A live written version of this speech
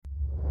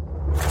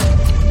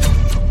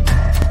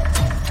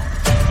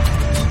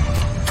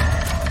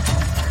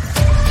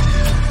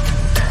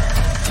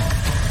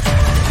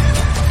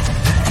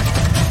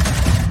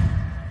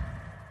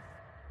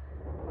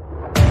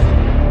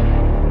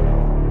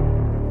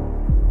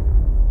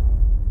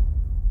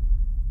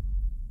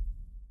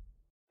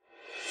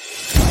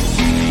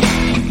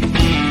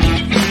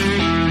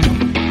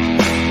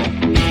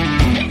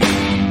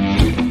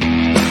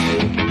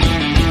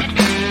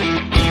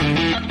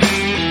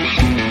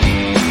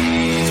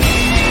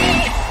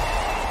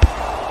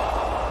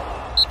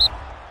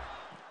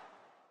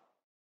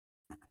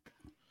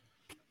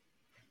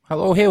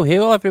Hello,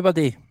 hail,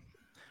 everybody.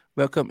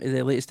 Welcome to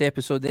the latest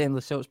episode of the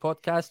Endless Celts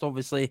podcast.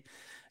 Obviously,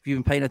 if you've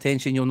been paying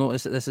attention, you'll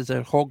notice that this is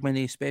our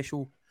Hogmanay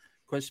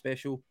quiz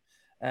special.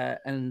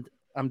 And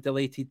I'm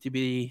delighted to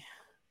be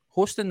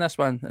hosting this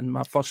one and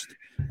my first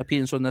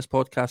appearance on this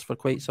podcast for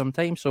quite some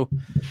time. So,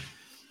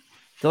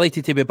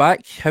 delighted to be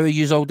back. How are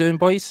you all doing,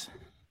 boys?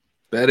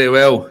 Very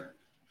well,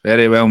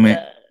 mate.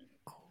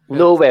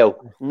 No well,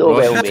 mate. No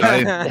well.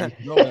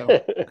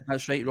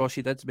 That's right, Ross,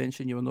 you did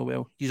mention you were no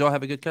well. You all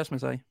have a good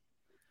Christmas, aye?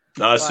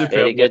 Nah, super.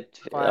 Very good.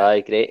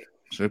 Aye, great.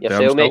 Super.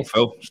 Yourself, mate?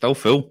 Still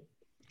full.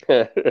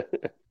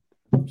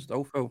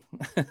 Still full.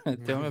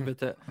 Tell me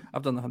about it.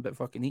 I've done nothing but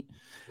fucking eat.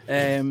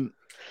 Everybody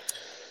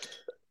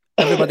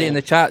in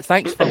the chat,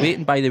 thanks for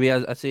waiting, by the way.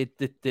 I said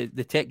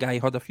the tech guy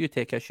had a few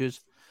tech issues.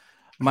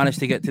 Managed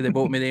to get to the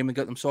bottom of them and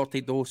got them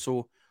sorted though,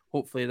 so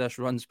hopefully this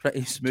runs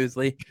pretty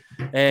smoothly.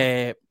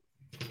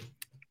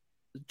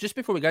 Just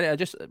before we get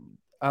it,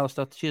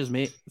 Alistair, cheers,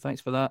 mate.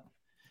 Thanks for that.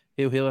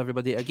 Hail,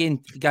 everybody.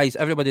 Again, guys,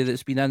 everybody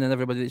that's been in and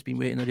everybody that's been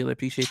waiting, I really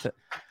appreciate it.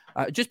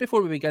 Just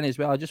before we begin as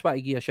well, I just want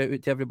to give a shout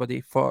out to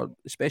everybody for,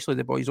 especially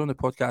the boys on the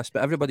podcast,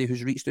 but everybody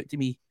who's reached out to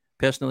me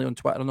personally on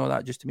Twitter and all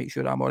that, just to make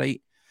sure I'm all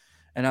right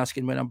and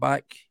asking when I'm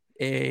back.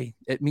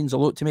 It means a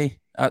lot to me.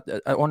 I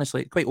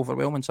honestly, quite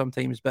overwhelming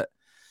sometimes, but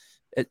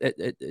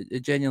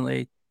it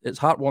genuinely, it's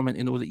heartwarming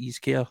to know that you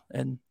care,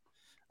 and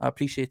I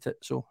appreciate it.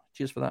 So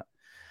cheers for that.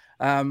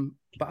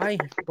 But aye,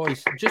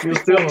 boys,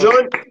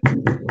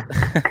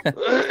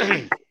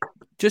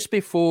 just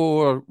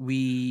before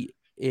we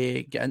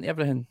get into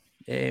everything,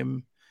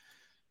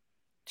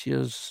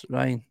 cheers,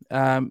 Ryan.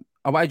 I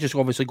want to just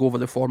obviously go over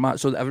the format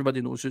so that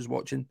everybody knows who's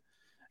watching,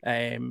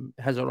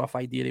 has a rough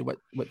idea of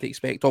what to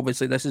expect.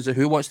 Obviously, this is a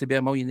Who Wants to Be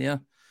a Millionaire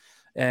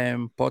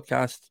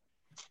podcast,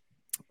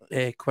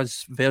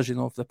 quiz version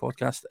of the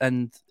podcast,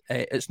 and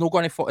it's not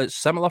going to it's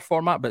similar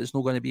format, but it's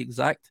not going to be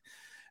exact,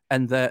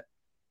 and that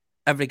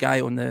every guy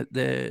on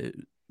the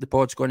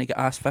pod's going to get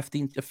asked a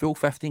full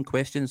 15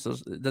 questions.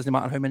 It doesn't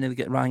matter how many they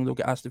get wrong, they'll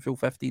get asked the full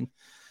 15.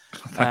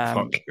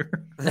 One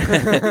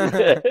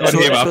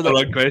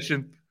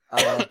question.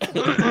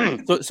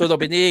 So there'll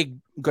be no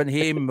going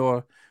home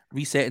or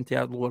resetting to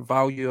a lower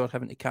value or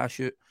having to cash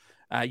out.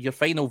 Your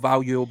final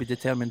value will be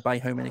determined by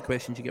how many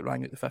questions you get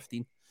wrong out the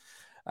 15.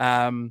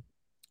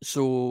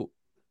 So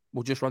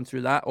we'll just run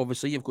through that.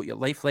 Obviously, you've got your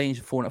lifelines,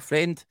 your phone a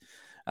friend,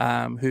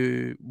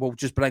 who will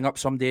just bring up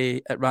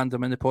somebody at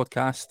random in the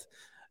podcast,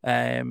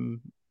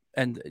 and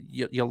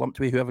you're lumped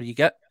with whoever you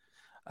get.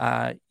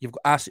 You've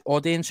got Ask the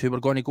Audience, who we're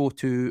going to go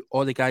to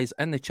all the guys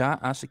in the chat,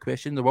 ask the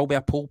question. There will be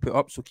a poll put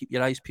up, so keep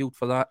your eyes peeled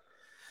for that.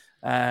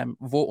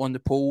 Vote on the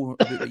poll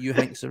about what you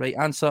think is the right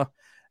answer.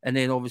 And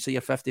then obviously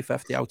you're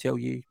 50-50. I'll tell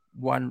you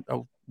one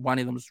of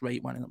them's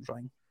right, one of them's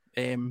wrong.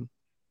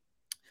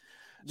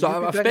 So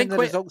I've spent the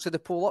results of the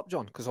poll up,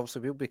 John, because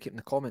obviously we'll be keeping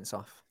the comments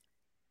off.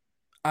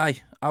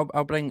 Aye,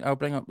 I'll bring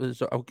up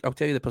I'll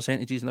tell you the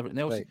percentages and everything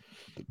else.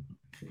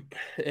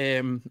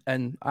 Right.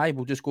 And I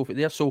will just go for it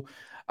there. So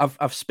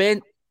I've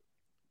spent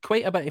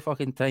quite a bit of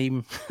fucking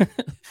time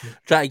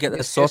trying to get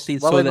this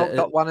sorted. Well, so knocked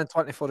up 1 in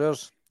 24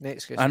 hours.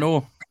 Next question. I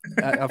know.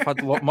 I've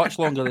had much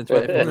longer than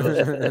 24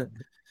 hours.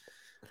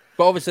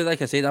 But obviously,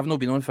 like I said, I've not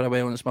been on for a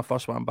while and it's my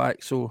first one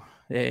back. So,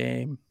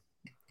 aye.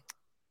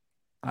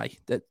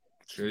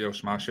 Sure, you'll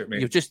smash it, mate.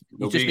 You've just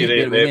We'll get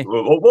through it.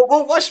 We'll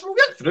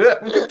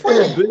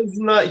put booze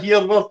in that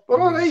here. We're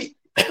all right.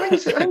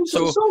 Things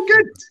so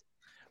good.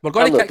 We're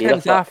going to kick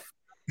things off.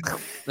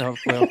 We're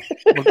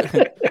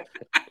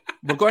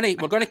going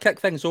to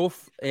kick things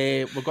off.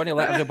 We're going to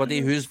let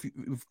everybody who's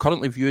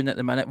currently viewing at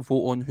the minute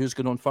vote on who's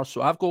going on first.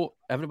 So I've got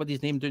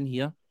everybody's name down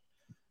here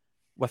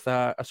with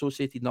a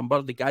associated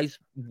number. The guys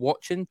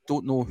watching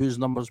don't know whose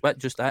number's what,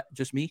 just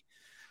me.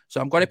 So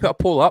I'm going to put a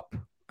poll up.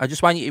 I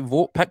just want you to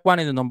vote. Pick one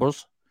of the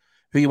numbers,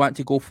 who you want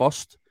to go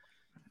first,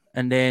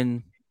 and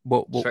then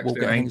we'll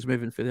get things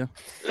moving for there.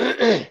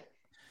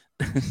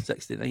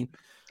 69.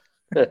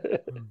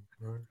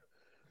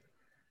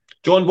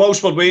 John,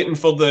 whilst we're waiting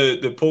for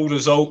the poll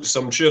results,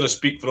 I'm sure I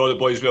speak for all the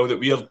boys well that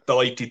we're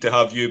delighted to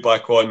have you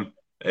back on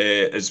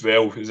as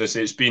well. As I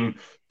say, it's been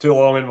too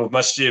long and we've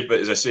missed you, but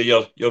as I say,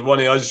 you're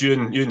one of us. You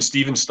and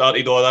Stephen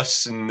started all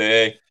this, and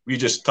we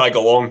just tag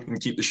along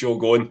and keep the show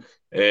going.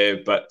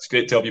 But it's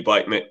great to have you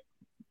back, mate.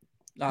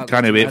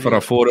 Can't wait for a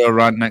 4-hour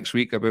rant next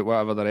week about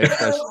whatever the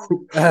rest is.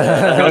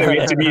 Can't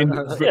wait to me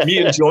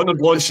and John are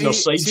launching a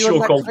side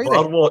show called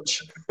Bar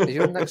Watch. Are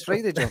you on next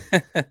Friday, John?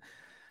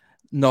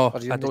 No,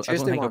 I don't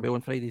think I'll be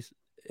on Fridays.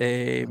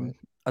 I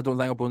don't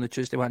think I'll be on the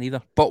Tuesday one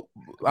either. But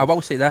I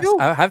will say this: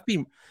 I have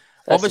been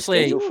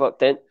obviously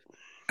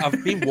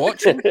I've been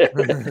watching.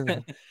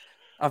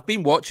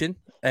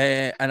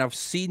 And I've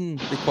seen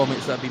the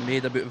comments that have been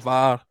made about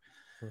VAR.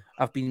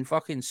 I've been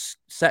fucking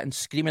sitting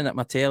screaming at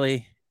my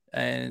telly.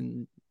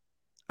 And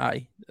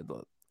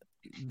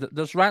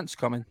there's rants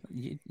coming.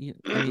 I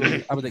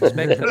would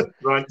expect it.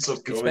 Rants are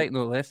coming. Expect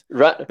no less.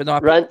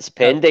 Rants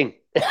pending.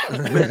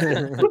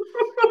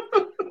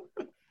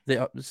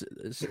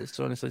 It's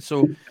honestly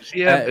so.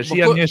 Is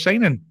he a new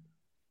signing?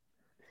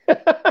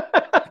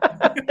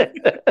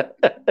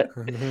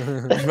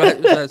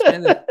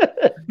 spending.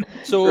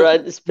 So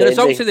Rent the spending.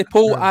 results of the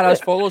poll are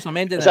as follows. I'm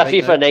ending It's it a right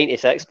FIFA now.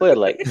 96 player,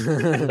 like for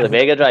the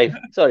Mega Drive.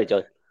 Sorry,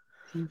 John.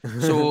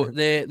 So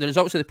the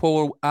results of the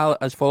poll are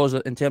as follows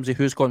in terms of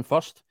who's gone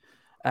first.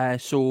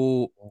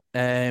 No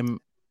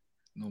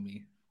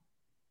me.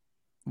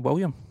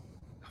 William,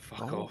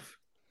 Fuck off.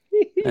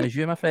 that is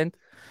you, my friend.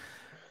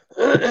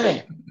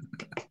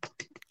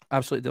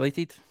 Absolutely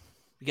delighted.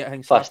 You get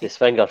things started. Fastest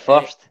finger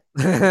first.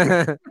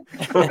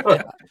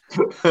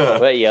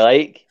 What you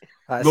like?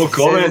 No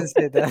comment.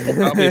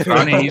 That'll be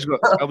Franny. He's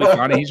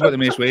got the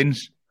most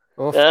wins.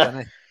 Oh,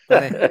 Danny.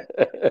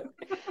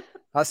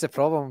 That's the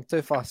problem. I'm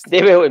too fast.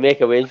 They be able to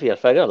make a win for your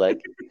finger,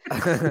 like.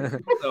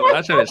 No,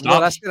 that's how it No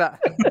starts. risk of that.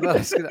 No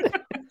risk of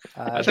that.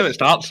 That's how it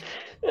starts.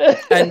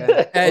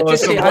 And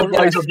just some to bad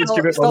guys have Still, just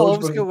given still it my old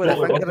husband. school with the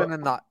fingering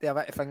and that. Yeah, a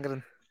bit of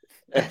fingering.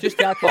 just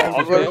to add to things Oh,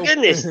 as for well.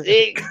 goodness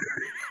sake.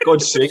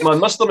 God's sake, man.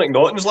 Mr.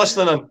 McNaughton's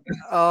listening in.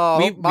 Oh,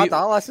 We- my we-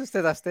 dad listens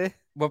to this day.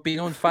 We've been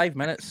on 5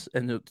 minutes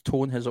and the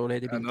tone has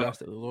already been know.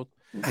 drastically lowered.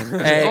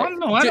 It's gone,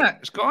 no, isn't it?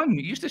 It's gone.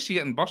 You used to see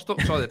it in bus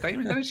stops all the time.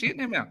 You didn't see it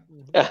anymore.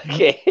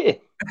 Okay.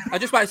 I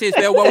just want to say as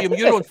well, William,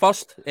 you're on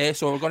first,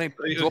 so we're going to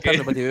Right, drop okay.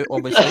 everybody out,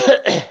 obviously.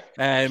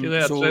 See you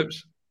later, So,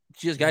 troops.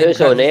 cheers, guys. Who's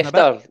We'll on catch you in a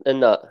bit. after in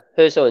that?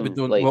 Who's on? We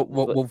don't, like,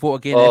 we'll vote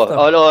again oh, after.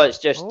 oh no, it's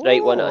just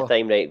right one at a Oh.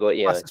 time, right? Go,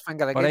 yeah. Fastest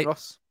finger again, Alright.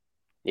 Ross.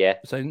 Yeah.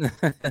 Sound.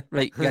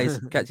 Right, guys,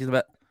 catch you in a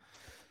bit.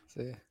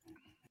 See.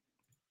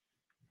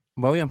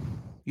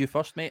 William, you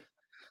first, mate.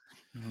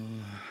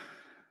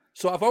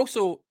 So I've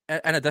also, in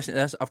addition to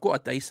this, I've got a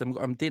dice.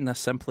 I'm doing this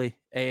simply.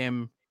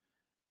 I've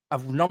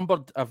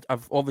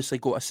obviously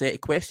got a set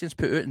of questions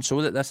put out, and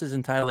so that this is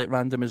entirely at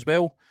random as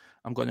well.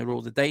 I'm going to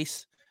roll the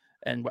dice,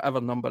 and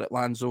whatever number it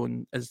lands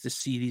on is the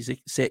series of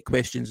set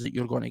questions that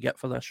you're going to get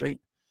for this, right?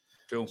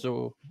 Cool.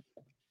 So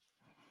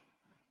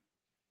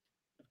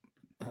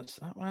that's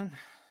that one.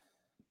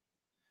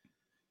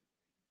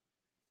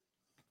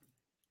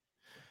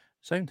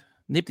 Sound.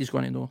 Nobody's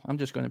going to know. I'm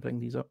just going to bring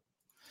these up.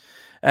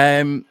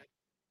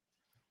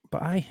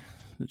 But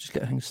let's just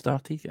get things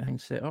started, get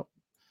things set up.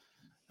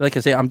 Like I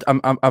say,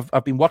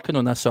 I've been working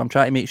on this, so I'm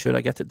trying to make sure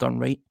I get it done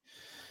right.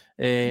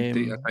 Take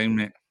your time,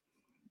 mate.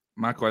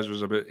 My quiz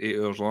was about 8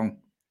 hours long.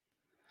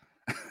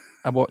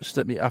 I watched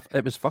it.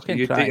 It was fucking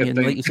You take cracking. your And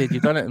time. like you said,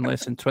 you've done it in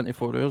less than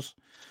 24 hours.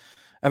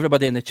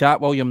 Everybody in the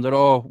chat, William, they're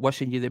all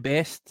wishing you the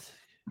best.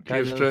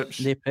 Cheers, Guys,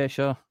 troops. no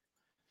pressure.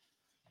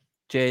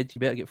 Jed, you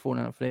better get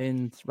phoning a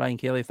friend. Ryan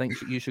Kelly thinks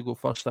that you should go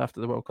first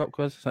after the World Cup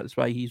quiz. That's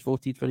why he's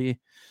voted for you.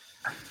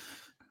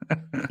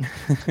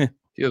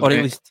 Cheers, Or at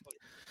mate. least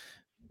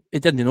he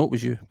didn't know it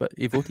was you, but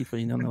he voted for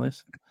you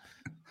nonetheless.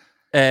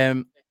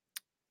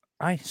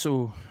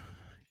 So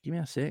give me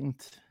a second.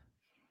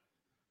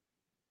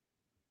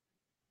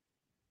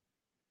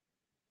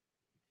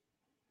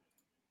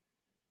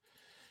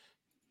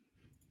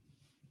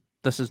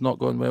 This is not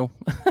going well.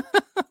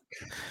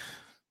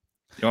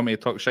 You want me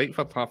to talk shite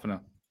for half an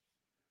hour?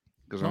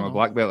 Because I'm No, a no.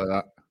 black belt at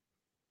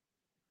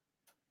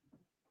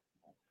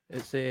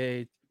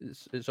that.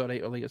 It's all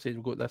right. Like I said,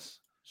 we've got this.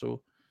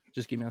 So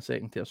just give me a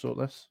second to sort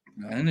this.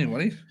 No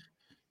worries.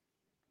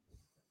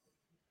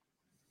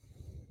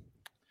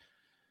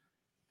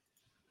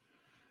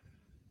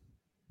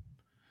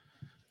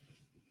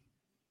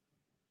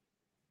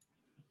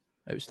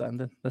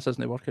 Outstanding. This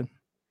isn't working.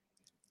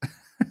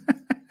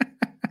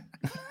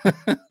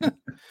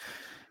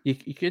 you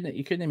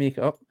couldn't make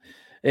it up.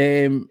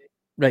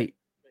 Right.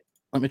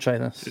 Let me try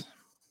this.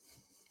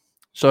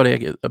 Sorry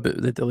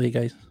about the delay,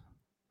 guys.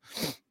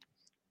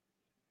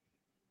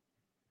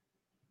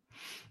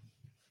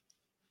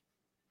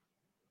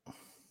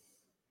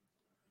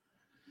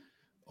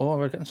 Oh,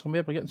 we're getting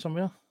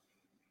somewhere.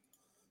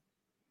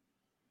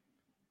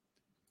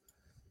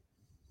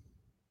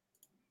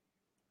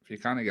 If you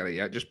can't get it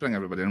yet, just bring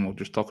everybody in. We'll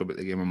just talk about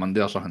the game on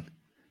Monday or something.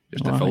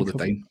 Just Oh, to I fill think the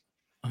time.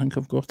 I think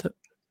I've got it.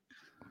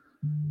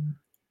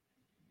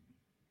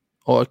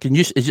 Oh, can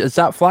you? Is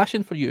that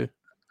flashing for you?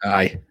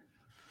 Aye.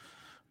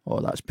 Oh,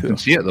 that's You poor. can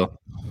see it though.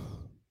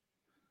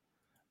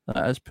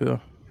 That is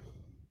poor.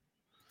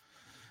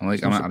 I'm like,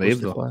 It's I'm not at a rave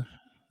supposed to though. flash.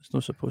 It's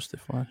not supposed to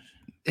flash.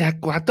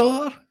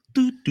 Ecuador.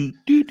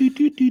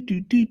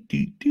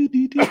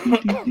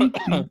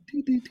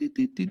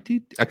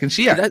 I can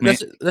see it,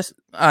 mate. This,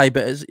 aye,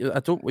 but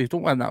we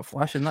don't want that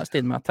flashing. That's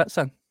doing my tits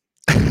in.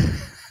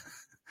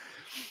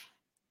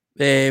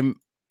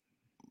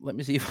 Let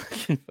me see if I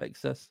can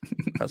fix this.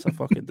 That's a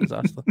fucking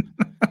disaster.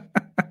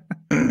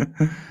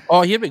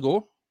 Oh, here we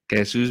go.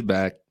 Guess who's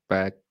back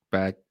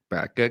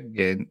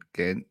again.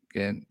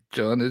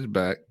 John is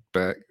back.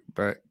 Tell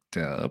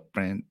a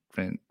friend.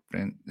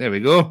 There we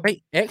go.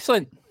 Right,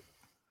 excellent.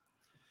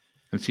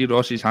 Can see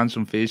Ross's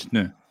handsome face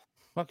now.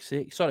 Fuck's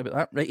sake, sorry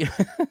about that. Right.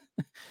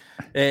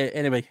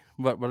 Anyway,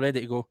 we're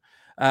ready to go.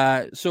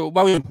 So,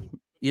 William,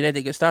 you ready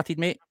to get started,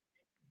 mate?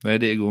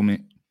 Ready to go,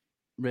 mate.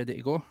 Ready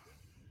to go.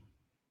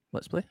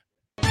 Let's play.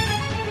 Oh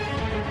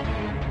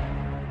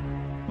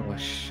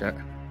shit.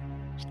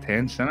 It's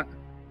tense, isn't it?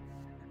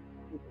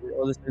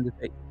 All the sound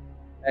effects.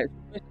 Question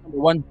number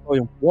one,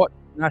 William. What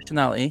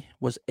nationality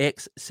was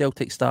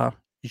ex-Celtic star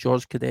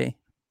Jorge Cadet?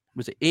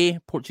 Was it A,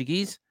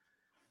 Portuguese,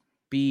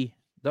 B,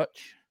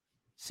 Dutch,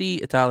 C,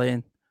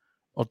 Italian,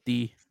 or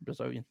D,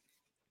 Brazilian?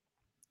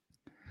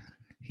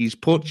 He's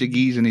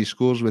Portuguese and he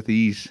scores with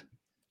ease.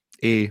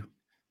 A. Is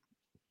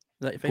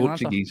that your final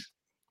answer? Portuguese.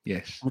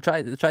 Yes. We'll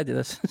try to do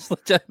this as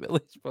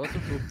legitimately as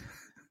possible.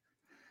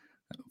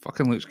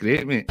 Fucking looks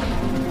great, mate.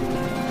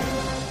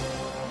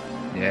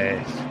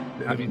 Yes.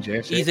 I mean,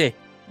 Jesse. Easy.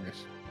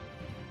 Yes.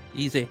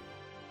 Easy.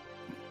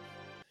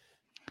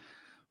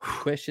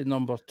 Question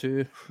number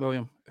 2,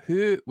 William.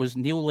 Who was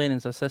Neil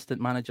Lennon's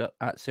assistant manager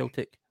at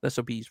Celtic? This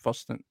will be his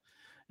first stint.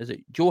 Is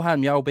it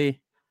Johan Mjällby,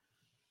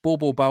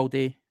 Bobo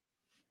Balde,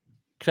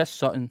 Chris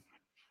Sutton,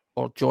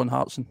 or John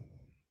Hartson?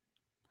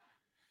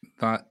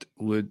 That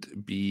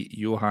would be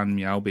Johan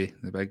Mjällby,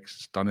 the big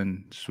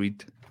stunning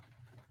Swede.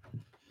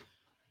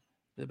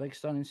 The big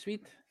stunning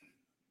Swede.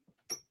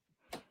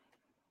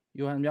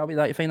 Johan Mjällby,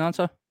 that your final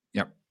answer?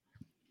 Yep.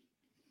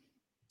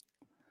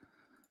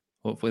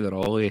 Hopefully they're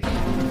all A.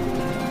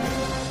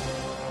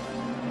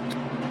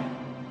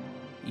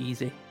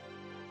 Easy.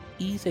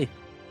 Easy.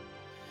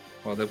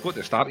 Well, they've got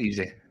to start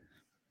easy.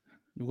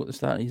 You've got to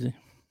start easy.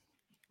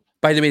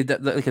 By the way,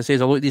 like I say,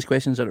 a lot of these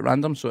questions are at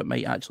random, so it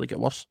might actually get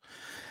worse.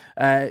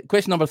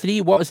 Question number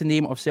 3. What is the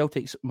name of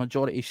Celtic's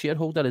majority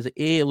shareholder? Is it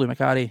A, Lou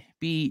Macari,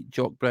 B,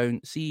 Jock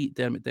Brown, C,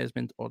 Dermot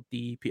Desmond, or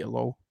D, Peter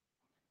Law?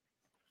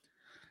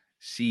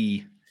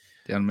 C.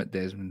 Dermot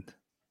Desmond.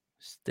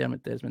 It's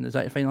Dermot Desmond. Is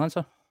that your final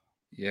answer?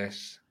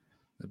 Yes.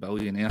 The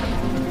billionaire.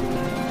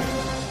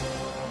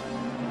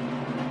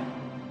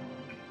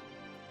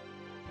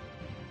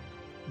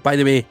 By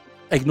the way,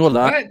 ignore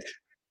that. What?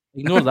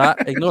 Ignore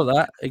that. Ignore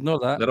that. Ignore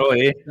that. They're all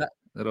A. That-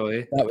 They're all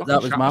A.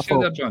 that was my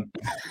fault. There, John.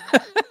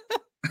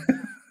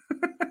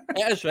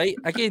 It is right.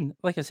 Again,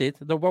 like I said,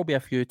 there will be a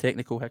few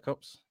technical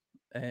hiccups.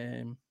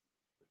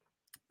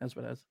 That's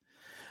what it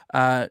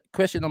is.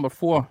 Question number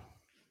 4.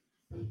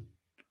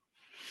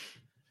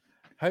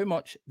 How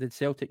much did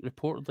Celtic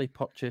reportedly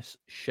purchase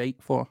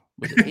shite for?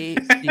 Was it A,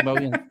 3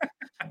 million,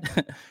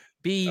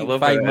 B, I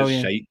love 5 how it is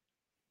million? shite.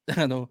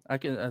 I know. I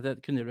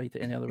couldn't write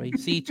it any other way.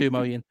 C, 2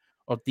 million,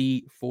 or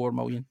D, 4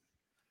 million?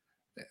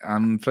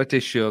 I'm pretty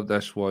sure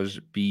this was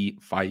B,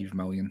 5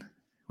 million,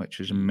 which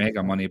was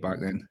mega money back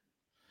then.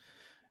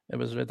 It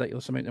was a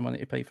ridiculous amount of money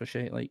to pay for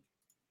shit. Like,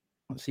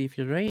 let's see if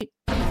you're right.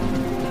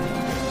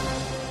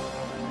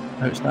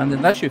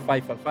 Outstanding. That's your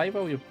 5 for 5,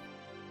 William.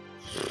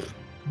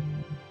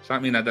 Does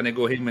that mean I didn't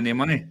go home with any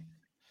money?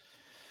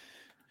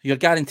 You're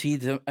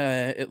guaranteed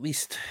at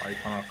least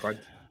 500 quid.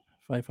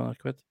 500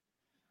 quid.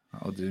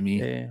 That'll do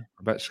me. A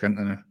bit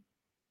skinty now.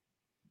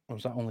 Or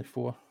was that only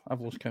 4?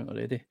 I've lost count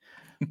already.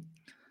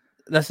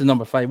 This is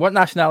number 5. What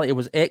nationality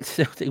was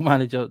ex-Celtic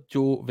manager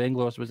Joe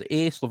Venglos? Was it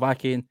A,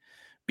 Slovakian,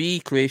 B,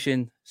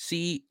 Croatian,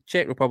 C,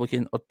 Czech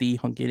Republican, or D,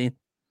 Hungarian?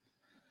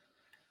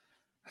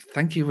 I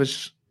think he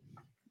was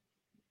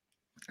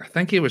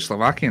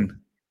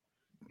Slovakian.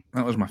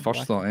 That was my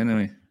first thought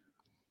anyway.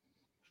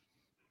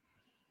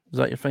 Is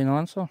that your final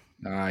answer?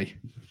 Aye.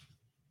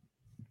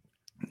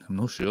 I'm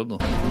not sure though.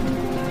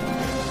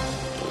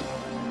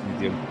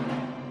 Medium.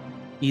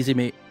 Easy,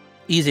 mate.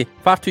 Easy.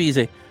 Far too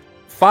easy.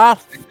 Far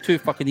too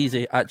fucking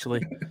easy,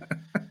 actually.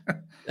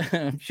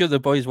 I'm sure the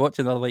boys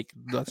watching are like,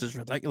 this is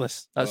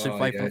ridiculous. That's a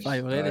 5 for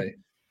 5 already.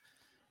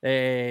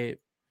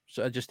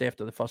 So just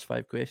after the first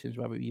 5 questions,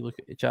 where we look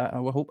at the chat,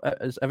 and we hope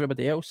is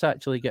everybody else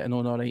actually getting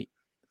on all right.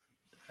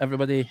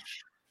 Everybody,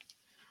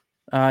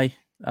 aye,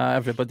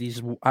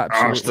 everybody's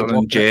absolutely Arthur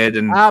and Jed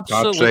and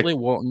absolutely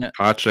wanting it.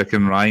 Patrick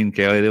and Ryan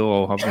Kelly, they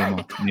all have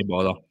them. No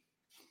bother.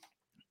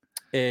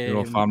 They're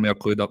all far more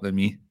clued up than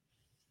me.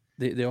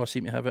 They all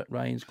seem to have it.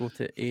 Ryan's go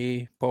to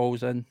A.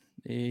 Paul's in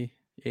A.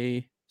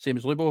 Same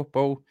as Lubo.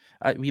 Paul,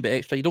 a wee bit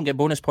extra. You don't get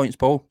bonus points,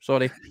 Paul.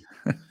 Sorry.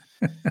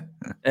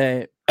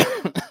 But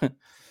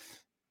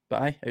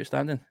aye,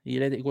 outstanding. Are you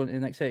ready to go into the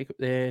next set?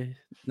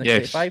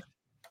 Next set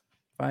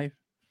 5.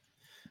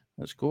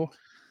 Let's go.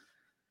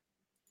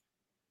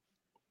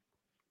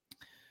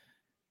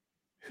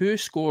 Who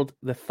scored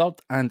the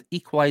third and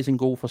equalising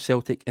goal for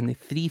Celtic in the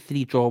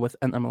 3-3 draw with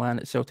Inter Milan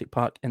at Celtic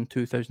Park in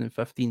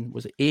 2015?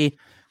 Was it A,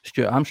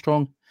 Stuart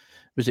Armstrong?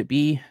 Was it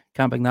B,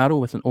 Cambagnaro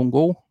with an own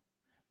goal?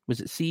 Was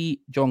it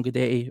C, John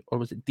Guidetti? Or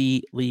was it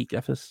D, Lee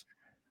Griffiths?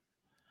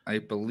 I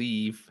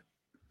believe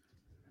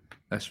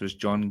this was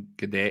John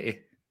Guidetti.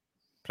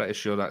 Pretty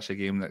sure that's a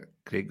game that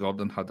Craig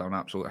Gordon had an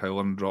absolute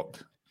howler and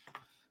dropped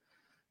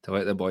to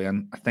let the boy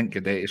in. I think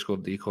Guidetti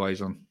scored the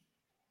equaliser.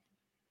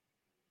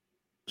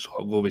 So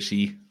I'll go with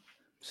C.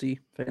 C,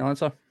 final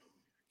answer?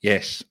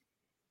 Yes.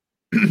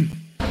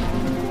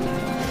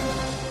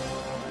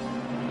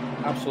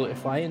 Absolutely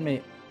flying,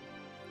 mate.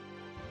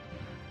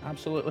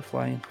 Absolutely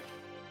flying.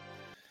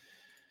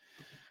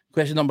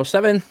 Question number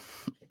 7.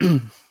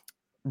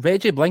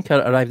 Reggie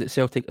Blinker arrived at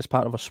Celtic as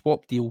part of a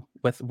swap deal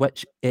with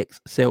which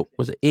ex-Celt?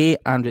 Was it A,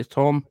 Andre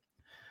Tom,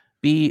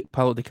 B,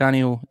 Paolo Di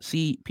Canio,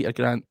 C, Peter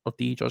Grant, or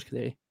D, George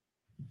Cadet?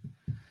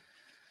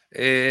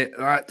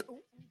 That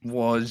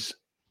was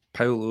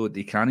Paolo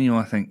Di Canio,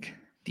 I think.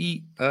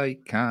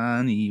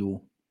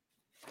 Di-Canio.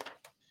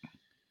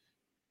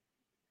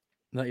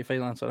 Is that your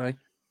final answer, aye?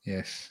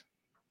 Yes.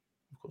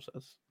 Of course it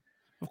is.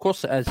 Of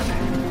course it is.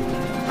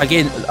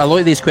 Again, a lot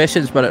of these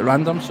questions were at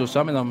random, so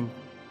some of them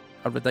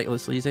are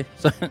ridiculously easy.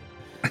 So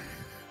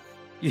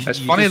It's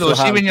funny though.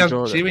 See when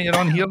you're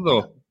on here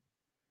though.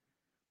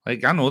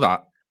 Like I know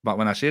that, but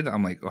when I said it,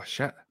 I'm like, oh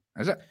shit,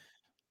 is it?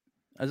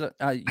 Is it?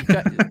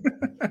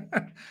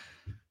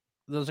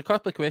 There's a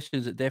couple of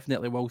questions that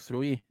definitely will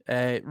throw you.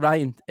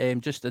 Ryan,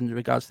 just in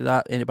regards to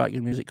that, any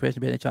background music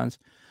question by any chance?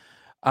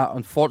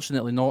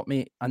 Unfortunately not,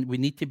 mate. And we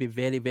need to be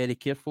very, very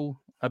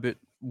careful about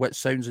what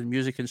sounds and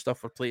music and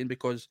stuff we're playing,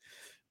 because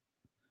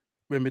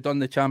when we done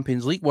the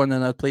Champions League one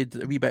and I played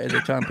a wee bit of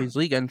the Champions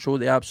League intro,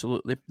 they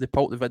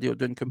pulled the video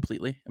down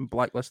completely and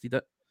blacklisted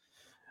it.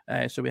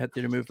 So we had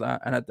to remove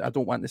that, and I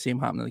don't want the same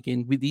happening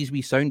again. With these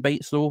wee sound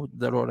bites, though,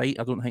 they're all right.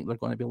 I don't think they're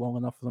going to be long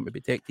enough for them to be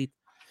detected.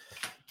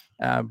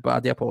 But I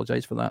do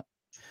apologise for that.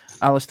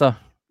 Alistair,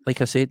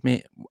 like I said,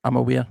 mate, I'm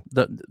aware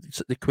that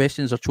the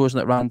questions are chosen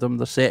at random,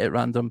 they're set at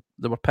random,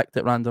 they were picked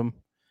at random.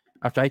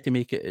 I've tried to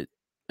make it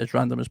as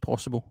random as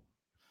possible.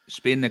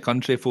 Spain, the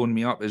country, phoned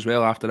me up as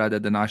well after I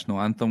did the national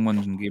anthem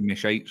ones and gave me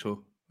shite.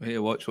 So we had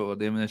to watch what we're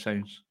doing with the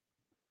sounds.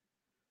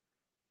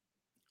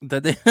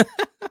 Did they?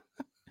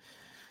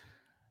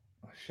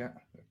 Oh shit.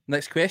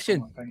 Next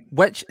question.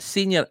 Which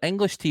senior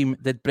English team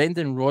did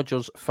Brendan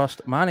Rodgers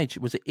first manage?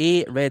 Was it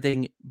A,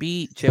 Reading,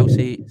 B,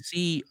 Chelsea,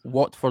 C,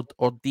 Watford,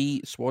 or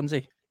D,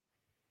 Swansea?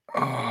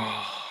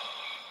 Oh.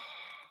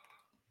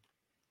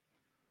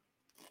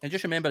 And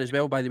just remember as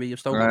well, by the way, you've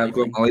still got I've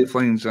got my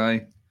lifelines,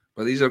 aye.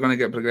 But these are going to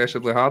get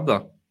progressively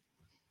harder.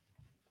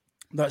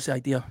 That's the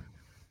idea.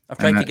 I've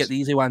tried to get the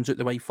easy ones out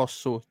the way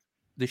first, so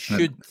they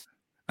should.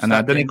 And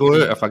I didn't go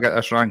out if I get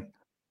this wrong.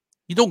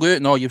 You don't go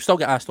out, no. You've still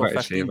got asked off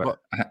 15, but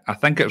I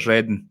think it's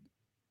Reading.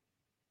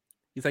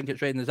 You think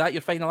it's Reading? Is that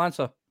your final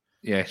answer?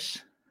 Yes.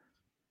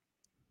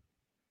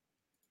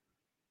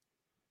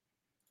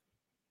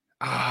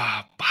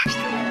 Ah, bastard.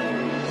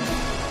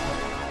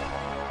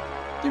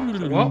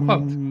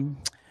 Watford.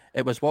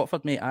 It was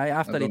Watford, mate.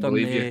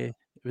 It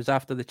was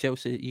after the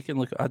Chelsea. You can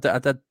look. I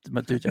did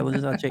my due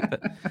diligence. I checked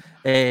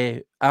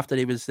it. After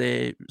he was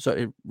sort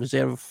of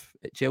reserve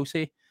at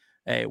Chelsea,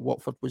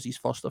 Watford was his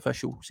first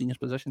official senior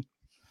position.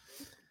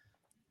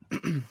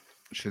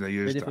 Should I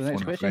use the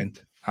phone a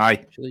friend?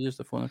 Aye. Should I use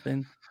the phone a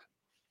friend?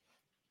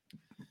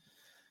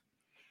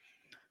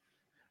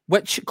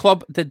 Which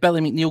club did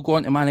Billy McNeill go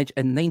on to manage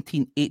in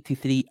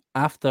 1983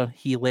 after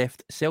he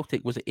left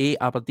Celtic? Was it A,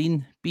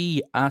 Aberdeen,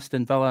 B,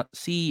 Aston Villa,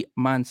 C,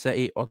 Man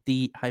City, or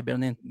D,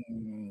 Hibernian?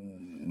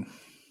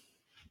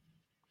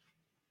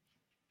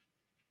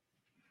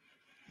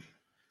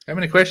 How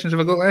many questions have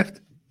I got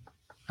left?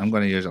 I'm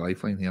going to use a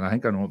lifeline here. I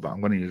think I know it, but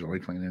I'm going to use a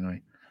lifeline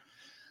anyway.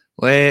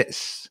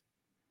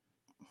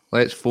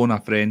 Let's phone a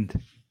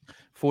friend.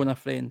 Phone a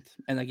friend.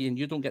 And again,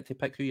 you don't get to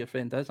pick who your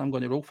friend is. I'm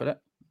going to roll for it.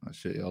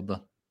 That's the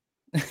order.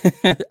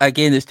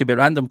 Again, it's to be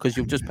random because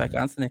you'll just pick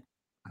Anthony.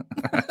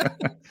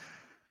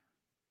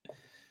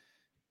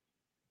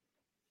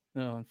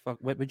 Oh, fuck.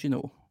 What would you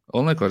know?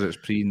 Only because it's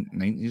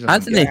pre-90s.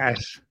 Anthony.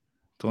 Yes.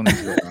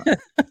 Tony's got that.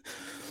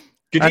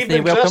 Good Anthony,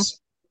 evening, welcome.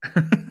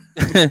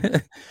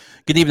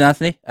 Good evening,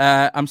 Anthony.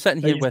 I'm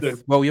sitting here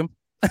with William.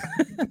 Got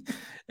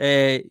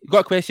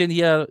a question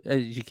here.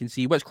 As you can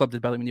see, which club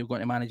did Billy McNeill go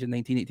on to manage in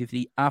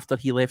 1983 after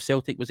he left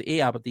Celtic? Was it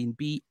A, Aberdeen,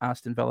 B,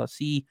 Aston Villa,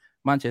 C,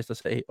 Manchester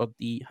City, or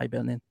D,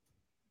 Hibernian?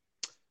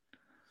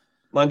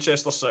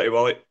 Manchester City,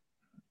 Willie.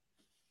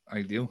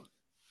 Ideal.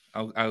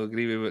 I'll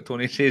agree with what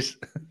Tony says.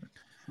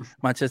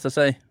 Manchester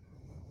City.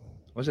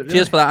 Was it really?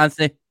 Cheers for that,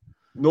 Anthony.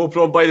 No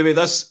problem. By the way,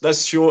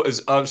 this show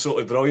is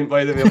absolutely brilliant.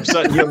 By the way, I'm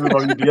sitting here with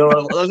my beer.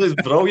 This is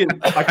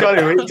brilliant. I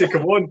can't wait to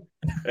come on.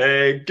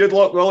 Good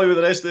luck, Willie, with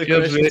the rest of the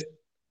questions. Mate.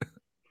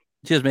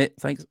 Cheers, mate.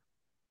 Thanks.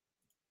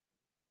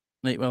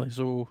 Right, Willie.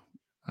 So,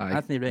 Aye.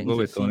 Anthony reckons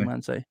it's C,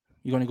 Man City.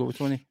 You going to go with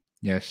Tony?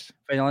 Yes.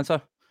 Final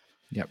answer?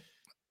 Yep.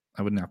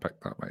 I wouldn't have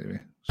picked that, by the way.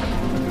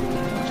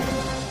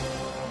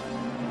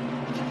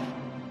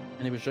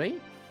 And he was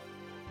right.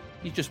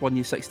 You just won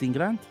you 16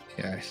 grand.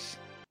 Yes.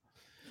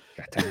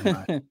 Get in,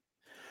 man.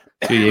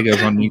 2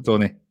 Jaegers on me,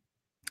 Tony.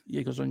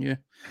 Jaegers on you.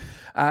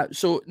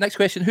 So, next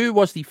question. Who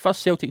was the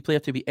first Celtic player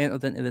to be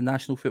entered into the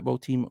national football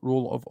team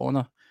Roll of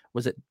Honour?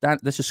 Was it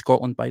this is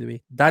Scotland, by the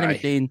way. Danny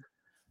McDane,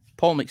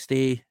 Paul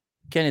McStay,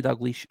 Kenny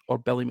Dalglish, or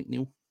Billy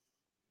McNeill?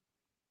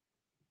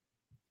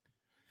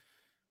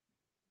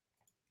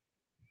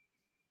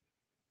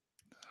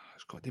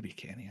 It's got to be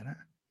Kenny, innit?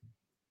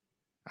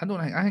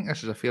 I think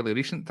this is a fairly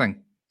recent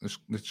thing.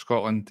 The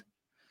Scotland,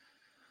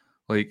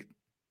 like,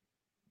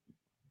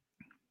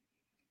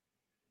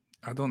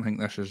 I don't think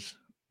this is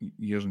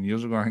years and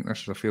years ago. I think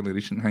this is a fairly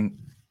recent thing.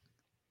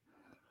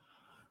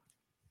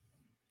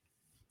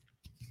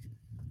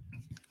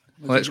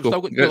 Let's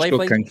go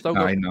King.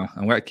 Aye, no,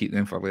 I'm going to keep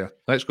them for later.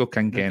 Let's go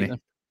King Kenny.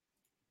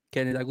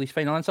 Kenny Dalglish,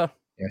 final answer?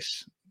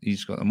 Yes,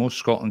 he's got the most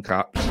Scotland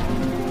caps.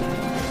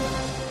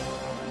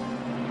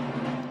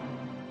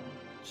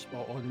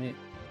 Spot on, mate.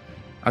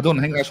 I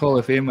don't think that's Hall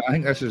of Fame. I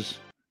think this is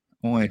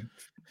only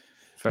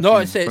 15, No,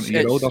 it's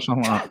 20-year-old or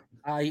something like that.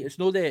 Aye, it's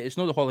not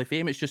the Hall of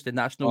Fame. It's just the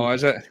national. Oh,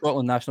 is it?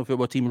 Scotland national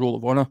football team Roll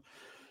of Honour.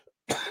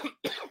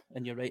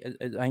 And you're right. I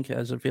think it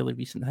is a fairly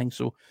recent thing.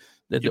 So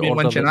the You been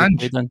order winching that they Ange?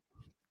 played in.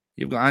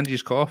 You've got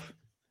Angie's cough.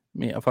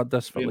 Mate, I've had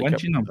this for You're like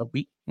winching them. a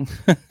week.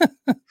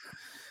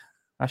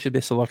 I should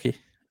be so lucky.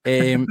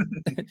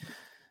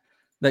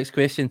 Next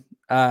question.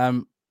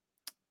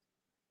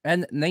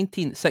 In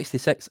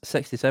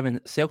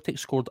 1966-67, Celtic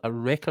scored a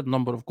record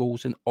number of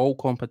goals in all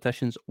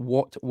competitions.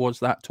 What was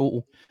that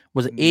total?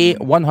 Was it A,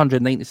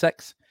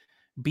 196,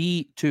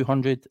 B,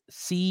 200,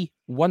 C,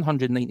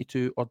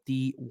 192, or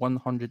D,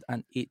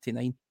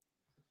 189?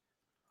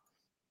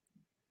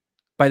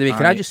 By the way,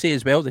 can I just say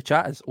as well, the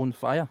chat is on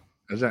fire.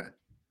 Is it?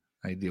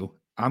 Ideal.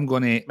 I'm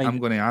gonna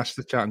ask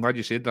the chat. I'm glad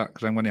you said that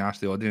because I'm going to ask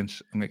the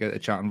audience. I'm going to get the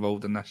chat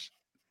involved in this.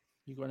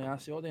 You're going to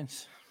ask the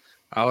audience?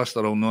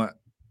 Alistair will know it.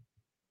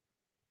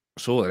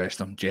 So the rest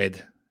of them,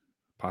 Jed,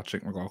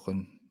 Patrick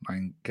McLaughlin,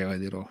 and Kelly,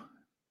 they're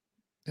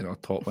all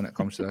top when it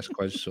comes to this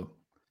quiz. So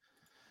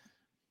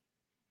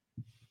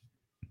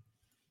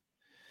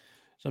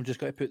I'm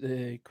just going to put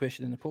the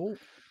question in the poll.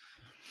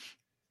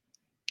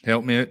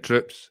 Help me out,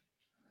 troops.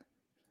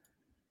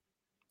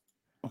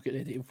 I'll get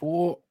ready to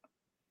vote.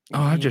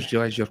 Oh, I just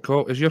realised your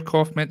cough. Is your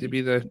cough meant to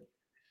be the...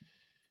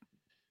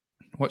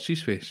 What's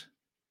his face?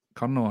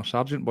 Colonel or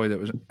Sergeant boy that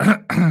was...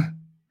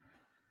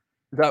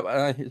 Is that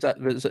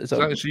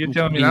so you're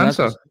telling me the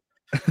answer?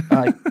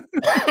 Aye.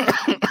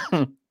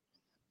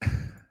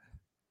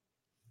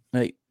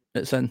 Right,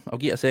 it's in. I'll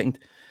get a second.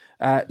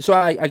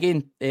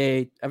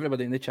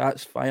 Everybody in the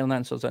chat's firing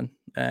answers in,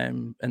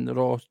 and they're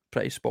all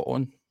pretty spot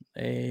on.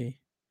 I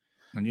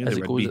knew as they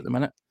it would goes be. at the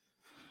minute.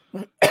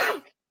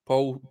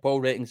 Paul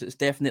reckons it's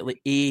definitely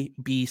A,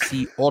 B,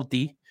 C, or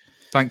D.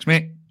 Thanks,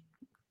 mate.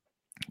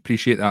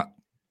 Appreciate that.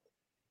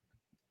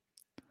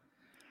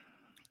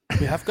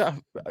 We have got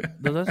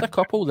there's a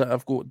couple that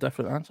have got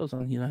different answers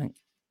on here, I think.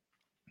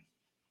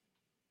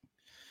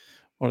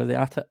 Or are they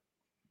at it?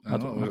 I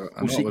don't know.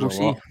 We'll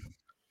see.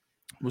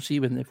 We'll see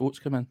when the votes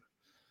come in.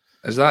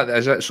 Is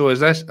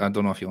this? I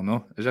don't know if you'll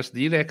know. Is this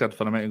the record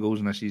for the amount of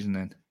goals in a season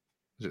then?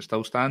 Does it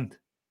still stand?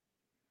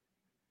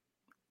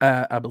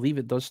 I believe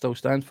it does still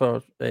stand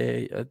for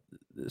a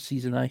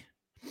season I.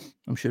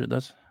 I'm sure it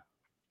does.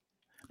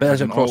 But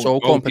as across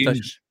all competitions.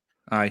 Teams.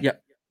 Aye.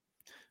 Yep.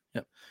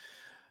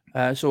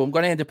 So I'm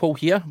going to end the poll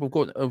here. We've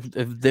got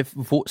if the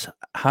votes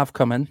have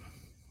come in.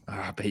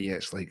 I bet you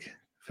it's like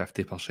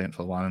 50%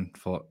 for one and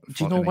for.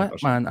 Do you know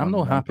what, man? I'm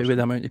not happy with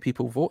the amount of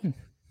people voting.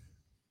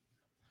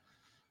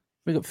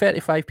 We've got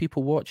 35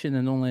 people watching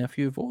and only a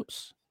few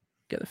votes.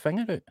 Get the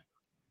finger out.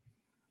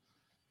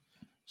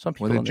 Some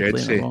people what did Jed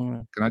say?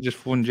 Can I just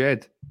phone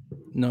Jed?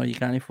 No, you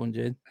can't phone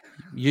Jed.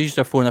 You used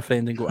to phone a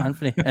friend and go,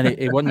 Anthony, and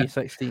he won you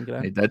 16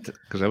 grand. He did,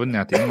 because I wouldn't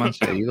have taken one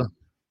set either.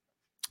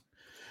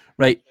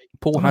 Right,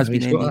 poll has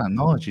been ended. He's got that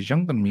knowledge. He's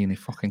younger than me and he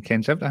fucking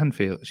kens everything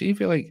for it. See,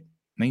 if you're like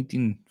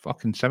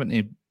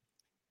 1970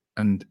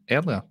 and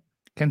earlier,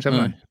 kens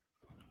everything.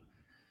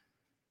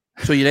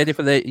 So you ready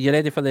for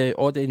the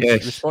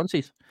audience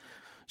responses?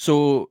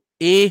 So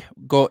A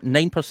got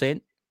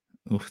 9%,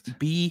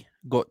 B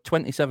got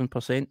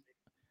 27%,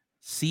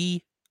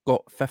 C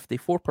got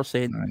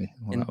 54%,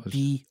 and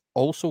D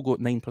also got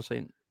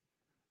 9%.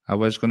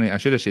 I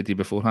should have said to you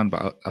beforehand,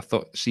 but I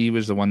thought C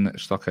was the one that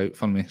stuck out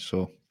for me.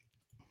 So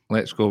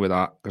let's go with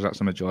that because that's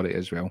the majority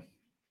as well.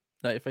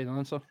 That your final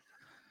answer?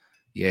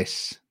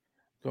 Yes. Do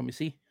you want me to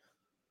see?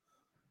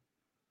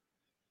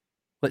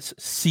 Let's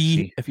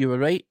see if you were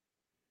right.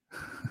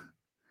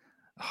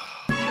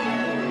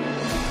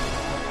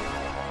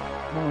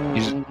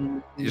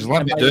 He's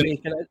let me down.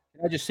 Can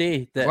I just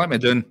say that let me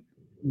down.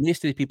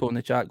 Most of the people in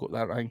the chat got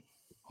that wrong.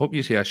 Hope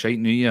you say a shite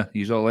new year.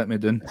 He's all let me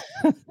down.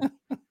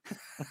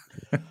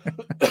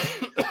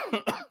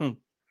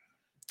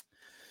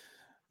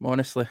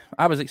 Honestly,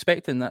 I was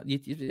expecting that. You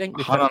think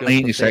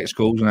 196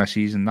 goals in a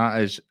season?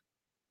 That is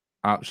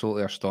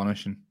absolutely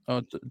astonishing.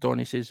 Oh,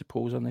 Donny says the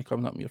polls aren't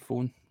coming up on your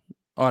phone.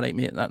 All right,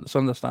 mate, that's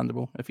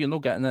understandable. If you're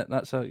not getting it,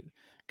 that's a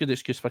good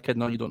excuse for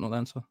kidding on you don't know the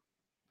answer.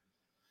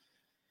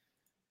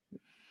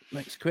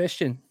 Next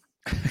question.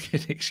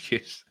 Good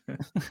excuse.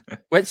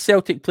 Which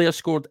Celtic player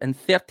scored in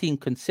 13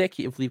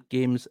 consecutive league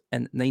games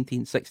in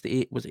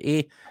 1968? Was it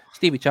A,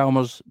 Stevie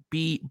Chalmers,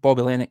 B,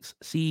 Bobby Lennox,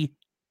 C,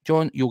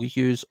 John Yogi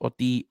Hughes, or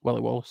D,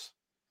 Willie Wallace?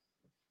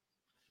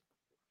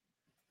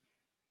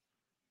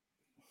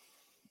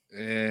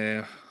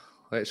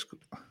 Let's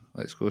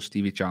go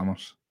Stevie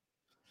Chalmers.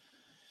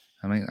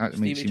 I mean, that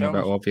might seem Chalmers?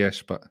 A bit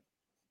obvious, but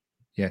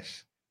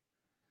yes.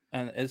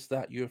 And is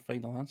that your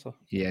final answer?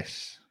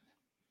 Yes.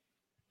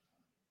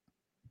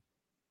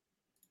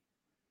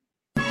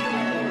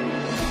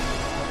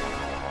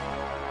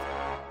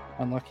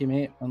 Unlucky,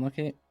 mate.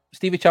 Unlucky.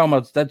 Stevie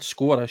Chalmers did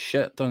score a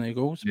shit ton of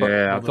goals.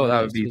 Yeah, I thought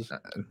that would be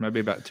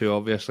maybe a bit too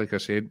obvious, like I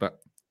said, but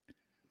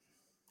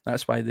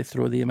that's why they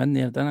throw them in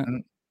there, didn't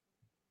it?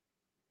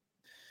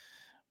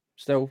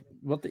 Still,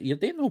 you're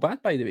doing no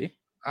bad, by the way.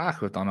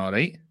 we've done all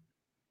right.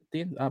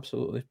 Doing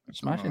absolutely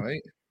smashing. All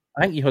right.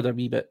 I think you had a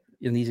wee bit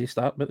an easy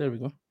start, but there we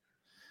go.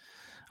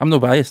 I'm no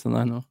biased on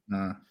that, no.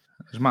 Nah,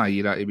 it was my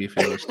era to be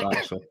fair at the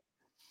start. So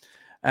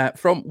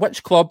From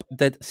which club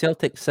did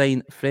Celtic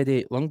sign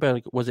Freddie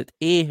Ljungberg? Was it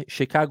A,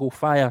 Chicago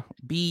Fire,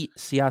 B,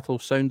 Seattle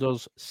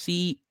Sounders,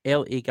 C,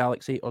 LA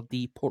Galaxy, or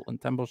D,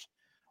 Portland Timbers?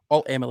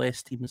 All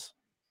MLS teams.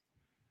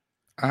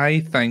 I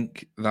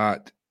think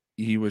that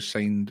he was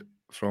signed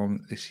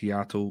from the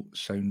Seattle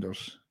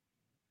Sounders.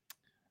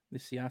 The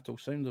Seattle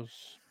Sounders.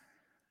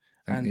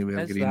 I think And they were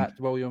is green. that,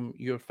 William,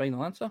 your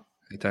final answer?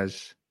 It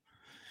is.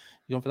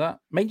 You going for that?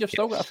 Mind you've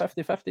still got Yes.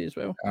 a 50-50 as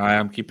well. I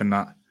am keeping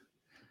that.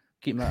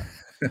 Keep that.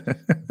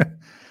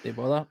 Don't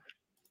bother.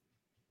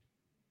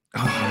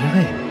 Oh,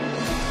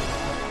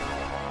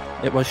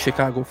 really? It was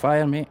Chicago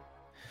Fire, mate.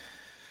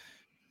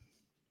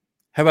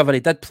 However, he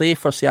did play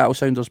for Seattle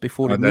Sounders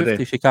before he did moved he?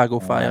 to Chicago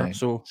Fire. Aye.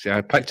 So See,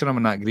 I picture him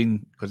in that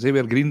green because they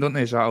wear green, don't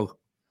they? Seattle.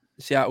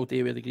 Seattle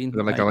day with the green.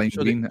 They're like Aye. a lime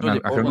So green. so And I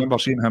can Portland. remember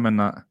seeing him in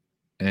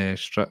that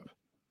strip.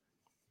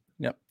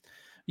 Yep.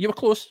 You were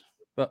close,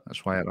 but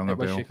That's why it rung a it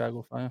was bell.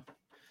 Chicago Fire.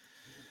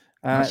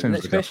 That sounds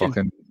Next like question. a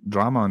fucking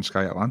drama on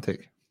Sky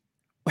Atlantic.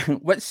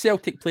 Which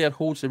Celtic player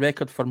holds the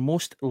record for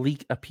most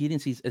league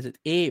appearances? Is it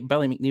A,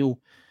 Billy McNeil,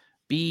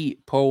 B,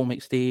 Paul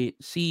McStay,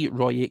 C,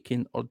 Roy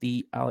Aitken, or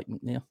D, Alec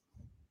McNair?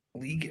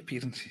 League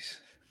appearances.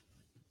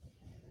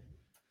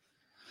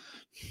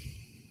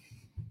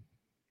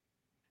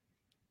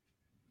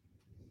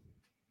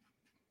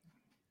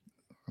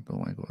 I don't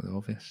want to go to the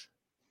obvious.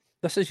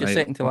 This is your Right,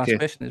 second to last okay.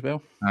 question as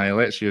well. Aye,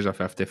 let's use a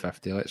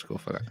 50-50. Let's go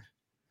for it.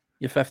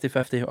 You're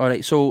 50-50. All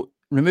right, so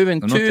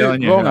removing I'm not two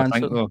telling you who wrong I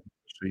answers. think, though,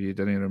 so you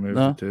didn't remove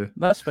No. the two.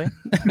 That's fine.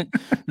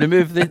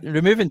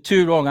 Removing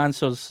two wrong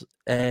answers.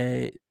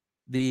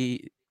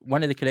 The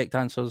one of the correct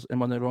answers and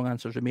one of the wrong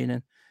answers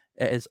remaining.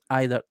 It is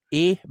either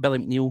A, Billy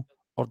McNeil,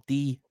 or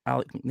D,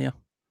 Alec McNair.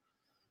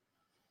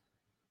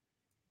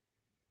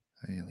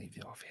 I leave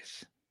the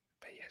obvious.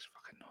 But yes,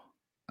 fucking no.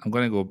 I'm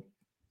going to go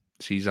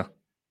Caesar.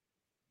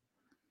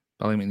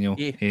 Billy McNeil.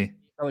 Yeah. Hey,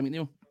 Billy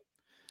McNeil.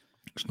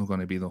 it's not going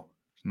to be, though.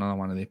 It's another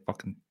one of the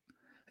fucking...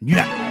 I knew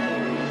that.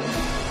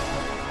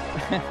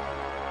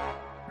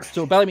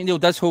 So Billy McNeil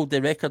does hold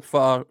the record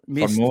for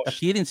most most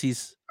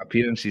appearances.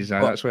 Appearances, aye,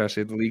 But- that's why I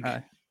said the league.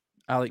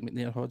 Alec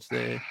McNair holds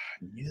the I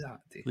knew that.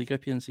 Dave. league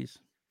appearances.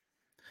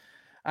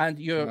 And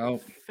your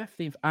Well-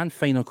 15th and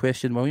final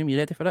question, William. You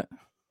ready for it?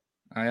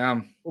 I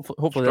am.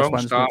 Hopefully this Strong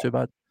one's start. not too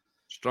bad.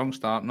 Strong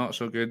start, not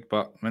so good,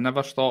 but we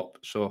never stop,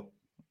 so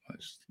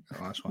let's get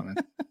the last one in.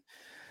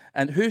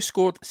 And who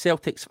scored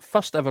Celtic's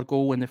first ever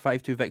goal in the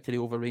 5-2 victory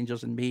over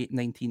Rangers in May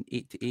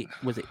 1988?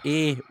 Was it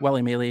A,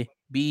 Willie Mealy,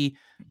 B,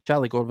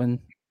 Charlie Gorman,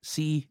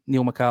 C,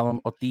 Neil McCallum,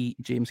 or D,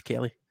 James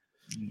Kelly?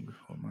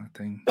 Before my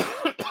time.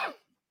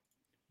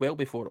 Well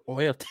before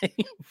our time.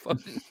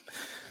 Fucking-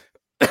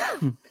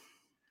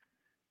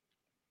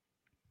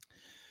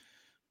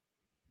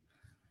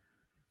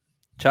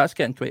 Chat's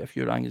getting quite a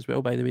few rang as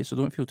well, by the way, so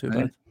don't feel too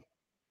Aye.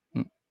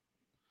 bad.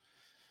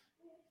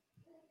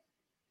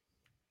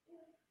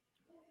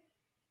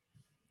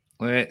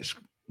 Let's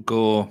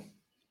go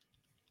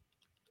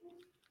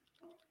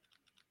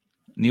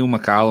Neil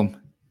McCallum.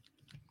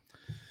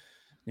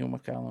 Neil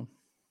McCallum.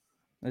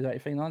 Is that your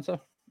final answer?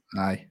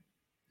 Aye,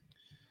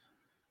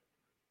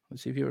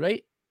 Let's see if you're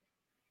right.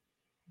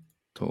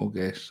 total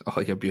guess.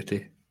 Oh, your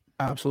beauty.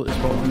 Absolutely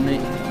spot on,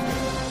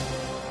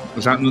 mate.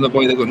 Was that another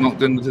boy that got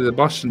knocked into the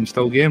bus and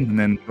still game and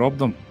then robbed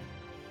them?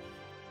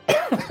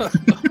 Was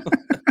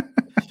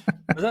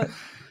it?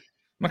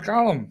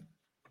 McCallum.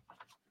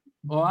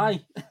 Oh,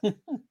 aye.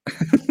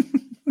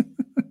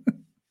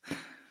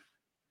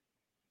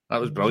 That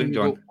was brilliant,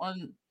 There we John. go.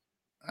 1,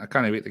 I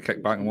can't wait to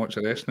kick back and watch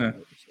the rest now.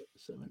 5, 6,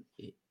 7,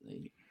 8,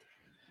 9.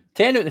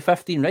 10 out of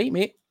 15, right,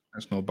 mate?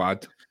 That's not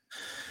bad.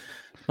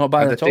 Not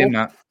bad I'd at all. attain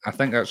that. I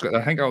think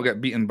I'll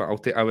get beaten, but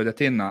I would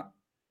attain that.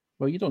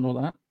 Well, you don't know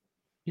that.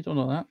 You don't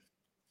know that.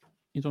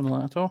 You don't know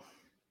that at all.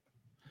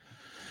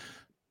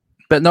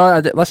 But no,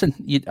 listen,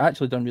 you'd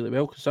actually done really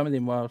well because some of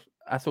them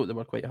I thought they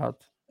were quite hard.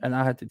 And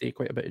I had to do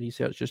quite a bit of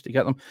research just to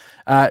get them.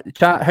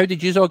 Chat, how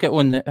did you all get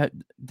on? Are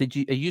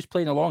you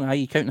playing along? Are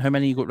you counting how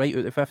many you got right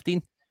out of 15?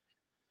 In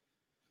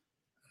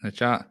the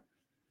chat.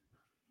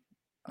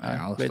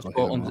 Red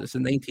Scotland, it's the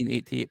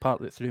 1988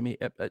 part that threw me.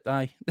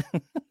 Aye.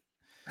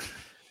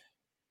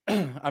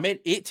 I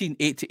meant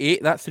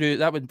 1888.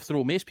 That would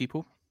throw most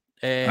people.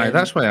 Aye,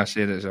 that's why I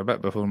said it's a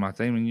bit before my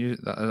time.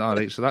 All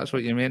right, so that's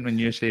what you meant when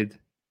you said.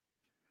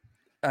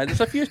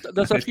 There's a few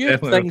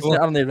definitely things before.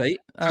 that aren't right.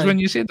 Because when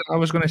you said that, I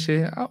was going to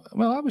say,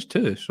 well, I was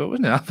 2, so it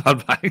wasn't that far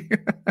back.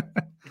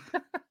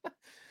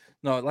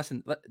 No,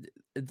 listen,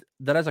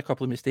 there is a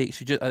couple of mistakes.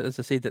 You just, as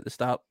I said at the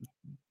start,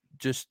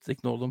 just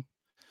ignore them.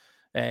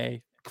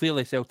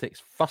 Clearly,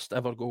 Celtic's first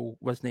ever goal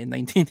wasn't in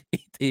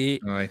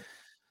 1988. Aye,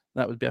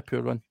 That would be a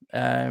poor one.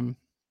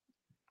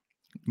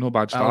 no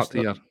bad start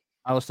Alistair- here.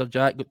 Alistair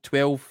Jack got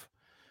 12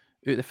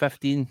 out of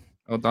 15.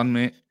 Well done,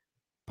 mate.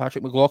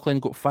 Patrick McLaughlin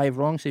got 5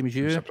 wrong, same as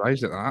I'm you.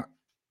 surprised at that.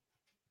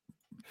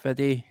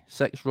 Fiddy,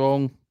 6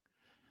 wrong.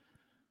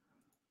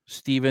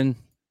 Stephen,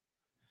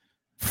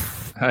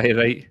 Aye,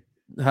 right.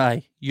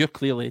 Aye, you're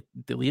clearly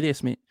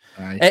delirious, mate.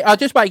 Aye. I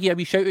just want to give a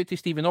wee shout out to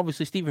Stephen.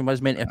 Obviously, Stephen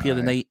was meant to appear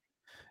Aye.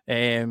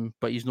 tonight,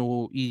 but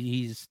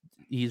he's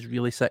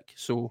really sick,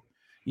 so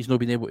he's not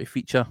been able to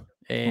feature.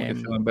 You're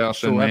feeling better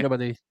So soon, mate.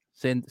 everybody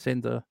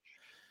send a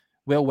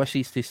well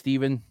wishes to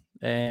Stephen.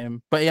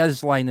 But he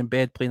is lying in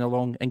bed playing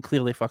along and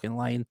clearly fucking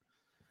lying.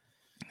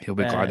 He'll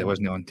be glad it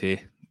wasn't on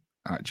tape.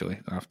 Actually,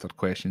 after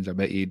questions, I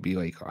bet he'd be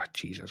like, "Oh,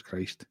 Jesus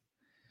Christ!"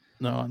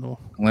 No, I know.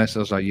 Unless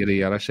there's a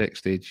Yuri sex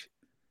stage.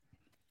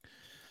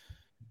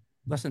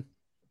 Listen,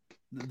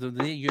 there's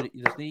no Yuri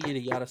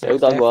Yara. Well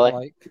done,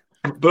 Wally.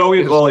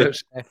 Brilliant, Wally.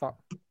 Effort.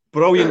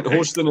 Brilliant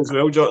hosting as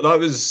well, John.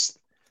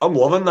 I'm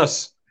loving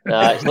this.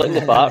 It's looking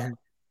the part.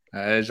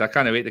 It is. I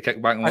can't wait to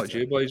kick back and watch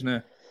you boys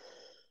now.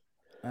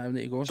 I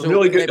need to go. Some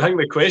really good hang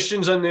with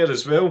questions in there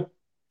as well.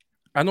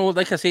 I know,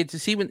 like I said, to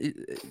see when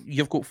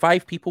you've got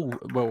 5 people.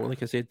 Well,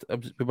 like I said,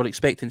 we were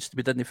expecting,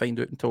 we didn't find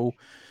out until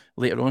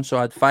later on. So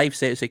I had 5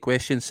 sets of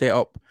questions set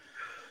up,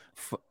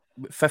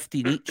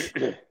 15 each.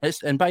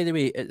 And by the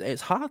way,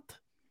 it's hard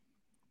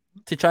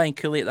to try and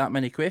collate that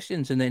many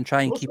questions and then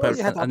try and keep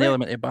an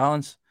element of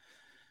balance.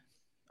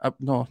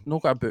 No,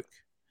 not got a book.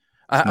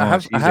 I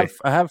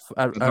have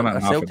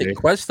a Celtic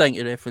quiz thing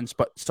to reference,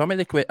 but some of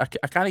the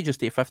I can't just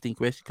take 15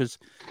 questions because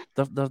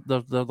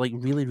they're like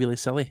really, really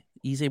silly,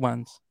 easy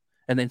ones.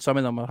 And then some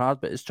of them are hard,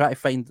 but it's trying to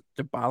find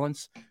the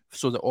balance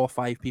so that all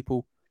 5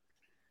 people.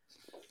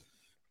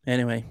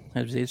 Anyway,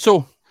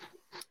 so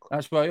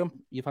that's William.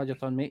 You've had your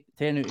turn, mate.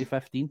 10 out of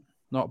 15.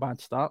 Not a bad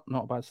start.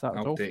 Not a bad start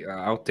at all.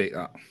 I'll take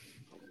that.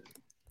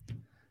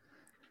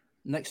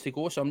 Next to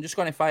go. So I'm just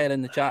going to fire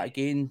in the chat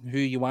again who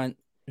you want,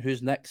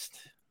 who's next.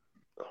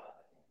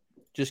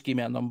 Just give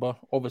me a number.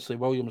 Obviously,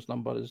 William's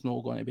number is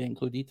not going to be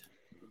included.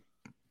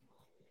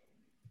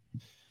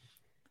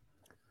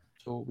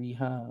 So we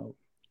have.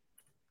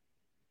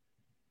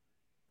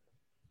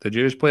 Did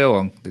you just play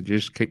along? Did you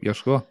just keep your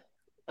score?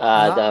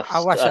 I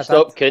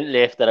stopped counting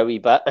after a wee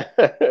bit.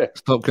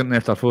 Stop counting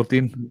after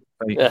 14.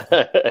 Right.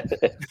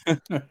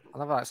 I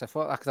never actually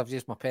thought that because I've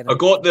used my pen. I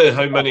got the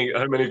how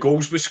many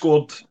goals we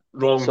scored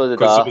wrong. So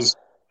did I.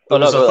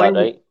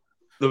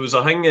 There was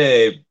a thing,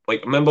 like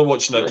I remember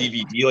watching a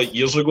DVD like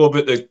years ago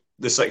about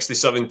the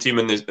 67 team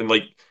and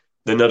like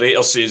the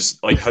narrator says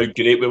like how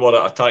great we were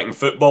at attacking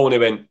football and he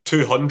went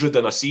 200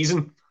 in a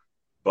season.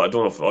 But I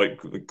don't know if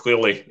like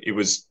clearly he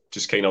was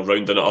just kind of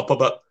rounding it up a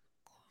bit.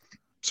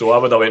 So I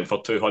would have went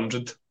for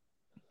 200.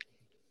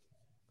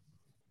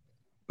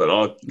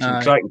 But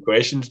some cracking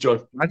questions,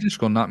 John. I just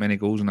scored that many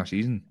goals in a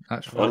season.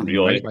 That's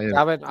unreal. I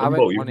went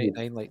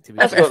 189 like to be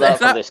fair.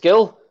 That's for the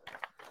skill.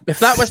 If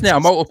that wasn't a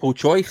multiple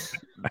choice,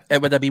 it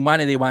would have been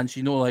one of the ones,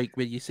 you know, like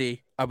where you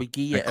say, I would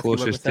give it if you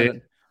were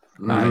within,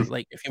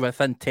 like if you were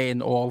within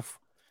 10 of.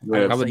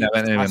 Yeah, I would never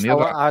anywhere near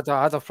that.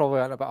 I'd have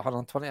probably went about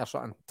 120 or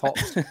something,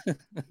 tops.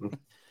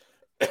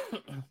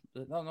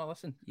 No,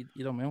 listen, you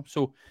don't know.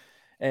 So,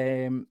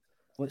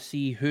 let's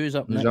see who's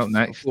up next. Who's up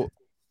next?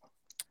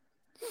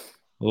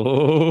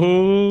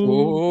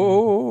 Oh,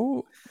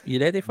 you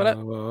ready for it?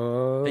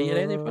 Are you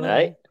ready for it?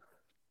 Right.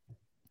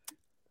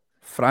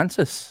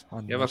 Francis.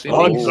 You ever seen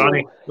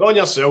Franny. Go on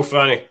yourself,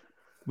 Franny.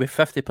 With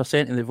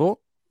 50% of the vote.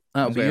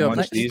 That'll be you up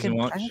next.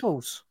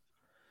 Pringles.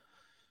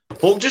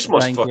 Folk just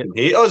must fucking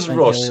hate us,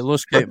 Ross.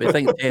 Lose count, but I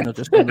think 10 are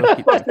just going to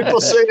keep 50% of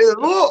the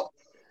vote.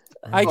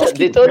 I just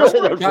they don't know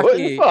who they're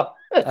voting for.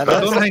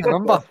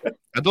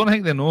 I don't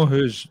think they know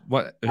who's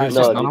this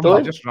number.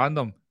 It's just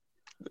random.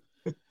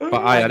 But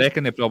I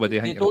reckon they probably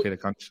think it'll be the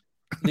cunts.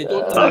 They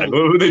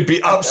don't. They'd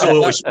be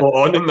absolutely spot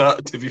on in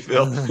that, to be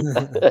fair.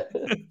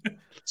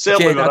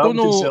 Jed,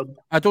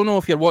 I don't know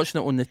if you're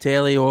watching it on the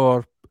telly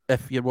or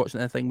if you're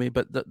watching anything, mate,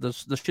 but there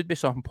should be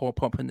something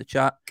pop up in the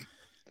chat.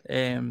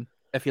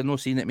 If you're not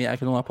seeing it, mate, I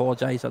can only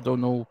apologise. I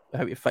don't know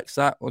how to fix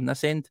that on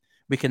this end.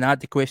 We can add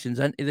the questions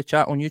into the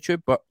chat on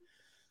YouTube, but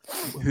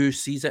who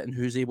sees it and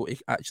who's able to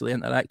actually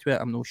interact with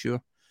it, I'm not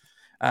sure.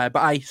 So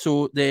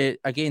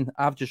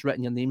I've just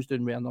written your names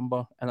down with a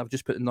number and I've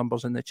just put the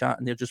numbers in the chat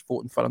and they're just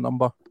voting for a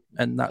number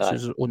and that's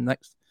who's on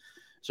next.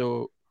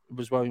 So it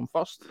was William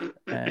first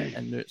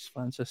and now it's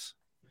Francis.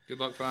 Good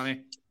luck,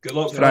 Franny. Good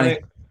luck,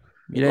 Franny.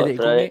 You ready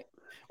to go, mate?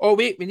 Oh,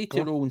 wait, we need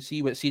to roll and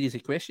see what series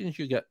of questions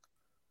you get.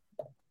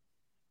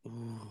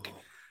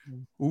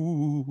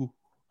 Ooh.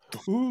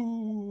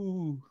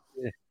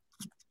 Yeah.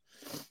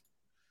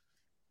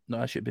 No,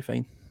 that should be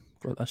fine.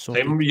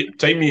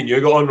 Time me and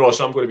you got on, Ross.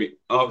 I'm going to be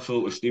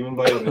absolutely steaming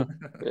by it.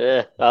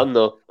 Yeah, I'm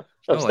not.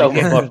 I'm still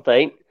my first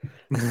pint.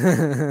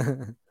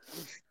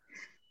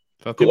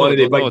 Got one of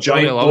the big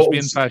giant bottles.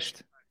 Being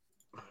pished.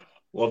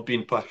 Love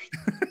being pished.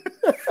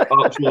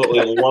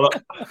 Absolutely love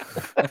it.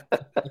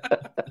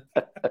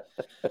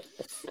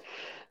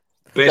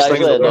 Best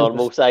thing a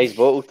normal size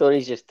bottle,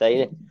 Tony's just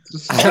tiny.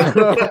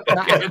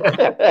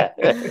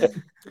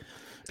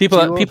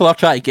 People are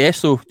trying to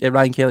guess though.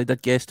 Ryan Kelly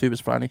did guess who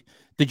was Franny.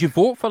 Did you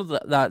vote for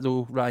that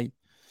though, Ryan?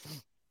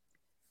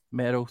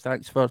 Merrill,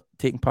 thanks for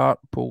taking part.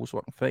 Polls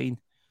working fine.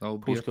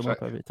 Polls come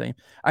up every time.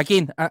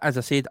 Again, as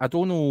I said, I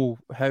don't know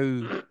how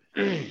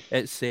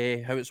It's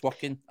how it's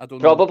working. I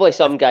don't know. Probably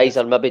some guys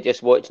are maybe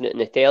just watching it on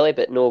the telly,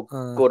 but no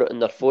got it on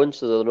their phone,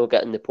 so they're not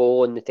getting the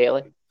poll on the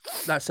telly.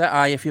 That's it.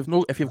 Aye, if you've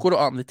got it up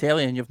on the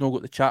telly and you've not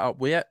got the chat up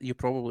with it, you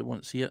probably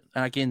won't see it.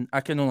 And again,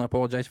 I can only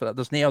apologise for that.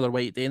 There's no other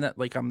way of doing it.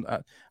 Like I'm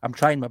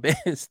trying my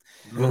best,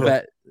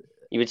 but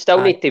you would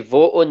still need to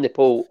vote on the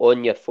poll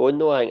on your phone,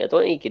 though. I don't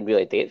think you can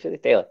really do it for the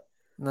telly.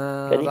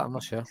 No, I'm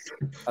not sure.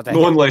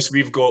 No, unless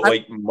we've got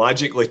like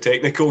magically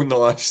technical in the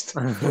last.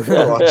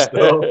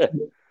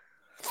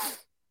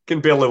 Can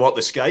barely work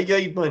the Sky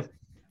Guide, man.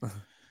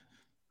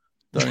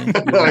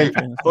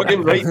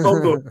 Fucking right,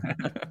 Bongo.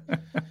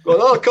 Got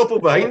another couple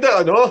behind it,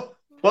 I know.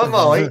 What am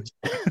I like?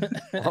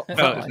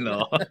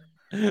 No.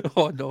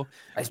 Oh no,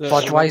 it's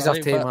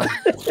Budweiser too, man.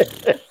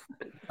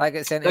 I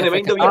get sent. Didn't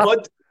mind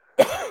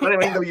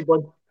a wee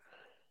bud.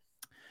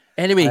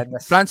 Anyway,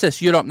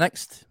 Francis, you're up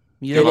next.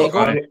 You ready to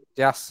go?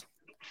 Yes.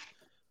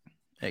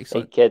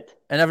 Excellent. Hey, kid.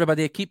 And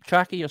everybody, keep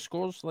track of your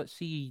scores. Let's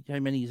see how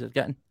many you're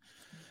getting.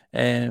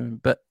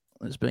 But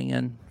let's bring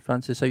in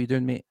Francis. How you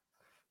doing, mate?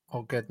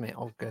 All good, mate.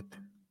 All good.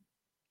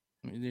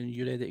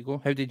 You ready to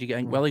go? How did you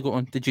get Willie got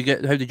on? How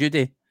did you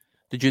do?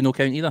 Did you no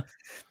count either?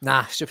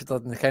 Nah, stupid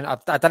didn't count.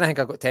 I didn't think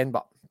I got 10,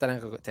 but I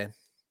didn't think I got 10.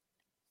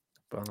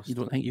 Be honest. You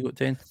don't think you got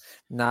 10?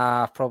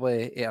 Nah,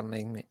 probably 8 or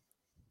 9, mate.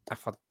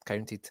 If I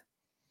counted.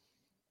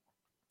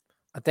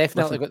 I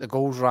definitely got the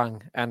goals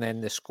rang, and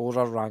then the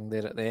scorer rang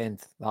there at the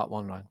end. That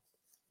one rang.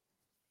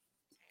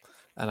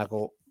 And I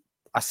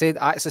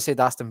actually said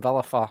Aston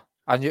Villa for.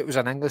 I knew it was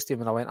an English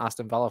team, and I went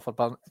Aston Villa for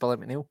Billy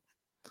McNeil.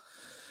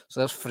 So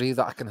there's 3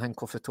 that I can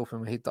think off the top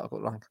of my head that I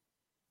got wrong.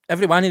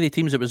 Every one of the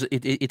teams, he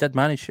did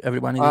manage every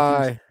one of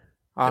the teams.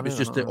 It was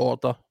just the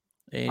order.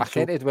 I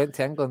thought he'd went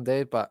to England,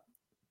 but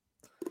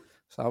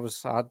so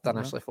I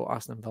initially thought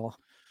Aston Villa.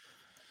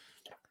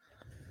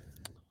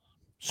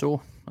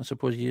 So I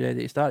suppose you're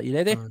ready to start. You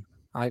ready?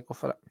 I go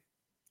for it.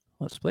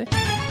 Let's play.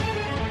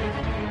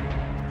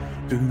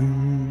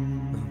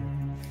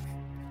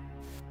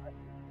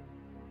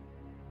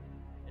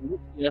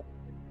 Yeah.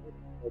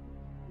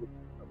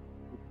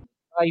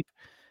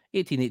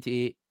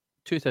 1888,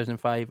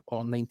 2005, or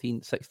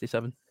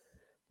 1967.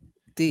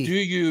 Do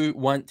you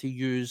want to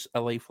use a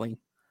lifeline?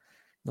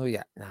 No,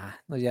 yet. Nah,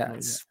 no, yet.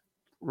 It's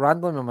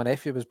randomly my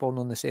nephew was born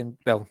on the same,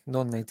 well,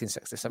 not in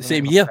 1967.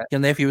 Same year.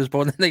 Your nephew was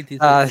born in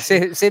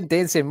 1967. Same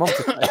day and same month,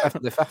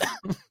 the 5th.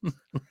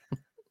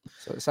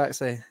 So it's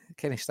actually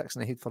kind of sticks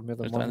in the head for more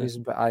than one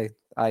reason, but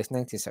it's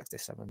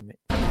 1967, mate.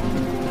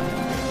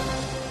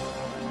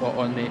 Spot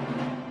on, mate.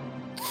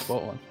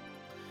 Spot on.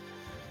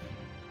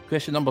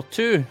 Question number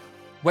 2.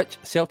 Which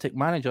Celtic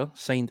manager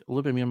signed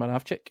Lubomir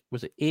Moravcik?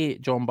 Was it A.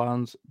 John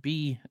Barnes,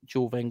 B.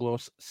 Joe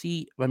Venglos,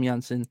 C. Wim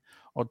Jansen,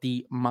 or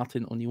D.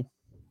 Martin O'Neill?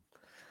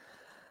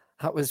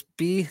 That was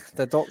B,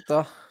 the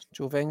doctor,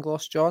 Joe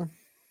Venglos, John.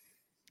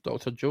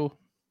 Dr. Joe.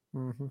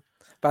 Mm-hmm.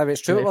 By the way,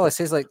 it's true. Well, it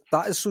says like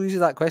that is so easy,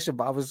 that question,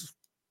 but I was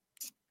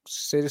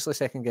seriously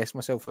second guessing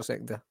myself for a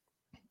second there.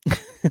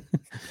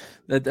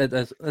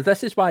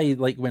 This is why,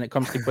 like, when it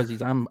comes to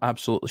quizzes, I'm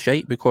absolutely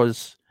shite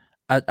because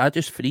I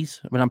just freeze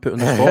when I'm put on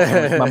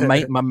the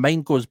spot. my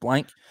mind goes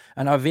blank,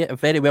 and I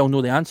very well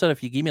know the answer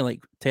if you give me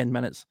like 10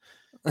 minutes.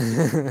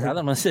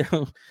 Rather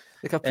myself.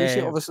 Like, I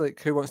appreciate obviously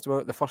like who wants to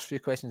know the first few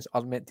questions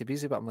are meant to be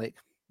easy, but I'm like,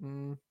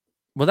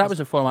 well, that was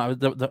the format.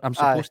 I'm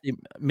supposed to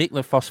make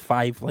the first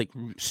 5 like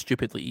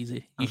stupidly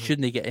easy. You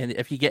shouldn't get any.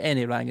 If you get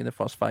any wrong in the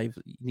first 5,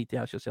 you need to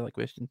ask yourself a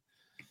question.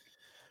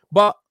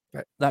 But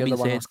that being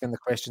said, asking the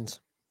questions.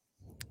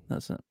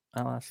 That's it.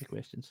 I'll ask the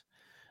questions.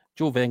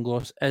 Joe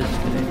Venglos is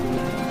correct.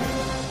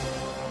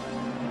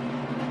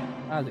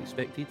 As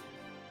expected.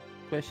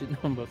 Question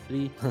number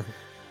 3.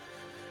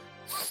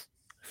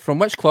 From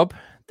which club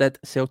did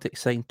Celtic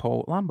sign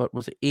Paul Lambert?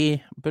 Was it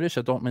A.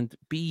 Borussia Dortmund,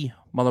 B.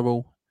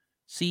 Motherwell,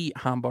 C.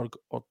 Hamburg,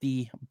 or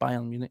D.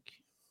 Bayern Munich?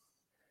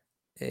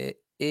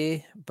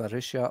 A.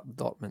 Borussia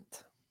Dortmund.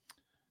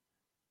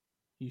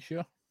 You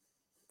sure?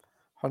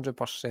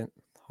 100%.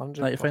 100%.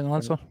 That your final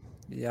answer?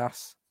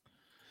 Yes.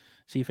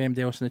 See if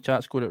anybody else in the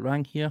chat's got it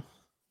wrong here.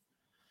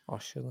 Oh,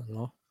 surely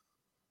no.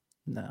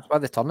 No. It's one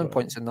of the turning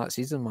points in that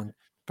season, man,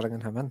 bringing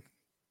him in.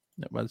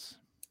 It was.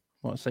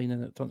 What a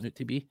signing it turned out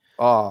to be.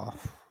 Oh,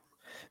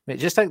 mate,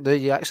 just think, do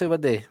you actually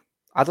would they?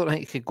 I don't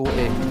think you could go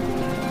to,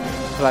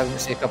 for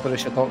argument's sake, a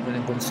Borussia Dortmund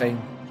and go and sign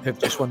who've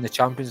just won the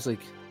Champions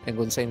League and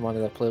go and sign one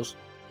of their players.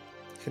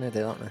 You couldn't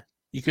do that now.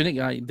 You couldn't.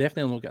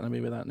 Definitely not getting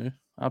away with that now.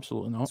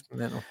 Absolutely not. It's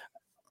mental.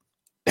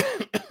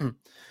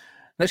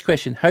 Next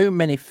question. How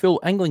many full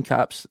England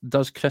caps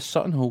does Chris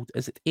Sutton hold?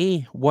 Is it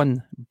A,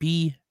 1,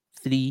 B,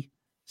 3,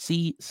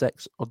 C,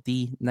 6, or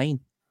D, 9?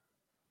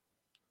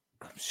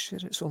 I'm sure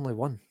it's only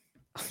 1.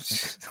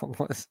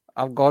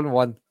 I've gone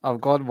 1.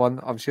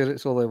 I'm sure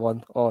it's only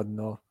 1. Oh,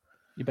 no.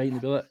 You biting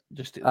the bullet?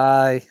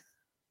 Aye.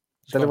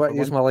 Didn't want to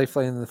use my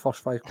lifeline in the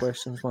first 5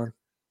 questions, man.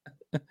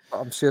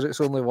 I'm sure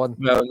it's only 1.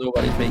 Well,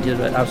 nobody's mate. You're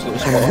right. Absolutely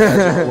spot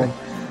on.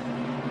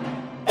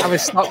 I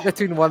was stuck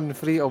between 1 and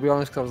 3, I'll be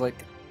honest, because I was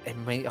like, it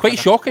might have quite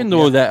shocking,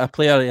 though, that a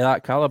player of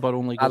that calibre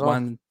only got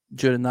one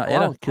during that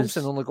era.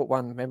 Thompson only got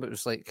one. Remember, it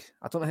was like,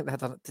 I don't think they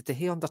had did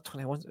he under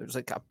 21? It was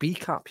like a B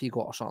cap he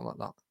got or something like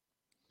that.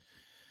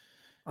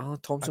 Alan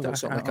Thompson got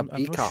something like a B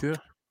I'm not cap. sure.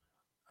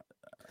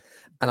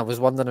 And I was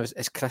wondering,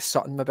 is Chris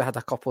Sutton maybe had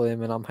a couple of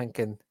them, and I'm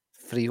thinking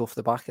 3 off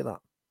the back of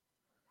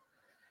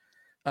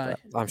that.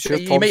 I'm sure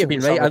you might have been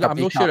right. Like I'm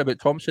not sure about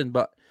Thompson,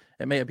 but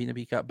it might have been a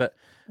B cap. But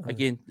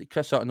again,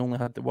 Chris Sutton only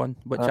had the one,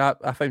 which I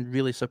found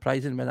really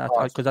surprising when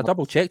because I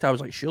double checked. I was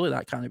like, surely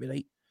that can't be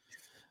right.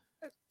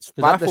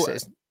 I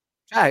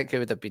think it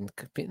would have been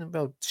competing.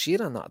 Well,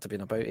 Shearer and that would have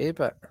been about,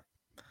 but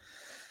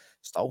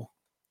still.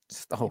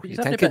 He's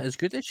every bit as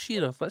good as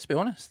Shearer. Let's be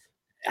honest.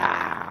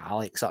 I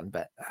like Sutton,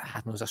 but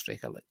I know as a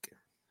striker, like.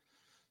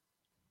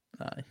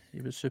 Aye,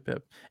 he was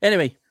superb.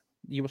 Anyway,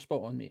 you were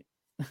spot on, mate.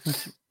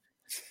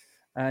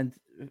 And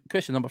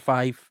question number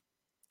 5.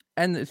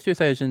 In the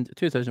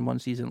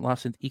 2000-2001 season,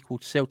 Larsson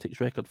equalled Celtic's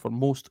record for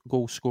most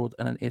goals scored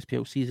in an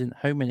SPL season.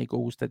 How many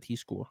goals did he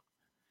score?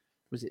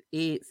 Was it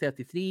A,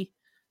 33,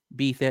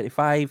 B,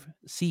 35,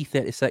 C,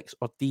 36,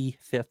 or D,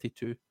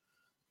 32?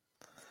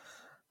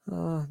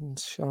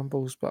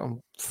 Shambles, but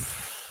I'm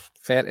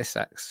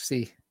 36.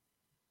 C.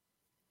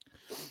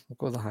 I'll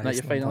go the highest. That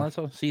your final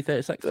answer? C,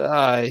 36?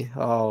 Aye.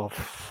 Oh,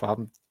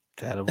 I'm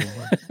terrible,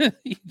 man.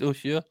 You no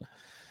sure?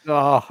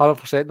 Oh,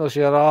 100% no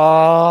sure.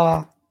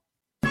 Oh.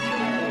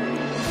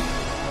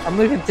 I'm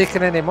not even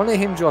taking any money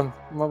home, John.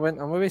 I'm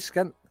away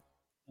skint.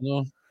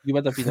 No, you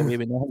would have been away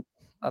with nothing.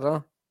 I don't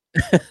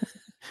know.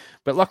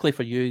 But luckily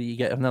for you, you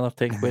get another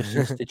 10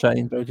 questions to try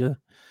and build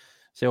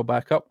yourself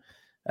back up.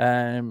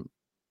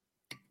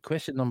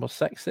 Question number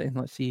 6 then.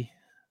 Let's see.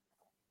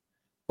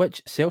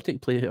 Which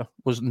Celtic player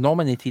was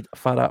nominated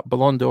for a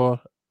Ballon d'Or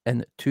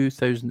in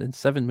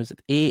 2007? Was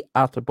it A,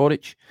 Artur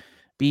Boric,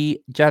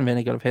 B, Jan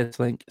Vennegar of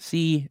Hesselink,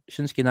 C,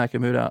 Shinsuke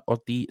Nakamura, or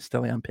D,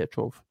 Stilian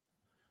Petrov?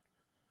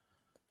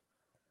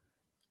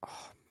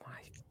 Oh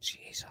my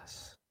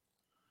Jesus!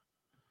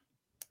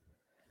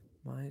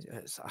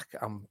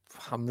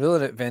 I'm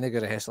ruling out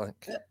Vennegar of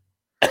Hesselink,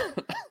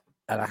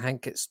 and I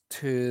think it's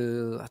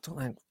too. I don't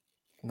think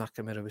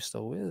Nakamura was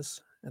still with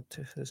us in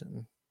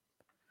 2000.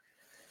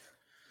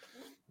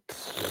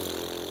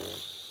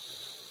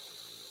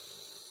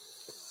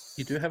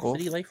 You do have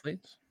 3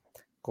 lifelines.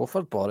 Go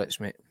for Boric,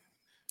 mate.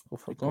 Go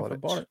for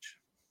Boric.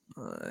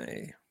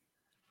 Aye.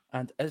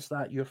 And is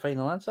that your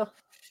final answer?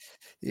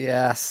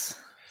 Yes.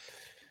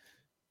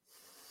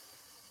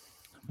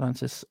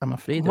 Francis, I'm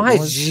afraid. My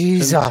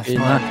Jesus,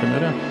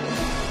 Nakamura.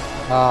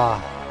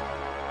 I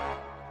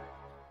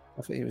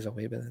thought he was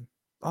away by then.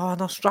 Oh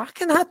no,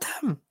 Strachan had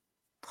him.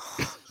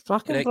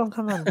 Strachan brought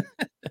him in.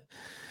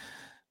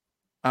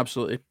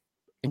 Absolutely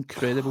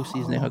incredible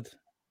season he had.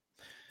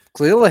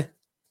 Clearly.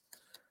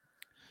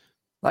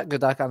 That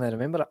good, I can't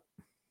remember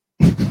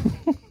it.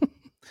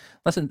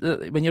 Listen,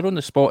 when you're on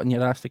the spot and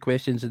you're asked the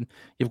questions and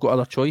you've got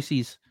other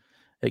choices,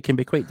 it can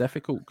be quite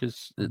difficult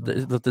because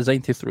they're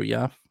designed to throw you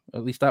off.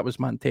 At least that was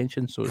my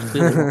intention, so it's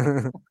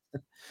clearly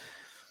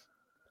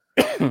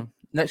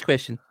Next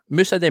question.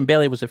 Moussa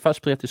Dembele was the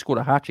first player to score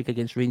a hat-trick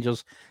against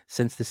Rangers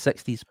since the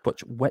 60s,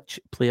 but which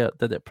player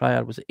did it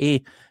prior? Was it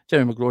A,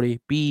 Jimmy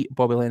McGrory, B,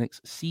 Bobby Lennox,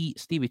 C,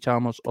 Stevie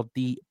Chalmers, or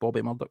D,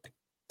 Bobby Murdoch?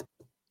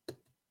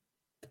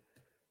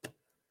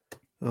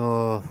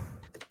 Oh.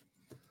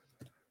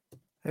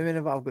 How many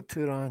have I got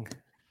 2 wrong?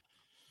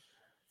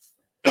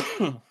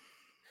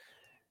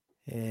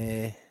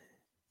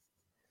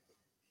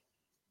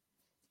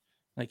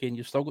 Again,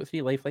 you've still got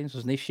 3 lifelines.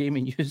 There's no shame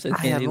in using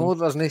I any of know them.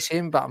 there's no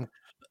shame, but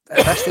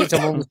at this stage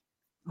I'm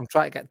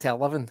trying to get to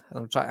 11, and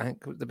I'm trying to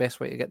think the best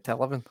way to get to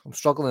 11. I'm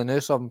struggling now,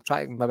 so I'm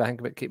trying to maybe think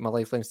about keeping my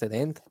lifelines to the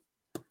end.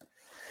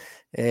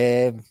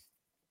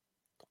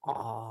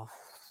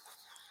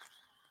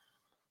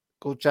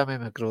 Go Jimmy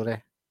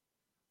McGrory.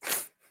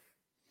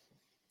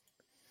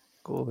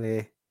 Go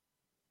away.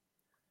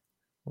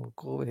 We'll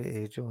go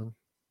away, John.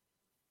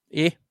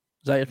 A? Is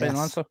that your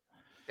final answer?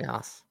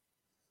 Yes.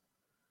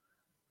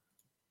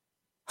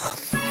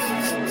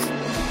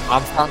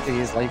 I'm starting to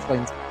use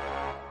lifelines.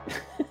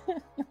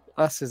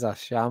 This is a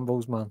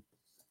shambles, man.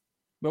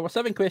 Well, we're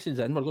 7 questions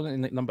in. We're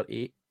going to number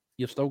 8.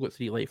 You've still got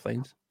 3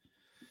 lifelines.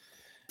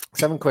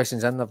 7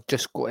 questions in. I've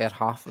just got her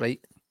half right.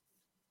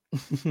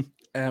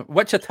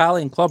 Which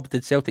Italian club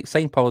did Celtic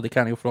sign Paolo Di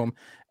Canio from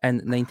in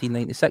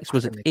 1996?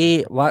 Was it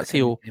A,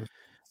 Lazio,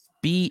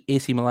 B,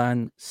 AC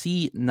Milan,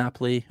 C,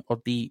 Napoli,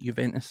 or D,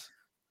 Juventus?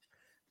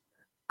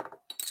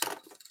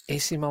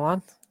 AC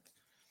Milan.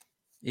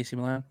 AC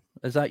Milan.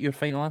 Is that your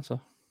final answer?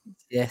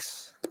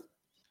 Yes.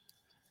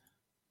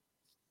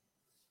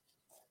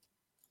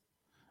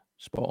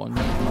 Spot on.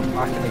 I'm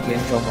back in the game,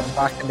 John. I'm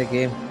back in the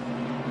game.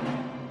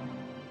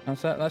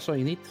 That's it. That's all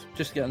you need.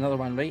 Just get another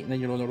one right and then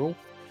you're on a roll.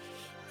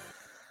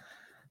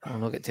 I'll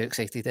not get too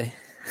excited, eh?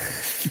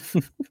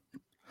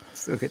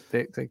 Still get too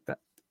excited.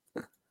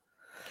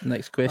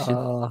 Next question.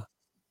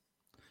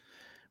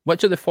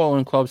 Which of the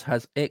following clubs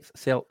has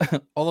ex-Celt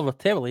Oliver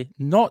Tevely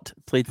not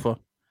played for?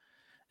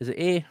 Is it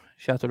A,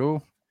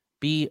 Châteauroux,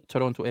 B,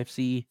 Toronto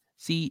FC,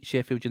 C,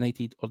 Sheffield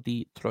United, or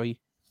D, Troy?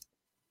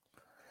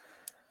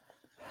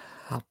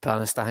 I'll be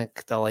honest, I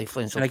think the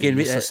lifelines will And be again,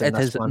 useless in it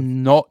this is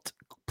one. not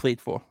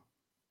played for.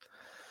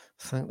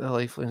 I think the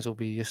lifelines will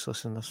be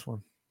useless in this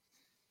one.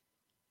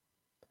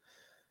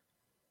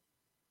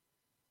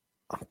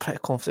 I'm pretty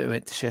confident we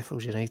went to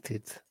Sheffield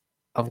United.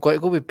 I'm going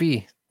to go with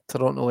B,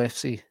 Toronto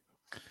FC.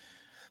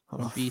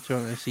 B,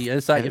 Toronto FC.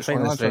 Is that your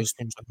final answer?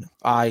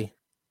 Aye.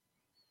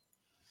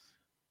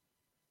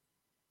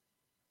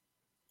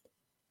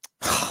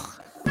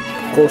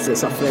 Of course,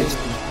 it's a French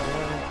team.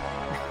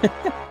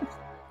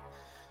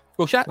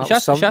 Well,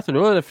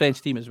 Châteauroux are the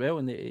French team as well.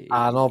 And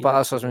I know, but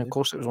that's what I mean. Of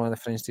course, it was one of the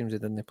French teams they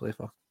didn't play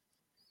for.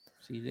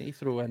 See, they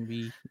throw in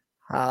wee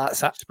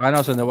that's it.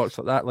 spanners in the works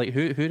like that. Like,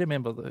 who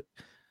remember that?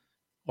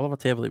 Oliver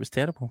Teverley was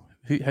terrible.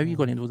 How are you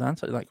going to know the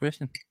answer to that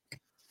question?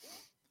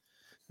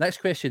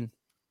 Next question.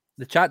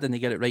 The chat didn't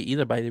get it right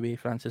either, by the way,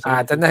 Francis.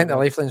 I didn't think the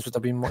lifelines would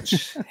have been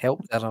much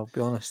help there, I'll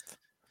be honest.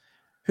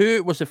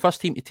 Who was the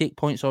first team to take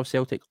points off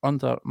Celtic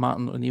under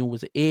Martin O'Neill?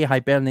 Was it A,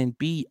 Hibernian,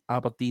 B,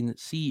 Aberdeen,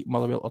 C,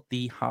 Motherwell, or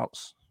D,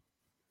 Hearts?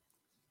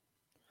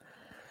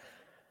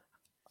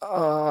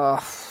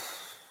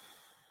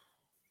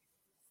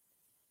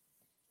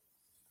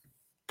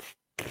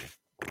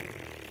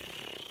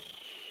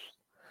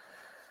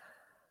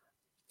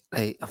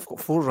 Right, I've got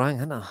 4 wrong,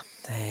 haven't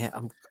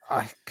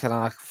I? Can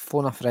I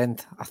phone a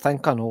friend? I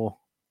think I know,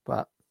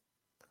 but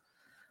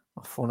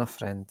I'll phone a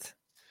friend.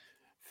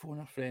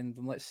 Phone a friend,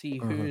 and let's see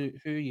who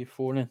are you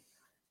phoning.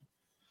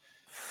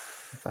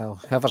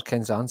 Well, whoever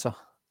can answer,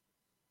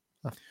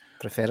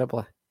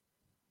 preferably.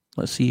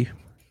 Let's see.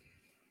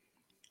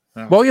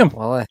 William.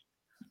 Well,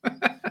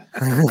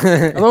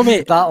 hello,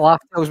 mate. That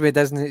laugh tells me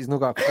Disney. He's not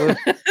got a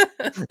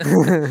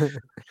clue.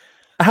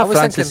 I have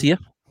Francis here.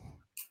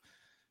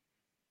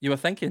 You were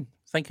thinking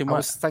what? I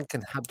was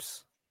thinking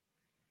Hibs.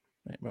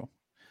 Right, well,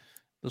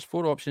 there's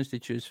 4 options to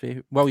choose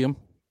for. William,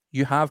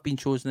 you have been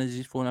chosen as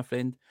his phone a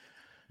friend.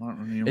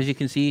 As you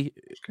can see,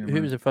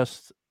 who was the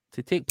first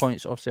to take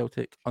points off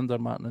Celtic under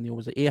Martin O'Neill?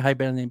 Was it A,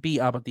 Hibernian, B,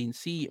 Aberdeen,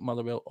 C,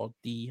 Motherwell, or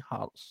D,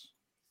 Hearts?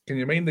 Can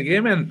you mind the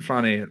game in,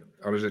 Franny?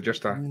 Or is it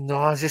just a... No,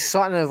 I was just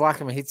something in the back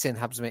of my head saying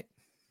Hibs, mate.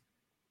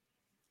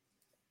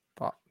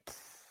 But...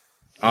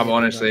 I've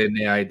honestly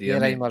no idea.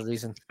 No rhyme or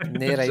reason.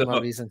 No rhyme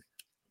or reason.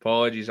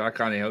 Apologies, I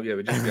can't help you. It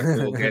would just be a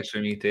full guess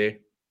for me too.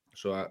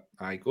 So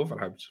I go for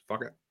Hibs.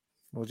 Fuck it.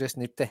 We'll just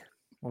need to.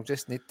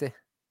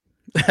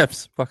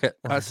 Hibs, fuck it.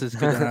 That's as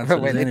good an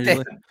answer as any,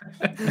 really.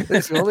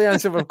 That's the only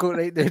answer we've got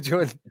right now,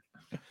 John.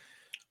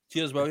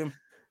 Cheers, William.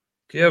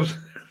 Cheers.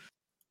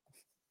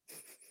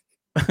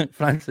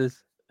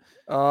 Francis.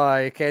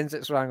 Oh, he kens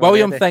it's wrong.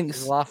 William already. thinks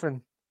He's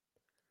laughing.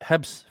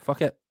 Hibs,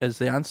 fuck it, is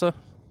the answer.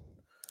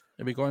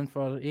 Are we going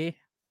for A?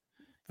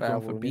 Well,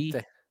 going for B?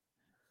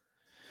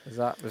 Was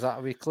that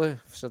a wee clue?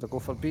 Should I go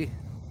for B?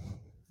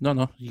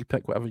 No, you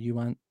pick whatever you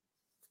want.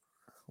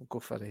 We'll go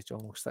for A,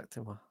 John. We'll stick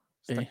to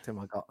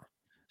my gut.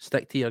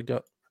 Stick to your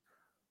gut.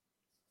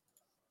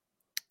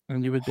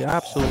 And you would be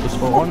absolutely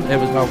spot on. It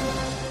was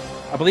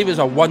I believe it was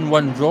a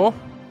 1-1 draw.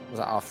 Was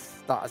that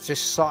off? That's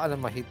just something in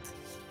my head.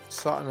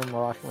 Something in the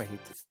back of my head.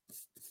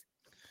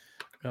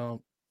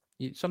 Well,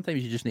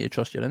 sometimes you just need to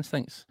trust your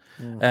instincts.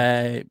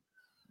 The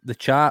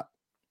chat,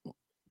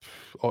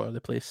 all over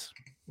the place.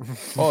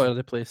 All over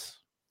the place.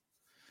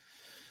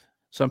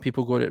 Some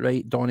people got it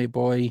right. Donny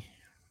Boy.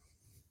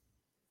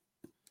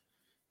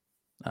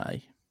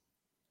 Aye.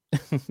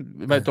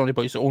 Donny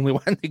Boy's the only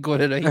one that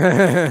got it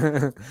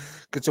right.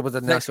 Good job with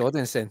the next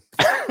audience then.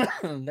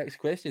 Next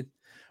question.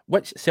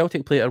 Which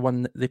Celtic player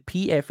won the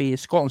PFA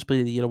Scotland's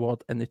Player of the Year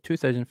award in the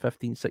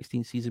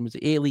 2015-16 season? Was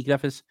it A, Lee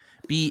Griffiths,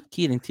 B,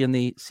 Kieran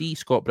Tierney, C,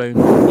 Scott Brown,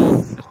 or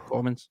D, Chris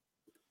Commons?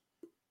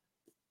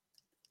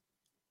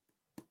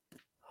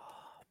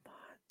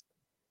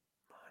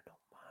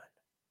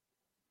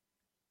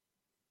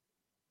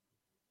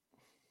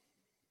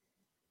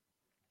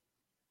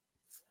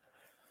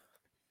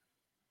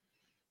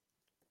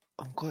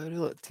 I'm going to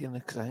rule it Tierney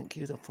because I think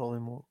you'd have probably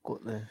more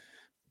got the...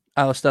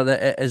 Alistair,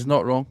 it is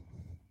not wrong.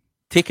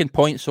 Taking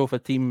points off a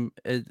team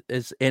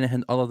is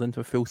anything other than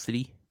to full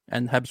 3,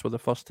 and Hibs were the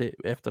first to,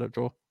 after a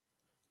draw.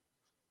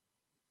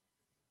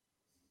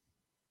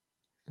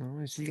 Oh,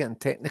 is he getting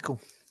technical?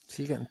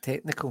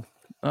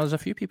 There's a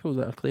few people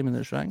that are claiming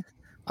it's wrong.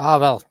 Ah,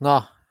 well,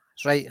 no.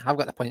 It's right. I've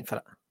got the point for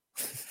it.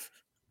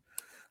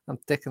 I'm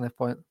taking the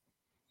point.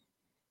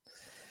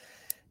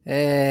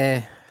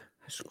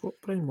 Scott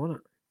Brown won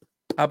it.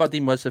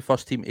 Aberdeen was the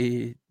first team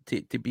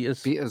to beat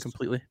us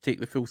completely, take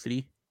the full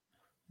 3.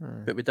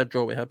 But we did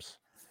draw with Hibs.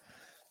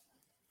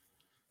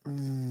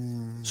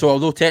 So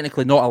although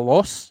technically not a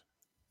loss,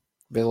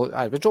 we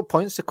dropped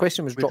points. The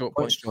question was drop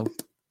points, John.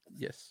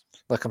 Yes.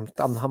 Look,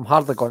 I'm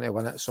hardly going to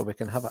win it, so we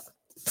can have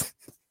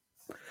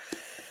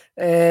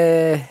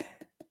it.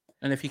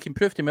 And if you can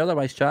prove to me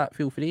otherwise, chat,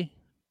 feel free.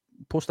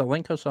 Post a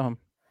link or something.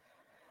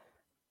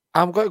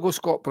 I'm going to go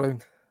Scott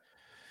Brown.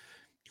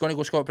 You're going to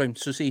go Scott Brown.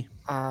 So see.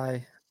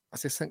 I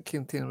just think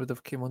Kieran Tierney would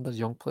have came under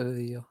Young Player of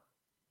the Year.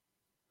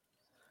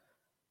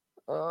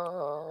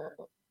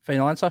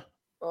 Final answer?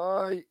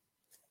 Aye.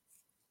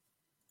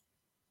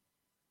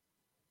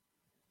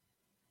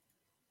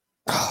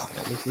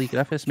 It was Lee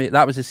Griffiths, mate.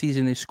 That was the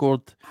season he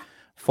scored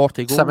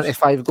 40 goals.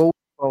 75 goals.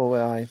 Oh,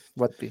 I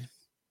would be.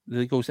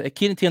 The goals.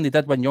 Kieran Tierney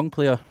did win Young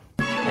Player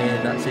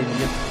that same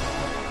year.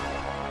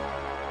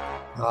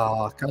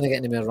 Oh, can't get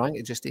any more rank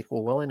to just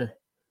equal Willie now.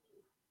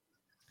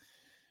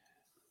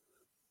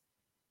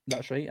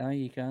 That's right. Aye,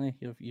 you can.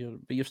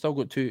 But you've still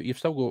got two. You've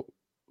still got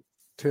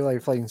 2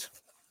 lifelines.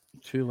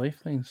 2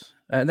 lifelines.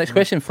 Next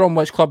question: from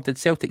which club did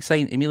Celtic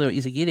sign Emilio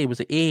Izagirre? Was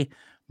it A,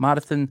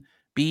 Marathon,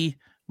 B,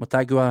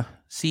 Motagua,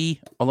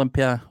 C,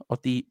 Olympia, or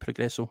D,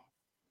 Progresso?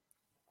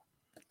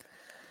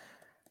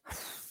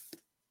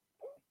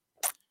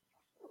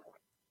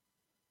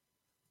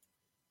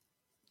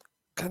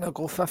 Can I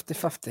go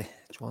 50-50,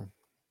 John?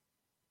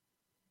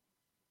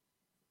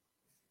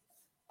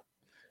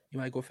 You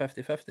might go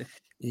 50-50.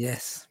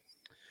 Yes.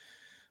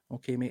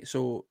 Okay, mate.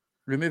 So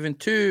removing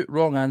 2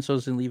 wrong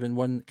answers and leaving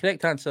 1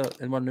 correct answer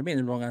and 1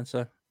 remaining wrong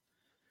answer,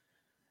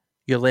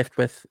 you're left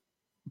with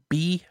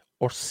B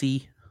or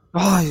C.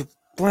 Oh,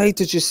 why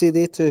did you say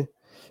they two?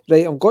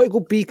 Right, I'm going to go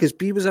B because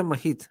B was in my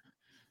head.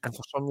 And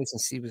for some reason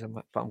C was in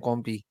my... But I'm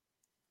going B.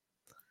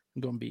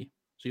 I'm going B.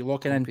 So you're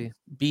locking Going in B.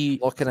 B.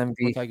 Locking in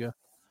B. Motagua.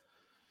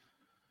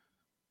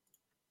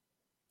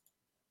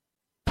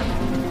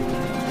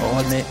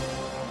 On, mate.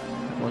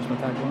 Was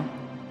Motagua.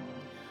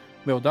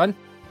 Well done.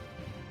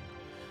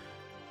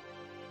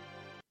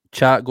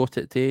 Chat got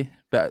it too,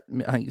 but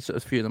I think a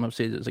few of them have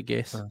said it was a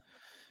guess.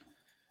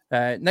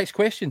 Next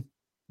question.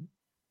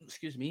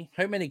 Excuse me.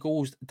 How many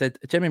goals did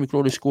Jimmy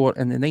McGrory score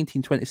in the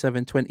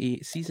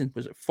 1927-28 season?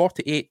 Was it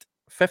 48,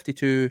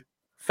 52,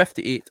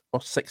 58,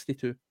 or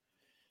 62?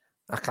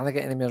 I can't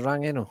get any more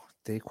rang, you know,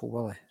 to equal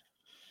Willie.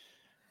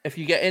 If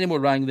you get any more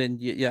wrong, then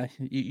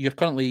you're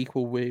currently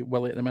equal with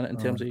Willie at the minute in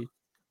terms of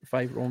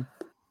 5 wrong.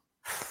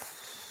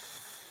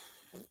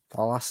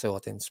 I'll ask the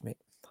audience, mate.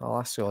 I'll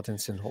ask the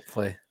audience and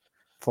hopefully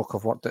folk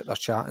have worked out their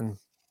chat and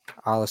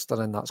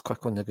Alistair and that's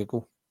quick on the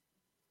Google.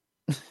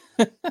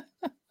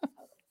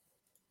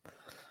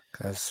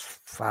 Because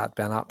that'd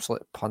be an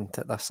absolute punt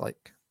at this,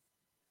 like.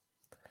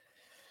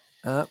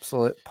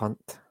 Absolute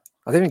punt.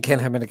 I don't even care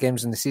how many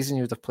games in the season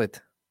you would have played.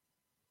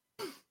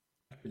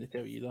 I couldn't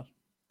tell you either.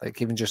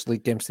 Like even just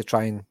league games to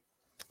try and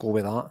go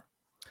with that.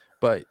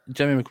 But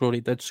Jimmy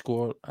McGrory did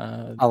score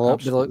a lot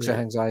by the looks of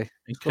things, aye.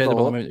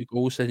 Incredible amount of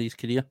goals in his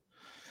career.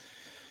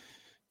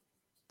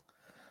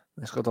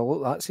 It's got a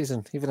lot that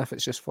season, even if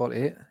it's just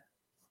 48.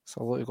 It's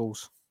a lot of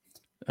goals.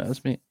 It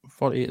is, mate.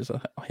 48 is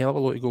a hell of a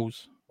lot of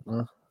goals.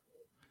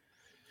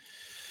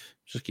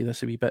 Just give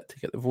this a wee bit to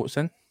get the votes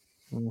in.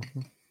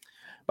 Mm-hmm.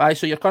 But aye,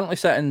 so you're currently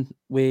sitting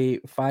with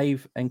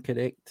 5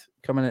 incorrect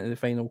coming into the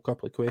final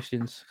couple of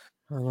questions.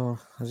 I know.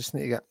 I just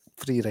need to get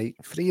 3 right.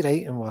 3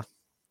 right and what?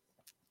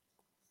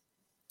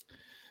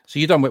 So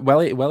you done with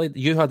Willie. Willie,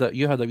 you had a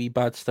wee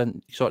bad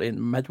stint sort of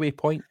in midway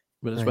point,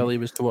 whereas Right. Willie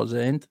was towards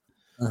the end.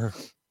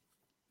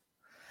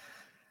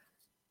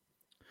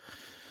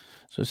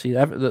 So see,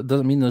 that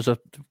doesn't mean there's a.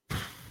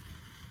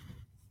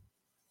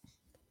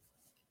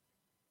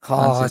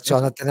 Oh,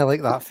 John, I didn't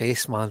like that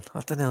face, man.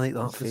 I didn't like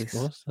that This is face.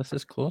 close. This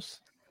is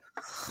close.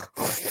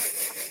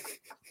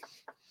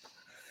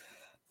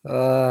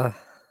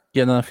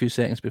 Get another few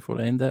seconds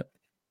before I end it.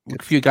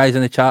 A few guys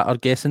in the chat are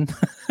guessing.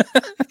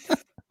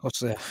 What's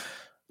there?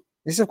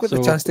 These have got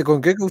the chance to go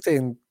on Google to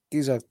and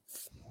give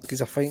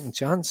a fighting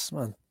chance,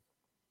 man.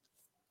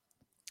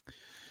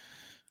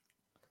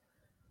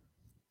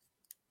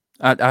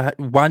 I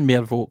one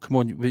more vote. Come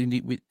on, we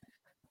need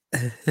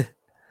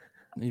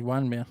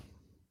one more,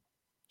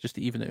 just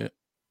to even it out.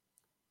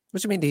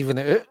 What do you mean to even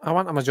it out? I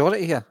want a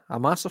majority here, a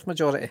massive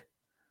majority.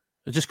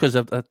 Just because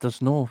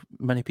there's no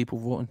many people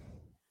voting,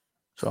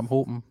 so I'm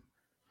hoping.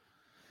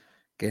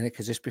 Again, it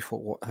could just be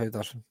for how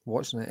they're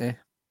watching it, eh?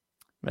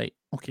 Right.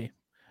 Okay.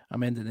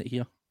 I'm ending it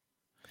here.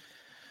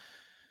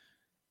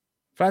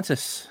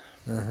 Francis.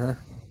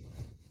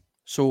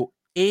 So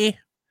A,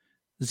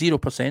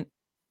 0%.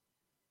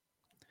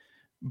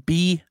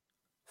 B,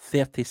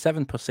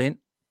 37%.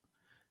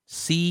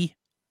 C,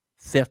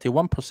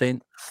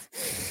 31%.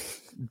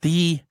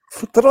 D,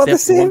 they're all the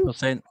same.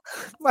 31%.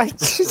 My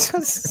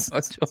Jesus.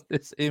 That's all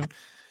the same.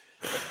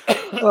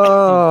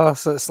 Oh,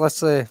 so it's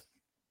literally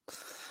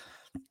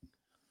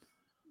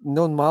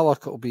no in Malak,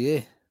 it'll be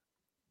A.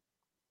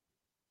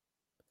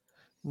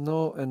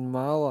 No in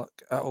Malak,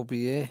 it'll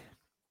be A.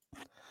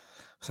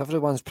 So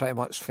everyone's pretty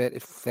much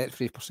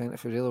 33%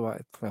 if you really want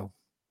it. Well.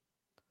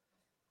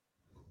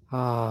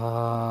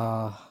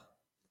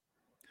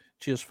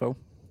 Cheers, Phil.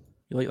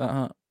 You like that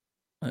hat?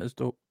 That is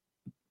dope.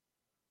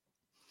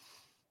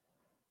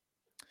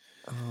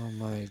 Oh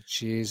my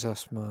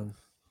Jesus, man.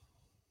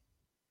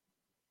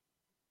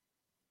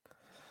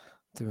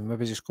 Do we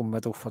maybe just go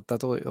middle for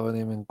diddle on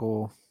him and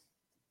go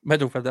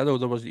middle for diddle?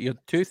 There was your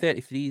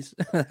 233s.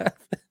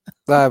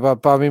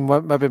 but I mean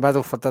maybe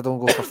middle for diddle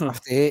and go for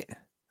 58.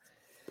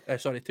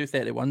 Sorry,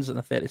 231s and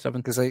a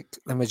 37. Because like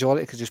the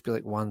majority could just be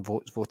like one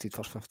vote voted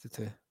for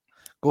 52.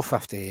 Go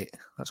 58.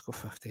 Let's go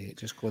 58.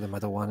 Just go the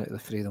middle one out of the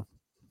 3 of them.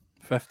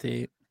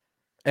 58.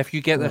 If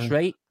you get this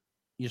right,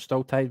 you're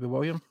still tied with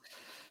William.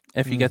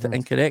 If you get it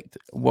incorrect,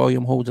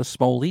 William holds a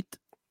small lead.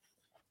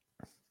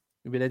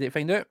 You be ready to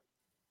find out?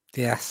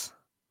 Yes.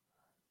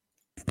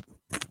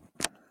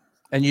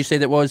 And you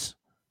said it was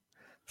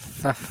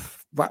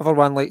Whatever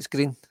one lights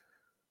green.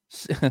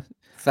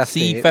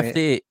 C58.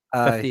 58.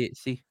 Aye. 58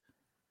 C.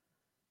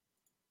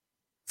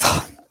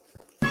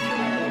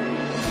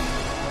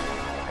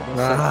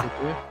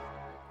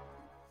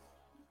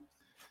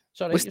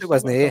 Sorry, At least it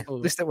wasn't A. At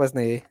least it wasn't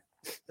A.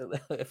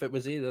 If it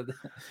was A, then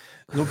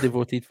nobody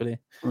voted for A.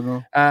 Oh,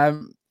 no.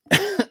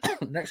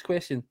 Next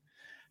question.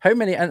 How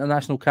many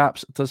international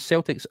caps does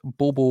Celtic's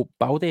Bobo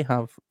Balde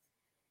have?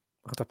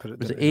 I'd put it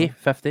Was down it to A, none.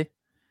 50,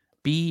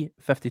 B,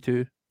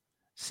 52,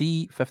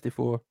 C,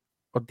 54,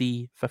 or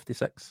D,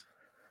 56?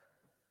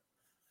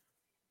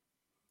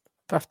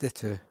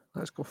 52.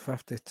 Let's go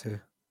 52.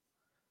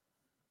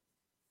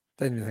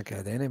 Didn't even think I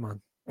had any,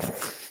 man.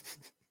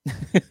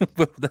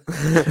 Well,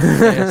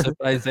 yeah,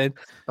 surprise then.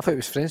 I thought he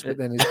was French, but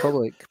then he's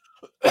probably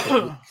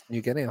like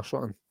New Guinea or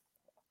something.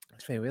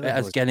 It's very weird. It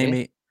is Guinea,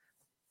 mate.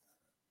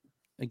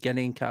 A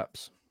Guinea in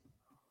caps.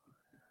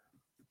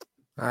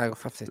 I go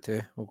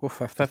 52. We'll go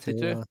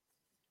 52.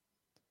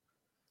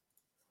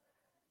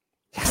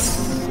 52?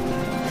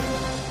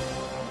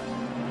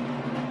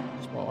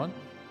 Spot on.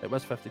 It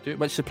was 52,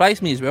 which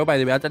surprised me as well, by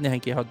the way. I didn't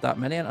think he had that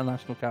many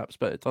international caps,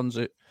 but it turns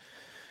out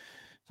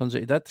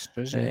he did.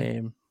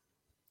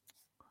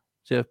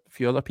 So a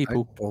few other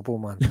people, Bobo,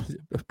 man.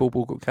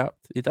 Bobo got capped.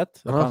 He did,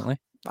 I know. apparently.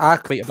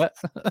 Quite a bit.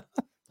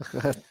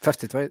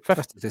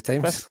 52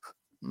 times.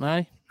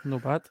 Aye, no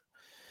bad.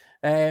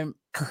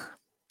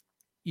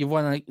 You've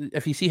won,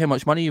 if you see how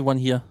much money you won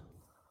here.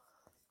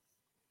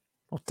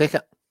 I'll take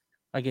it.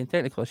 Again,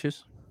 technical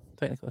issues.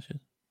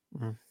 Mhm.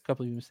 A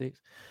couple of mistakes.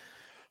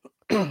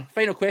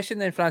 Final question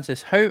then,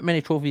 Francis. How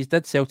many trophies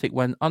did Celtic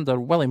win under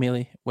Willie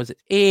Maley? Was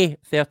it A,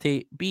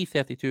 30, B,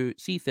 32,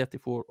 C,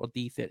 34, or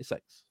D,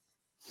 36?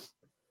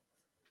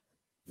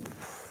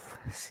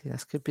 See,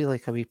 this could be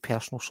like a wee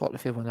personal sort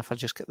of one if I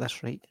just get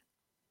this right.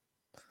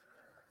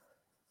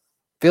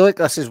 Feel like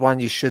this is one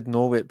you should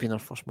know with it being our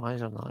first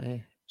manager, not eh?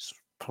 It's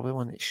probably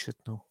one that you should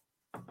know.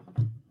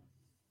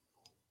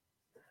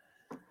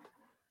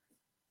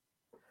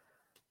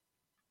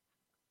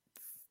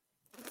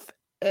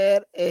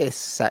 There is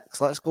 6.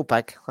 Let's go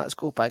big.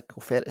 Go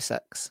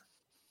 36.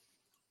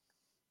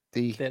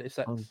 D.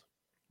 36. Um,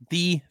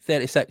 D,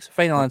 36.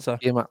 Final answer.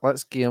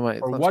 Let's game it.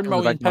 For Let's £1 go the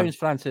million, big one.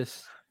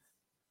 Francis.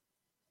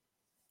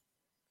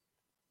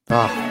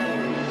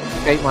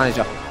 Shite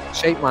manager.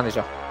 Shite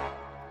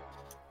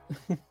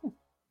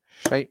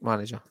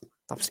manager.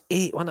 That was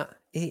 8, wasn't it?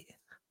 8.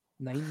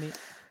 9, mate.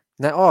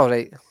 No, all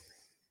right.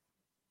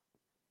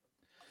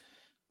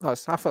 I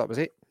thought that was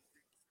 8.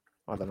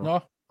 I don't know.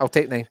 No, I'll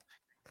take 9.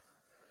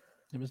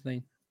 it was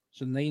 9.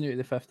 So 9 out of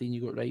the 15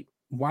 you got right.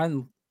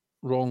 One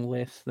wrong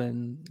less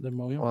than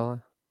William.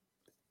 Well,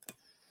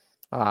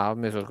 I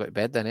may as well go to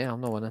bed then, eh?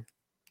 I'm not winning.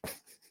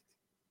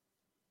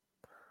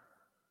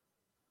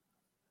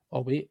 Oh,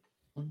 wait.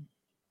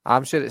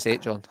 I'm sure it's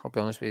 8, John. I'll be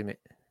honest with you, mate.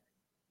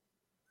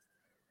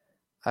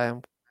 I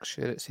am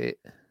sure it's 8.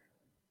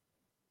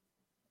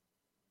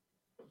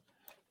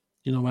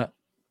 You know what?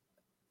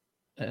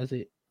 It is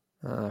 8.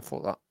 I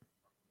thought that.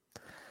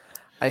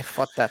 I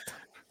thought that.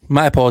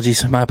 My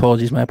apologies. Being my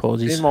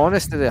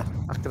honesty there,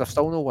 I could have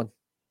still no one.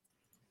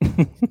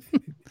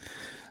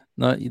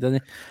 No, you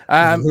didn't.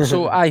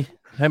 So, how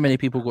many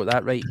people got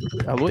that right?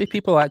 A lot of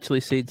people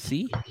actually said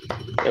C.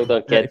 Well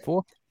done, kid.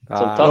 34. Some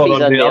Ah, toughies Well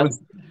done, in mate.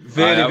 That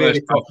there. was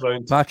very tough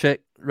round.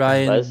 Patrick,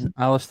 Ryan, Liz.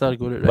 Alistair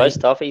got it Where's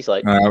right. toughies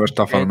like? I was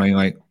tougher than mine,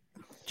 like.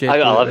 Jed I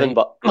got got it 11,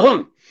 but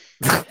Of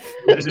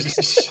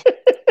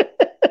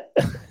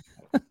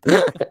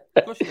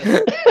course you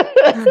did.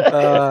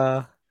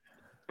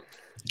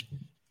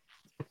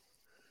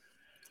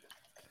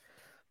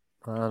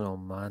 Man, oh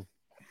man.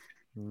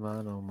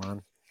 Man, oh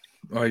man.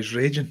 Oh, he's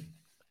raging.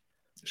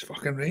 He's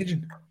fucking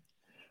raging.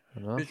 I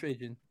know. Who's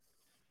raging?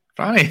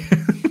 Franny.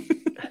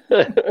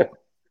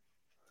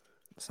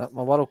 Is that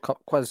my World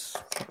Cup quiz?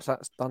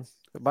 That's done.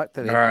 Get back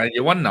to the.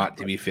 You won that,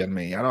 to be fair,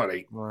 mate. You're all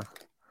right.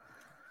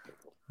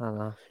 I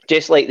know.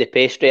 just like the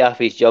pastry off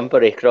his jumper,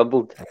 he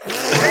crumbled.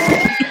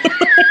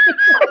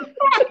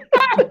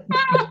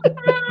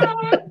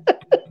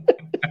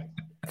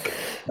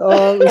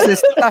 Oh, it was the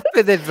stuff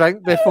of the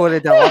drink before he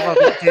delivered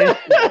it.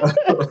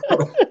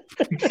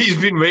 He's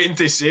been waiting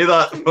to say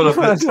that for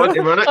about 20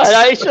 minutes.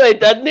 I actually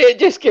didn't. It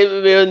just came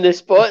to me on the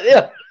spot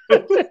there.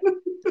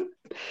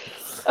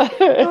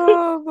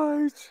 Oh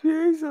my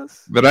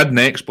Jesus! The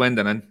rednecks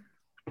blending in.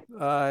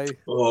 Aye.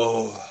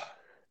 Oh,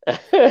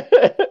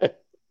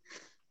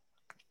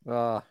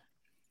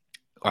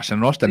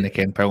 Listen, Ross didn't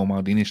ken Paolo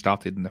Maldini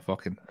started in the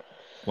fucking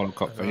World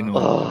Cup final.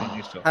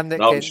 Oh. So. And That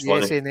was funny.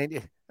 USA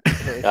 90.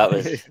 That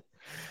was.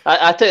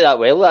 I took that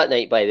well that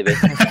night, by the way.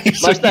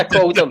 Must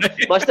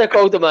have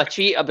called him a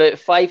cheat about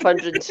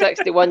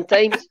 561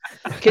 times.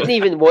 Couldn't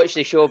even watch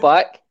the show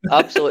back.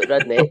 Absolute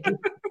redneck.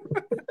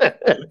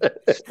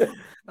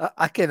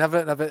 I can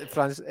everything about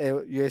France,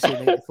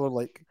 USA 94.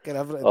 Like, can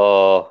everything.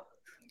 Oh,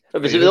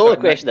 It was the only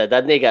question I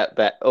didn't get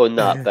bit on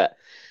that, but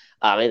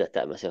I made a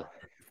tip myself.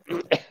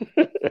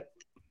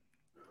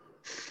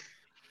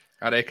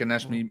 I reckon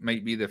this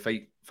might be the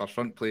fight for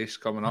front place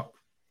coming up.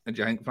 What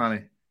do you think,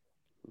 Fanny?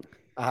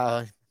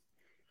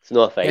 It's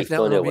not a fight. It's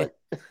not a win.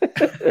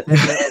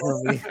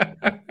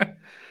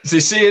 Is he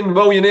saying,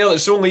 Millionaire,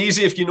 it's only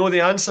easy if you know the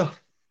answer?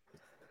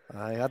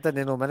 I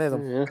didn't know many of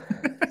them.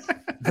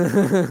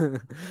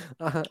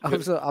 I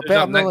bet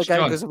I'm the only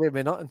guy who goes away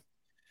with nothing.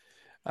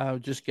 I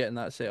was just getting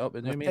that set up.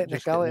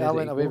 Technicality, I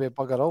went away with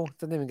bugger all.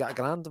 Didn't even get a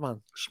grand,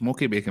 man.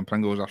 Smoky bacon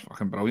Pringles are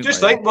fucking brilliant.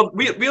 Just think,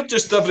 we're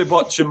just every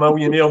much a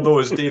millionaire though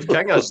as Dave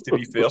King is, to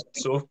be fair.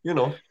 So,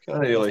 can't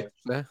really.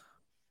 Yeah.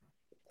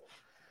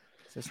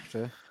 It's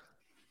true.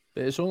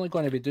 But it's only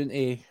going to be down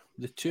to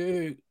the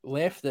two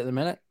left at the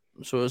minute.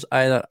 So it's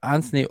either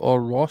Anthony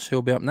or Ross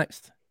who'll be up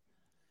next.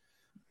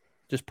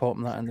 Just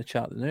popping that in the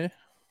chat now.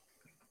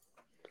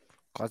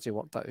 Glad you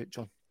worked that out,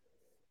 John.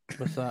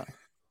 What's that?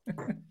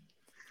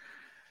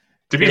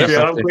 To be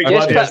fair, I'm quite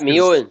glad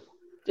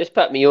Just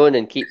put me on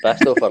and keep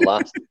Bristol for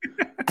last.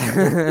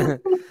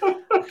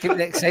 Keep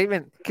the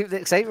excitement.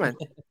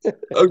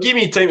 It'll give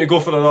me time to go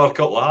for another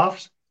couple of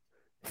halves.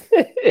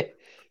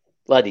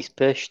 Glad he's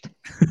pushed.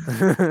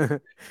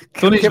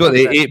 Tony's got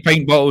the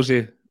 8-pint bottles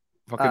of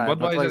fucking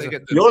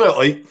Budweiser.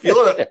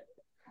 Feeling it.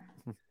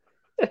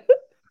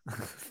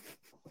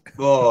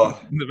 Oh,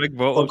 the big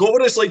bottles. I'll go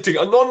what it's like to.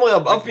 Normally,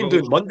 I've been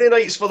doing Monday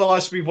nights for the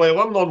last wee while.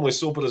 I'm normally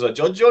sober as a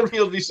judge on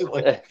here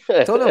recently.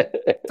 Don't know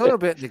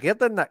about the gear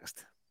then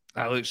next.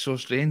 That looks so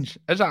strange.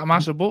 Is that a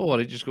massive bottle or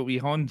he just got wee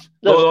horns?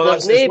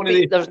 There's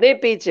no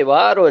beads of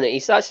water on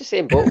it. That's the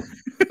same bottle.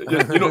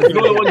 you know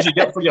the ones you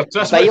get for your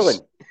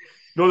Christmas?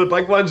 You know the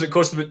big ones that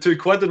cost about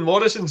 £2 in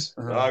Morrison's?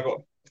 I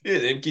got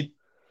them.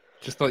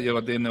 Just thought you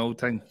were doing the old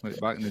thing, like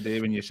back in the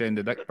day when you send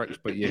the dick pics,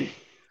 but you use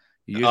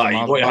you got to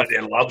have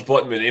the large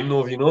button with them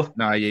though, you know?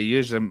 Nah, you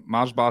use the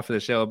Mars bar for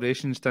the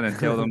celebrations tin and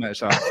tell them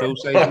it's a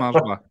full-size Mars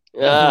bar.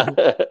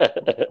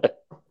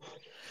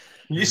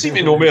 You seem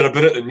to know more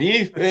about it than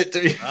me.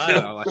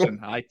 Listen,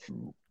 my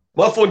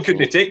phone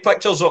couldn't take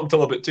pictures up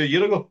until about 2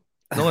 years ago.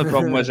 The only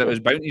problem was it was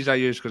bounties I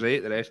used because I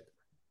ate the rest.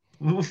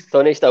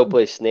 Tony still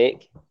plays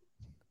Snake.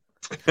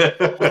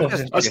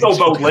 I still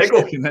build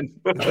Lego. He does.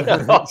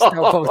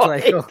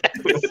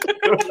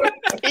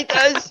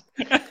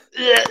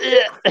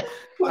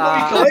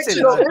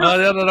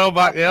 They're all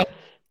back there.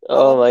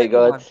 Oh my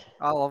god.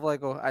 I love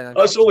Lego.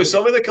 That's only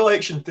some of the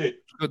collection, too.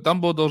 It's got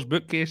Dumbledore's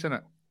bookcase in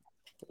it.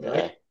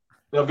 Yeah.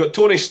 I've got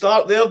Tony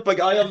Stark there, big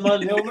Iron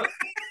Man helmet.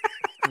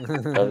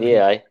 Oh,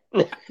 yeah,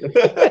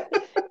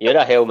 you're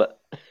a helmet.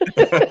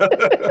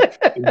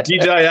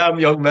 Indeed I am,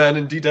 young man.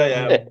 Indeed I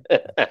am.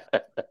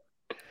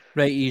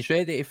 Right, he's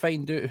ready to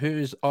find out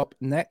who's up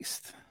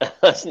next.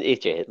 Listen to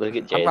Jed. Look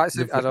at Jed.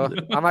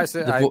 I'm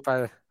actually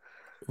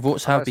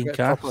votes have been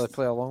cast.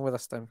 Play along with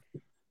us time.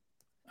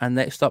 And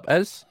next up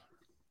is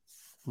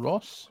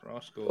Ross.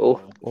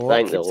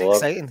 Thank the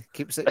Lord.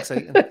 Keeps it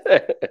exciting.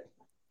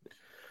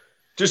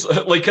 Just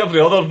like every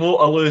other vote,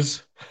 I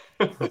lose.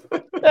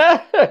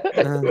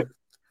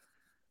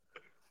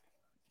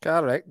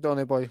 Correct,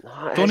 Donny boy.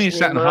 Tony's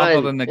sitting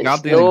harder than the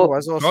Guardian.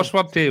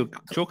 Crossword tail,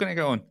 choking to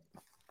get on.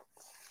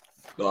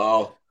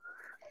 Oh,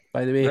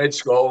 by the way, Red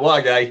Scott, what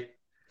a guy.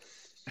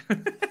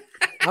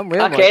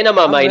 I kind of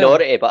a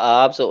minority, but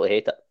I absolutely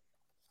hate it.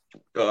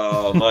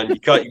 Oh man, you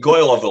got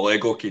to love the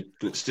Lego kid.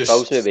 It's just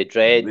fills me with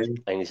dread,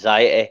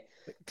 anxiety,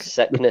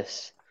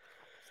 sickness.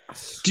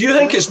 Do you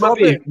think it's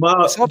maybe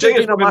my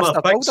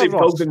pixie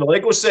building the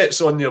Lego sets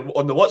on the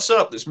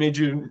WhatsApp that's made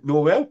you know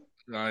well?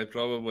 Aye,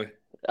 probably.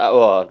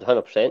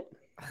 100%.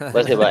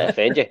 Wasn't about to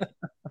offend you.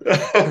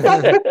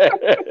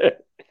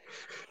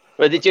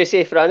 What did you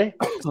say, Franny?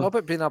 It's not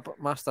about being a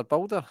master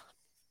builder,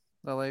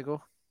 the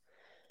Lego.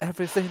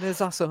 Everything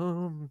is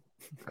awesome.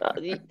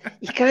 You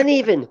can't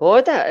even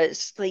hold it.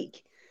 It's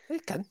like... You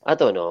can. I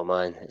don't know,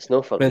 man. It's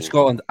no fun.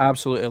 Scotland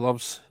absolutely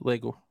loves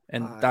Lego.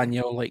 And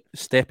Danielle, like,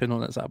 stepping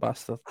on it's that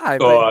bastard.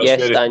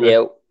 Yes,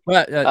 Danielle.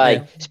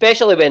 Yeah.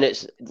 Especially when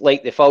it's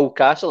like the full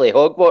castle of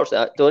Hogwarts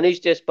that Tony's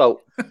just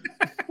built.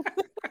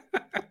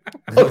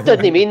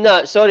 Didn't mean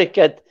that. Sorry,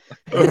 kid.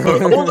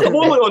 I'm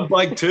only on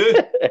bag 2.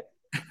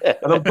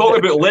 And I'm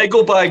talking about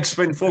Lego bags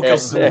when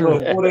focus. Right,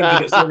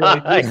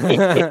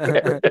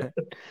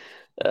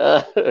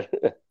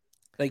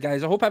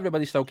 guys, I hope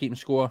everybody's still keeping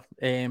score.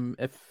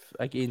 If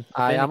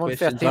I'm on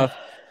 13.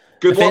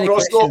 Good luck,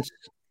 Roscoe.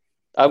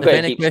 I'm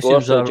going to keep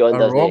score so John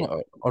doesn't.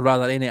 Wrong, or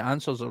rather, any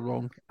answers are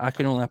wrong. I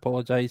can only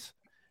apologise.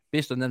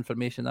 Based on the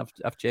information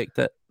I've checked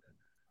it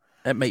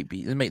might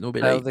not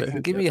be right. They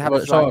can give me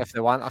habits wrong if they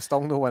want. I still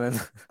no winning.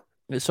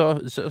 It's all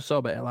a bit of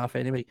a laugh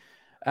anyway.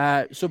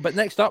 But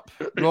next up,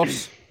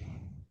 Ross,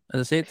 as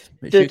I said,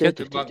 it's you, kid.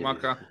 Good luck,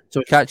 Marker.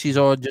 So catches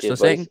on just a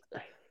second.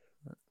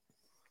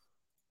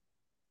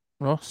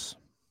 Ross,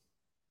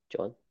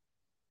 John,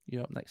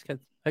 you're up next,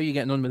 kid. How are you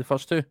getting on with the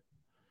first two?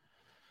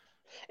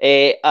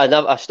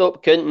 I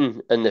stopped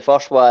counting in the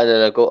first one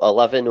and I got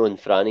 11 on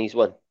Franny's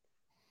one.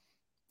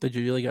 Did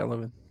you really get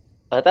 11?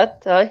 I did,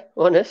 aye.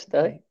 Honest,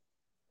 aye.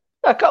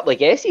 A couple of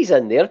guesses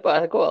in there,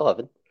 but I got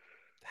 11.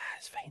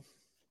 That's fine.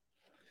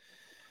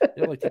 You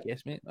don't like to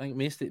guess, mate. I think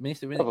most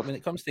when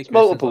it comes to It's questions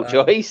multiple like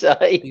that, choice,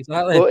 aye.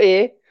 exactly. Go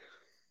to.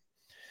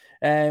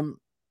 And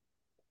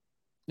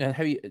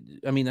how you?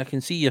 I mean, I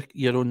can see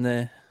you're on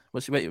the.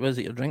 What is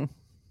it you're drinking?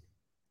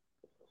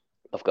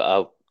 I've got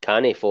a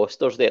can of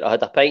Foster's there. I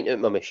had a pint out of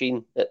my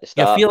machine at the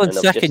You're start. feeling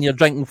sick and you're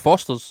drinking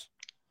Foster's.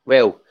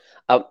 Well,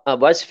 I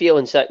was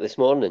feeling sick this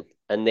morning,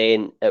 and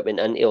then it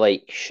went into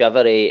like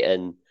shivery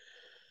and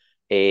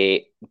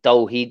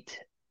dull heat,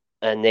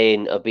 and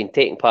then I've been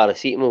taking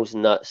paracetamols,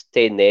 and that's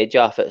taking the edge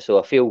off it. So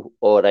I feel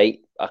all right.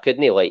 I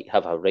couldn't like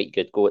have a right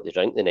good go at the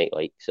drink tonight,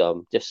 like, so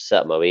I'm just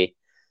sitting my way,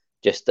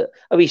 just a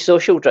wee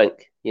social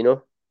drink, you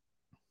know.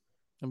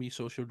 A wee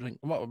social drink.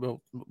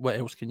 What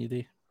else can you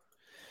do?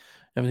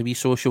 Have a wee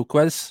social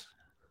quiz.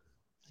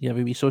 You have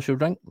a wee social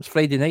drink. It's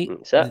Friday night.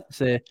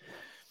 That's it.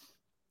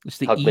 It's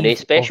the Hogmanay eve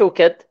special,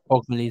 kid.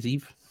 Hogmanay's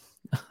Eve.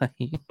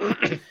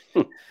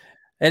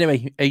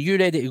 Anyway, are you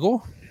ready to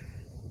go?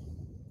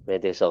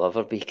 Ready as I'll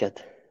ever be,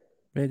 kid.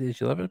 Ready as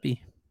you'll ever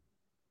be.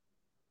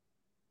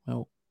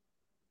 Well,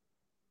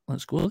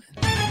 let's go then.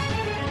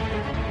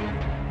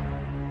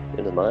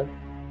 You're the man.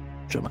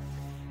 Drama.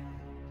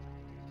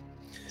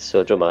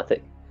 So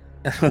dramatic.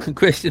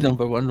 Question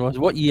number 1 was,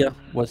 what year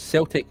was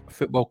Celtic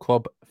Football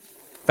Club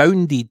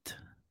founded?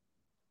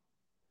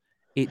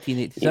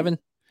 1887,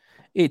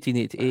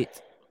 1888,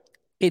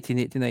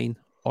 1889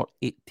 or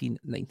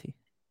 1890?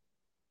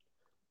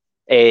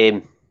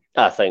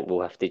 I think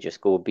we'll have to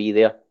just go B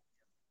there.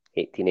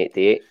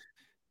 1888.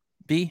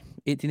 B,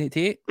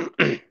 1888?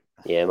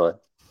 Yeah, man.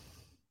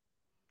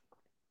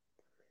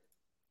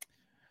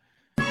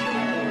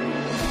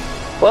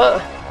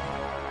 What?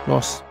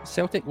 Ross,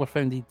 Celtic were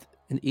founded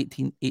in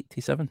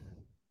 1887.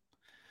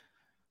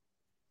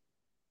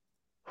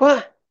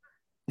 What?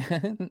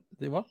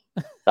 They were.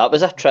 That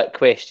was a trick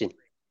question.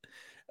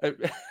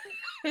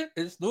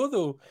 It's no,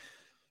 though.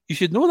 You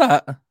should know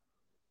that.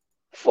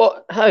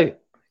 What? How?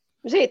 It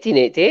was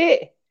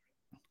 1888.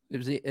 It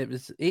was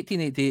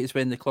 1888 is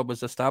when the club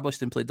was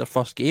established and played their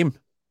first game,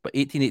 but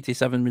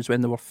 1887 was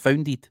when they were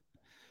founded.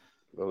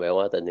 Well,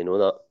 I didn't know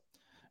that.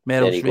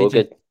 Meryl's there you go,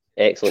 raging. good.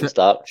 Excellent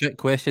start. Trick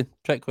question.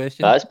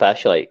 That's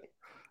pish, like.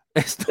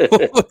 It's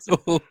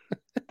no.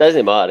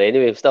 Doesn't matter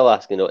anyway. I'm still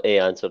asking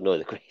answer no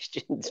the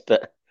questions,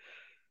 but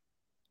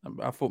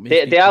I thought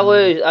do I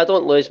lose? I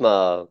don't lose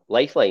my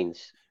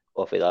lifelines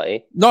off of that, eh?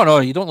 No,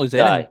 you don't lose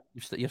anything. Aye.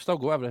 You've still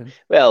got everything.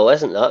 Well,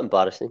 isn't that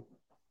embarrassing?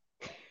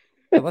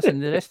 But listen,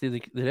 the rest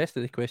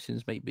of the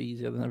questions might be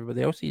easier than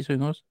everybody else's. Who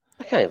knows?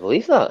 I can't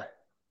believe that.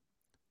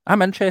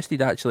 I'm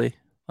interested, actually.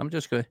 I'm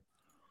just going.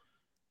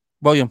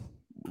 William,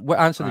 what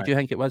answer did you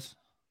think it was?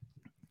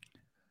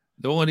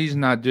 The only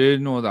reason I do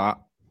know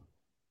that,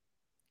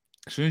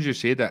 as soon as you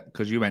said it,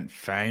 because you went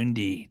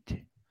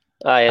founded.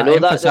 Aye, I know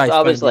that.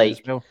 I was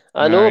like, well.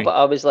 I know, but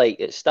I was like,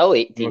 it's still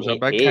 1888. There's a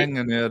big thing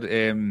in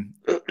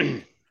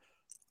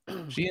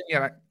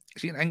there.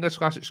 See, in English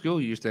class at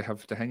school, you used to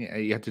have to hang it.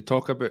 You had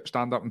to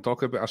stand up and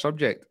talk about a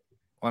subject.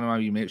 One of my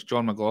wee mates,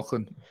 John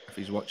McLaughlin, if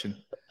he's watching,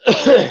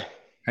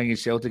 hanging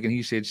Celtic, and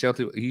he said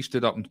Celtic. He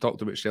stood up and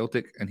talked about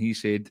Celtic, and he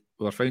said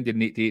we were founded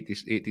in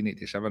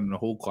 1887, and the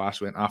whole class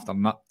went after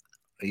nut.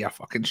 You're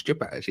fucking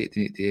stupid. It's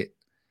 1888.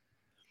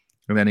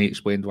 And then he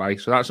explained why.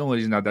 So that's the only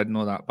reason I did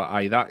know that. But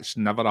aye, that's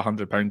never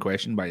 £100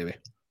 question, by the way.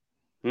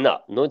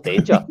 No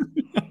danger.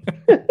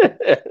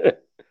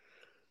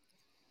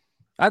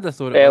 I'd have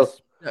thought it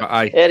was. But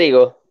aye. There you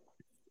go.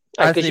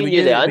 Because you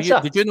knew the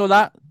answer. Did you know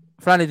that?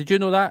 Franny, did you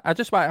know that?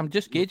 I'm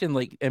just gauging,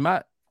 like, is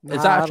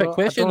that a trick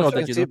question? Or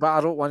did you know? But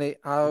I wrote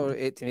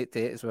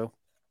 1888 as well.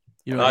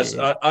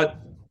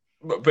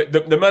 But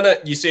the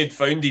minute you said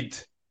founded,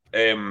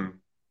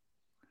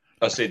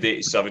 I said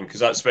 87 because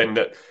that's when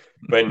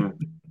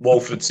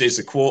Walfred says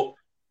the quote,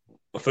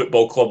 "A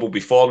football club will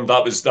be formed."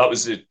 That was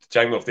the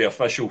time of the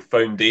official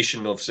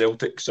foundation of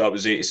Celtic. So that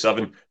was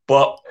 87.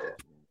 But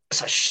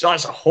that's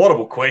a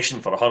horrible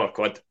question for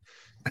 £100.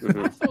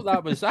 I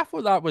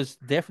thought that was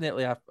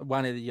definitely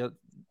one of your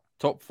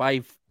top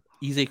 5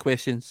 easy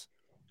questions.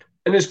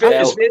 And it's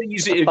very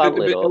easy. I'm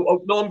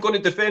going to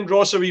defend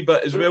Ross a wee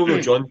bit as well,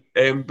 though, John,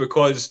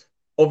 because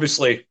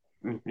obviously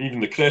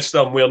even the crest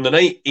I'm wearing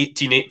tonight,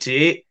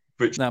 1888.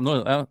 Which I'm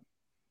not. That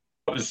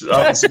was the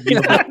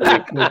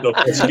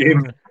first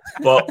game,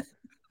 but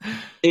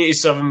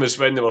 87 was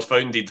when they were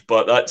founded.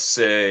 But that's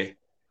a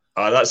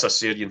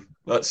Syrian.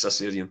 That's a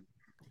Syrian.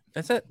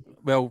 Is it?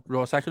 Well,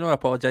 Ross, I can only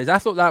apologise. I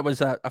thought that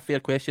was a fair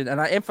question, and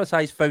I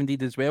emphasised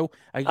founded as well.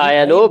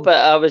 I know, but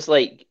I was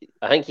like,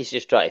 I think he's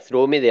just trying to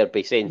throw me there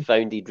by saying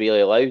founded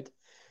really loud.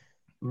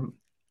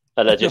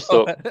 And I just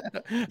thought,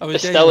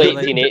 it's still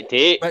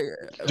 1888.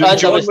 And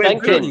I was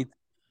thinking...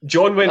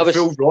 John went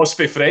full Ross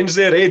for friends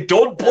there, eh?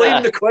 Don't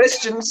blame the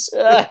questions.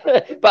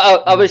 But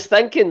I was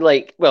thinking,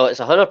 like, well, it's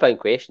 £100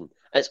 question.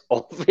 It's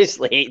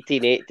obviously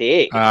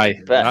 1888.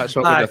 Aye, but that's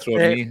what would have thrown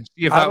me.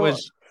 See if that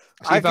was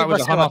a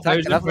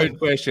 £100,000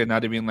 question,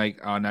 I'd have been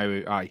like, oh,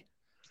 no, aye.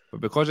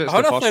 But because it's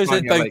the first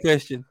one, £100,000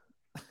 question.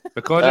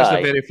 Because it's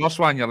the very first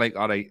one, you're like,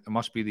 all right, it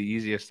must be the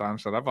easiest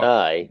answer ever.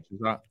 Aye. Is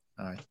that?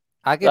 Aye.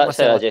 I gave That's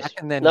how myself I a just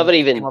tick and then never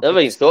came even up with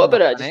the thought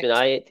same about it. I just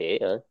connect. been 8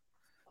 to 8.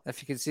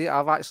 If you can see,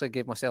 I've actually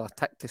gave myself a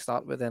tick to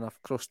start with, then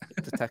I've crossed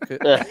the tick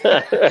out.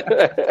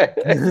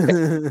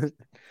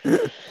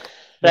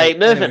 Right,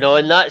 moving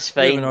anyway. on. That's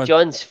fine. Moving on.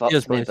 John's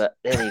Cheers, fucked me, boys. but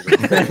there you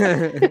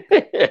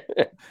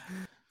go.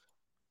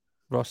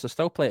 Ross, there's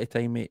still plenty of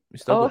time, mate. We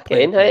still Oh, got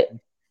plenty okay, of hey. time.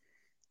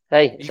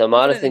 Hey, Are it's you a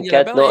confident in marathon, your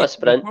kid, not a ability?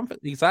 sprint.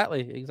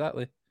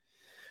 Exactly.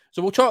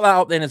 So we'll chalk that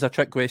up then as a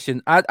trick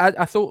question.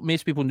 I thought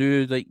most people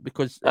knew, like,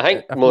 because I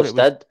think thought most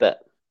did, but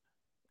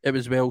it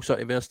was well sort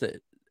of versed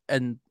it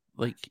in,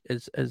 like,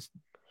 as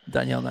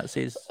Danielle that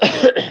says,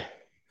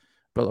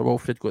 Brother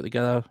Wilfred got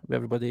together with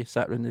everybody,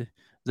 sat around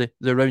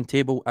the round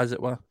table, as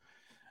it were,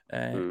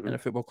 and a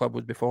football club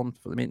would be formed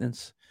for the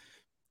maintenance.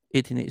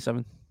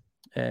 1887.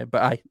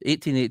 But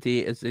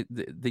 1888 is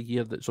the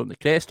year that's on the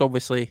crest,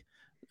 obviously.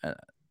 That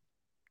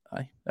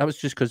was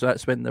just because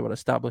that's when they were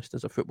established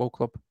as a football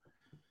club.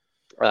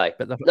 aye.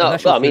 But the No,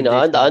 initial I mean,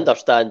 I foundation-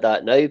 understand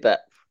that now,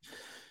 but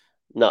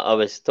no,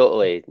 you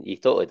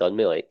totally done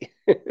me, like.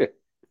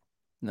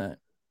 No.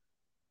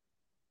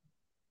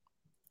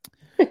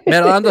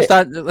 Man, I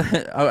understand.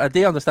 I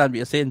do understand what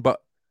you're saying,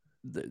 but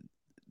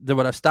they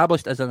were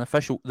established as an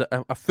official,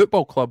 a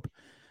football club,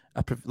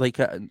 in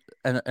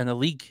a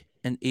league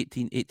in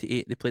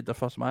 1888. They played their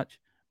first match,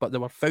 but they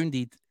were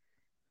founded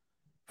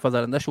for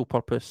their initial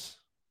purpose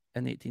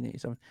in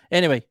 1887.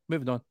 Anyway,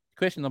 moving on.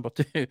 Question number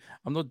 2.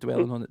 I'm not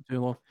dwelling on it too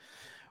long.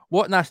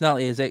 What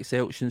nationality is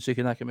ex-Celts Shinsuke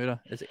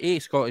Nakamura? Is it A,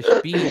 Scottish,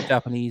 B,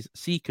 Japanese,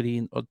 C,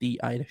 Korean, or D,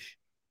 Irish?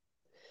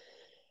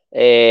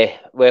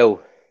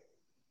 Well,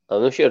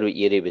 I'm not sure what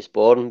year he was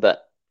born,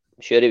 but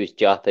I'm sure he was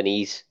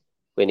Japanese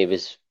when he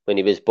was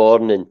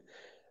born, and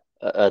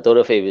I don't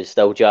know if he was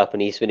still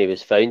Japanese when he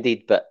was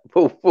founded, but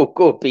we'll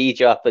go B,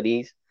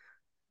 Japanese.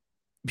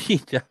 B,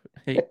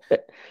 Japanese.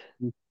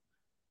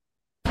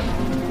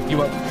 You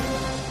what?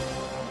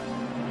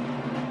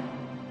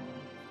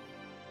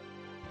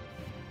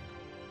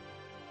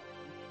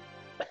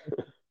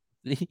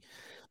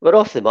 We're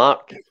off the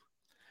mark.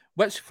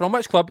 From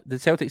which club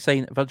did Celtic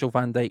sign Virgil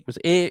van Dijk? Was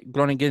A,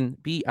 Groningen,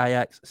 B,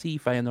 Ajax, C,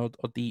 Feyenoord,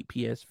 or D,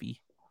 PSV?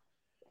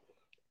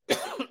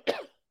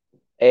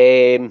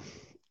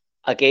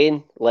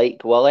 Again,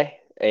 like Willie,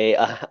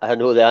 I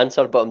know the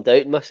answer, but I'm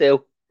doubting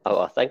myself.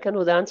 I think I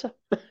know the answer.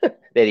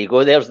 There you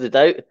go. There's the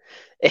doubt.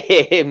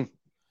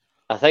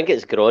 I think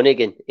it's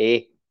Groningen.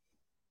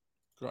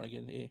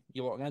 Groningen, A.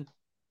 You locking in?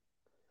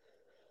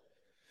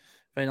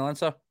 Final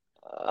answer?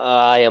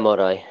 I am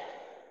alright.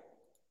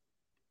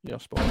 You're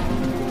spot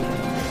on.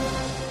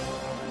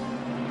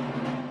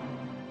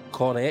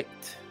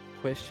 Correct.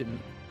 Question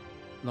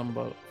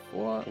number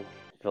 4.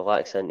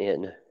 Relax into it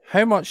now.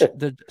 How much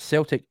did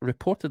Celtic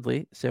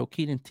reportedly sell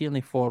Kieran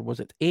Tierney for?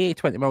 Was it A,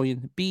 20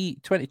 million, B,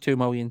 22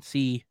 million,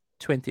 C,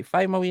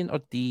 25 million, or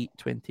D,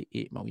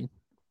 28 million?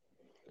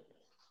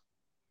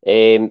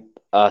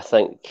 I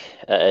think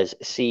it is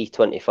C,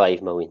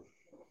 25 million.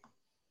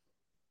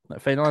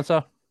 That final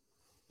answer?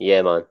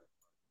 Yeah, man.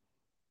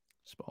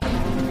 Spot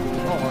on.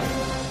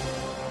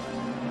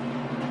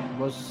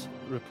 Was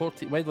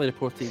widely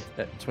reported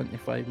at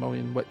 25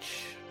 million,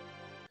 which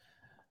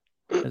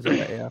is a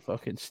bit of a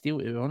fucking steal,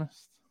 to be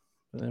honest.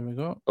 But there we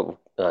go. Oh,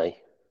 aye,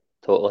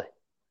 totally.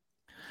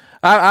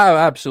 I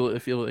absolutely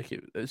feel like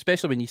it,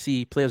 especially when you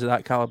see players of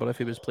that caliber, if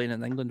he was playing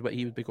in England, what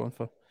he would be going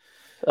for.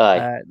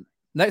 Aye.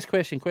 Next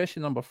question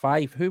number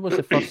 5. Who was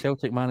the first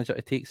Celtic manager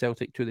to take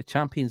Celtic to the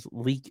Champions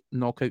League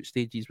knockout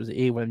stages? Was it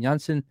A, William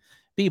Jansen,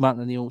 B,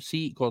 Martin O'Neill,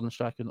 C, Gordon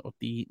Strachan, or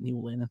D,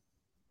 Neil Lennon?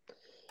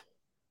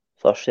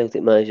 First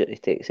Celtic manager to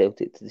take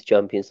Celtic to the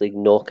Champions League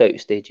knockout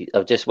stages.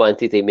 I've just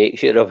wanted to make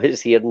sure I was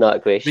hearing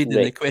that question.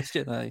 Reading the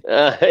question, aye.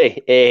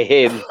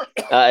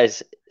 That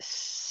is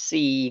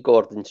C,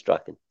 Gordon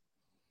Strachan.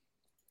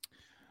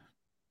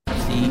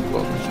 C,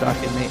 Gordon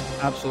Strachan, mate.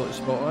 Absolutely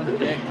spot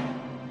on. Yeah.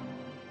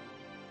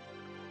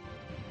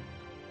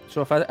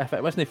 So if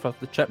it wasn't for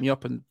the trip me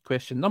up in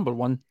question number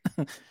 1,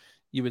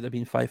 you would have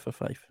been 5 for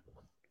 5.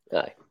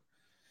 Aye.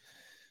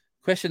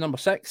 Question number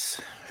 6.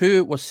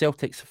 Who was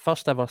Celtic's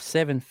first ever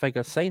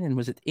 7-figure signing?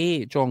 Was it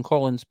A, John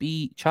Collins,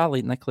 B,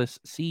 Charlie Nicholas,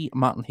 C,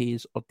 Martin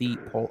Hayes, or D,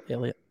 Paul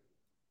Elliott?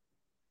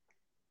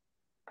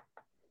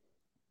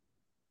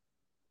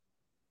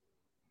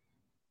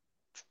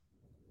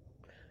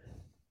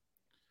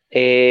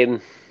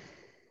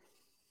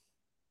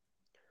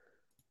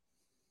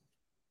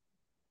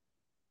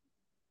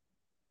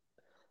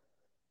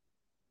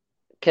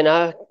 Can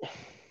I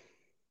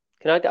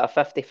get a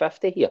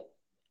 50-50 here?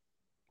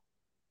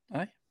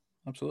 Aye,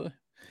 absolutely.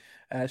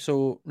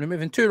 So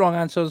removing 2 wrong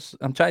answers,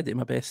 I'm trying to do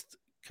my best,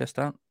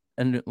 Tristan,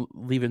 and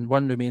leaving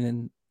 1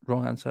 remaining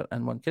wrong answer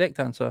and 1 correct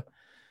answer.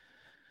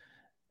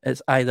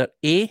 It's either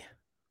A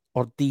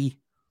or D.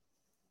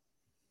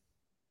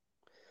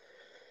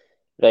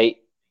 Right.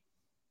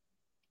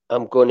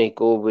 I'm going to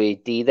go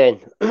with D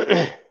then.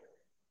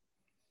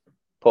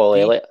 Paul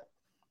Elliott.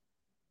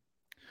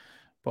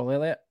 Paul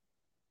Elliott.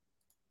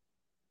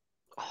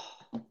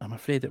 I'm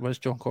afraid it was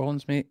John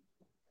Collins, mate.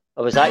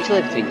 I was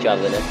actually between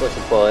Charlie Nicholas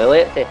and Paul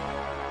Elliott.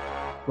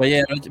 Well,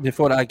 yeah,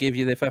 before I gave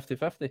you the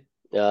 50-50.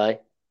 Aye.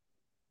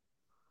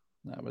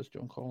 That was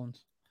John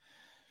Collins.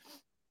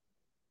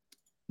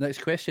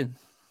 Next question.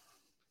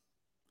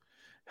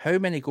 How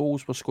many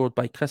goals were scored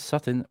by Chris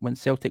Sutton when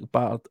Celtic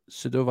battered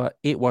Sudova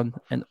 8-1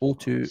 in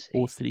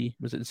 02-03?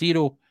 Was it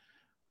 0,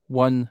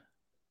 1,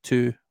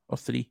 2, or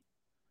 3?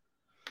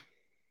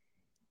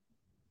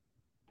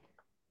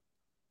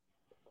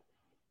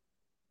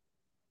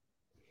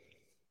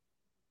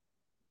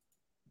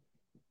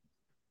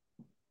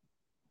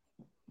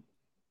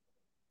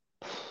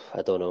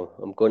 I don't know.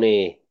 I'm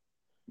gonna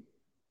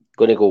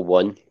go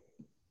 1.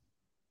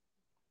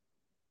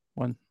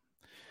 1.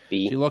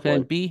 B. So you're locking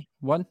in B,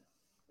 1?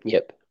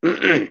 Yep.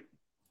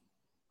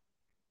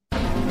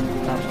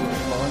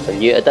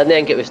 Absolutely I didn't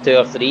think it was 2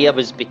 or 3. I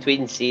was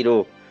between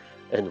 0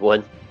 and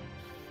 1.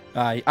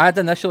 Aye, I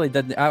initially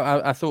didn't.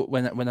 I thought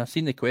when I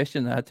seen the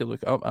question, I had to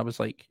look it up. I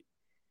was like,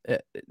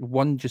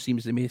 1 just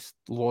seems the most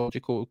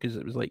logical because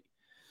it was like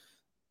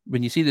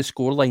when you see the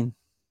scoreline,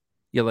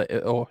 you're like,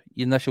 oh,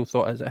 your initial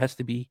thought is it has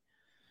to be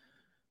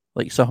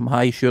like something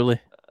high,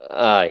 surely.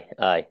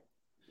 Aye.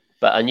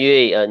 But I knew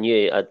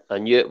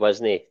it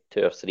wasn't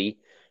 2 or 3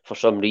 for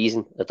some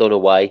reason. I don't know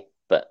why,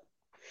 but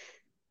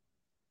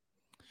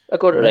I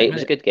got it right. It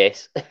was a good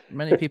guess.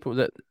 Many people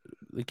the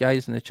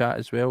guys in the chat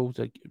as well.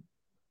 Like,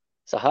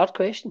 it's a hard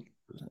question.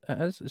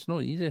 It is. It's not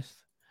the easiest.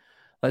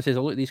 Like I says,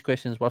 a lot of these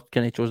questions were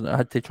kind of chosen. I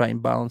had to try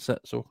and balance it,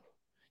 so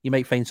you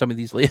might find some of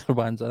these later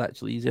ones are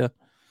actually easier.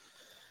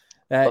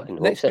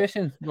 Next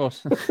question,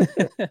 Ross.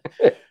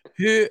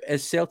 Who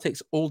is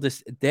Celtic's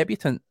oldest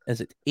debutant?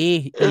 Is it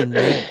A, Ian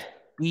Wright,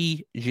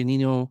 B,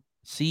 Janino,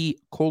 C,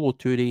 Kolo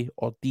Toure,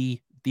 or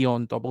D,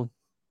 Dion Dublin?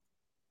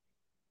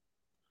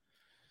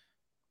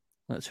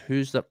 That's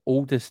who's their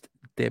oldest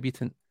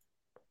debutant.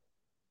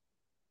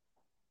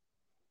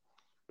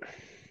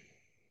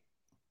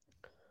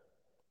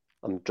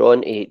 I'm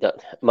drawn to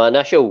that. My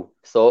initial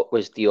thought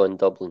was Dion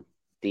Dublin.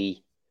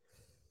 D.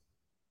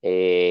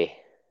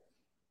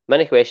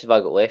 Many questions have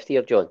I got left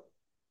here, John?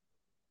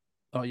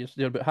 Oh,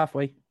 you're about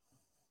halfway.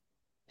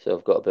 So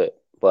I've got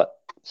about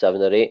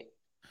 7 or 8.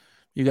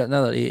 You got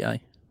another 8,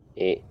 aye.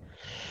 8.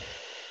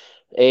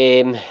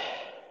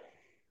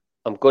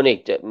 I'm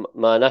going to.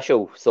 My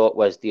initial thought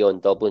was Dion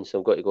Dublin, so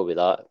I'm going to go with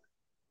that.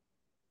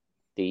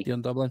 D.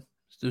 Dion Dublin.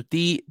 So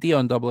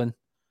Dion Dublin.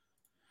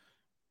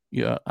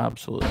 You're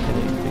absolutely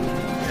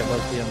correct. It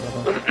was Dion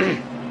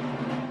Dublin.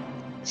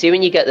 See,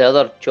 when you get the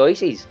other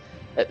choices,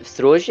 it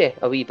throws you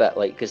a wee bit,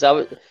 like, because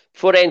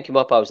before N came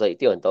up, I was like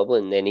Dion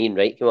Dublin, and then Ian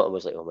Wright came up, and I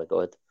was like, oh my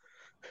god.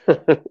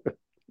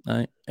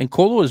 Aye. And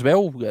Kolo as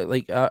well.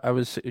 Like I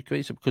was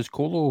crazy because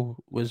Kolo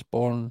was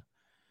born.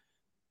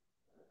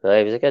 Aye,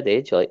 he was a good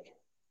age, like.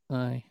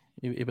 Aye,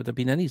 he would have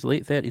been in his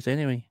late 30s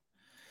anyway.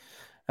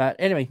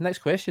 Anyway, next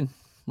question,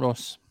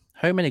 Ross.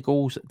 How many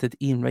goals did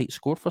Ian Wright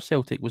score for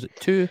Celtic? Was it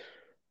 2,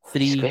 3?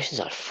 These questions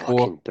are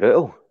fucking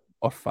brutal.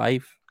 Or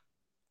 5?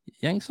 You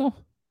think so?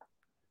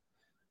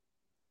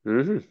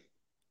 Mm-hmm.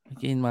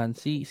 Again, man,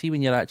 see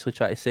when you're actually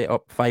trying to set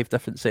up 5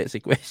 different sets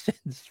of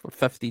questions for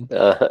 15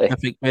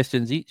 different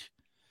questions each.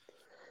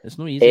 It's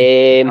no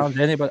easy.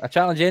 I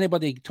challenge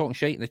anybody talking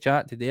shite in the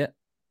chat to do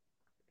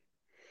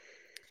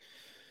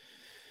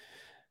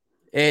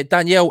it.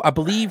 Danielle, I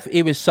believe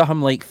it was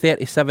something like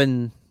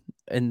 37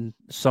 in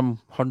some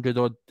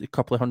a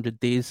couple of hundred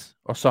days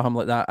or something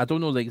like that. I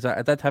don't know the exact.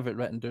 I did have it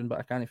written down, but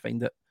I can't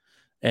find it.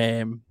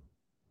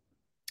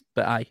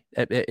 But aye,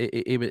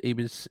 he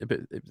was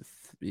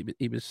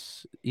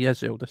he is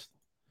the oldest.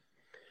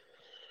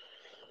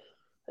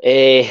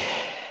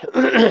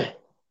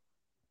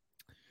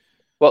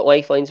 What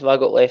lifelines have I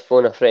got left?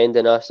 Phone a friend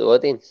and ask the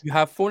audience. You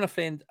have phone a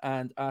friend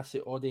and ask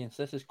the audience.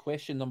 This is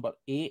question number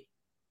 8.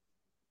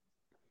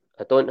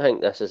 I don't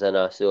think this is an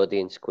ask the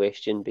audience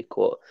question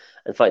because,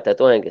 in fact, I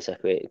don't think it's a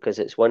question because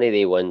it's one of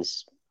the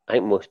ones I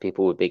think most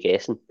people would be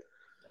guessing.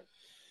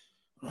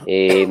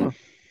 I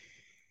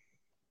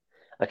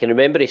can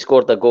remember he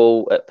scored a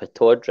goal at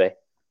Pataudry,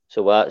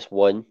 so that's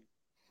 1. You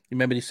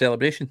remember his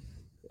celebration?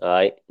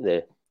 Aye,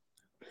 the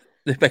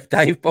big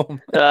dive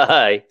bomb.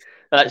 Aye,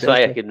 that's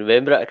why I can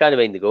remember it. I can't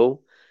mind the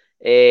goal.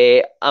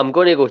 I'm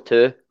going to go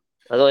 2.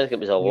 I don't think it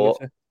was a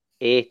lot.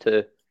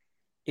 A2.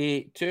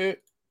 A2.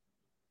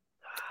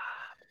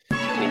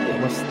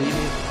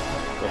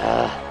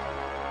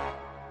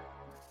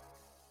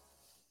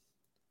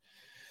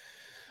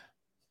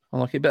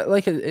 Unlucky, but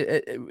like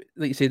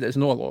you said, it's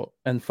not a lot.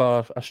 And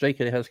for a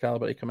striker of his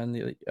calibre to come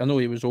in, I know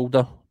he was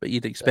older, but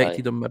you'd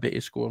expected him maybe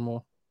to score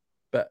more.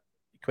 But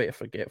quite a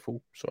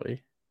forgetful,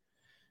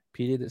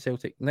 period at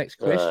Celtic. Next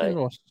question,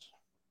 Ross.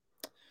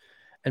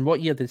 In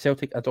what year did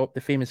Celtic adopt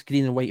the famous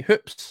green and white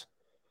hoops?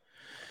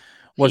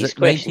 Was it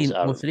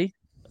 1903?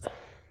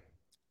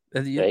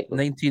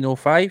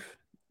 1905,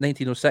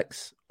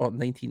 1906, or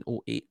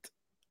 1908?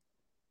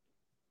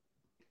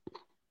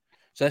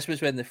 So this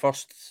was when they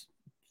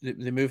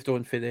moved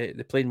on for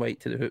the plain white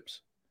to the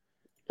hoops.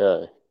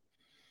 Aye.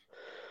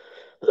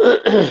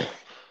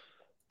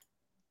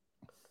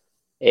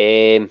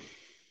 Again,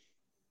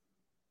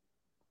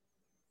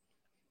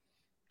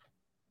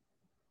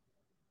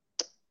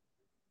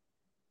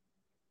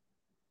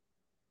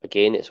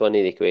 it's one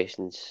of the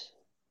questions.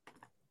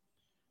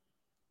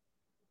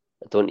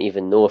 I don't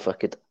even know if I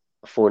could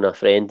phone a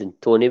friend and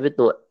Tony would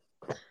know it.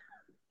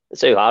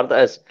 That's how hard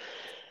it is.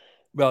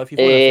 Well, if you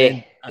phone a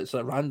friend, it's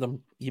at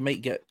random. You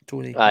might get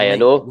Tony. I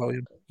know.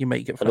 William. You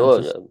might get I know.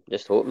 Francis. I'm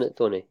just hoping it,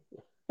 Tony.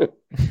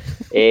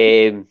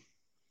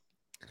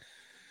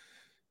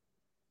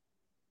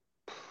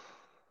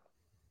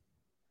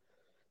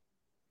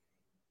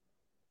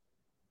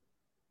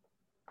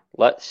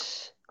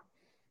 Let's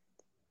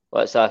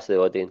ask the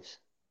audience.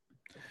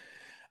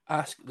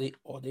 Ask the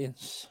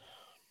audience.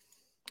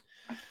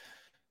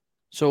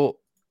 So,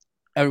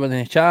 everyone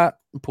in the chat,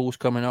 poll's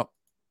coming up.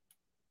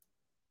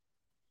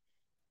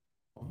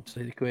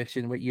 Obviously, the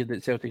question: what year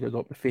did Celtic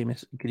adopt the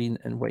famous green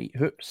and white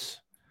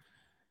hoops?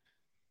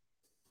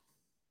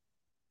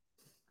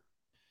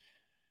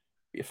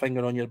 Put your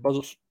finger on your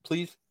buzzers,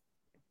 please.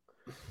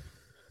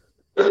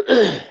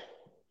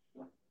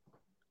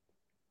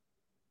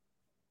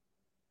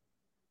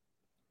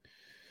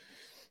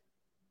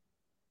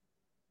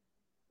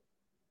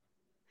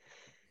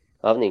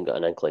 I haven't even got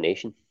an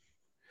inclination.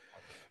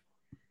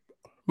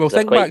 Well,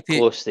 think back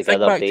to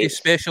dates.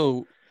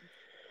 Special.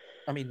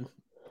 I mean,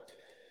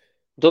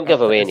 don't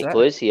give away any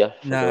clues here.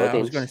 For the audience. I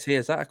was going to say,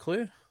 is that a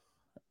clue?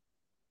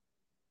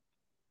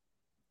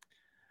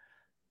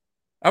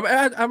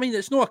 I mean,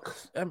 it's not.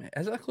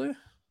 Is it a clue?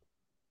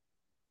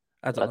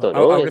 I don't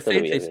know. I'll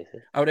refrain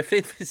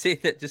from saying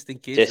it just in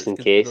case. Just in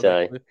case,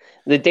 aye.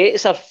 The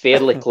dates are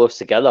fairly close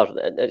together.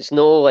 It's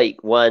no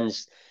like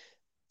one's.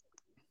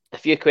 A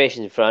few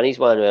questions in Franny's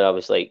one where I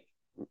was like,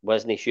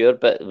 wasn't sure,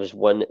 but there was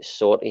one that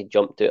sort of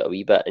jumped out a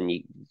wee bit, and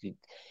you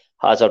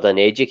hazard an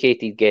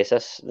educated guess.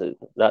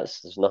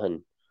 There's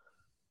nothing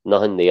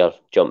there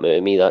jumping out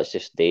at me. That's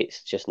just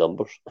dates, just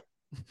numbers.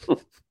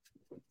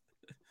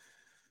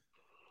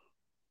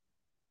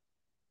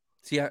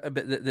 See, but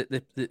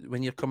the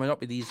when you're coming up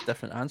with these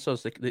different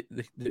answers,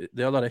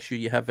 the other issue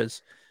you have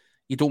is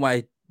you don't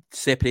want to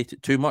separate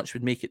it too much,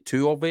 would make it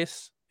too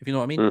obvious, if you know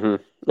what I mean.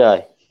 Mm-hmm.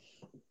 Aye.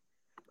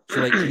 So,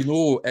 like,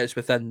 it's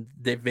within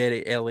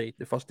the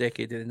first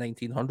decade of the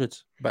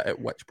 1900s, but at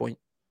which point?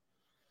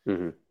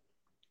 Mm-hmm.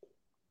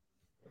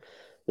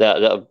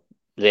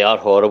 They are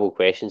horrible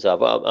questions.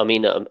 I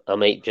mean, I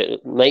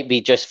might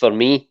be just for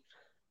me,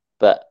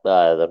 but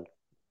they're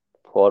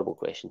horrible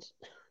questions.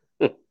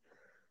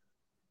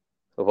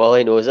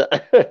 Wally knows it.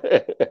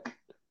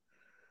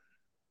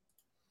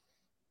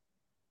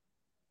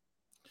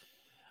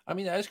 I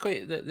mean, it is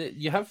quite.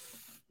 You have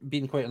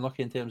been quite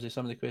unlucky in terms of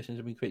some of the questions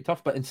have been quite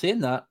tough. But in saying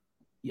that,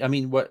 I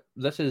mean,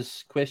 this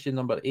is question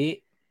number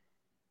 8.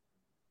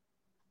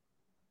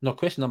 No,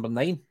 question number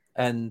 9,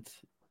 and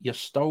you've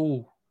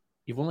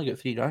only got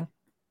 3 wrong.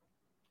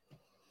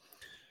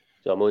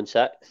 So I'm on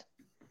 6.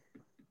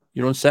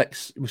 You're on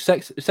 6. With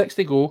six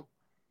to go,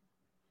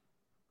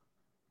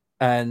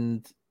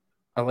 and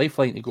a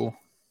lifeline to go.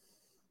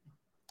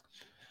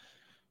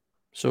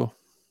 So,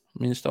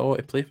 I mean, it's still a lot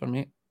to play for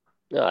me.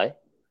 Aye.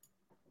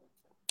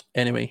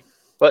 Anyway.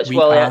 What's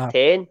Willie at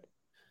 10?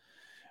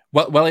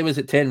 Willie was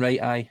at 10,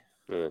 right? Aye.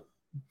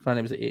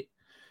 Franny was at 8.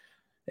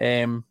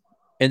 Ending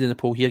the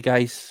poll here,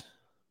 guys.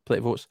 Play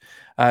votes.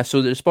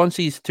 So the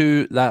responses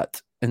to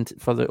that, and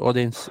for the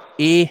audience,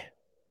 A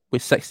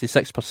with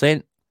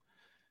 66%,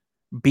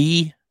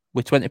 B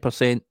with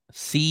 20%,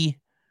 C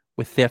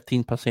with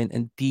 13%,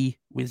 and D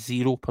with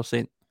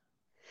 0%.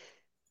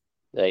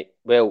 Right.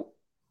 Well,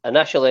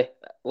 initially,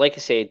 like I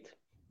said,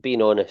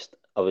 being honest,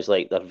 I was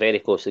like, they're very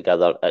close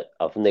together.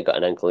 I've only got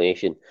an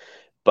inclination.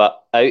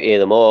 But out of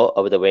them all, I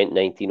would have went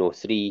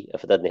 1903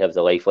 if I didn't have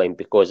the lifeline,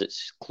 because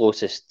it's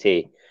closest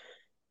to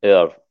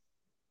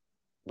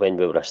when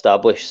we were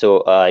established.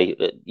 So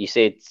you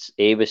said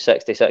A was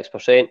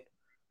 66%?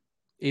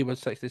 A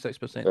was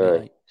 66%.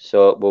 Right.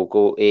 So we'll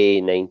go A,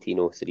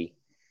 1903.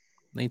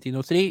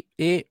 1903,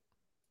 A.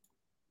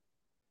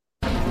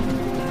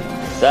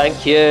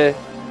 Thank you.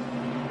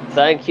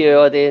 Thank you,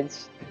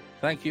 audience.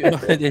 Thank you,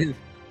 audience.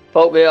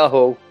 Pop me a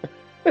hole.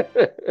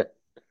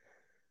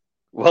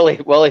 Willie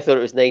thought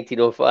it was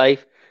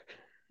 1905.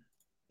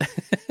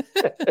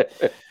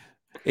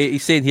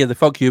 He's saying here the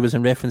fuck you was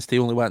in reference to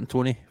only wanting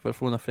Tony for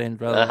phoning a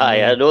friend rather than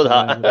I know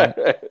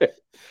that.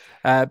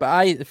 But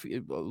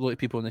a lot of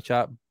people in the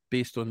chat,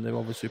 based on the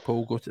obviously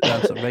poll, got the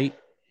answer right.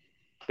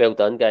 Well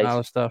done, guys.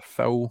 Alistair,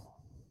 Phil,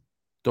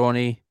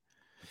 Donny.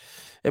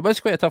 It was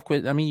quite a tough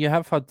question. I mean, you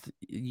have had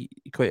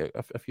quite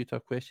a few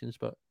tough questions,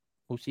 but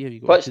we'll see how you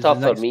go. What's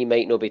tough for me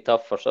might not be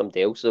tough for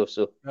somebody else, though.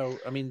 So, well,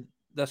 I mean,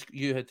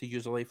 you had to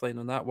use a lifeline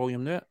on that.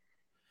 William knew it.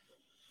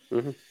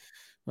 Mm-hmm.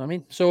 I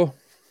mean, so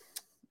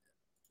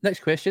next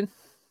question.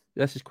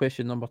 This is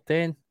question number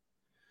 10.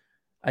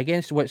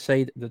 Against which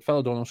side did Phil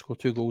O'Donnell score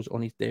 2 goals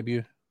on his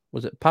debut?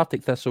 Was it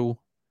Partick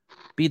Thistle,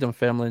 B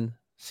Dunfermline,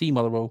 C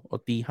Motherwell,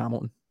 or D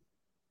Hamilton?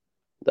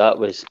 That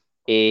was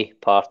A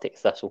Partick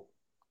Thistle.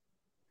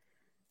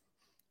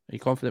 Are you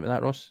confident with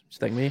that, Ross?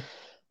 Sting me.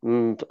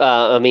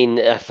 I mean,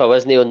 if I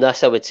wasn't on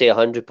this, I would say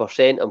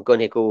 100%. I'm going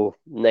to go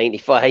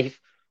 95,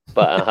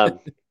 but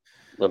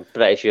I'm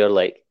pretty sure,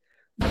 like.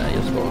 Nah,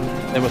 you're spot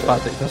on. It was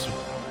Patrick this one.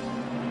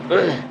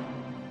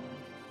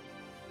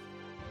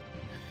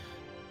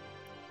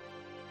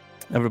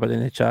 Everybody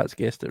in the chat's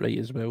guessed it right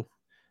as well.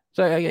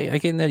 So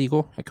again, there you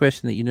go. A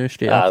question that you knew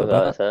straight off the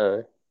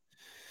bat.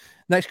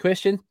 Next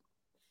question.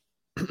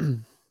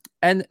 In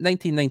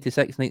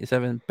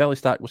 1996-97, Billy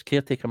Stark was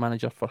caretaker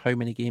manager for how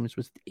many games?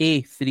 Was it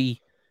A,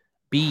 3,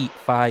 B,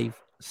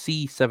 5,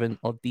 C, 7,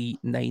 or D,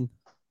 9?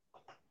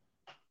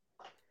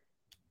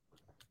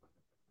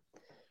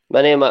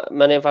 Many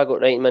have I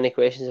got right? Many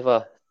questions have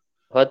I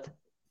had?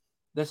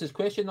 This is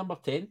question number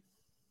 10.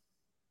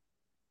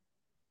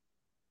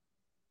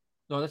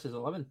 No, this is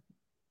 11.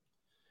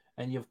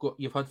 And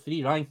you've had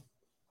 3 right.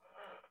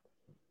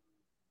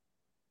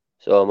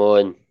 So I'm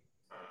on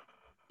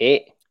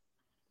 8.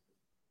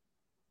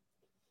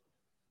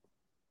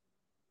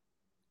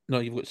 No,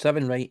 you've got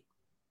 7 right,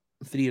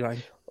 3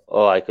 right.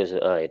 Oh, right, because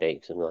I'm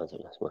not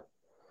answering this one.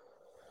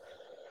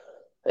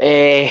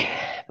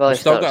 You've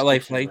still got a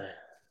lifeline.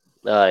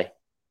 Aye.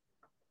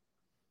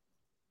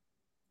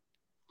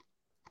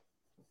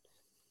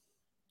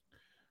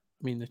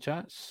 I mean, the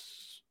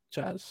chats.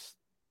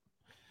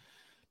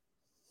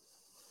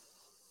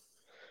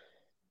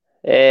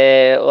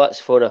 Let's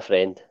phone a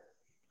friend.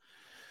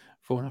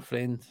 Phone a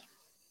friend.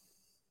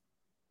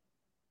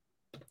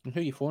 And who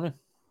are you phoning?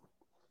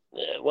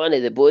 One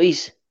of the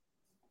boys.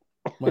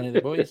 One of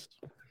the boys.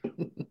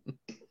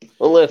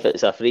 Only if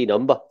it's a free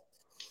number.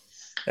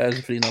 It is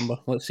a free number.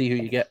 Let's see who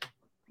you get.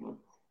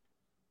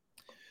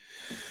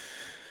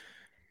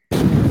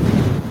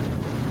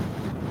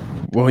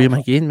 William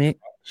again, mate.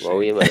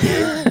 William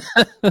again.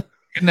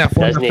 Couldn't I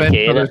phone a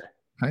friend?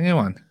 Hang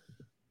on.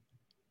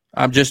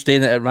 I'm just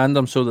saying it at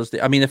random. So there's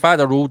I mean, if I had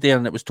a roll there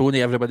and it was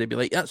Tony, everybody would be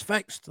like, "That's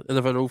fixed." And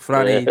if I roll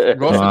Franny,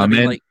 Ross would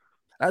be like,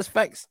 "That's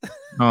fixed."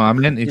 No, I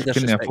meant he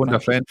couldn't have phoned a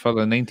friend for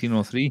the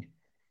 1903.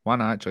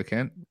 One I actually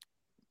can't.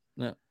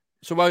 Yeah.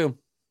 So William,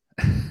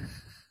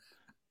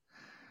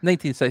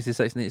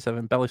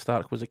 1966-87, Billy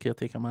Stark was a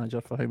caretaker manager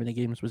for how many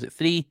games? Was it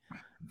 3,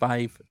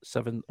 5,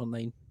 7, or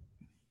 9?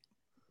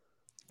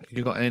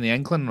 You got any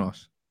inkling,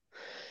 Ross?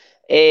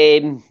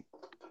 We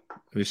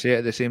say it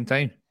at the same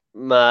time.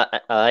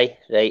 Aye,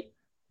 right.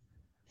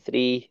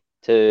 3,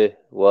 2,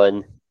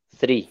 1,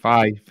 3.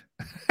 5.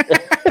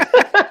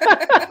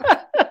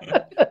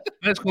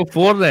 Let's go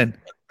 4 then.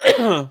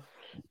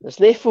 There's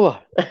no 4.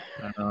 I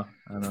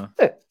know.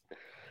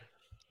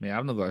 Mate,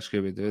 I've not got a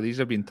Scooby-Doo. These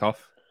have been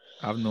tough.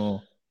 I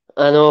know.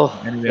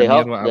 They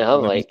have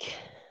like.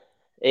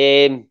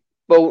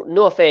 Well,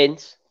 no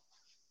offence.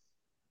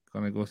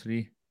 Gonna go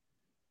 3.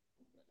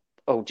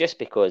 Oh, just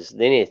because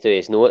they need to do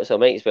his notes, I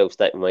might as well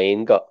stick with my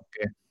own gut.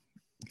 Okay.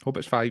 Hope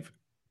it's 5.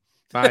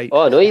 5.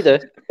 Oh, no, you do.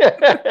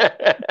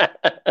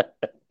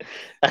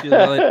 Cheers,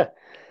 Wally.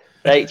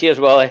 Right, cheers,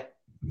 Wally.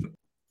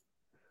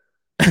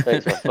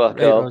 Thanks for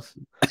fuck off.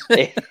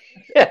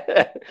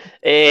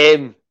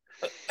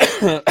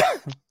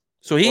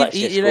 So he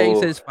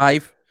reckons it's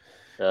 5.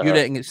 Uh-huh. You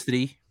reckon it's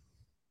 3.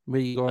 Where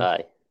are you going?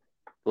 Aye.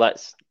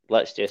 Let's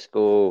just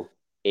go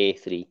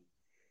A3.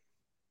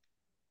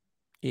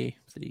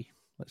 A3.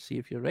 Let's see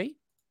if you're right.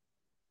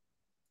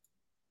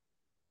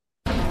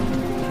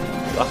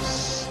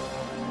 Yes.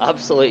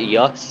 Absolute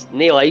yes.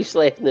 No lives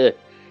left now.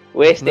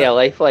 Waste of a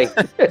lifeline.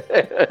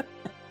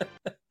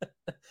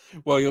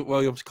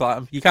 William's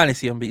clapping. You can't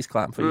see him, but he's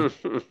clapping for you.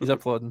 He's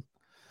applauding.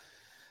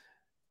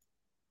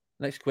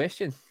 Next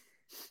question.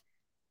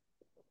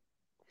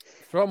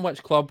 From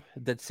which club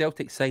did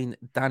Celtic sign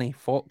Danny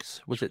Fox?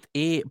 Was it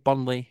A,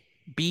 Burnley,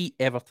 B,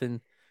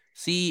 Everton,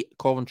 C,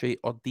 Coventry,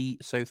 or D,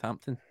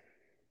 Southampton?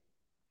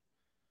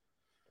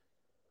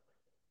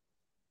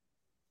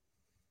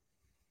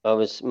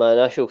 My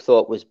initial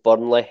thought was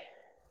Burnley,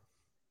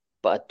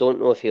 but I don't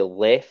know if he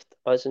left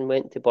us and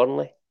went to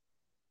Burnley.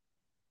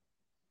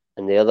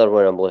 And the other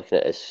one I'm looking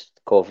at is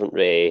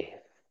Coventry.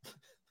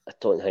 I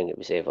don't think it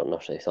was Everton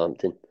or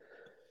Southampton.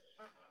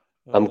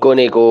 I'm going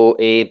to go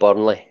A,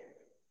 Burnley.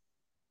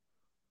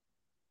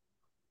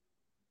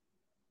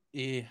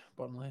 A,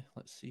 Burnley.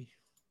 Let's see.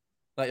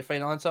 That your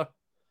final answer?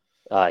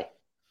 Aye.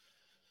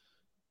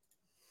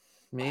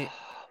 Mate,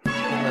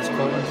 that's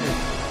Coventry.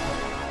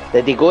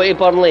 Did he go to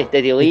Burnley?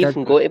 Did he leave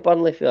and go to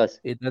Burnley for us?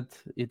 He did.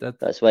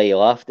 That's why you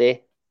laughed, eh?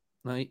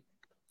 Right.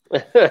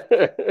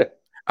 The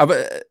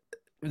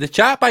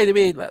chat, by the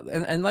way,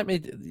 and let me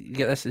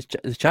get this,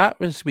 the chat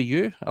was with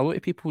you. A lot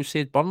of people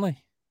said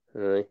Burnley.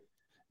 Aye.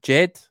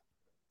 Jed,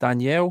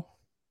 Danielle,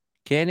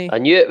 Kenny. I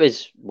knew it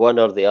was one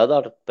or the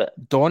other, but...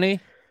 Donny.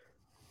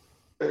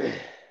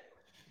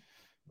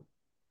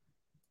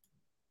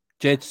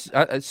 Jed's,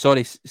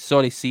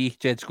 sorry, C.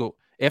 Jed's got,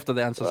 after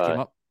the answers came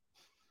up.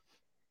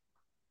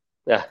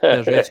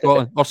 There's Red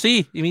Scotland. Or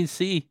C, you mean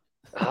C.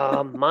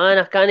 Oh, man,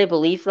 I can't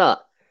believe that.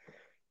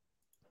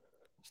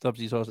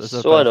 Stubbsy's horse.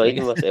 So annoyed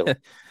with myself.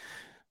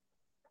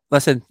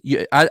 Listen,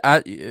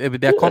 it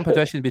would be a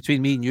competition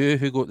between me and you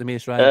who got the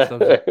most right.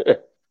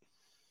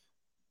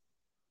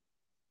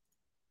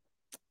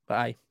 But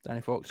aye,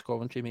 Danny Fox,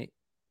 Coventry, mate.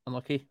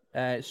 Unlucky.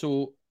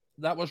 So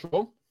that was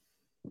wrong.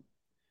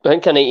 I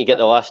think I need to get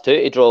the last two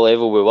to draw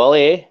level with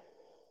Wally, eh?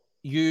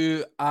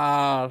 You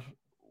are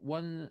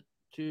 1,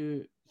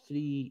 2,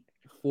 3,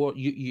 4.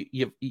 You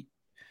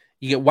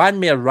get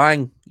one more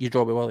rang. You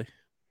draw with Willie.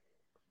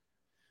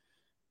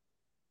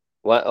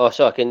 What? Oh,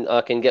 so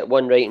I can get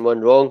one right and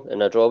one wrong,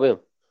 and I draw with him.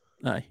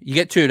 Aye, you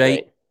get two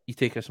right. You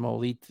take a small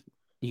lead.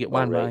 You get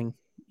one right. rang.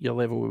 You're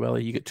level with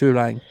Willie. You get two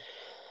rang.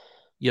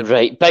 You're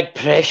right. Big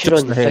pressure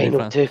on the ahead of final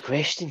France. two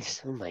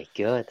questions. Oh my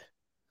god.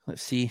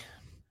 Let's see.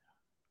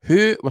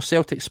 Who were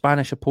Celtic's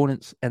Spanish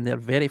opponents in their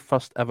very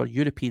first ever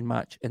European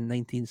match in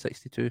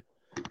 1962?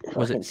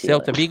 Was it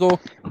Celta Vigo,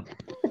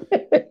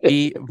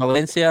 B,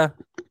 Valencia,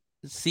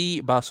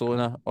 C,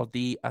 Barcelona, or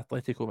D,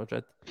 Atletico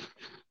Madrid?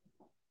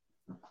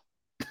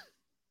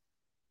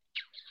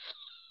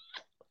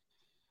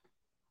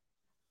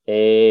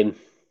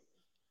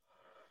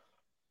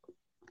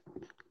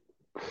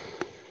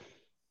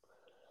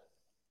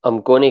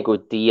 I'm going to go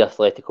D,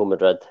 Atletico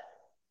Madrid.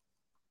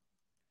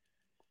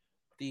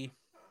 D.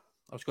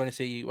 I was going to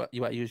say you want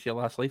to use your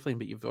last lifeline,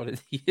 but you've already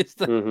used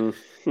it.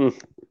 Mm-hmm. So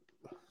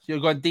you're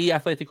going D,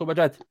 Atletico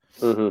Madrid?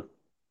 Mm-hmm.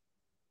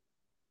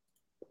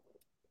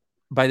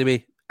 By the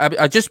way,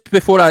 I just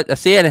before I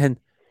say anything,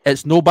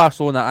 it's no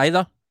Barcelona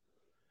either.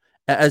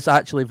 It is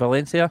actually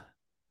Valencia.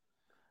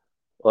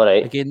 All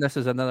right. Again, this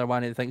is another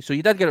one of the things. So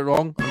you did get it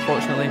wrong,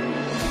 unfortunately.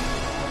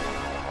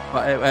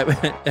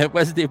 But it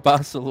was the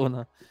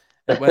Barcelona.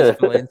 It was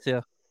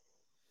Valencia.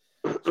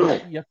 So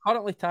you're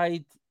currently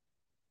tied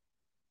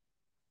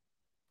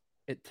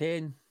at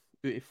 10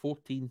 out of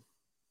 14.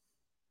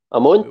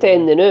 I'm on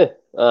 10 now.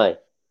 Aye.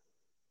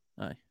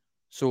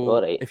 So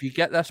if you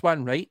get this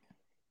one right,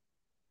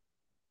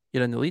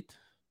 you're in the lead.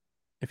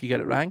 If you get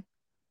it wrong,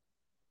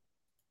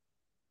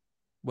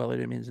 Willie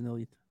remains in the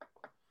lead.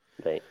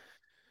 Right.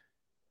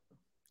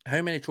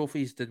 How many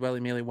trophies did Willie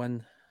Maley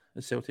win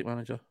as Celtic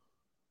manager?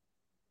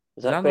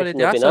 Is that already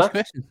question asked been this asked?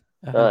 question?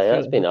 Aye,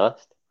 that's been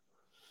asked.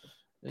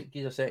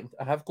 Give us a second.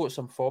 I have got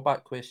some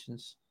fallback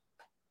questions.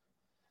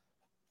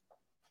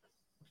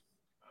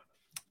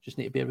 Just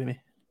need to bear with me.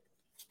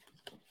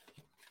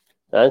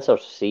 The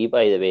answer's C,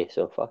 by the way,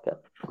 so fuck it.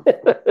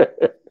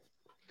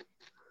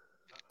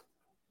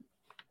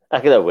 I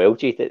could have well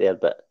cheated there,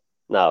 but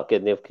no,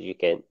 good enough because you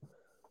can't.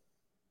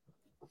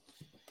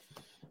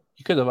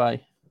 You could have,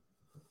 aye.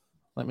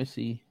 Let me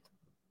see.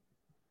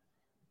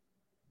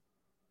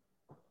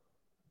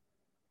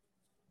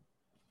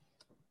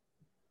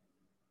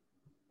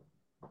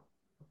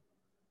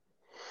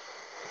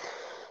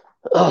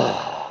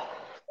 Oh,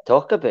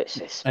 talk about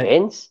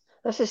suspense.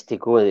 This is to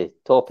go to the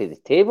top of the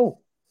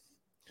table.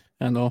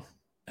 I know.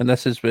 And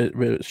this is where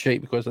it's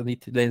shite because I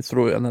need to then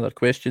throw out another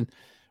question,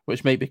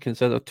 which might be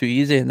considered too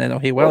easy. And then,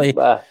 hey, Willie,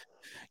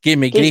 gave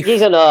me grief.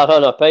 He's another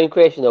 £100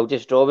 question. I'll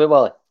just draw me,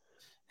 Willie.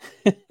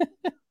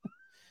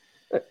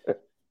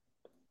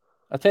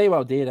 I'll tell you what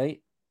I'll do,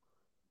 right?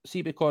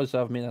 See, because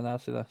I've made an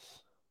ass of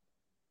this.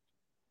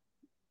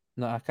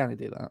 No, I can't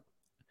do that.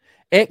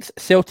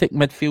 Ex-Celtic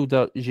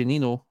midfielder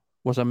Janino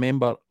was a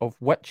member of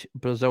which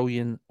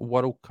Brazilian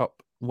World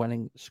Cup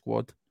winning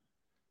squad?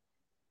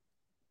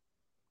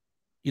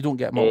 You don't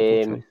get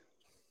multiple choice.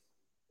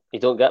 You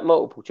don't get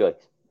multiple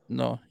choice?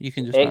 No, you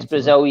can just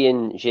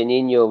Ex-Brazilian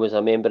Janino was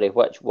a member of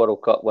which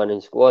World Cup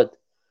winning squad?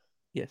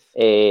 Yes.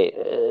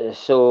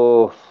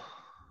 So,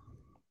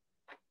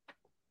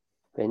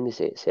 when was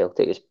it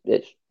Celtic?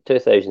 It's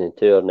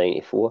 2002 or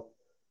 94.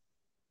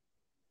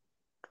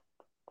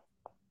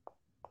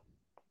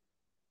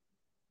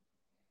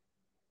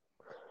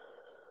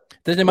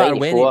 Doesn't matter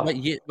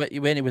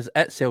when he was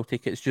at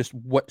Celtic, it's just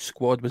what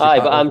squad was he part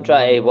of. But I'm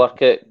trying to work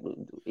out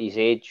his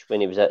age when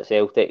he was at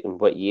Celtic and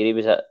what year he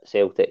was at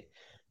Celtic,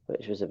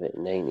 which was about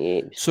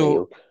 98.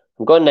 So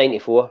I'm going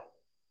 94.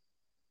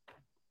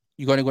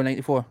 You're going to go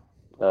 94?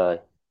 Aye.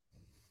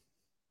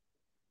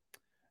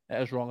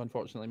 It is wrong,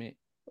 unfortunately, mate.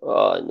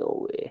 Oh,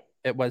 no way.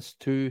 It was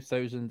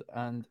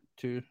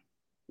 2002.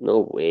 No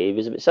way. He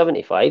was about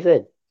 75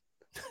 then.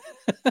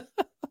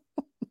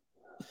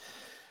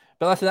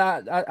 But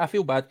listen, I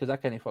feel bad because I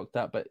kind of fucked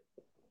that, but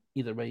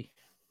either way.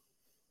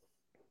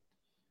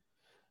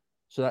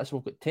 So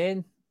we've got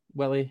 10,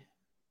 Willie,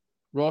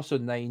 Ross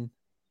on 9.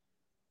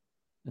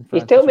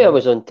 You tell me I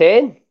was on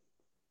 10.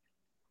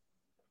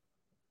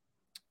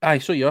 Aye,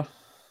 so you're.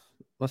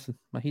 Listen,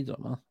 my head's up,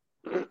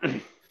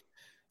 man.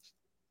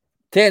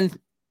 10,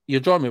 you're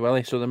drawing me,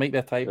 Willie, so there might be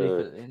a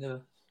tiebreak at the end of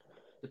it.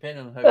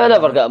 Depending on how I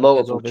never got a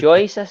multiple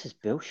choice. This is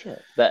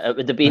bullshit. But it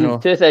would have been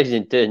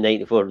 2002 and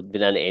 94 would have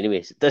been in it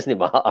anyway, so it doesn't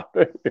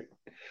matter.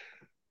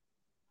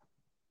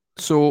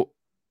 So,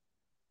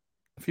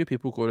 a few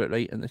people got it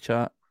right in the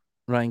chat.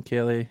 Ryan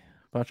Kelly,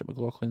 Patrick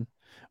McLaughlin.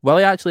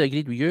 Willie actually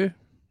agreed with you.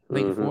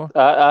 94. Mm-hmm.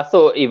 I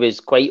thought he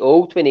was quite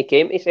old when he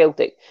came to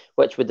Celtic,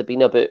 which would have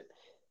been about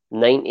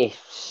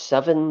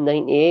 97,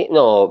 98.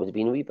 No, it would have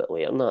been a wee bit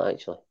later than that,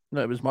 actually.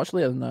 No, it was much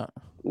later than that.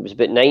 It was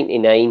about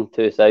 99,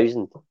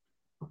 2000.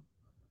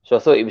 So I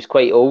thought he was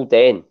quite old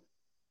then.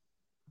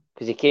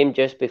 Because he came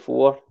just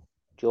before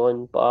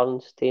John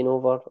Barnes taking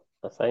over,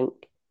 I think.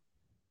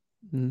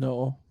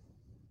 No,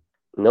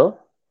 No?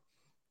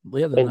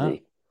 later than When did that.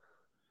 he?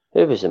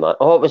 Who was the man?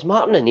 Oh, it was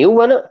Martin O'Neill,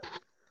 wasn't it?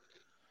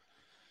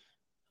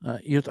 I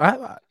It would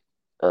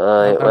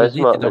was need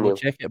to Martin double O'Neill.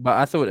 check it, but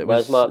I thought it It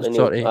was was Martin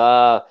sort O'Neill.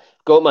 of.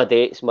 Got my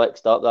dates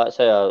mixed up. That's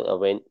how I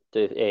went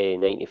to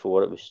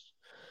 94. It was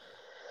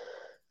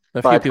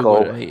A few bad people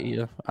call. got it right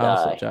here.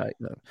 Alistair Aye. Jack.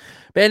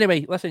 But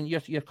anyway, listen,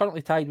 you're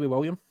currently tied with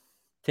William,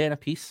 10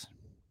 apiece.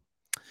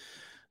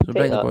 So Take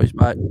bring the that. boys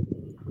back.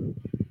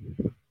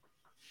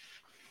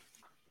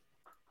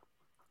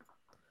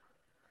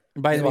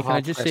 And by the way, can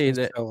I just say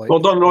that Well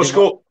done,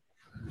 Roscoe.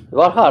 They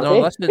were hard, no,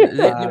 eh? listen,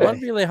 they were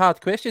really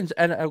hard questions,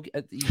 and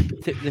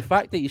the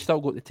fact that you still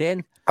got the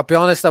 10. I'll be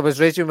honest, I was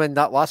raging when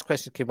that last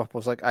question came up. I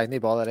was like, I need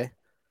bother, eh?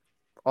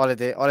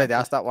 Already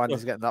asked that one.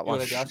 He's getting that You one.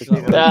 already asked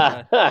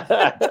that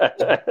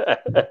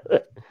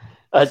one.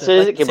 As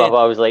soon as it came up,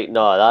 I was like,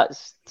 no,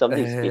 that's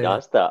somebody's been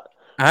asked that.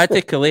 I had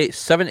to collate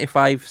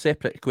 75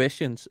 separate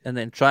questions and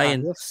then try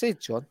and. You've said,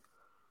 John.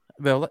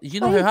 Well, you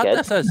know Oh, how you hard kid.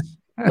 this is.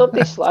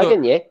 Nobody's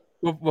slagging you.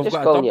 We've Just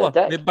got a calling you a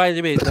doubler. dick. By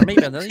the way, there might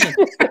be another one.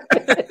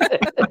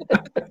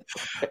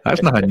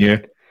 That's nothing new.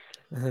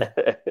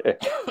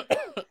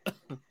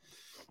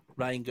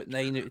 Ryan got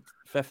 9 out of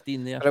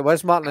 15 there. But it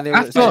was Martin O'Neill.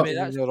 I that thought- said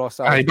that's- Neil Ross.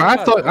 Aye,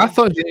 but I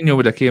thought Daniel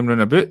would have came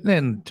round about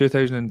then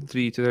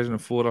 2003,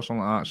 2004 or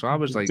something like that. So I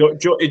was like,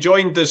 He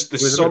joined us the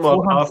Was it summer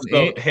before after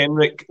 108?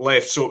 Henrik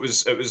left, so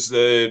it was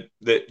the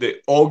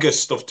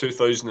August of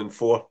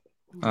 2004.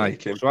 aye. He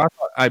came. So I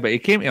thought, aye, but he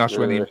came to us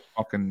when he was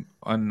fucking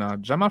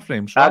on Zimmer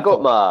frame. So I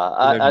got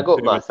thought-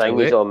 my 2002 things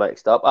late. all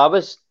mixed up. I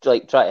was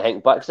like trying to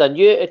think back because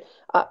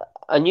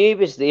I knew he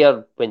was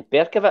there when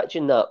Berkovic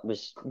and that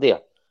was there,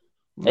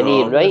 and No,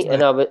 Ian Wright, wasn't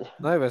and it? I went,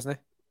 No, wasn't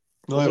he?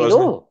 No, was it he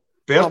wasn't. no?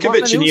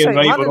 Berkovic and Ian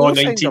Wright were on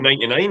Martin O'Neill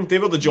 1999. They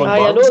were the John Aye, I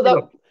Barnes. know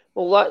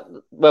that.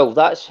 Well,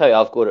 that's how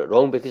I've got it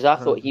wrong because I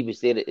thought he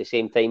was there at the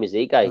same time as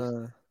they guys.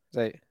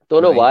 Right.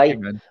 Don't know When he why.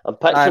 came in. I'm Aye,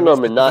 picturing but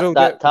him in they've that ruled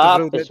that it- tap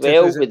they've ruled as it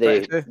well with the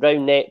 2022.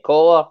 round neck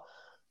collar.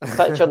 I'm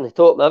picturing the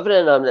top and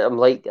everything. I'm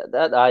like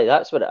that. Aye,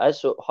 that's what it is.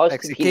 So it has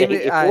Because to he be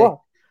came,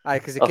 94. aye,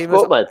 because he Of came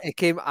course, as man. he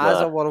came as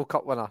Nah. a World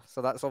Cup winner.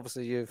 So that's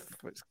obviously it's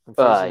confusing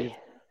you Aye,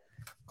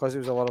 because he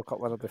was a World Cup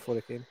winner before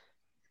he came.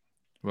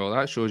 Well,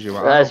 that shows you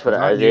what That's I know, 'cause what it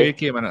I is, knew eh? he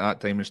came in at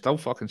that time and still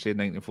fucking said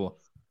 94.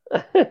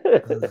 As I I say,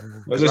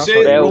 thought he was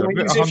Well-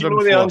 about easy if you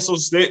know the 104.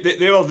 answers.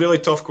 They were really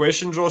tough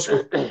questions,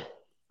 Roscoe.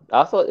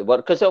 I thought they were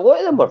because a lot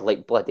of them were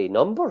like bloody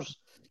numbers.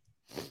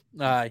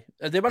 Aye,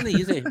 they weren't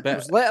easy, There but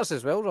was letters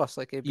as well, Ross.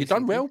 Like you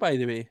done well, by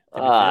the way. to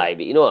be Aye,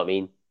 but you know what I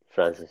mean,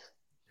 Francis.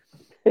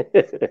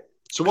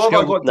 So what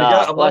have I got to Nah,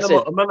 get? A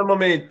listen.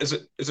 minimum of, is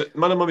it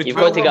minimum of You've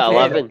 12 got to get or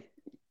 10? 11.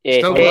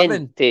 Still 10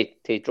 11.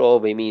 to draw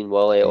with me and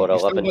Wally, or You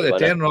still 11 got to the win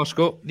 10,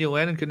 Roscoe. Neil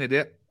Lennon couldn't do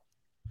it.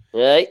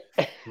 it.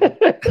 Right?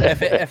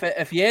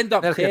 If you end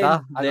up Never 10, could I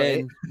got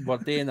then we're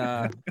doing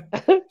a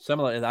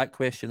similar to that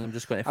question. I'm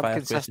just going to I'm fire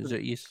consistent. questions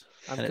at you.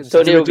 I'm And it's-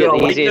 consistent. Tony will do get a the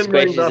lightning easiest round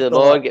questions of after them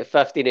all that. and get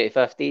 15 out of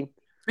 15.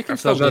 We can If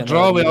still there's do a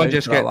draw, we another all round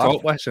just for a get laugh.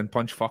 topless and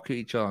punch fuck at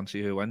each other and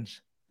see who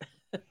wins.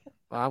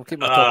 I'm keeping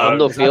my Ah, top I'm up.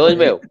 not feeling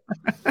well.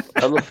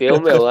 I'm not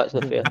feeling well. That's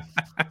not fair.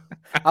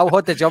 I'll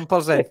hold the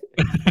jumpers then.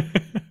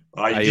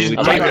 Aye, Aye, you we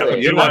just got cover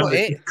it. You I got won.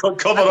 8.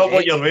 up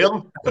what you're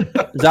wearing.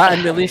 Is that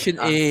in relation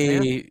to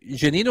yeah.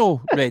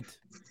 Janino, Red?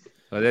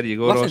 So there you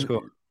go, Listen,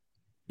 Roscoe.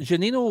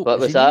 Janino, What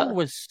was Janino that?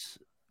 was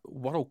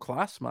world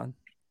class, man.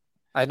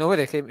 I know where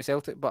he came to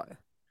Celtic, but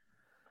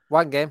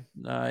one game.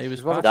 Nah, he was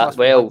He's world past class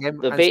That- it. for one well,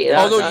 game the and bait- scored.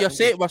 Although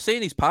that- we're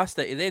saying he's past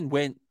it, he then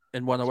went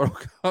and won a World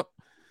Cup.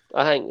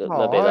 I think that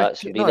No, maybe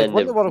that's no, been he in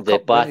won the World the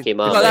Cup when back he- of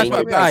my No, that's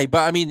mind. what, aye, but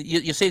I mean,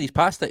 you're saying he's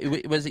past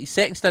it. Was his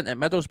second stint at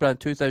Middlesbrough in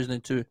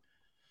 2002?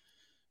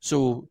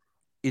 So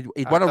he'd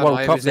won a World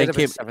He Cup, was there then about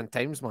came. 7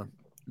 times, man.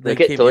 Then Look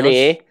at came to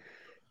Tony, us. eh?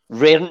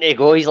 Raring to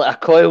go. He's like a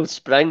coiled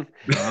spring.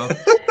 Looks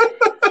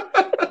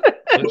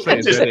like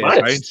he's Just ready to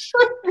matched. bounce.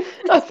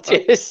 I've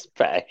just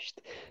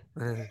fished.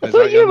 I Is thought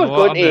that you your were no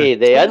going up to there?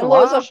 the Tell me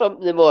in-laws or what?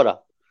 something tomorrow.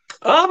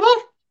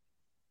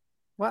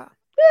 What?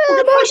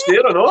 We're pushed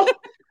there or not?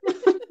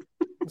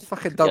 This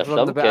fucking dog's You're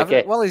running some a bit.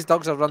 kick, eh? Well, his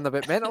dogs are running a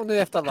bit mental now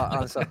after that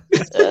answer.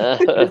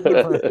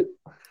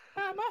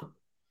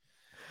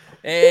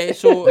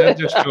 So They're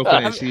just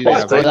joking to see the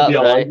That's Got Avengers. that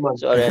Yeah, right. man.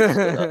 Sorry, I just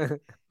got that.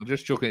 They're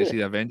just joking to see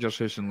the Avengers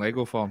house in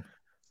Lego form.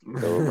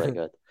 Oh my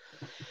god.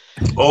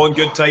 All in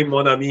good time,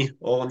 mon ami.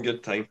 All in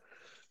good time.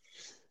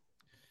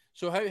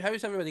 So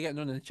how's everybody getting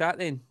on in the chat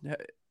then?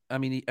 I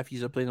mean, if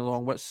you're playing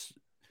along, what's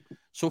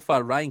so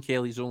far? Ryan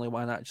Kelly's the only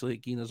one actually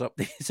getting us up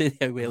to say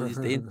how well he's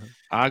doing.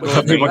 I Well,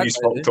 got Everybody's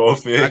fucked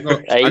off, I eh?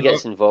 got, He I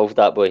gets got, involved,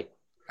 that boy.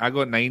 I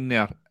got 9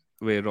 there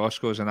with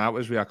Roscoe's, and that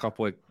was with a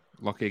couple of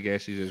lucky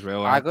guesses as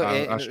well. I got 8.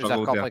 I It was a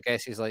struggled couple there. of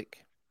guesses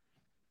like.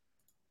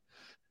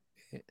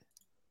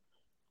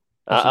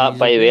 That's By an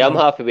the easy way, I'm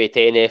one. happy with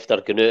 10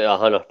 after going out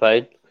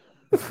 £100.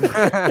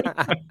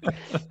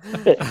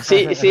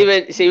 see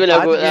when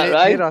I got that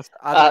right.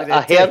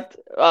 I heard.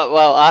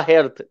 I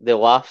heard the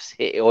laughs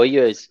at all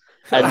yous,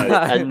 and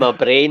in my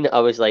brain, I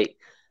was like,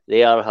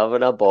 They are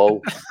having a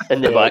ball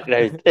in the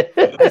background.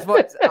 As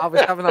much, I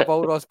was having a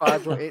ball Ross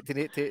Badro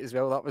 1888 as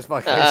well. That was my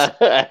guess.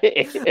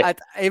 I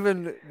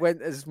even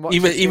went as much.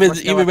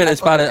 Even went as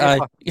far as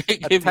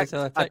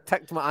I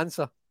ticked my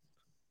answer.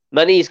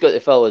 Minnie's got the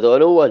Phil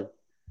O'Donnell one.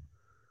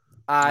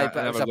 Aye,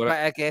 but it was a bit of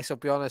a guess. I'll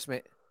be honest,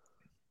 mate.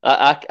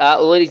 The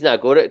only reason I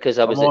got it because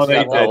I was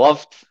I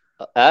loved.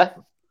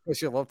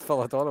 Because you loved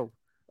Phil O'Donnell.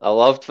 I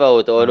loved Phil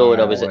O'Donnell,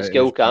 and I was at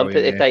school camp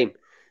at the time.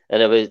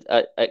 And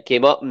it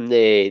came up in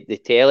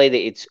the telly that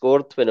he'd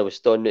scored when I was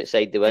standing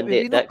outside the window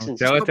at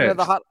Dixon's. It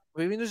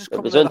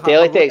was on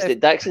teletext at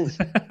Dixon's.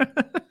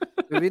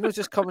 We were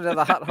just coming to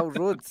the Hart Hill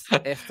Road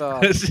after.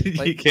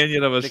 You can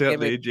you have a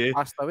certain age, eh?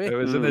 It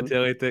was in the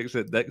teletext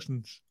at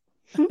Dixon's.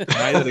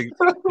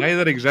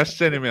 Neither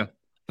exists anymore.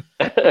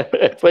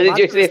 What did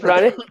you say,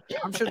 Franny?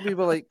 I'm sure we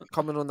were like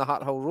coming on the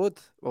Hart Hill Road.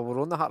 Well,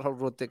 we're on the Hart Hill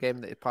Road the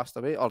game that he passed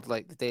away, or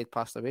like the day he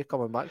passed away,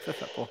 coming back to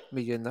football.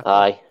 Me, you, and Nick.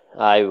 Aye,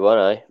 we won,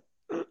 aye.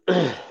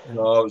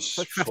 No, it was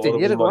like 15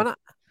 years ago, wasn't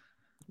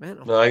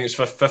it? No, I think it's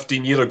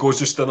 15 years ago,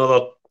 just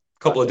another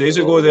couple of days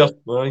ago there.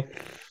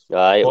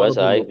 Aye, it was,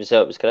 aye. It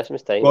was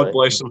Christmas time. God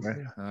bless him.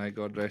 Aye,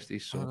 God rest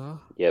his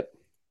soul. Yep,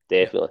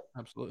 definitely.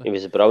 Absolutely. He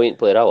was a brilliant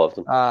player. I loved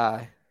him.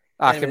 Aye.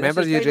 I can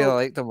remember you really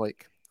liked him.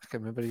 Like, I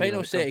can remember.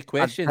 Final set of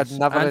questions. I'd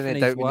never any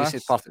doubt when you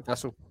said perfect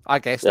whistle. I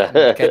guessed it.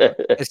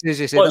 As soon as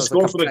you said Let's it, I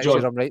was go like, for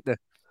it, John. I'm right there.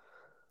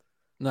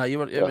 No, you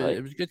were.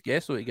 It was a good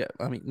guess, though. To get,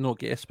 I mean, no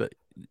guess, but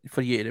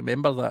for you to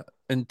remember that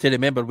and to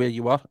remember where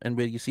you were and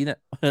where you seen it.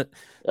 It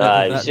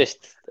was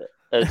just.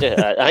 I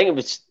think it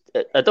was.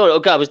 I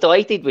don't know. I was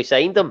delighted we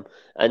signed him,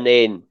 and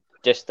then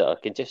I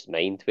could just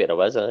mind where I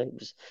was.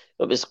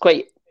 It was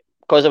quite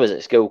because I was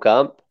at school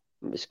camp.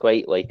 It was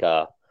quite like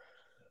a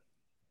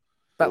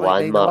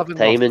landmark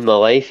time in my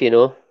life, you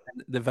know.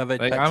 The vivid.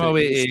 Like, picture I'm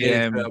away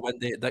to one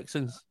day at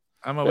Dixon's.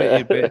 I'm away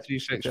to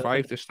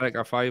Bet365 to stick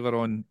a fiver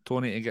on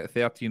Tony to get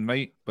 13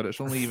 right, but it's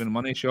only even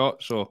money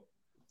shot, so.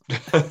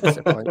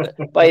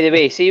 By the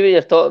way, see when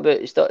you're talking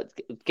about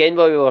again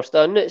while we were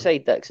standing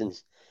outside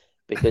Dixon's,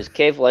 because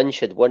Kev Lynch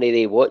had one of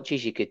the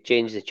watches you could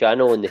change the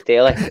channel on the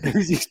telly,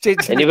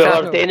 and you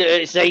were doing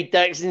it outside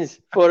Dixon's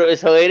for it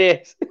was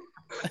hilarious.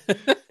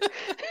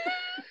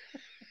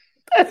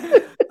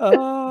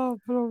 Oh,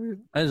 brilliant.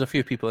 There's a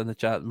few people in the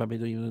chat maybe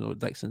don't even know what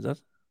Dixon's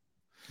is.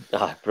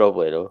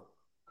 Probably no.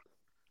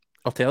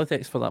 Or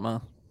teletext for that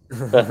matter.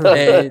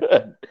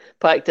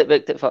 Packed it,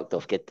 booked it, fucked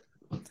off, kid.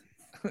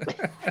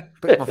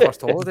 Booked my first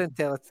holiday in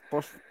teletext.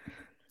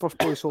 First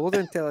boys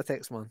holiday in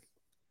teletext, man.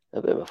 I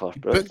booked my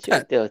first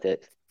prostitute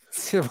teletext.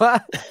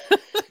 What?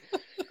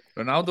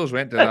 Ronaldo's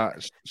went to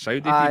that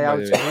Saudi team, by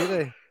the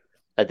way.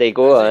 Did they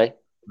go, aye?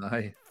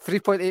 Aye.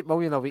 3.8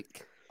 million a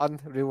week.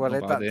 Unreal. I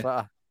read that on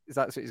Twitter. Is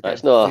that what he's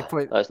that's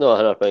getting? That's not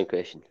a £100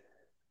 question.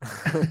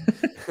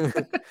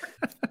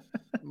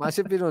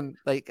 Imagine being on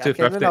like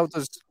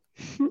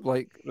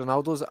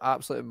Ronaldo's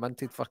absolutely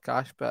minted for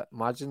cash, but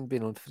imagine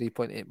being on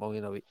 3.8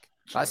 million a week.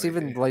 That's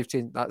even life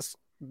changing. That's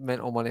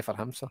mental money for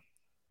him, sir.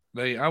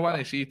 Right, I want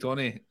to see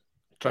Tony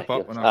trip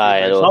up.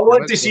 I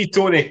want to see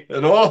Tony, you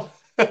know.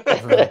 Look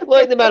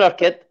at the mirror,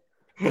 kid.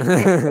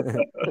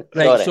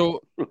 Right,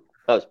 so that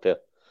was poor.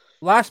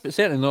 Last but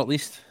certainly not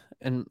least,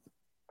 and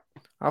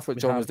I thought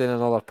John was doing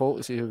another poll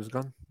to see who was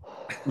gone.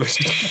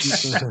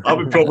 I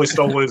would probably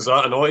still lose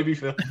that, and all to be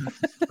fair.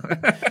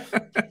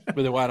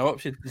 With the one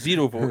option,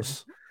 0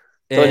 votes.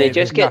 Tony,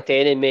 just get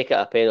 10 and make it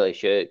a penalty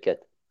shoot, kid.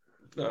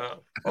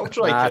 I'll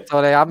try.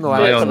 Tony, I'm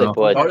not.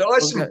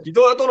 Listen, I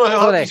don't know how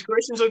hard these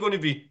questions are going to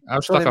be.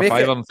 I've stuck a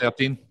 5 on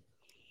 13.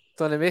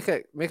 Tony, make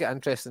it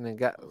interesting and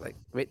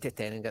wait to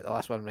 10 and get the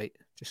last one right.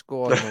 Just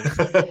go on.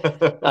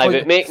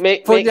 But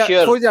make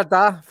sure. Phone your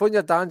dad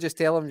and just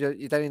tell him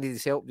you don't need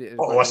his help.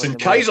 Listen,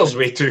 Kaiser's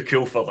way too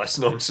cool for this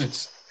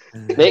nonsense.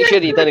 Make sure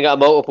you didn't get a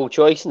multiple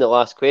choice in the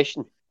last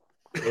question.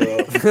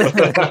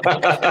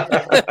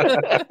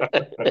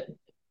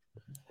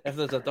 If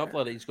there's a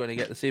doubler, he's going to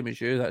get the same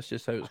as you. That's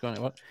just how it's going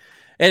to work.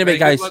 Anyway,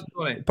 guys,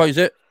 pause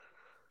it.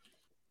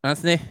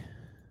 Anthony,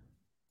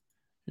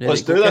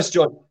 let's do this,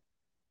 John.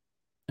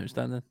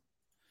 Outstanding.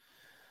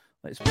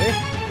 Let's play.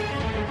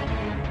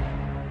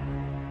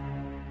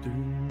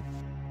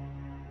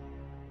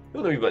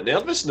 I'm a wee bit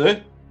nervous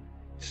now.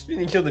 Just when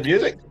you hear the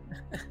music.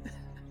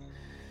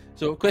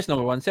 So, question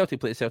number 1: Celtic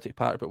play Celtic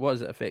Park, but what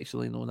is it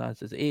affectionately known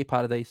as? Is it A,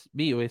 Paradise,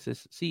 B,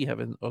 Oasis, C,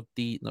 Heaven, or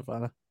D,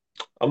 Nirvana?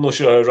 I'm not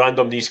sure how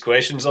random these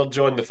questions are,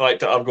 John. The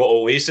fact that I've got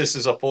Oasis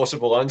as a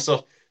possible answer,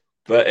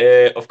 but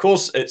of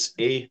course it's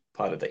A,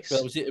 Paradise.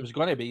 Well, it was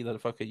going to be either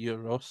fucking you or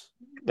Ross.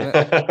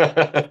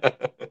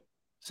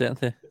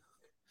 Certainly.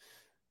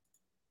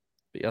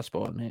 But you're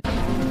spot on, mate.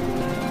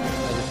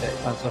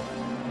 Answer.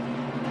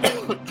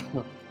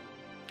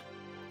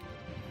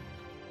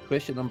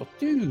 Question number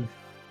 2.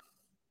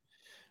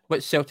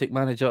 Which Celtic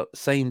manager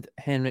signed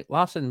Henrik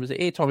Larsson? Was it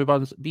A, Tommy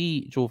Burns,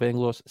 B, Joe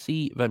Venglos,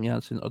 C, Wim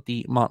Jansen, or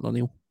D, Martin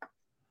O'Neill?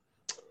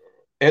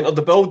 Entered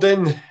the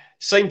building,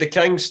 signed the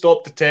king,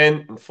 stopped the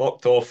tent, and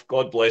fucked off.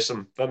 God bless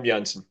him. Wim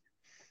Jansen.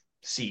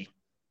 C.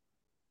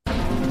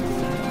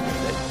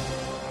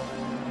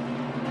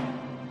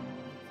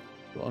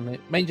 Spot on,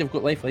 mate. Mind you've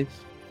got lifelines.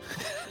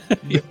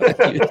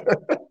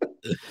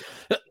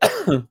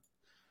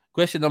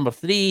 Question number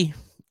 3,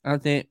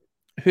 Anthony.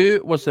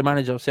 Who was the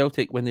manager of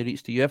Celtic when they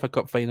reached the UEFA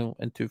Cup final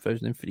in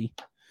 2003?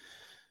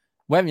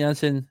 Wim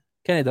Jansen,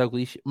 Kenny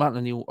Dalglish, Martin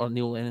O'Neill, or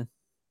Neil Lennon?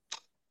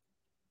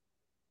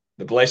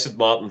 The blessed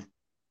Martin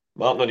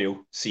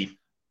O'Neill. C.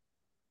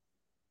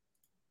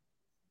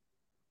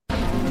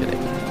 Correct.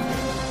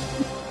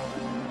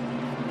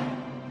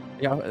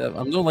 Yeah,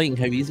 I'm not liking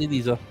how easy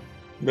these are.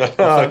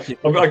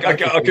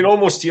 I can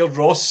almost hear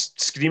Ross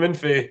screaming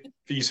for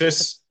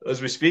Jesus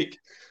as we speak.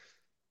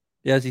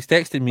 Yeah, as he's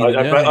texting me.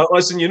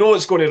 Listen, you know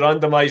it's going to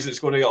randomise. It's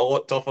going to get a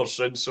lot tougher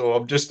soon. So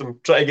I'm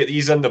trying to get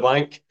these in the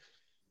bank.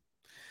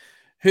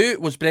 Who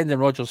was Brendan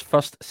Rodgers'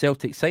 first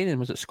Celtic signing?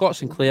 Was it Scott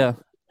Sinclair,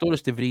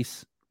 Doris de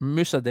Vries,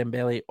 Moussa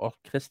Dembele, or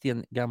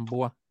Christian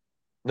Gamboa?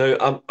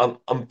 Now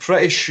I'm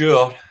pretty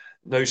sure.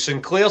 Now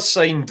Sinclair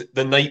signed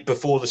the night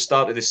before the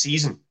start of the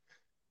season.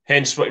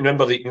 Hence,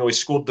 remember that he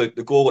scored the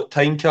goal at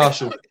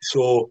Tynecastle.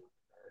 So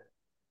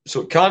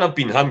it can't have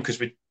been him because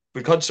we'd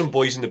had some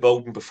boys in the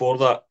building before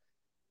that.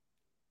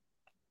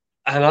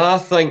 And I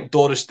think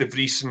Doris de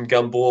Vries and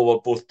Gamboa were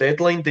both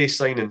deadline day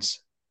signings.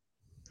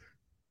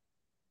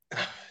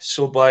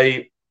 So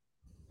by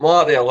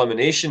mark of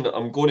elimination,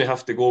 I'm going to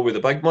have to go with the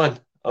big man.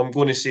 I'm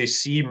going to say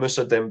C,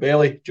 Moussa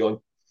Dembele, John.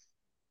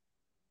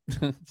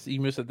 C,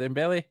 Moussa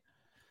Dembele.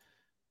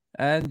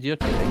 And you're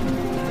correct.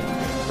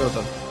 Well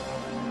done.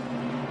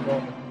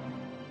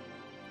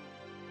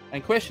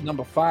 And question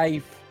number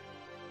 5.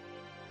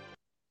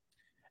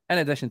 In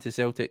addition to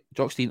Celtic,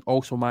 Jockstein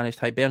also managed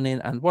Hibernian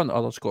and one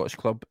other Scottish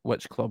club.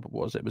 Which club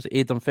was it? Was it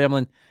A,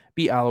 Dunfermline,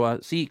 B,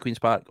 Alloa, C, Queen's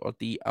Park, or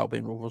D,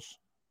 Albion Rovers?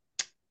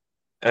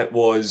 It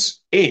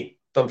was A,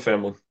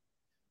 Dunfermline.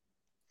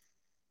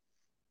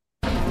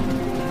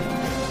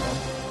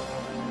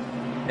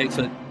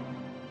 Excellent.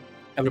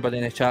 Everybody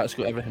in the chat has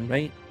got everything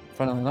right,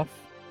 funnily enough.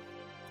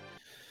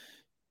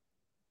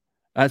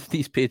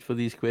 Anthony's paid for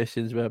these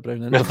questions with a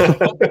brown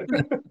envelope.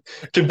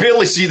 Can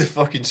barely see the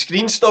fucking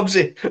screen,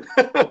 Stubbsy.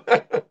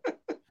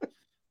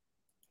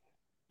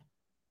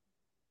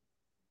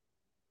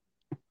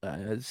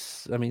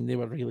 I mean, they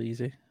were really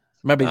easy.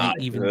 Maybe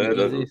even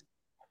the easiest.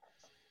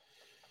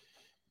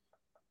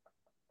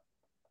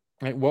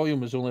 Right, William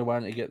was the only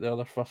one to get the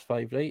other first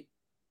 5 right.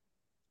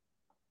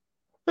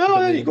 Oh,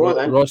 there you go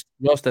then. Ross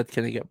did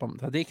kind of get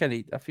bumped. I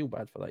feel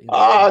bad for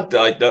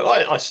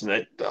that.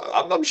 Listen,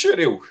 I'm sure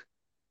he'll.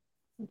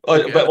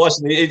 Okay. But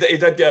listen, he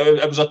did get.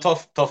 It was a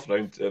tough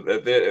round.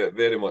 It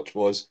very much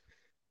was.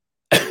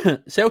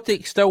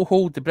 Celtic still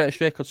hold the British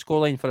record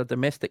scoreline for a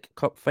domestic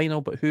cup final,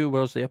 but who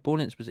was the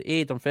opponents? Was it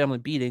A, Dunfermline,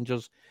 B,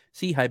 Rangers,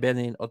 C,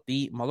 Hibernian, or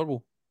D,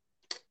 Motherwell?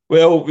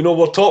 Well,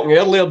 we're talking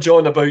earlier,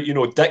 John,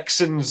 about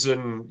Dixons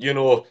and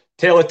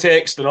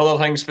teletext and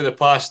other things for the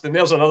past, and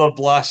there's another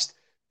blast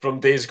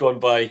from days gone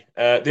by.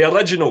 The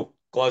original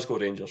Glasgow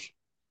Rangers. Is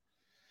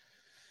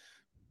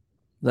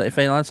that your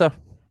final answer?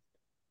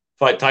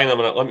 In fact, hang on a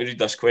minute. Let me read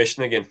this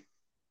question again.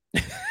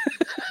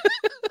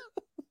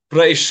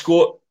 British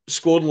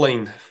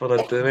scoreline for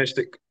a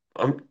domestic.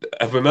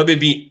 Have we maybe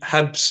beat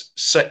Hibs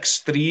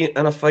 6-3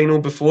 in a final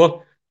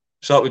before?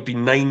 So that would be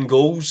 9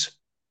 goals.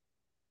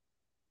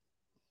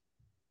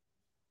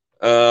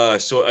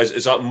 So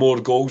is that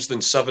more goals than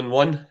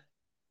 7-1?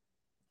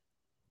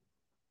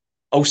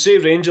 I'll say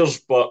Rangers,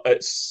 but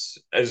it's,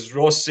 as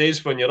Ross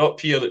says, when you're up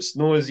here, it's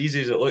not as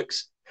easy as it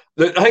looks.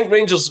 I think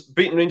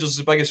beating Rangers is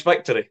the biggest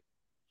victory,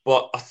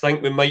 but I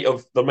think there might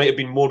have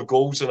been more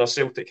goals in a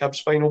Celtic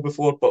Hibs final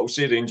before, but I'll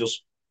say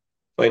Rangers.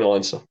 Final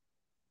answer.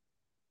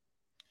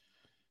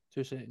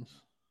 2 seconds.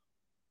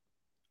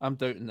 I'm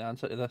doubting the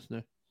answer to this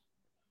now.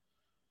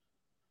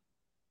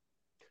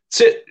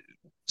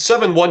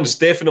 7-1 is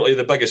definitely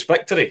the biggest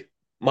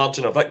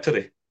margin of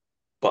victory,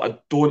 but I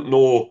don't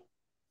know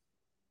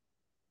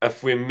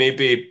if we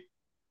maybe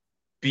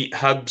beat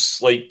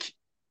Hibs like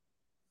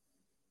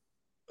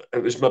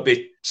it was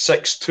maybe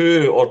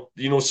 6-2 or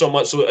so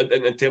much. So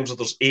in terms of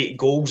there's 8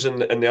 goals in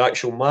the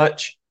actual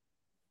match.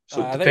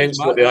 So it depends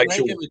what the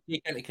actual. I think it would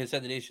take into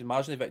consideration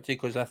margin of victory,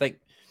 because I think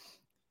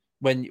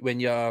when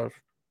you're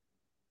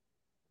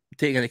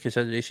taking into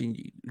consideration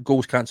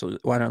goals cancel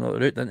one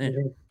another out, don't they?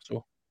 Mm-hmm.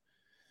 So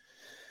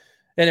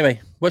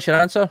anyway, what's your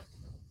answer?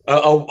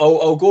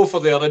 I'll go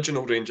for the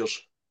original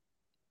Rangers.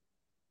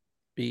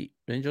 Beat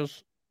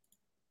Rangers.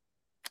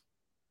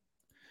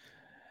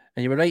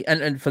 And you were right,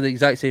 and for the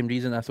exact same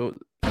reason. I thought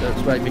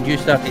that's right. When you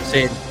started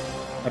saying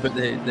about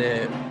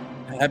the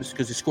Hibs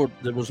because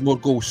there was more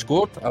goals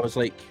scored, I was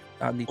like,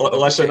 I need to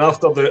listen,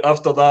 after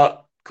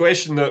that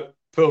question that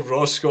poor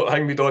Ross got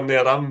hanged on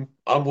there, I'm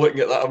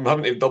looking at that. I'm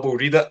having to double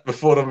read it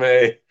before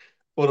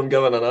I'm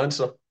giving an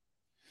answer.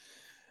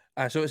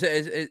 So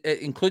it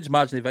includes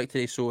margin of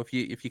victory. So if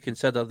you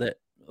consider that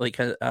like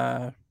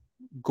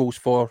goals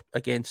for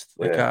against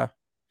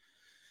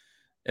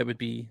it would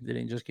be the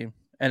Rangers game,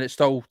 and it's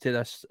still to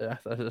this.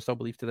 I still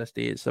believe to this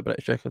day it's a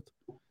British record.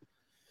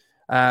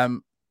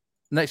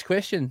 Next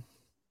question.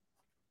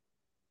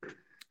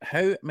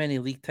 how many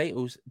league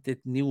titles did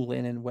Neil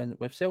Lennon win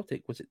with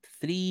Celtic? Was it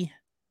 3,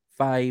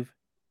 5,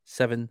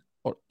 7,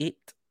 or 8?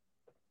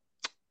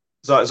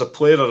 Is that as a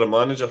player or a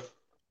manager?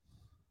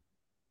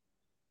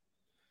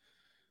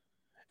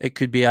 It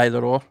could be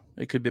either or.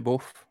 It could be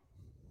both.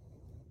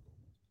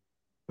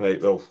 Right,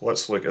 well,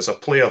 let's look. As a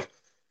player,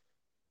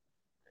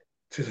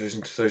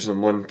 2000,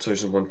 2001,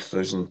 2001,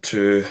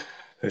 2002,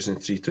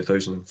 2003,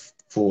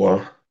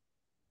 2004,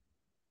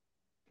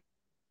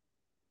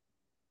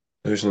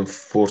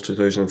 2004,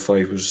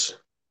 2005 was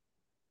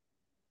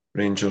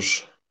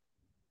Rangers.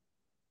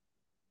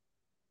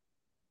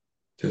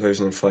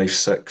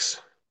 2005-06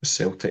 was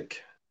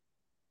Celtic.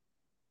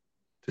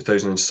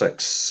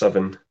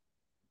 2006-07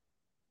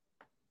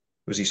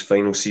 was his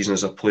final season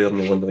as a player in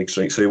the Wonder League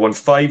strike. So he won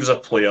 5 as a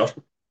player.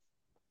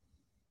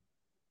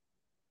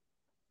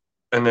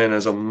 And then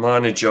as a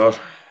manager,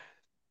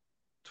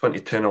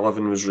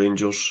 2010-11 was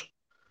Rangers.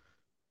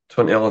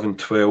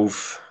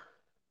 2011-12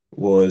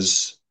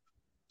 was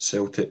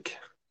Celtic.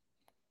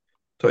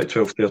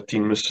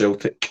 2012-13 was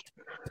Celtic.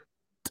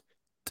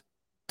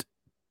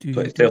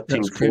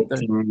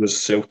 2013-14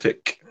 was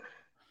Celtic.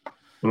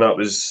 And that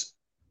was...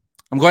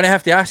 I'm going to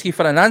have to ask you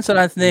for an answer,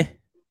 Anthony.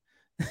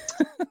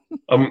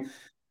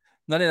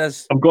 None of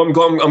this. I'm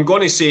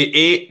going to say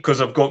 8 because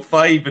I've got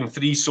 5 and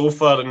 3 so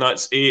far, and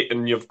that's 8,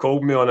 and you've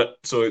called me on it,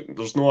 so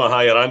there's no a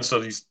higher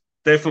answer. He's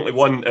definitely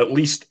won at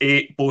least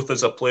 8, both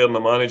as a player and a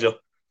manager.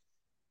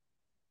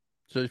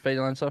 So his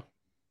final answer?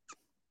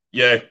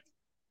 Yeah.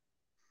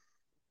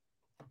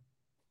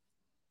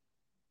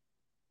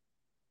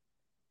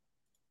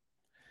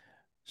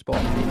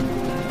 Spot.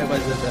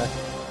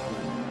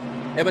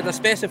 It was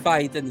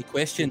specified in the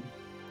question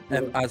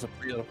as a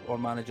player or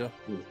manager,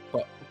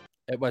 but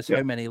it was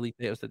how many league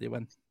titles did they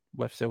win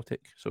with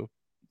Celtic? So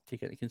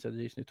take into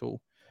consideration the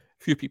total.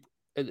 A few people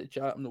in the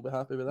chat will not be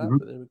happy with that,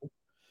 but there we go.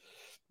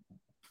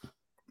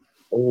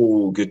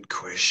 Oh, good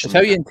question. It's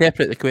how you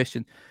interpret the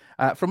question.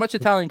 From which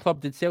Italian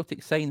club did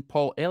Celtic sign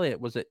Paul Elliott?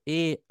 Was it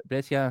A,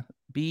 Brescia,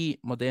 B,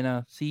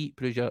 Modena, C,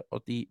 Perugia,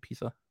 or D,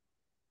 Pisa?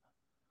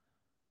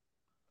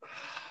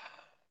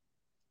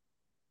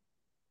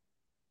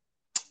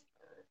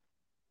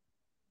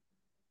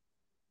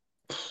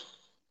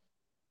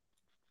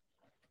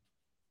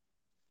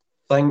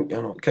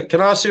 Can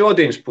I ask the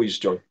audience, please,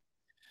 John?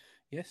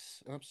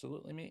 Yes,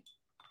 absolutely, mate.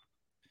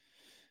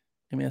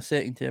 Give me a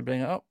second to bring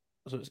it up.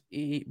 So it's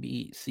A,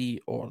 B, C,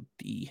 or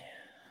D.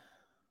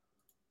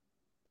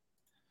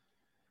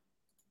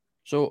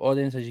 So,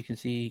 audience, as you can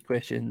see,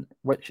 question: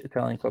 which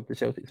Italian club did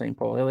Celtic sign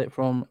Paul Elliott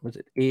from? Was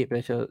it A,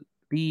 Brescia,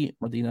 B,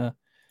 Modena,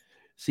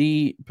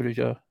 C,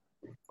 Perugia,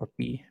 or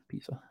D,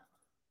 Pisa?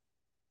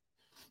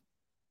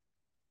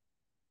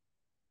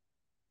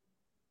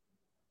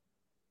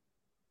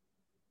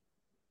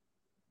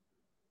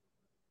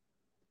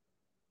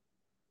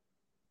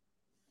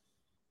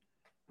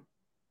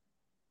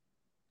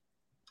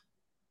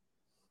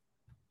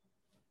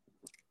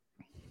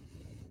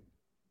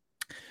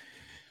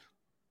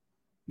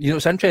 You know,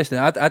 it's interesting.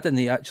 I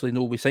didn't actually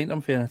know we signed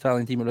him for an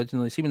Italian team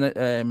originally. See, when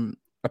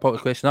I put the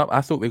question up,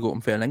 I thought we got him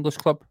for an English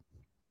club.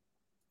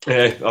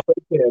 Yeah,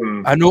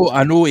 I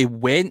know he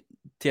went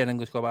to an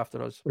English club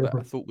after us, but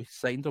I thought we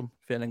signed him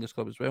for an English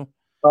club as well.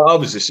 I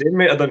was the same,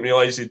 mate. I didn't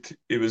realise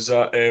he was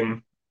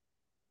from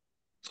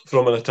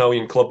an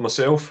Italian club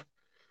myself.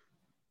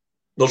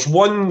 There's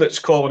one that's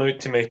calling out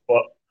to me,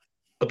 but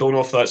I don't know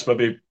if that's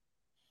maybe,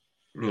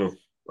 an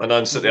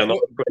answer to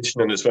another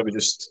question, and it's maybe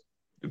just.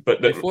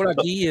 But before I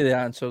give you the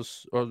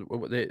answers or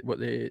what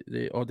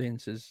the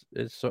audience is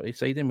sort of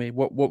siding me,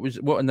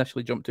 what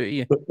initially jumped out at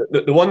you?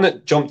 The one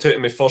that jumped out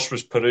at me first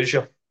was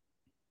Perugia.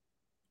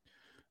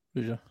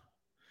 Perugia.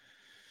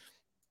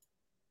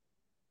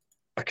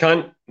 I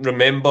can't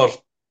remember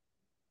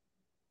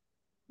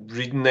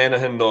reading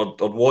anything or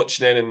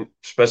watching anything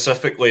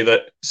specifically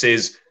that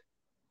says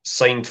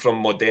signed from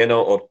Modena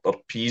or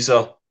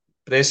Pisa.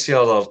 Brescia,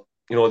 or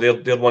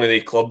they're one of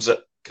the clubs that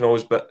can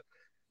always. But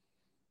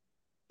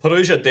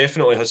Perugia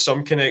definitely has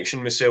some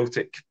connection with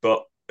Celtic,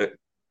 but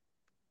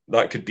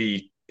that could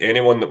be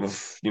anyone that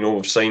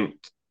we've signed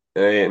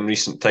in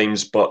recent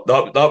times. But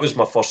that was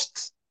my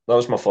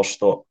first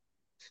thought.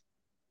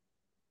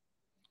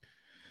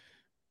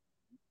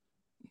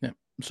 Yeah.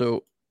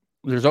 So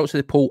the results of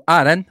the poll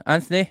are in,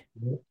 Anthony.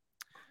 Mm-hmm.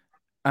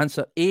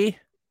 Answer A,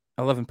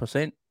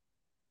 11%.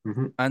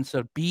 Mm-hmm.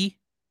 Answer B,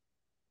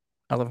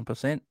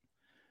 11%.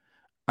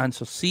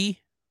 Answer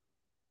C,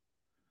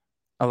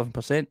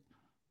 11%.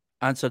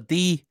 Answer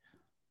D,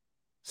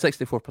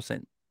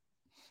 64%.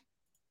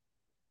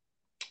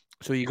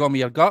 So you going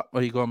with your gut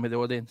or you going with the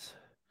audience?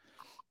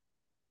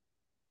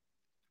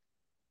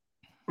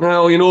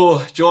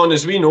 Well, John,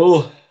 as we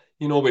know,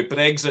 with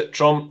Brexit,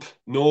 Trump,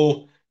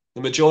 the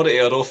majority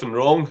are often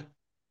wrong.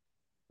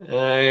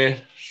 So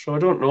I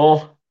don't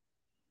know.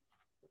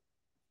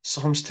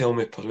 Someone's telling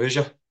me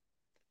Perugia.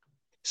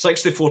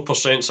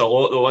 64%'s a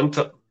lot, though, isn't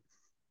it?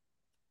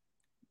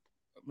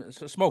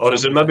 It's a small. Or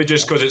is it maybe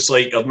just because it's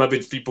like, or maybe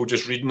people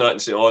just reading that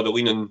and say, "Oh, the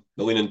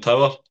leaning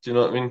tower"? Do you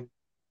know what I mean?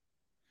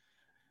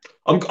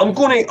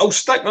 I'll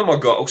stick with my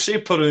gut. I'll say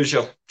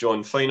Perugia,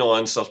 John. Final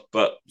answer,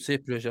 but say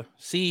Perugia.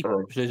 See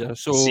Perugia.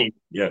 So C,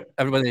 yeah.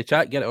 Everybody in the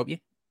chat, get it up, you.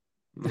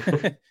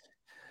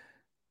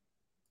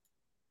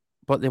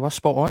 But they were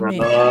spot on, mate.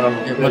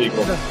 There you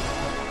go.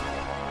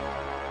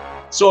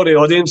 Sorry,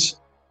 audience.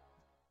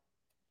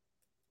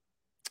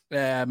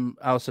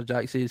 Alistair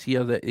Jack says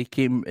here that he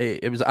came.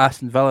 It was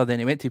Aston Villa, then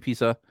he went to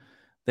Pisa,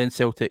 then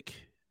Celtic,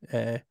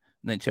 and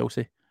then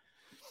Chelsea.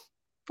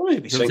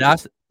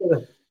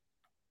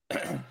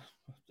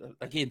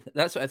 Again,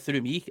 that's what it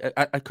threw me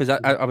because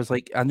I was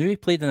like, I knew he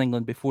played in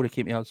England before he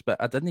came to us, but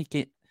I didn't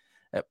get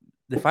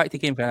the fact he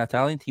came from an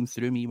Italian team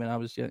threw me when I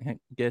was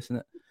guessing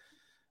it.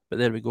 But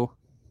there we go.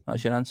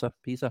 That's your answer,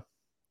 Pisa.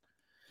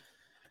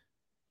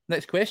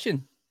 Next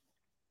question.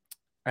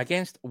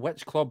 Against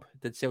which club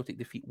did Celtic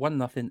defeat 1-0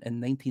 in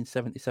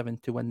 1977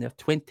 to win their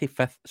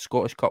 25th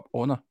Scottish Cup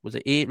honour? Was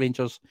it A,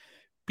 Rangers,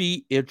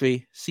 B,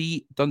 Airdrie,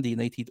 C, Dundee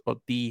United, or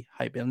D,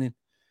 Hibernian?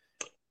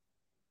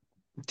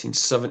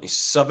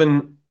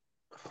 1977.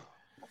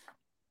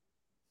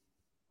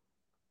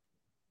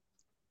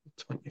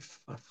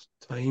 25th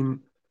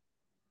time.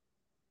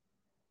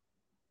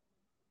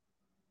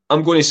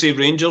 I'm going to say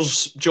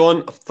Rangers,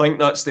 John. I think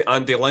that's the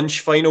Andy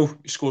Lynch final.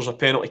 He scores a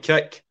penalty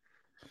kick.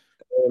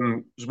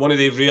 It was one of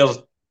the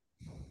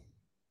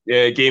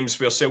rare games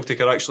where Celtic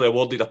are actually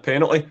awarded a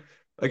penalty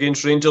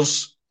against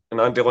Rangers,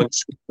 and Andy Lynch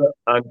scored it.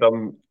 And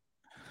I'm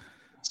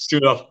sure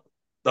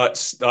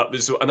that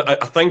was. And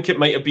I think it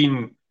might have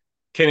been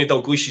Kenny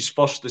Dalglish's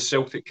first as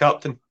Celtic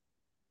captain.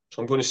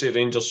 So I'm going to say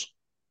Rangers.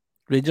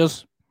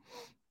 Rangers.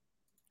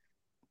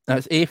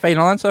 That's A,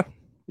 final answer?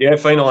 Yeah,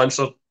 final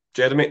answer.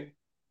 Jeremy.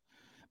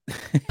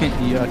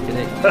 You are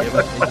correct.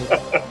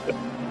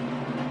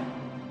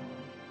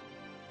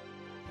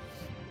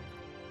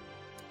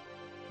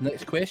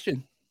 Next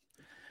question.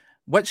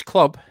 Which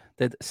club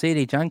did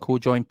Seri Janko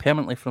join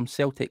permanently from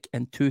Celtic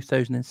in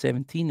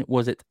 2017?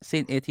 Was it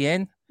St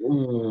Etienne,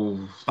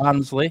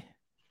 Barnsley,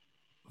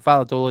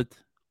 Valladolid,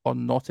 or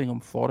Nottingham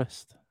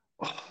Forest?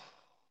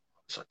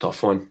 It's a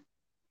tough one.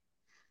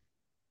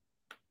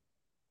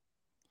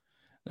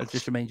 I'll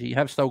just remind you, you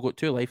have still got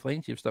 2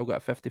 lifelines. You've still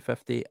got a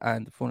 50-50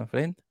 and phone a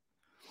friend.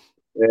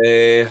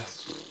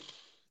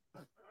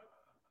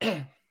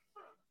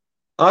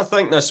 I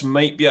think this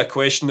might be a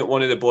question that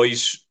one of the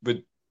boys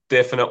would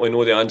definitely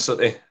know the answer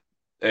to.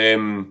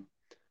 And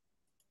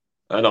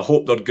I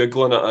hope they're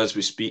Googling it as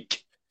we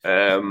speak.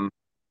 I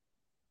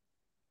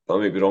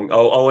may be wrong.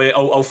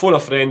 I'll phone a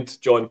friend,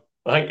 John.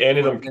 I think any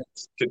of them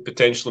could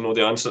potentially know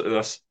the answer to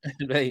this.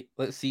 Right,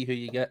 let's see who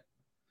you get.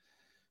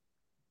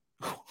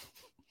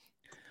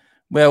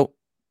 Well,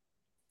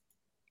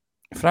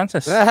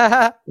 Francis.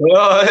 Oh,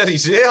 there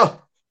he's there.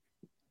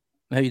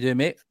 How you doing,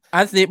 mate?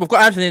 Anthony, we've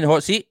got Anthony in the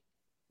hot seat.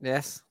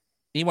 Yes.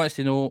 He wants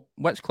to know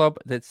which club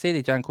did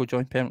Seri Janko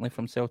join permanently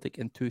from Celtic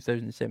in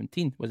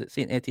 2017? Was it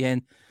St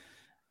Etienne,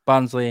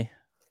 Barnsley,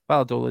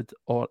 Valladolid,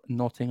 or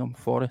Nottingham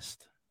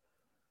Forest?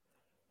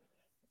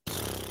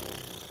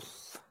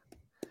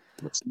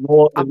 It's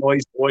not the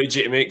noise I wanted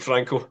you to make,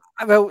 Franco.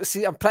 Well,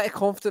 see, I'm pretty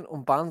confident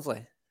on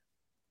Barnsley.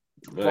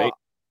 Right.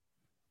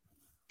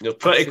 You're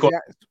pretty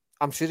confident.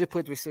 I'm sure he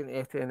played with St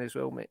Etienne as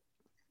well, mate.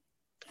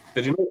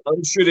 Did you know?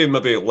 I'm sure he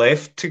maybe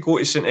left to go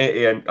to St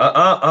Etienne.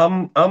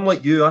 I'm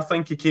like you. I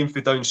think he came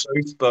from down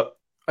south, but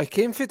I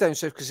came from down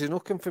south because he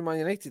came from Man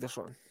United or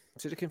something. I'm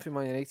sure he came from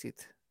Man United.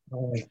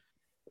 Aye.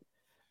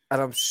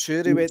 And I'm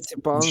sure he went to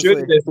Barnsley. I'm sure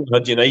he definitely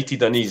had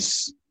United in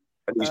his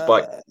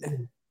back.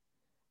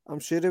 I'm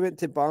sure he went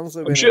to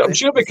Barnsley. I'm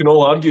sure we can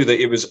all argue that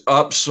he was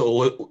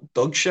absolute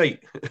dog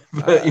shite.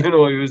 But he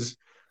was.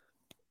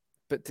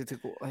 But did he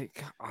go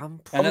like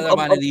another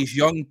one of these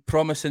young,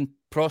 promising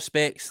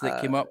prospects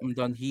that came up and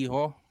done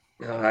hee-haw?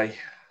 Aye.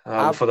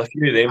 For the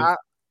few of them.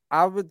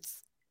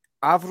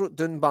 I've wrote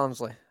down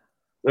Barnsley.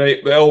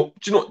 Right, well,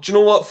 do you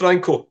know what,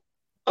 Franco?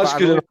 That's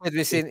good enough. I played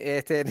with St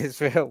Etienne as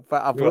well,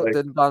 but I've wrote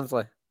down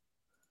Barnsley.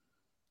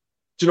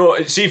 Do you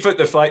know, see for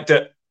the fact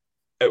that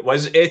it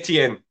was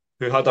Etienne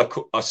who had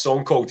a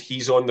song called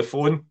He's on the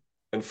Phone,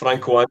 and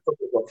Franco answered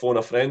with a phone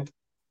a friend.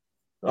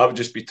 That would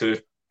just be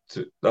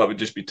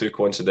too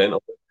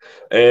coincidental.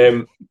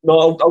 No,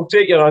 I'll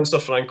take your answer,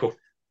 Franco.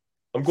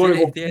 I'm going to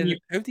go.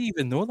 How do you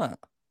even know that?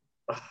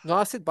 No,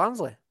 I said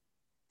Barnsley.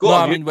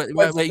 I mean, what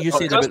you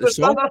said about the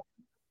song.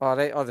 All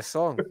right, or the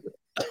song.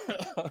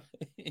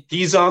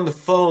 He's on the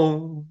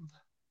phone.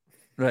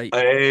 Right.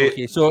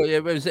 Okay. So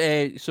it was.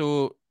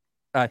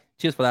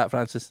 Cheers for that,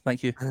 Francis.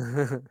 Thank you.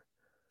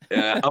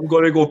 I'm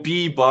going to go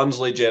B,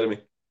 Barnsley, Jeremy.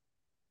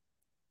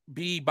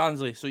 B,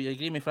 Barnsley. So you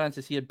agree with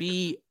Francis here?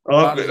 B.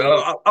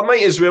 I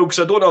might as well because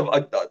I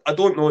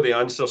don't know the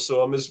answer,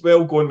 so I'm as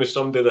well going with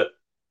somebody that.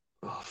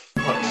 Oh,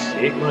 fuck's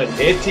sake, man!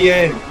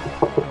 Etienne.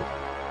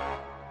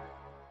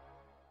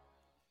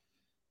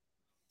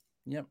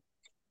 Yep.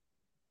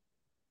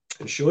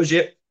 It shows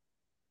you.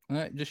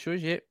 It just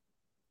shows you.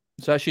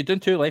 So actually doing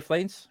 2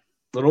 lifelines.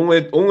 They're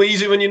only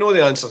easy when you know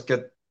the answer,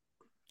 kid.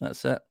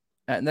 That's it.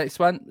 Next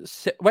one.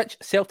 Which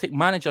Celtic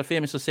manager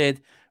famously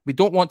said, "We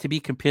don't want to be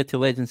compared to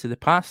legends of the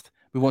past,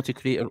 We want to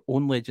create our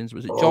own legends.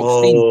 Was it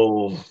Jock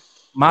Stein,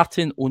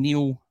 Martin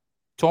O'Neill,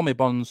 Tommy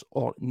Burns,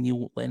 or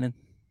Neil Lennon?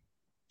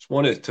 It's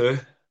one of the two.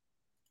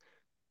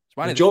 It's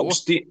one of the Jock four.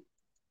 Stein.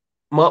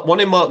 One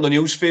of Martin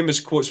O'Neill's famous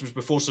quotes was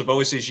before Sir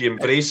Billy says, "You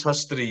embrace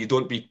history, you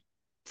don't be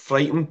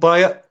frightened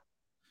by it."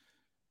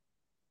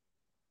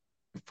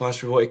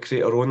 Plus, we want to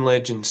create our own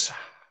legends.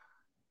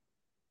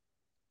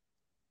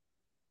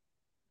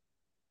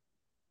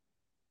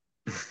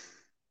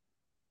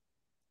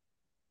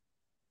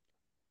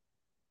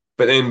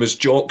 But then was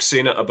Jock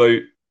saying it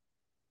about,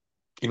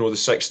 the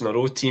 6 in a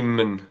row team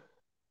and,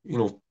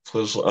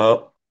 players like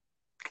that?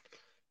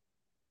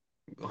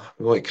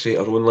 We want to create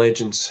our own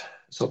legends.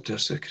 It's up to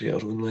us to create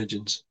our own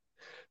legends.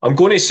 I'm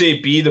going to say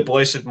B, the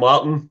Blessed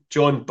Martin,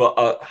 John,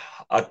 but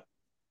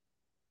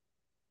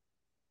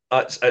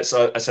it's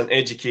an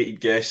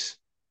educated guess.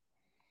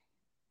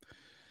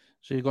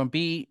 So you're going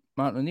B,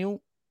 Martin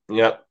O'Neill?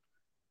 Yeah.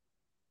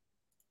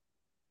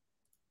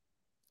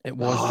 It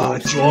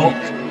was Jock.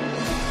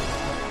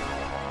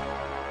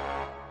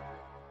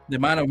 The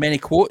man of many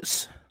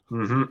quotes.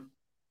 Mm-hmm.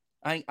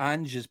 I think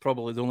Ange is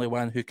probably the only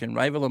one who can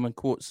rival him in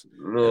quotes at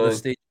this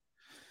stage.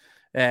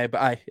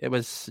 But it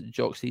was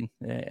Jock Stein.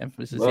 I'm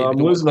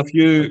losing a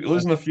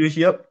few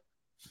here.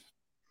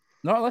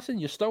 No, listen,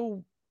 you're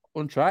still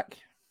on track.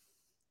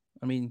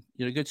 I mean,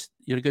 you're a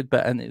good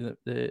bit into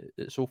the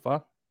so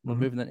far. We're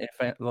moving into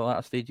the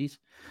latter stages.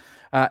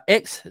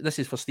 This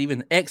is for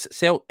Stephen.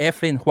 Celt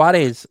Efrain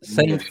Juarez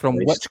signed from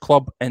which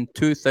club in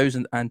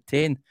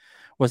 2010?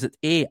 Was it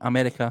A,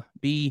 America,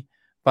 B,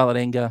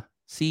 Valerenga,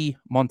 C,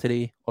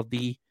 Monterrey, or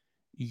D,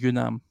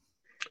 UNAM?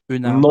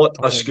 Not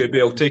a Scooby.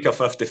 I'll take a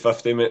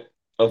 50-50, mate.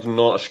 I've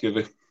not a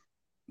Scooby.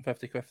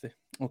 50-50.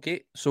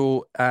 Okay,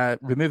 so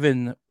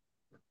removing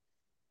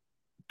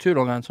 2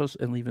 wrong answers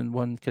and leaving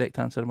 1 correct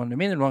answer and 1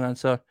 remaining wrong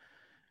answer,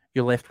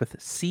 you're left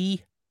with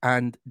C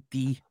and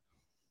D.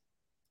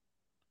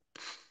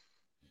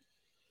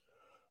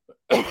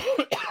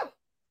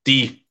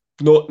 D.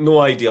 No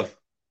idea.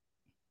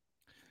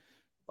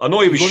 I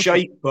know he was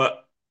shite,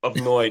 but I've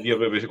no idea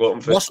where we got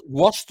him from.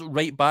 Worst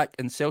right back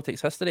in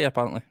Celtic's history,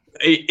 apparently.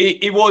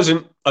 He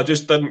wasn't. I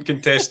just didn't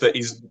contest it.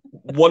 He's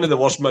one of the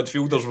worst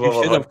midfielders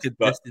we've ever had.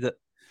 Contested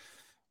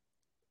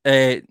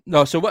it.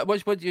 No, so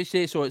what do you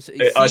say? So it's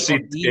I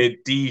said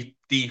D.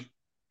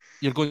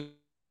 You're going.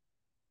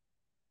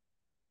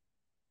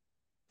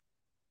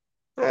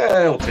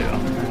 I'll take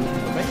that.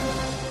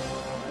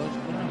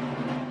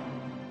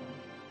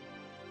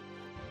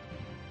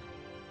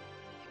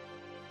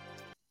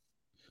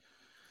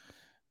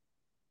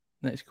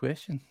 Next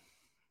question.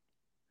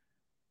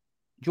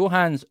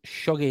 Johannes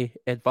Shuggy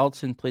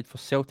Edvardsen played for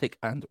Celtic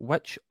and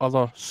which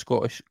other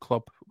Scottish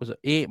club? Was it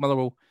A,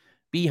 Motherwell,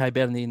 B,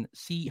 Hibernian,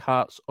 C,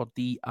 Hearts, or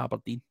D,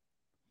 Aberdeen?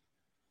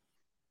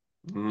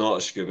 Not a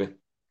Scooby.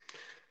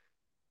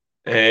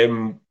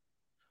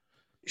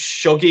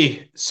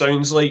 Shuggy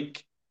sounds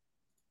like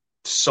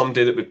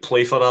somebody that would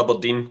play for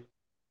Aberdeen.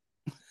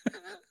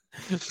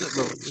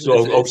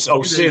 So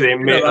I'll say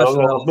them, mate. I've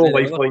no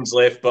lifelines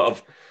left,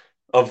 but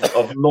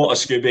I've not a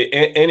Scooby.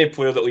 Any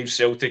player that leaves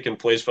Celtic and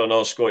plays for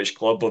another Scottish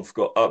club, I've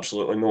got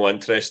absolutely no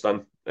interest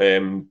in.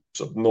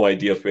 So I've no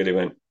idea where he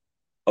went.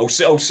 I'll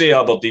say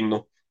Aberdeen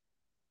though.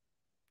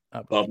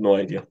 But I've no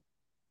idea.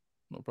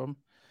 No problem.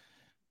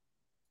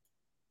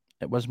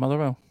 It was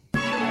Motherwell.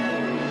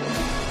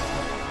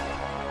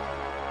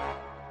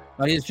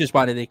 It's just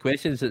one of the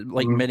questions that,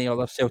 like many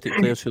other Celtic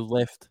players who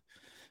left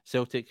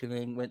Celtic and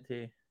then went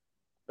to.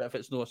 But if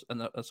it's not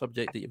a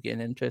subject that you're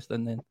getting interested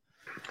in, then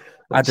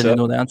I didn't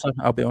know the answer,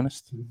 I'll be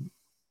honest.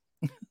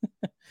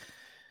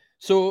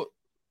 So,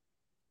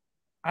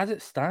 as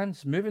it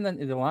stands, moving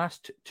into the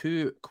last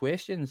 2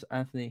 questions,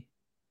 Anthony,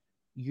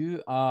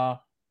 you are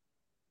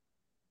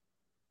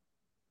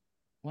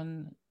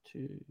 1, 2,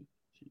 3.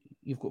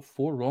 You've got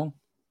 4 wrong.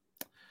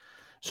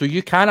 So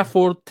you can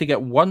afford to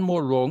get 1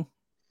 more wrong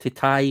to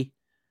tie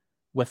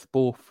with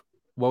both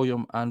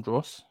William and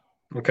Ross.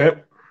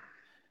 Okay.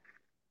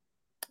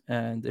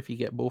 And if you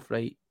get both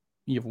right,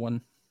 you've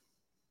won.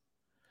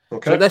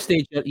 Okay. So at this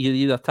stage, you're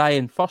either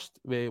tying first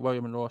with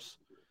William and Ross,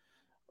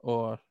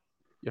 or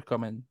you're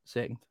coming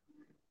second.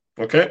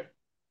 Okay.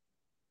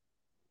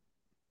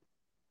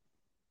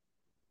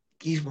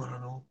 Geez, what I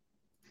know.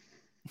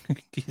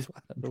 Geez,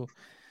 what I know.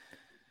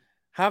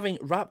 Having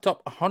wrapped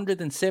up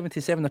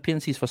 177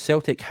 appearances for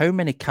Celtic, how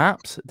many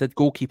caps did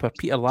goalkeeper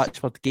Peter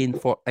Latchford gain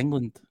for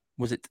England?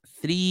 Was it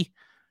 3,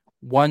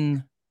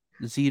 1,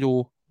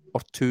 0,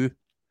 or 2?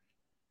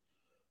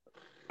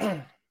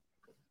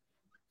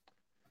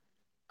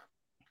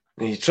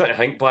 You try to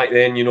think back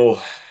then,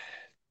 England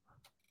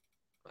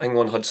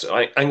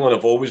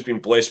have always been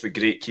blessed with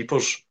great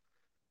keepers.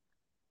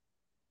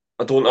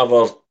 I don't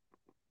ever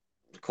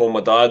recall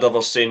my dad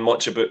ever saying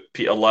much about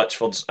Peter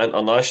Latchford's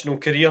international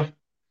career.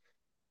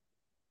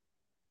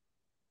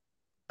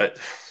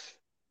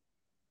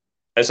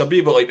 It's a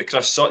bit like the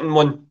Chris Sutton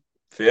one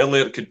for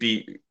earlier. It could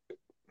be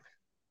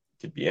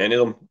any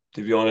of them,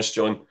 to be honest,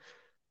 John.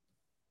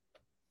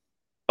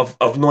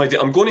 I've no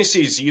idea. I'm going to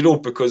say 0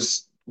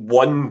 because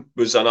one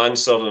was an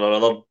answer and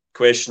another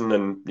question,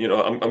 and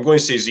I'm going to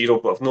say 0,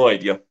 but I've no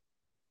idea.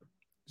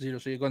 0.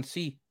 So you're going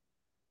C.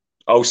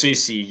 I'll say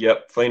C.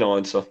 Yep, final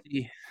answer.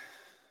 C.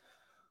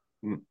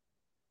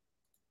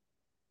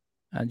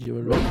 And you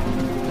were right.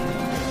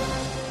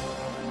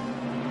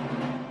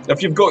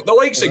 If you've got the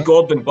likes of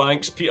Gordon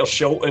Banks, Peter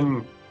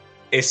Shilton,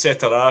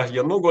 etc.,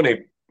 you're not going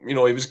to, he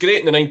was great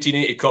in the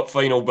 1980 Cup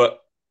final,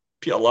 but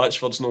Peter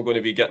Latchford's not going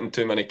to be getting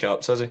too many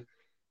caps, is he?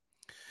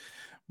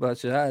 Well,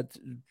 that's that.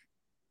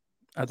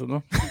 I don't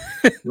know.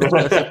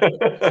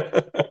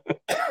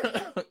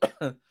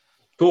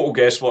 Total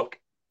guesswork.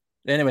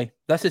 Anyway,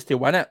 this is to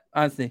win it,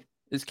 Anthony.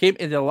 It's came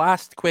to the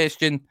last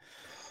question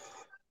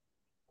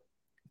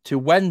to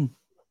win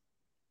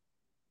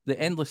the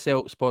Endless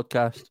Celts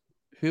podcast.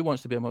 Who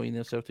wants to be a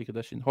Millionaire Celtic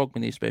edition?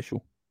 Hogmanay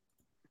special.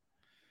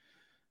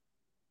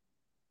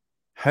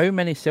 How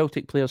many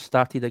Celtic players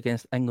started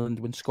against England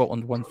when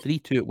Scotland won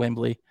 3-2 at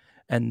Wembley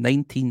in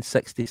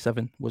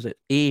 1967? Was it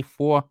A,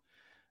 4,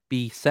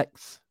 B,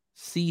 6,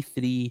 C,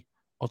 3,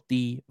 or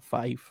D,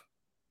 5?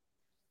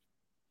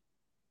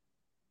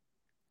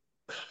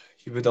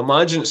 You would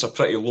imagine it's a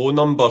pretty low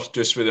number,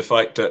 just with the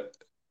fact that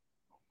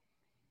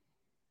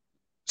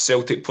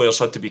Celtic players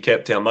had to be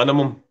kept to a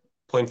minimum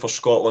playing for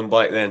Scotland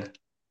back then.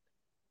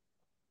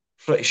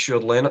 Pretty sure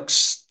Lennox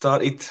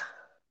started.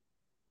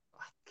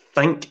 I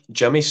think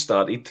Jimmy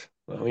started.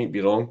 I might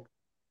be wrong.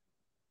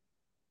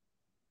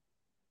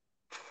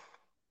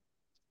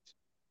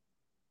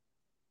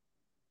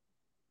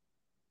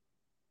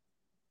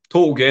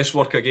 Total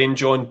guesswork again,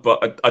 John,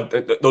 but I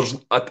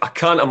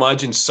can't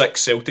imagine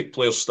 6 Celtic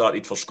players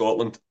started for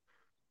Scotland,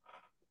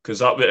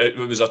 because it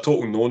was a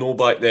total no-no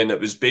back then. It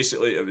was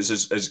basically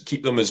as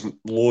keep them as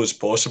low as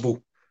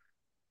possible.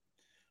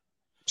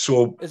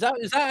 So is that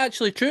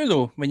actually true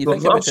though? When you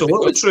think about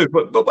absolutely it, true.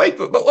 But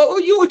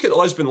you look at the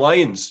Lisbon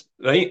Lions,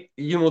 right?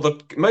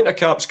 The amount of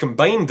caps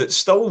combined,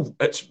 it's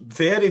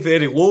very,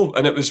 very low,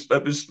 and it was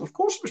of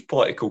course it was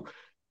political.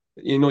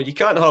 You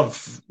can't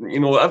have,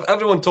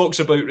 everyone talks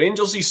about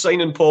Rangers'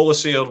 signing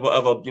policy or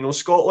whatever.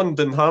 Scotland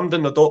and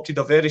Hampden adopted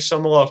a very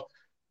similar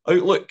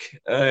outlook.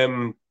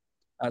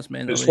 That's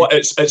mental.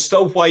 It's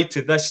still why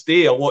to this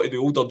day a lot of the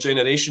older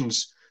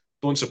generations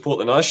don't support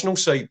the national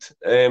side.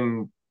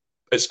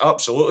 It's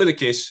absolutely the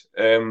case.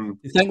 You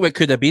think what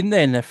could have been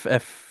then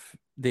if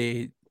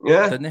they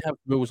didn't have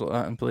rules like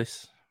that in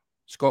place?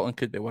 Scotland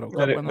could be World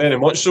Cup winners. Very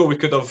much so. We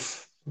could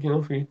have,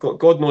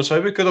 God knows how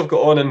we could have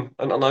got on in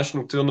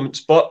international tournaments,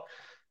 but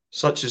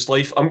such is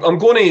life. I'm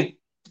going to,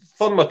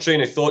 for my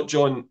train of thought,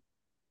 John,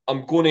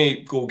 I'm going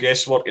to go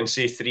guesswork and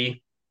say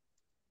 3.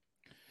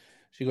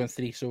 So you're going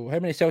 3. So how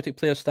many Celtic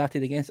players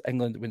started against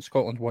England when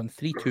Scotland won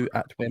 3-2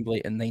 at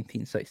Wembley in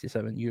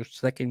 1967? You're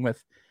sticking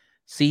with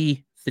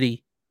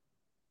C3.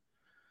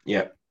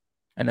 Yeah.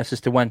 And this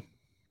is to win.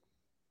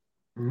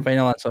 Mm-hmm.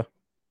 Final answer.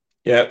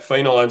 Yeah,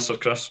 final answer,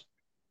 Chris.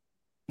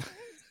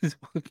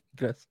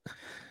 Chris.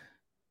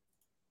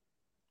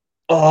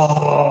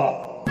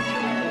 Oh.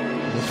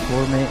 The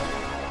score, mate.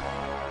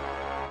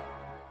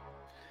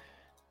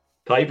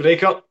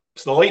 Tiebreaker.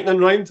 It's the lightning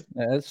round.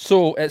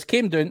 So it's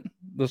came down.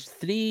 There's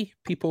 3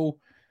 people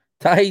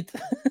tied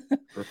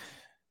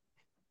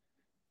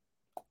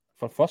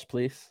for first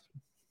place.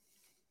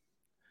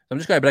 I'm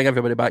just going to bring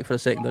everybody back for a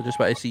second. I just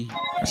want to see,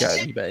 get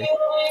a wee bit of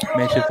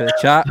mention for the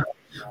chat.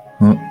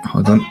 Oh,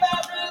 hold on.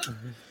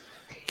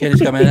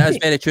 Kerry's coming in. That's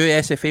very true.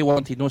 SFA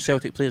wanted no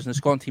Celtic players in the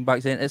Scotland team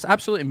back then. It's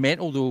absolutely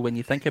mental, though, when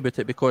you think about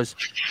it, because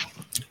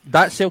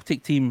that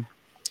Celtic team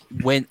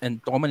went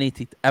and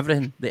dominated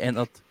everything they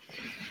entered.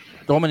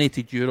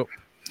 Dominated Europe.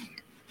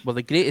 Were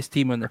the greatest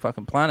team on the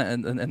fucking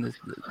planet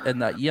in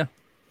that year.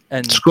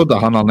 And scored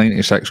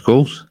 196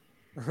 goals.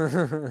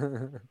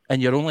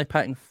 And you're only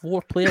picking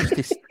 4 players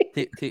to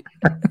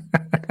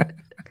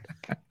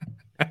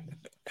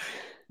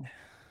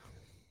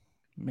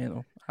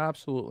mental,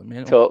 absolutely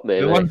mental. Top,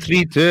 mate. They won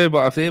 3-2,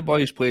 but if they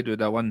boys played,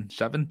 would have won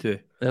 7-2.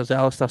 There's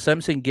Alistair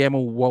Simpson,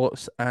 Gemmell,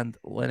 Wallace, and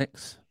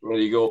Lennox. There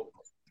you go.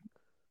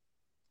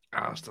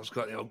 Alistair's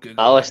got the old good.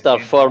 Alistair,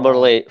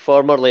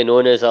 formerly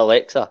known as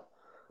Alexa.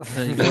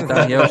 There you go.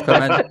 Danielle's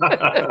come in.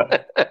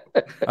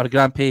 Our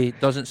grandpa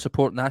doesn't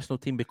support national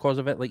team because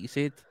of it, like you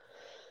said.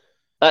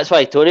 That's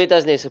why Tony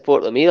doesn't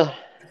support them either.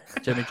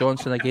 Jimmy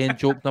Johnson again,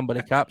 joke number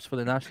of caps for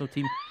the national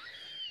team.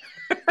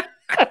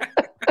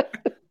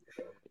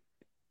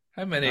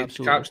 How many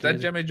caps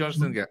did Jimmy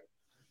Johnson get?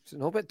 Is it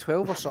not about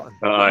 12 or something?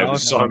 It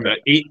was something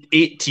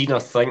 18, I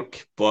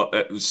think, but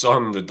it was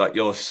something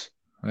ridiculous.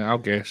 I'll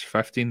guess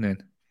 15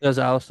 then. There's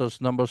Alistair's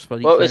numbers for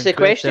each. What was the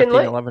question?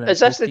 13, 11,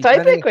 is this the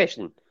tiebreak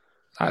question?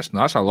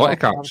 That's a lot of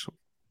caps.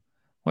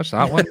 What's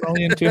that?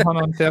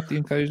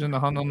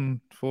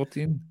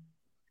 1,213,114.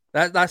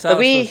 That's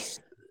Alistair's.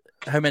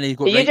 How many you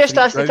got? You just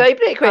asked the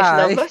tiebreak question.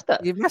 I missed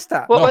it. You missed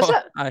it. What was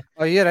it?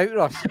 Oh, you're out,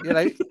 Ross. You're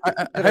out.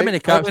 How many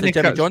caps did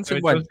Jimmy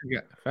Johnson win?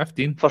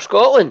 15. For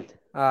Scotland?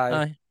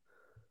 Aye.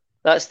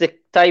 That's the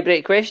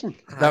tiebreak question.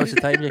 That was the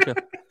tiebreaker.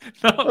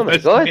 Oh my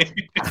God.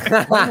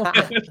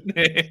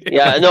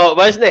 Yeah, no, it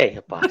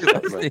wasn't.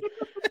 I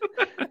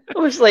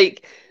was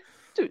like,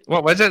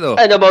 What was it though?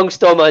 And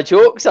amongst all my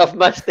jokes, I've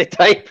missed the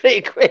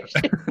tie-break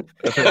question.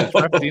 If it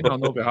was 15, I'll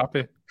not be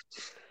happy.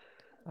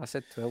 I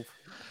said 12.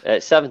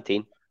 It's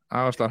 17.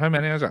 Alistair, how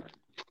many is it?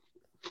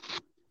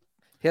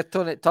 Here,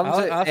 Tony, it turns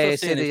out Arthur's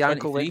saying Sadie it's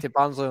Yanko 23. went to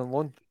Barnsley on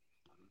loan.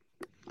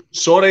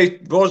 Sorry,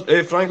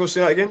 Franco,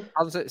 say that again.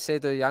 Turns out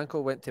Sadie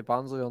Yanko went to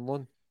Barnsley on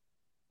loan.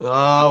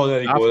 Ah, well,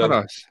 there you go After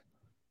then. us.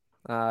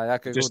 I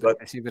could Just go like-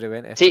 to see where he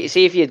went to.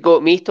 See if you'd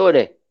got me,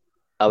 Tony,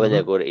 I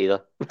wouldn't go to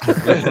either.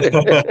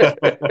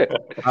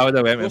 I would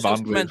have went with What's this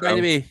Barnsley. comment, as by well.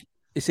 the way?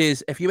 It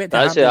says if you went to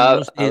That's Hampden it, in I those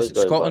was days,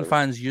 going Scotland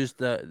Barnsley.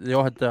 fans they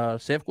all had their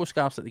Sevco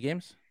scarves at the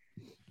games.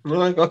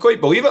 I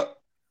quite believe it.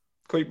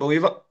 Quite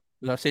believe it.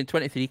 They're saying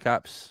 23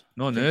 caps.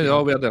 No, they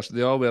all wear their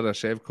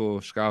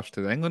Sevco scarves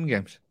to the England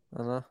games.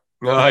 I know.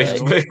 Aye,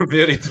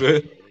 very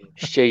true.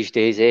 Strange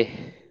days, eh?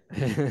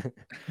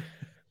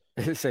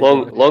 It's like-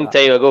 Long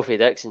time ago for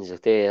Dixon's, I'll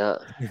tell you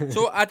that.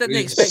 So I didn't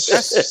expect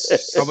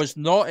this. I was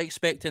not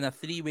expecting a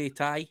three-way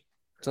tie.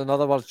 So in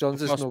other words, John's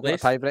has First not got a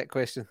place. tie-break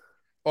question.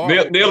 Or-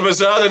 There was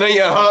that the night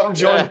it happened,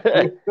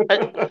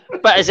 John.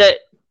 But is it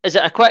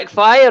a quick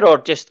fire or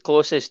just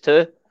closest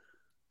to?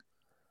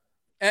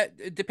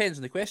 It depends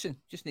on the question.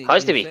 Just need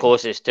Has to be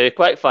closest to.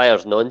 Quick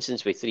fire's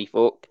nonsense with three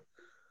folk.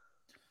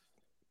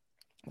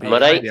 Am I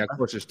right? Yeah,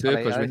 closest to,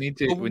 because we need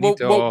to.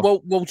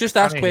 We'll just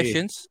ask Can I hear?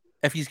 questions.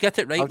 If you get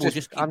it right, I'm we'll just-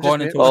 just keep I'm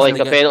going just- until Oh, like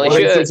somebody a gets it penalty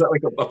right. shootout? Is that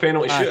like a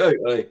penalty Aye. shootout?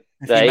 Aye.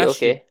 If you Right, miss,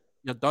 okay.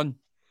 you're done.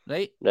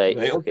 Right? Right,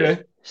 Right, okay.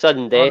 okay.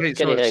 Sudden death, Alright,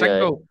 can so you it's hang on?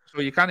 single.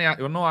 So you can't.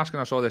 You're not asking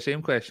us all the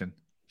same question.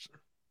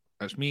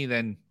 It's me,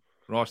 then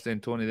Ross, then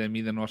Tony, then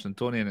me, then Ross and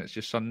Tony, and it's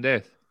just sudden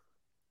death.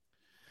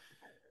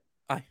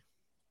 Aye,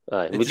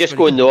 It's we'll just just when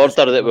go you in the can just-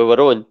 order that we were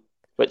on,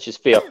 which is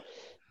fair.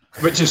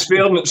 Which is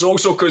fair, and it's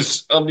also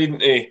because I'm needing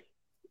to.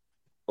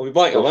 I'll be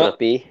back Go on for a that.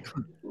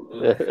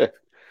 pee.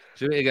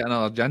 So we get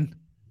another gin.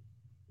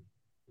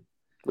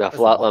 With a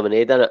flat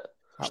lemonade in it.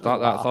 Start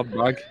that third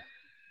bag.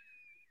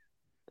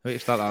 Wait to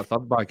start that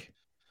third bag.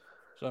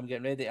 So I'm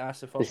getting ready to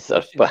ask the first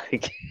Third question.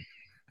 bag.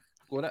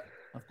 Got it.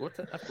 I've got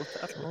it.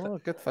 Oh,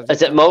 good for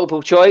Is it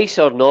multiple choice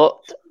or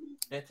not?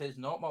 It is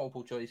not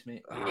multiple choice,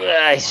 mate.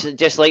 Aye, it's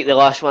just like the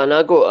last one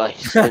I got.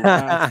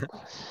 Aye.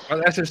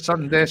 Well, this is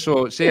sudden death.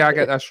 So say I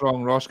get this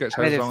wrong, Ross gets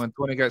I mean, his if- wrong, and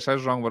Tony gets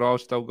his wrong. We're all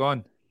still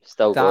gone.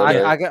 Still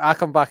going. I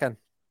come back in.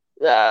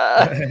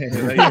 Ah.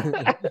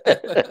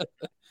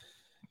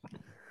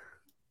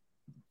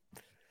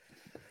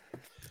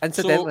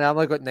 Incidentally, I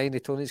only got 9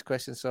 of Tony's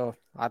questions, so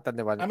I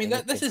didn't win. I mean,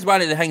 this is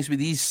one of the things with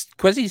these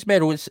quizzes,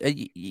 Meryl. It's,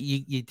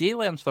 you do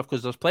learn stuff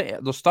because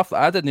there's stuff that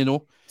I didn't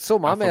know. So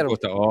my I Meryl.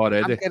 forgot it already.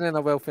 I'm getting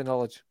a wealth of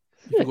knowledge.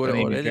 You got it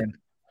Didn't already.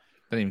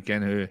 even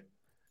ken who.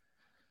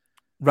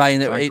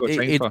 Ryan,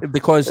 Thank God,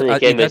 because And he you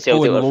came did with go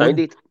Celtic on were loan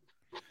founded.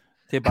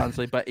 to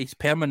Barnsley, but his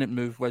permanent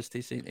move was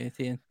to St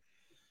Etienne.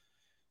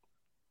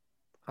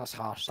 That's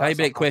harsh.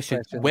 Tiebreak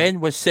question: when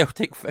was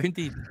Celtic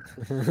founded?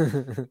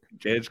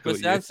 Jed's got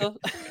What's the you. answer?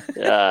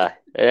 The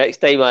next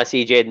time I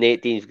see Jed in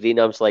 18's green,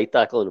 I'm slide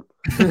tackling him.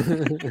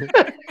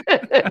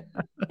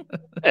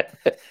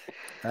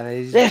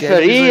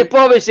 Referee,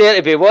 Bobby's there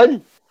to be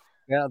won.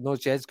 Yeah, no,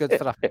 Jed's good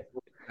for a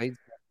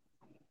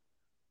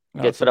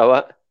Good for a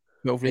what?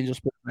 12 Rangers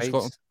played in Right.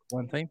 Scotland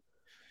one time.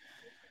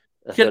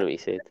 I don't know what you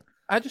said.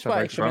 I just It's a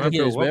want big to come in swimming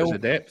here pool. as What was well. the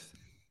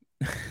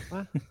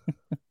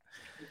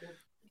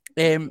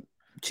depth?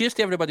 Cheers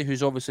to everybody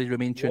who's obviously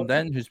remained tuned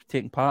in, who's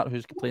taking part,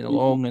 who's playing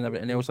along, and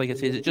everything else. Like I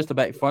said, it's just a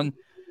bit of fun.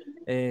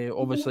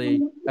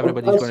 Obviously,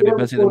 everybody's going to be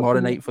busy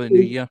tomorrow night for the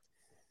new year.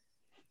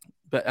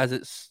 But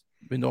as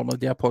we normally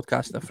do a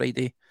podcast on a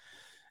Friday,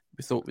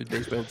 we thought we'd be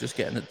as well just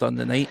getting it done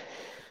tonight.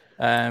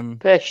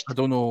 Pished. I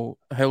don't know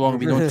how long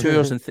we've been on. 2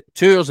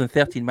 hours and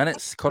 13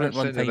 minutes. Current That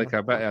run sounded time. like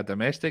a bit of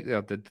domestic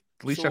there. Did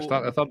Lisa So-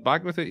 start the third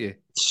bag without you?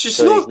 She's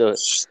Tony's not.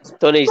 not-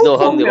 Tony's no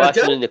hung the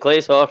washing in the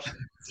Clay's horse.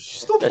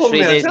 Stop That's 3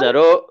 days in a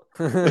row.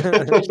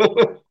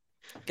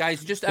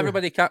 Guys, just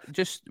everybody,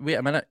 just wait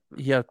a minute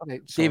here.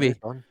 Right, Davey.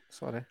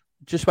 Sorry.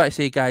 Just want to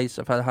say, guys,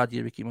 I've had a hard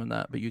year with Kim on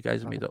that, but you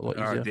guys have made it a lot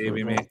Ah, easier.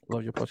 Davey, mate.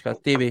 Love your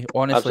podcast. Davey,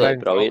 honestly,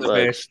 Absolutely brilliant, All the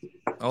man. best.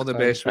 All the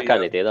Sorry. best. I with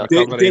can't your do that.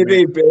 recovery,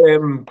 mate.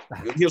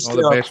 Davey, here's All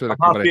the best to with a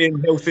recovery. happy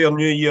and healthier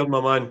new year,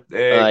 my man.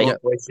 Aye. God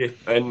bless you.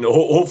 And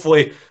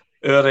hopefully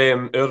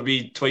our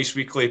wee twice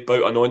weekly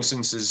bout of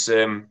nonsense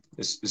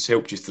has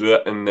helped you through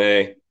it. And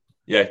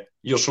yeah,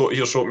 here's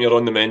hoping you're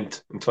on the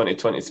mend in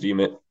 2023,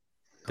 mate.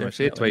 I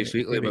say twice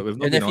weekly, but we've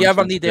not and been if you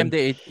ever on need since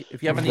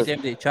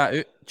them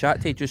to,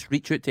 chat to, just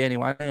reach out to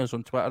anyone else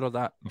on Twitter or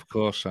that. Of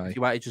course, aye. If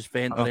you want to just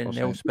vent or anything 100%.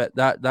 else, but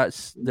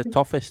that's the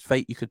toughest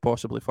fight you could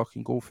possibly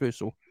fucking go through.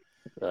 So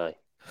Aye.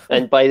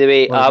 And by the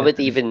way, Well, I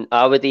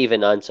would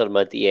even answer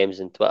my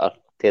DMs on Twitter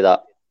to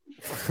that.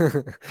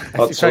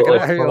 Absolutely.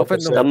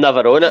 I'm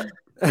never on it,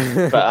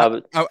 but I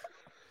would.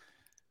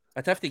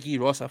 I'd have to give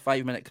Ross a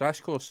 5-minute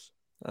crash course.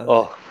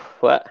 Oh,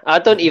 what? I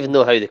don't even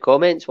know how the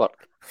comments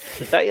work.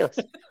 Ridiculous.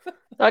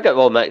 I got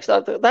all mixed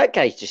up. That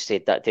guy just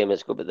said that 10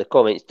 minutes ago, but the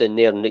comments down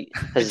there and his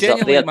up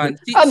Genuinely, there. man.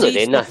 I'm not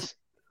doing this.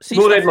 See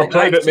No stuff read my like that,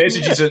 private see-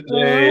 messages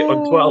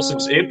on Twitter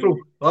since April.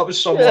 That was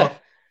somewhere.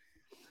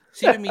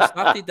 See, when we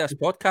started this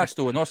podcast,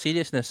 though, in all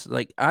seriousness,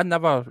 like I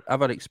never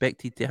ever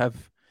expected to have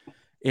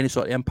any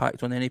sort of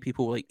impact on any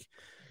people. Like,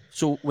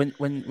 so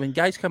when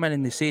guys come in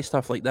and they say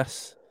stuff like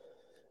this,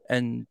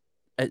 and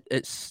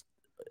it's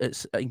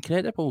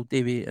incredible,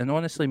 Davey. And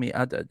honestly, mate,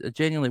 I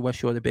genuinely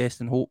wish you all the best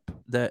and hope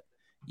that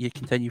you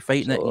continue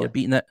fighting it, and you're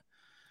beating it,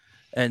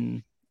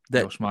 and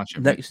that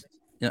next,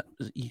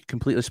 you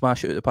completely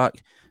smash it out of the park.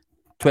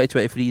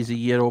 2023 is a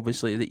year,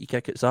 obviously, that you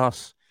kick its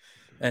arse,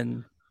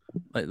 and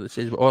like it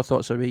says, all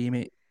thoughts are with you,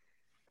 mate.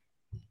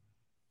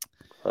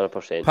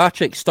 100%.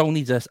 Patrick still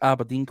needs this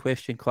Aberdeen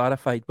question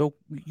clarified. Well,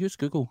 use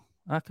Google.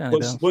 I can't.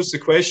 What's the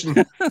question,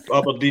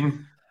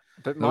 Aberdeen?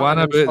 The one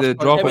about the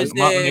drop of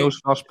Martin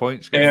O'Neill's first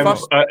points. I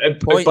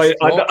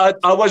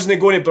wasn't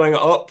going to bring it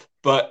up,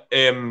 but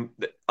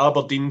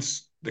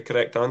Aberdeen's the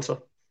correct answer.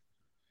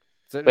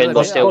 When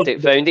was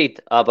Celtic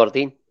founded?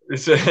 Aberdeen.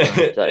 Is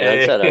that the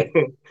answer?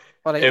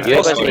 Right?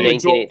 First team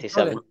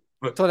 1987.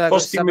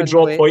 First team we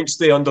dropped points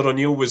to under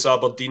O'Neill was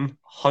Aberdeen,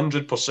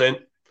 100%.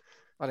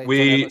 Right,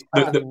 it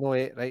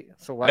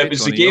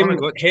was the game.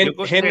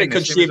 Henry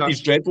could shave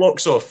his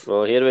dreadlocks off.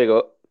 Oh, here we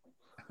go.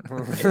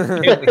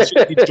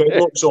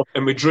 Dreadlocks off,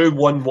 and we drew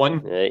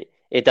 1-1. Right.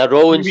 He had a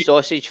rolling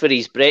sausage for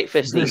his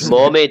breakfast. His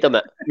mom made him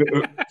it.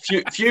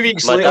 Few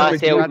weeks My later,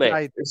 dad told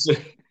me.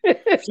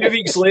 A few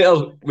weeks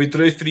later, we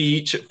drew 3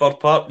 each at Fir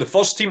Park. The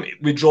first team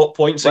we dropped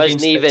points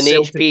wasn't against. Wasn't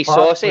even HP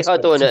sauce he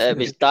had on it. It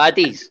was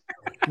Daddy's.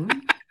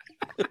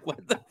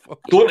 What the fuck?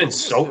 Don't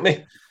insult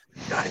me,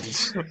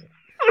 Daddy's.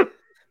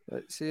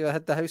 See, I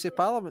had the House of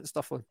Parliament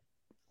stuff on.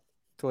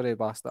 Tory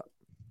bastard.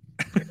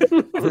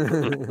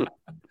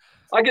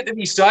 I get the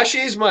wee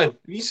sachets, man.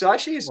 Wee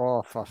sachets.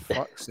 Oh, for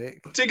fuck's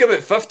sake. Take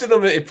about 50 of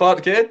them at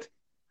Parkhead.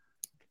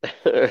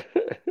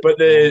 But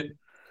the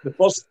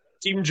first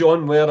team,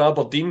 John, were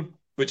Aberdeen,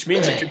 which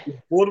means it could be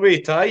a 4-way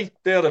tie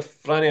there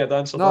if Franny had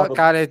answered. No,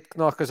 Gary,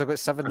 no, because I got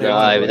 7. No,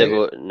 I would have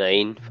got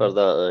 9 for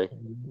that.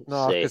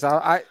 No,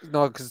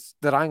 because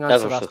the wrong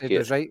answer I said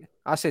was right.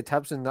 I said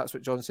Hibs, and that's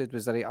what John said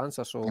was the right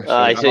answer. So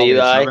I say you.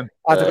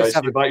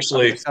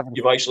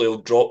 You've actually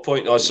dropped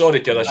point. Oh, sorry,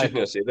 kid, I shouldn't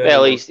have said that.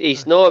 Well,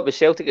 he's not. It was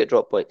Celtic at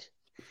drop points.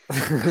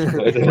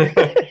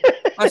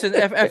 Listen,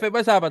 if it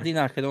was Aberdeen,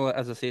 I can only,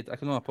 as I said, I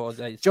can only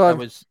apologise. John,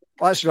 let's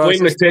blame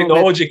the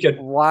technology, kid.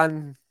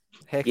 One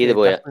heck of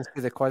a difference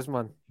to the quiz,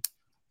 man.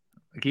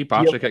 Keep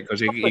Patrick it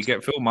because you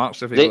get full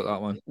marks if you got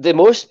that one. The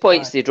most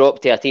points they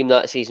dropped to a team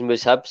that season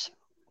was Hibs.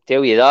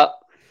 Tell you that.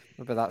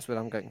 Maybe that's where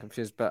I'm getting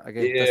confused. But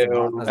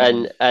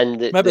again,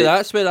 maybe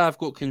that's where I've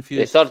got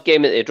confused. The third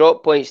game that they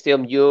dropped points to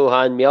him,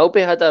 Johan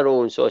Mjällby had their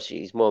own sausage.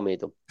 His mom made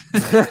them.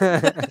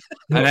 And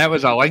that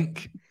was a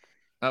link.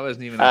 That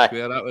wasn't even a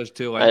square. That was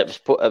 2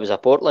 links. It was a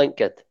port link,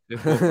 kid.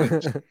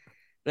 Right.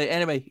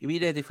 Anyway, are we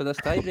ready for this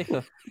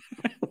tiebreaker?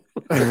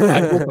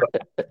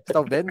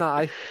 Still doing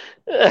that,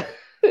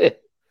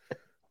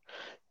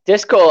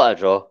 Just call it a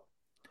draw.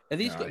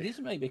 These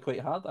might be quite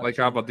hard. Like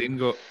Aberdeen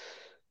got.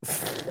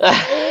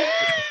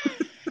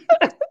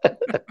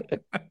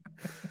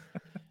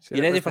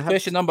 You ready for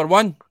question number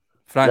 1,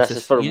 Francis? This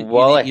is for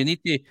Wally. You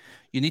need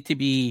to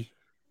be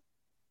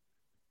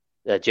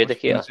the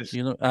adjudicator.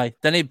 You know,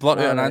 didn't blurt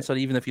out an answer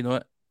even if you know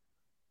it.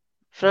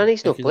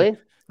 Franny's not playing.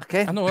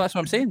 Okay, I know that's what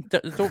I'm saying.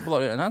 Don't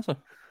blurt out an answer.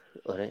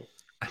 All right.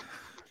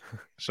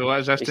 So what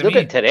is this He's to me?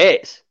 looking at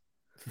Tourette's.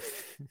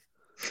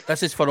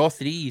 This is for all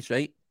 3s,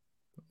 right?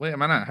 Wait a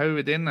minute. How are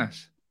we doing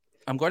this?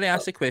 I'm going to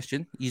ask the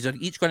question. You're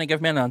each going to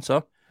give me an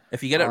answer.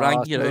 If you get it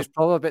wrong, you're there's out.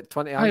 probably about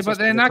 20 answers. But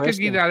then I could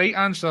give the right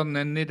answer and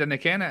then they didn't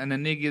ken it and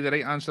then they give the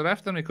right answer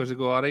after me because they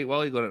go, all right,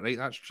 well, you got it right.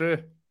 That's true.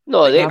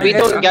 No, we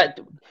don't get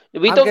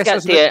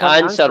to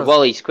answer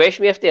Wally's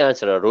question. We have to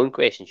answer our own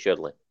question,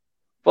 surely.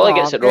 If Wally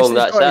gets it wrong,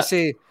 that's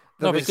it.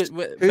 No, because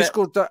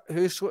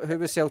who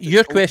was Celtic?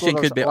 Your question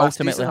could be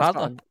ultimately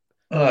harder.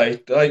 I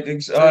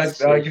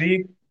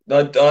agree.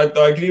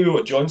 I agree with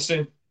what John's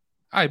saying.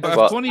 Aye,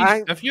 but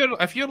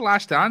if your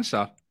last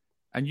answer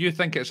and you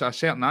think it's a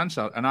certain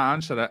answer and I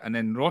answer it and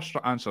then Ross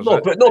answers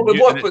but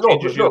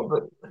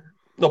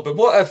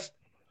what if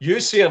you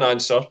say an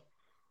answer?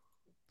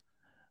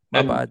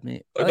 My bad,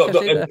 mate.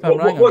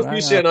 What if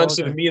you say an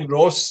answer and me and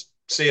Ross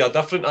say a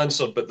different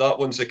answer, but that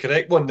one's the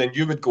correct one? Then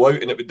you would go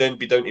out and it would then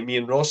be down to me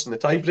and Ross in the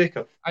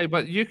tiebreaker. Aye,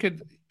 but you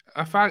could.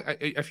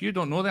 If you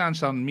don't know the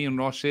answer and me and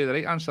Ross say the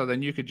right answer,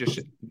 then you could just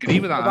agree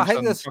with that answer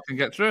and fucking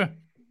get through.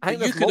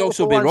 You could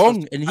also be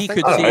wrong, and he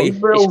could say,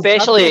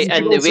 especially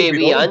in the way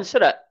we answer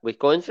it with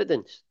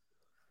confidence.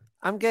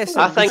 I'm guessing.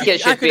 I think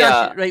it should be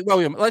right,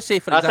 William. Let's say,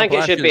 for example, I think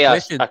it should be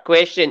a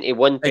question to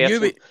one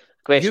person.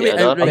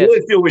 I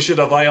really feel we should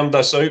have ironed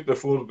this out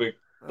before we.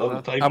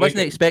 I wasn't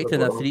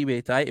expecting a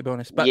 3-way tie, to be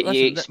honest. But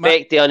you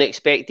expect the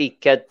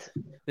unexpected, kid.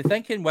 The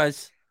thinking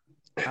was,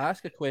 I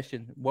ask a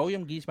question.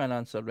 William gives me an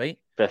answer, right?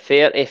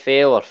 Prefer to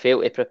fail or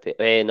fail to prepare?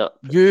 Fail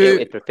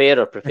to prepare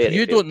or prepare. If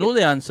you don't know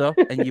the answer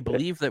and you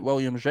believe that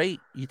William's right,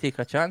 you take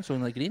a chance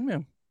on agreeing with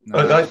him.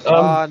 That's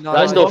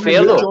not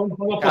fair,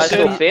 though. That's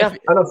not fair.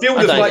 And I feel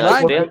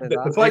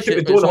the fact that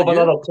we don't have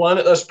another plan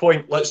at this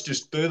point, let's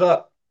just do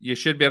that. You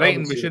should be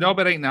writing. We should all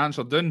be writing the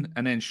answer down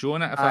and then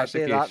showing it if that's the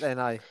case. That then,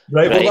 Right,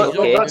 Right, well,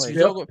 okay. that's He's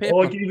fair. all got paper.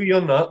 I'll agree with you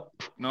on that.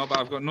 No, but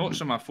I've got notes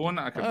on my phone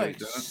that I can break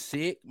down.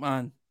 Sake,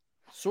 man.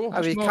 So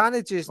we not-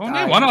 can't just. Oh,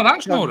 no,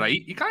 that's not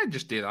right. You can't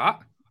just do that.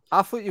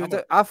 I thought you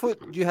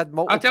had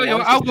multiple. I'll tell you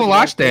what, I'll go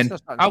last then.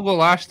 I'll go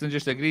last and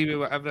just agree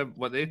with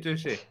what they do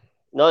say.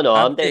 No,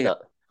 I'm doing that.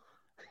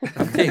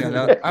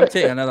 I'm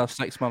taking another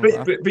 6 months.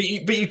 But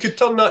you could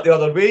turn that the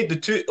other way. The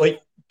two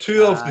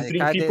of the you three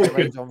can't do people it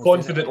right, could almost,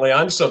 confidently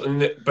answer,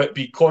 but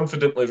be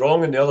confidently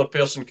wrong, and the other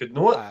person could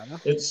know it.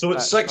 It's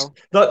six.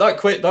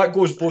 That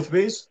goes both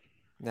ways.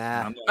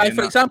 Nah.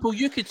 For example,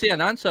 you could say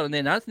an answer, and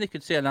then Anthony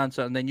could say an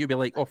answer, and then you'd be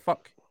like, "Oh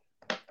fuck."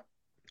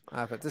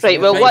 Right.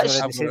 Well, let's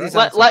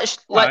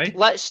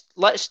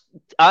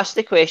ask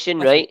the question,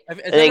 right,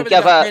 and then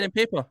give pen and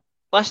paper.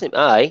 Listen,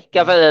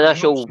 give an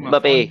initial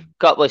maybe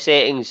couple of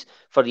settings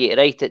for you to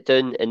write it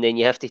down, and then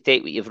you have to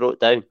take what you've wrote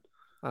down.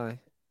 Aye.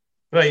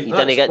 Right. You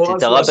don't get to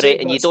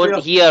deliberate, and you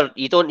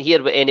don't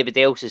hear what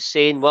anybody else is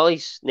saying. Well,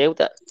 he's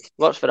nailed it.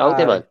 Works for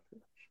Aldi, man.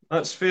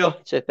 That's fair.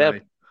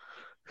 Superb.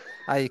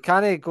 You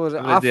can't go.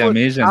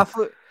 Amazing. I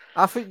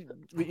thought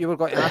what you were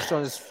going to ask,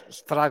 John, is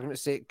for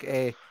argument's sake,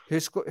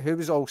 who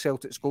was all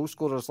Celtic's goal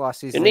scorers last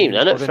season? You're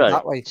not even in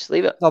it, Fran. Just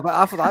leave it. No, but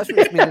I thought that's what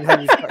it's meaning. How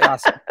you got to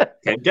ask.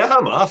 Get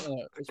him off.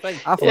 It's fine.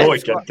 I thought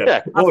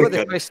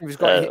the question was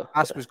got to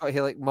ask was got to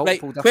hear like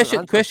multiple different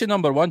answers. Question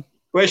number one.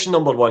 Question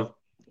number one.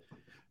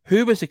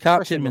 Who was the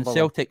captain when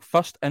Celtic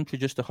first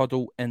introduced the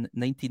huddle in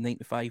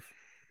 1995?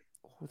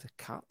 Oh, the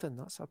captain.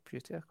 That's a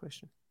beauty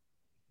question.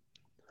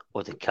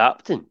 Oh, the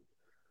captain.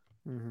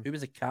 Mm-hmm. Who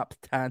was the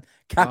captain?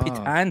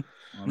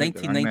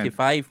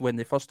 1995 when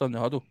they first done the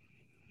huddle.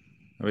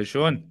 Are we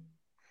showing?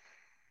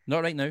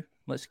 Not right now.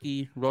 Let's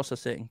give Ross a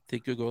second to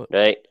Google it.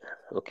 Right.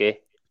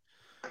 Okay.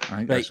 I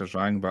think this is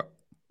wrong, but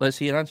let's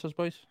see your answers,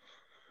 boys.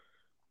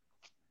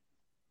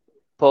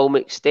 Paul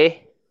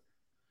McStay.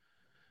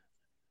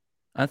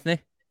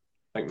 Anthony?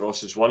 I think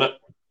Ross has won it.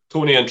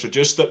 Tony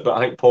introduced it, but I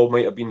think Paul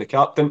might have been the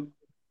captain.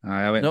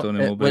 I went Tony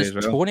Mowbray as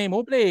well. Tony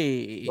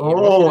Mowbray.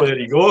 Oh, there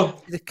you go.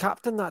 The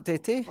captain that day,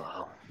 too.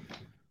 Wow.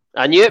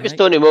 I knew it was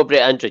Tony Mowbray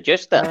that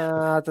introduced it.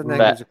 I didn't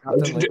think it was a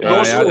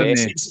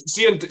captain.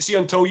 See,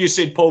 until you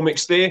said Paul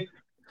McStay,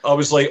 I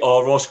was like,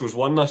 oh, Roscoe's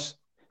won this.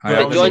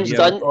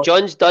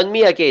 John's done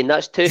me again.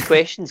 That's 2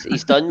 questions.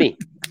 He's done me.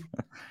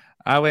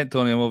 I went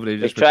Tony Mowbray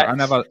just because I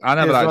never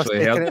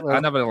actually heard. I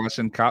never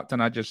listened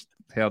captain. I just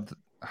heard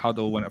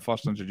huddle when it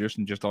first introduced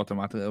and just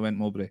automatically went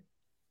Mowbray.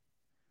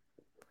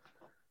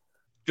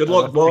 Good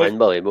luck, boy.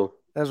 Unbelievable.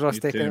 There's Ross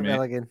taking it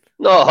well again.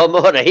 No, I'm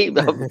all right.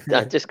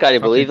 I just can't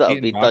believe that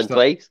I've been done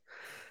twice.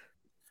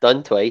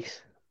 Done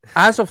twice.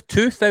 As of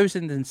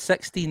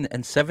 2016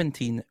 and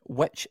 17,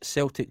 which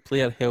Celtic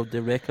player held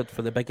the record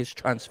for the biggest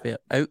transfer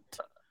out?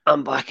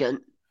 I'm back in.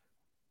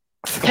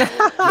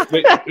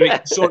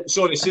 wait.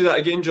 Sorry, say that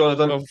again,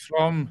 Jonathan.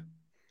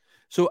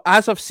 So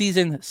as of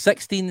season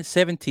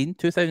 16-17,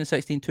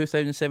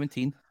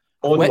 2016-2017,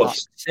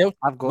 onwards,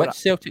 which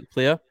Celtic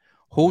player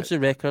holds the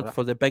record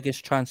for the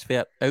biggest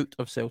transfer out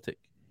of Celtic?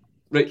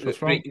 Right.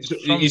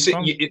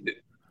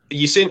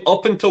 You saying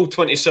up until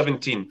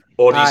 2017,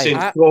 or are you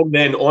saying from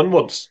then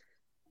onwards?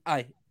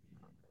 Aye.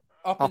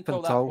 Up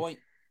until that point.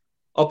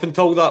 Up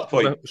until that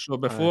point. So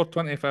before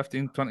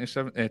 2015,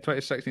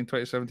 2016,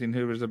 2017,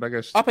 who was the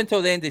biggest? Up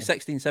until the end of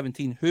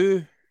 16-17,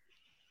 who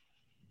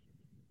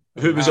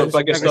was our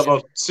biggest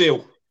ever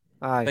sale?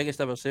 Aye. Biggest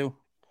ever sale.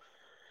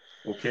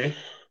 Okay.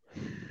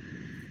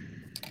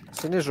 As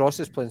soon as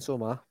Ross is playing, so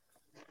am I.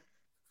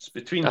 It's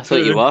between I two.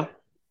 thought you were.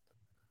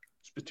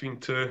 It's between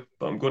two,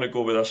 but I'm going to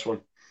go with this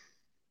one.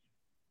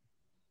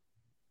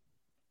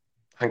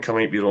 I think I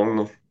might be wrong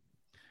though.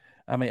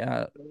 I might.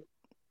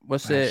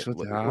 What's the?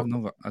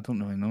 I don't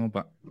really know,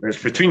 but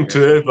it's between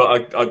two.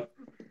 But I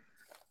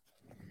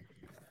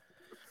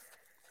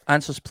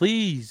answers,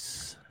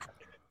 please.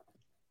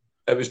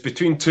 It was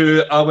between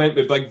two. I went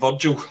with Big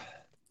Virgil.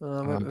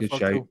 Good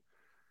shout.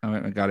 I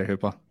went with Gary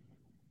Hooper.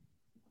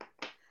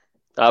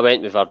 I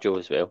went with Virgil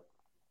as well.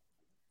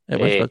 It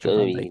was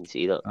Virgil. You can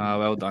see that.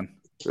 Well done.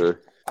 So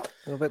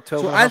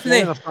Anthony,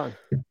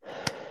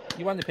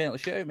 you won the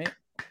penalty shootout, mate.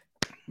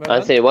 Well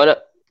Anthony won it.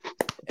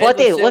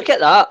 Bloody, look at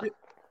that.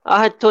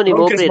 I had Tony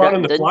Mowbray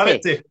written down.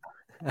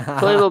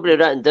 Tony Mowbray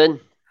written down.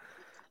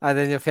 And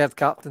then your third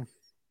captain.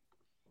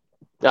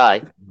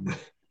 Aye.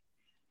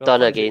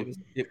 Done again.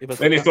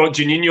 Then he thought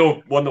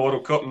Juninho won the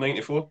World Cup in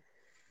 '94.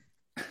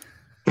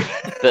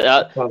 But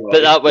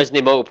that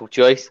wasn't multiple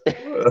choice.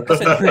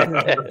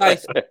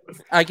 Guys,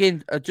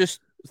 again,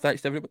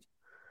 thanks to everybody.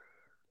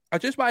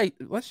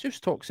 Let's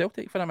just talk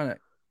Celtic for a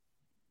minute,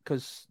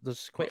 because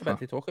there's quite a bit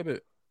to talk about.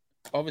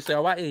 Obviously,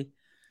 I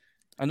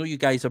know you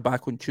guys are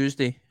back on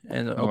Tuesday,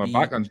 and we're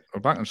back on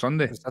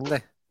Sunday.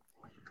 Sunday.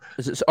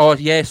 Is it? Oh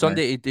yeah,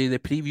 Sunday to do the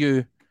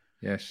preview.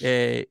 Yes.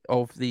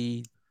 Of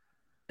the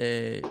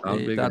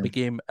Derby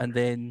game, and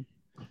then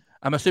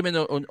I'm assuming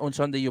on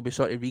Sunday you'll be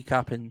sort of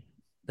recapping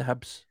the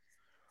Hibs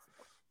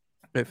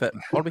outfit,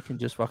 or we can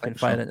just fucking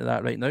fire into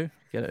that right now.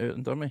 Get it out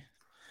and done me.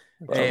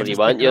 What do you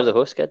want? You're the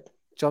host, kid.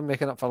 John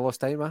making up for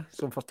lost time, eh?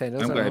 It's on for 10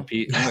 I'm going to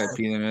pee. I'm going to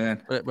pee in a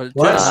minute.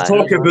 Let's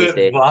talk about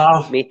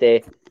VAR. Me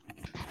too.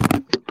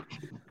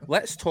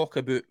 Let's talk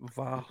about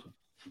VAR.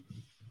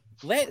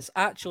 Let's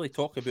actually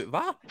talk about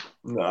VAR.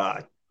 Nah.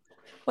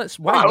 Let's.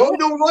 I Why don't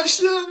not? know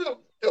much.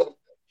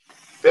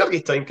 Fairly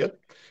thinking.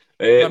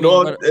 I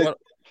mean,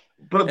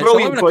 But it's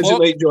brilliant 11 quiz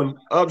o'clock. tonight, John.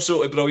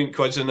 Absolutely brilliant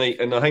quiz tonight,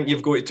 and I think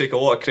you've got to take a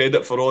lot of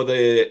credit for all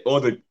the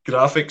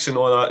graphics and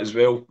all that as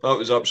well. That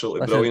was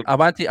absolutely Listen, brilliant. I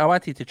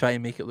wanted to try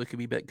and make it look a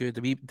wee bit good.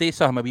 They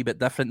saw him a wee bit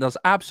different. There's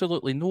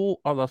absolutely no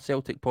other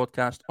Celtic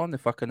podcast on the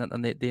fucking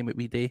internet doing what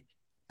we do.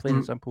 Plain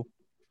and simple.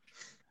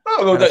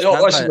 Oh, well,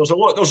 listen, there's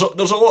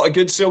a lot of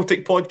good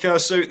Celtic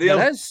podcasts out there.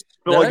 There is.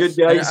 Full of good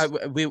guys.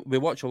 We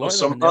watch a lot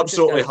There's of them. some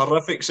absolutely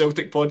horrific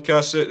Celtic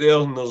podcasts out there,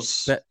 and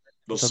there's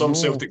some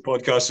Celtic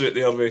podcasts out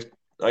there with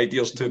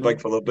ideas too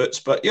big for their bits.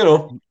 But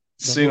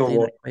say no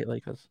more. Quite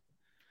like us.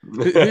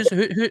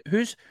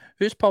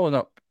 Who's pulling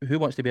up Who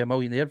Wants to Be a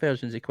Millionaire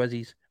versions of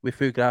quizzes with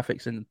full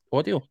graphics and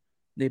audio?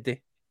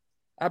 Nobody.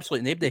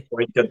 Absolutely nobody.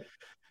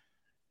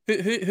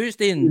 Who's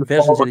doing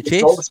versions of the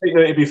Chase?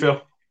 To be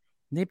fair.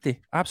 Nobody.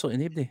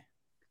 Absolutely nobody.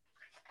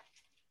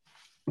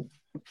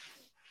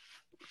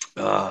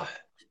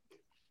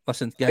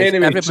 Listen, guys,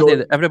 anyway,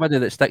 everybody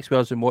that sticks with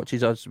us and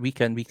watches us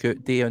week in, week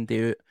out, day in,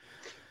 day out.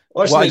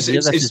 Listen,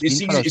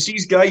 it's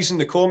these guys in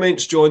the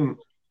comments, John.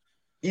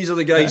 These are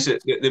the guys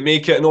that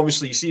make it, and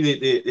obviously you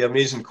see the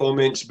amazing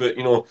comments, but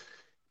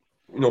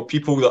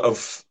people that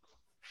have,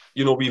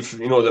 we've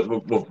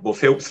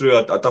helped through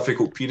a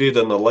difficult period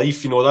in their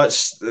life.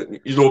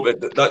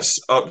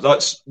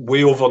 That's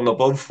way over and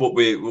above what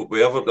we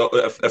ever.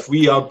 If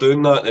we are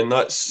doing that, then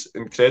that's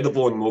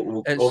incredible, and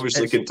we'll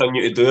obviously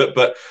continue to do it.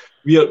 But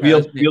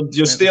we're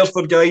just there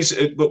for guys.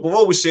 But we've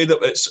always said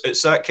that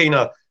it's that kind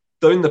of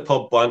down the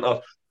pub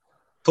banter,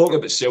 talking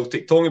about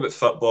Celtic, talking about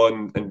football,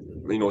 and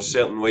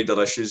certain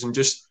wider issues, and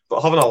just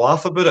having a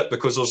laugh about it,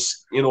 because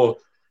there's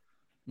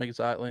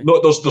exactly.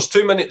 No,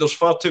 there's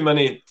far too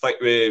many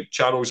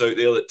channels out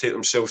there that take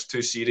themselves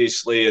too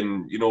seriously,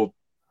 and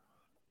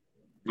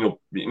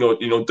don't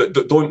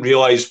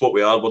realise what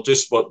we are. We're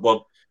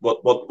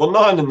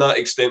not in that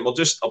extent. We're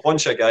just a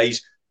bunch of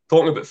guys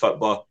talking about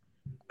football,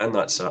 and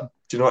that's it.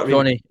 Do you know what I mean?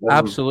 Johnny,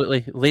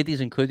 absolutely,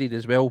 ladies included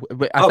as well.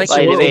 I think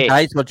Absolutely. the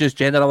guys were just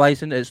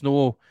generalising. It's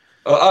no.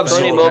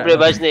 Tony Mowbray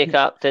wasn't a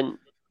captain.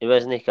 He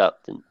wasn't a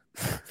captain.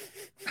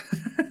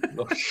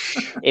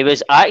 He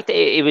was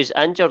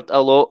injured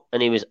a lot,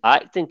 and he was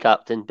acting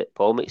captain, but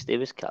Paul McStay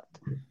was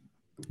captain.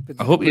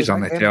 I hope he's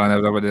on the telling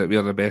everybody that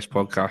we're the best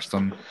podcast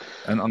on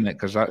the internet,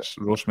 because that's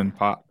Roastman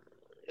Pat.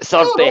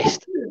 Third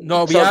best.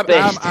 No,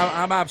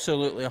 I'm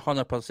absolutely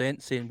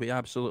 100% saying we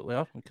absolutely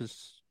are,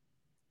 because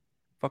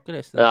fuck the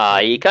rest of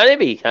that. You can't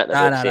be. Can't say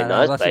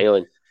that's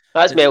violent.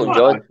 That's Melton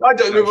John.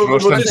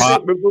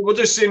 We're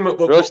just saying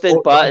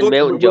Roasting Pat and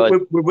Melton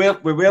John. We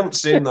weren't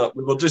saying that.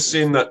 We were just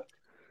saying that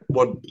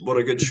we're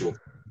a good show.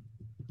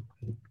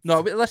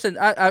 No, but listen.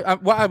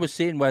 What I was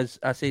saying was,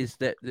 I says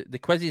that the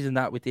quizzes and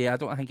that we do, I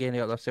don't think any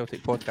other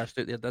Celtic podcast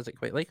out there does it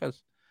quite like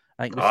us.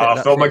 I think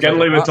Phil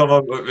McGinley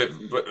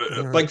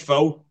with Big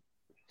Phil.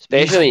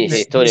 Especially when you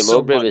say Tony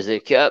Mowbray was the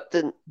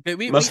captain. But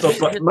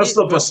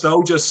Mr.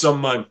 Nostalgia,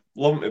 some man.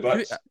 Love him to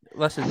bits.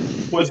 Listen,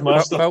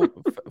 Quizmaster.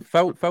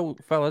 Phil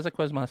is a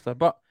quizmaster,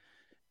 but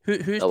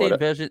who's doing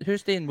version?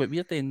 Who's doing what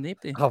we're doing?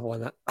 Nobody. I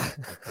won it.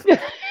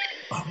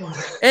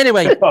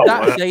 Anyway,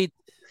 that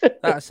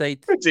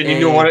aside.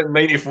 You won it in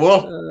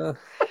 '94.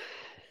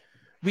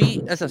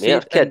 We, as I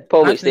said, kid,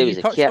 Paul McStay was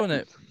a touched captain. on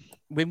it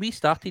when we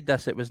started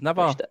this. It was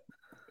never.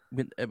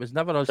 It was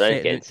never us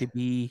setting out to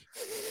be.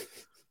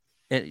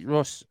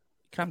 Ross,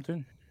 calm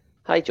down.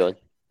 Hi, John.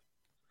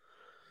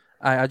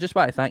 I just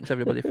want to thank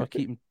everybody for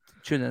keeping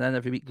tuning in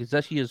every week, because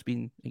this year has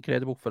been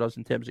incredible for us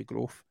in terms of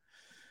growth.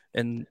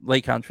 And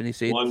like Anthony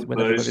said, when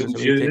everybody was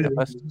away taking a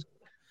piss,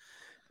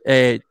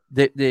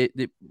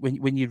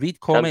 when you read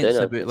comments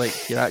about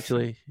like you're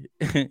actually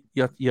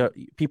your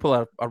people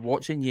are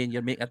watching you and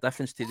you're making a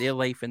difference to their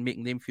life and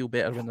making them feel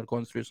better when they're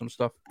going through some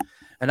stuff.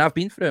 And I've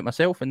been through it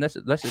myself, and this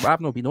is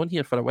I've not been on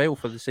here for a while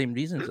for the same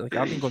reasons. Like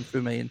I've been going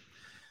through my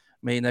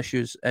own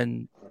issues,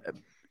 and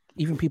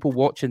even people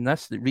watching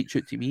this that reach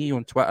out to me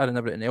on Twitter and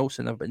everything else,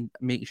 and I've been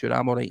making sure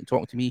I'm all right and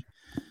talking to me.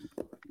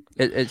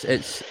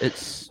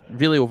 It's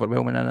really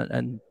overwhelming,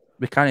 and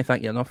we can't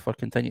thank you enough for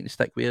continuing to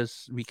stick with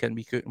us week in,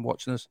 week out, and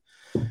watching us.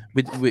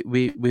 We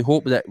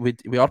hope that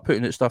we are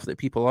putting out stuff that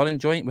people are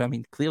enjoying. I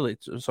mean, clearly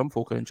some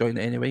folk are enjoying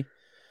it anyway,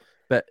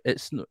 but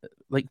it's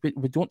like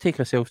we don't take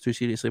ourselves too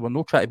seriously. We're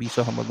not trying to be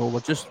something we're not.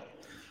 We're just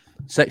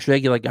 6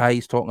 regular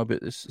guys talking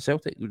about this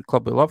Celtic, the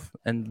club we love,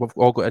 and we've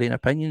all got our own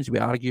opinions. We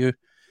argue,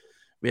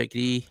 we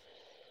agree,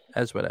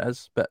 is what it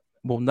is, but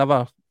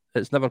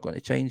it's never going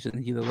to change,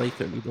 and either like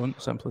it or we don't.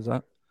 Simple as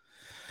that.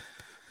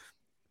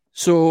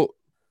 So,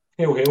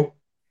 hail.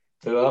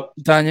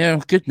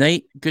 Daniel, good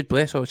night. Good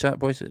bless all the chat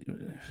boys.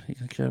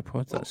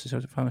 That's the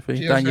Celtic family for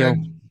you. Daniel,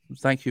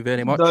 thank you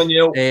very much.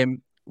 Daniel.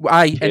 And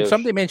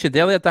somebody mentioned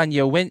earlier,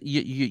 Daniel, when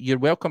you're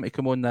welcome to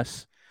come on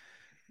this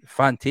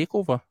fan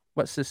takeover.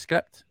 What's the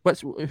script?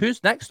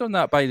 Who's next on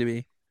that, by the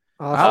way?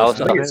 I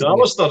think it's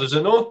Alistair, is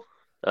it not?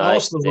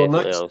 Alistair's on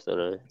next.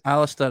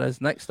 Alistair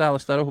is next.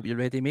 Alistair, I hope you're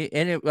ready, mate.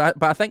 Anyway,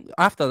 but I think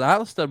after the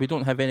Alistair, we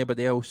don't have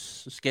anybody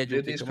else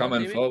scheduled. He's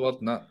coming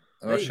forward, no.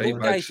 Right,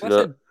 guys,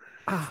 listen.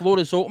 Floor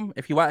is open.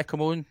 If you want to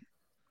come on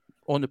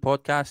the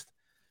podcast,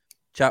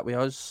 chat with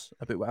us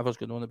about whatever's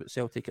going on about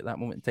Celtic at that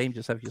moment in time.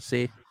 Just have your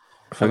say.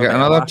 If I get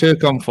another two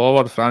come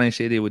forward, Franny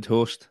said he would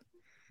host.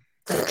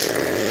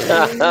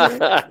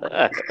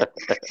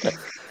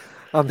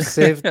 I'm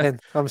saved then.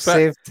 I'm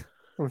saved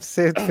for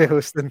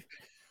hosting.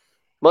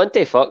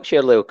 Monty, fuck,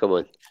 surely will come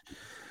on.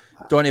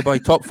 Donny boy,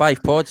 top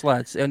 5 pods,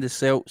 lads. End of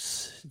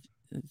Celts,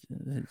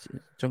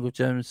 Jungle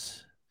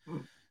Gyms.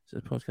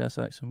 The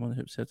podcast act someone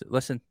who said it.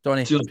 Listen,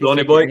 Donny. Cheers,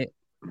 Donny boy. Mate.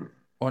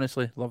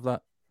 Honestly, love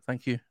that.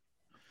 Thank you.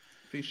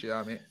 Appreciate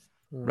that, mate.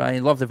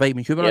 Ryan, love the vibe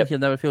and humour on here.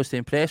 Never fails to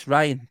impress.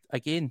 Ryan,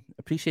 again,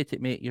 appreciate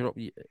it, mate. You're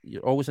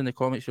always in the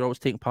comments. You're always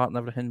taking part in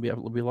everything.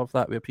 We love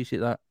that. We appreciate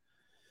that.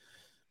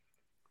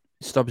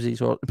 Stubbsy's,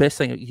 or the best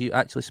thing, you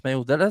actually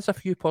smile. There is a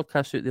few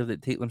podcasts out there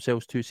that take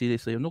themselves too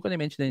seriously. I'm not going to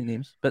mention any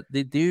names, but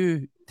they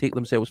do take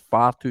themselves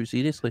far too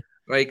seriously.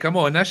 Right, come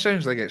on. This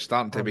sounds like it's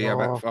starting to be a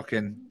bit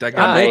fucking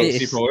digging.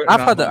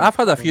 I've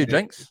had a few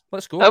drinks.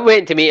 Let's go. I'm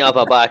waiting to meet up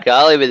a back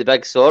alley with the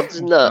big swords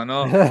and that. I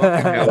know.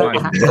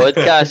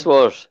 Podcast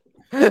wars.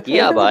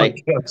 Yeah, bye.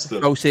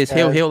 Phil says,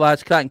 hail,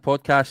 lads. Cracking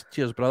podcast.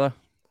 Cheers, brother.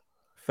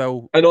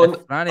 Phil. And on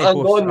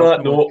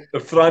that note,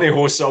 if Franny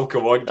hosts, I'll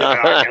come on. Make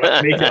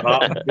it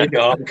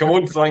happen. Come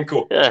on,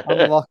 Franco.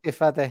 Unlucky,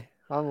 Fiddy.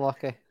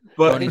 Unlucky.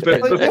 But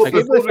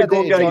before we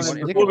go, guys,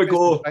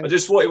 I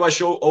just want to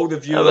wish all the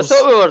viewers. I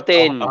thought we were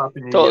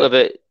talking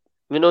about.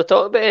 We not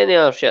talking about any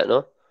other shit,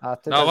 no? No,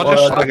 we're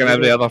just slugging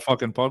every other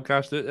fucking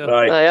podcast out there.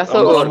 Right. I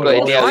thought we were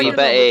going to do a wee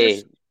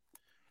bit.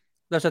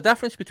 There's a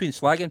difference between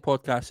slagging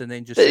podcasts and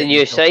then just. But the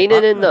new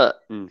signing in that.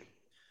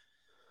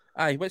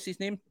 Aye, what's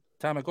his name?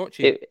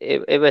 Tamagotchi.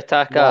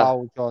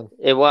 Iwataka.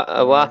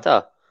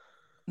 Iwata.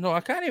 No, I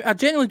can't. I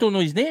genuinely don't know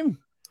his name.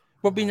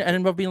 We've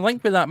been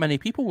linked with that many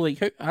people.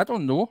 Like, I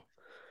don't know.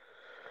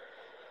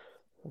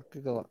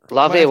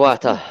 Love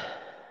Iwata.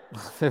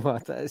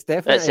 It's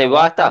definitely. It's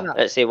Iwata.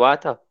 It's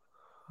Iwata.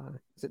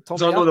 Is that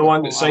not the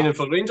one that's signing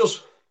for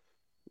Rangers?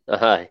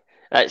 Aye.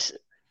 It's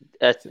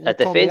a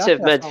defensive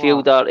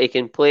midfielder. He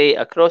can play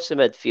across the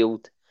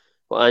midfield.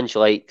 What Ange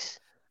likes.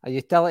 A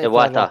utility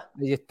player.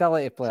 A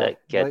utility player.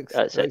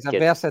 He's a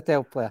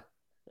versatile player.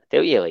 I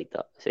tell you like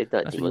that. I said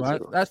that.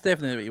 That's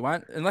definitely what you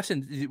want. And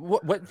listen,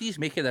 what do you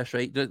make of this,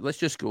 right? Let's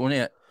just go on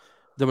it.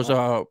 There was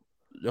a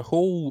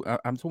whole. I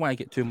don't want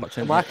to get too much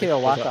into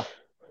it.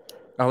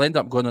 I'll end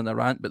up going on a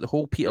rant, but the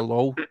whole Peter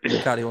Law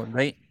will carry on,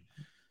 right?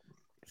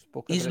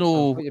 He's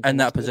no in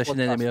that position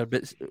anymore.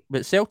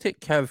 But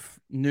Celtic have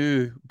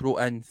now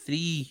brought in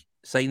 3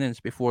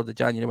 signings before the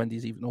January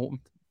windows even opened.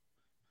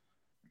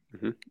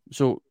 Mm-hmm.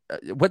 So,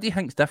 what do you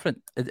think's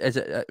different? Is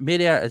it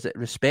Maria? Is it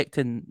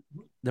respecting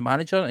the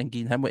manager and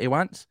giving him what he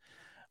wants,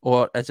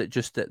 or is it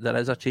just that there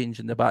is a change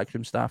in the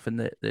backroom staff and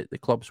the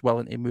club's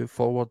willing to move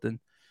forward and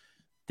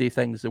do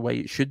things the way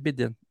it should be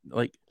done?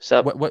 Like, so,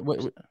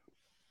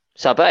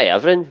 it's a bit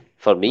of everything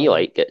for me.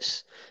 Like,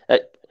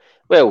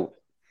 well,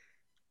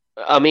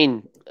 I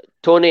mean,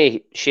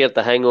 Tony shared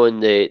the thing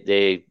on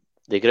the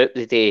group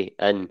today,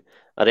 and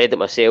I read it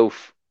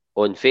myself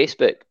on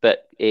Facebook.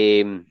 But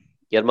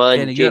your man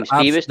Kenny, James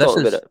P was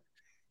talking about it.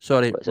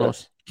 Sorry,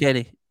 Ross.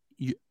 Kenny,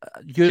 you're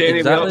Kenny,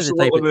 exactly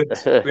the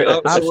type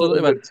of...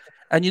 Absolutely.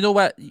 And you know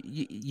what?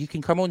 You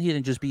can come on here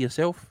and just be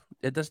yourself.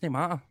 It doesn't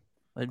matter.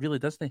 It really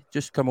doesn't.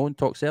 Just come on,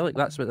 talk Celtic.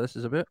 That's what this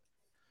is about.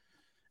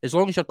 As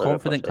long as you're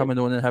confident 100%. Coming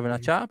on and having a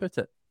chat about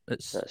it,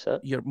 that's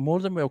it. You're more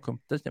than welcome.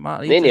 Doesn't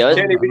matter. Kenny, I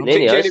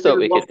thought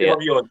we could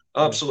do it.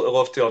 Absolutely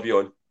love to have you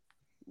on.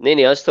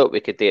 Nenny, I thought we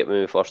could do it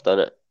when we first done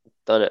it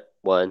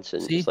once,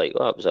 and it's like,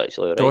 that was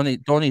actually all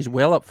right. Donny's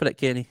well up for it,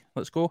 Kenny.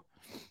 Let's go.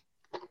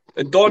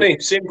 And Donny,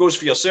 same goes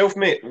for yourself,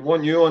 mate. We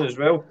want you on as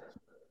well.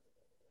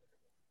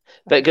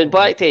 But going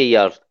back to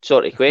your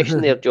sort of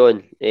question there,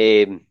 John,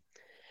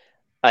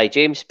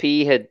 James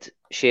P had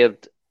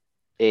shared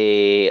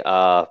a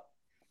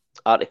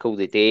article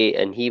today,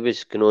 and he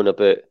was going on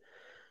about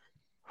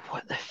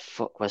what the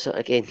fuck was it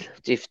again?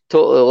 You've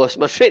totally lost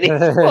my train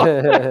of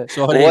thought.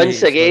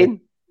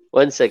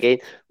 Once again.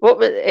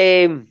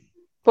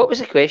 What was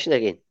the question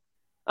again?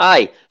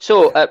 Aye,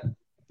 so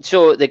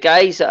the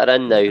guys that are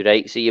in now,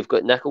 right? So you've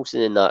got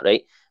Nicholson and that,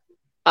 right?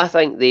 I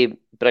think they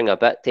bring a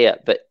bit to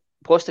it, but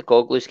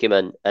Postecoglou's came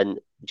in, and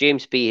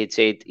James P had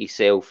said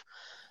himself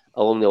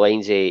along the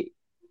lines of,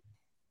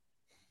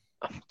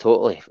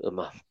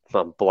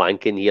 I'm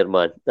blanking here,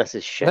 man. This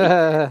is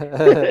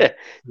shit.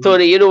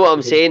 Tony, you know what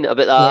I'm saying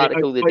about that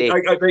article today?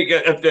 I think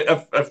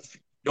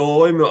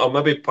I'll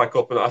maybe pick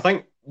up on it. I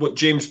think what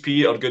James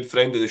P, our good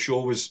friend of the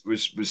show, was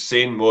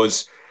saying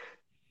was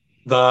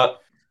that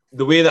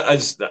the way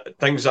that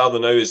things are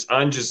now is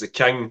Ange is the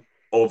king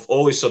of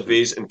all his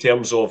surveys in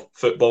terms of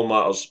football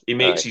matters. He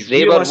makes his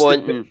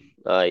realistic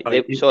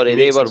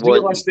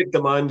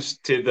demands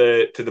to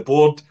the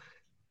board,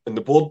 and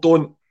the board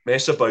don't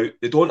mess about.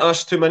 They don't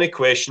ask too many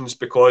questions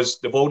because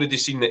they've already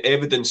seen the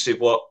evidence of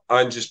what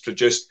Ange has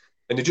produced,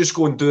 and they just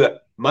go and do it.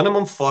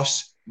 Minimum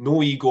fuss,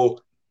 no ego.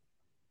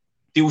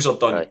 Deals are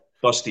done,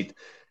 dusted.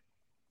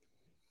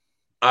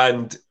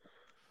 And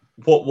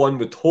what one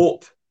would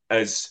hope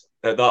is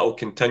that will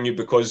continue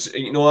because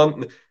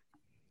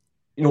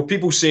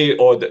people say,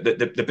 "Oh,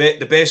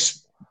 the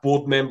best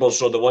board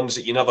members are the ones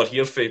that you never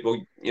hear from."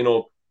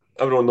 Well,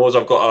 everyone knows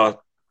I've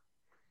got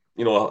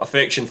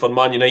affection for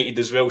Man United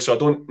as well, so I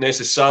don't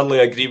necessarily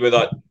agree with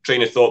that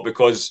train of thought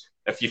because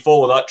if you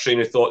follow that train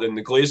of thought, then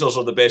the Glazers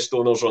are the best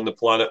owners on the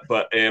planet.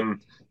 But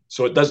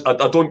so it does.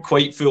 I don't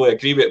quite fully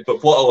agree with it.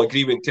 But what I'll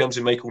agree with in terms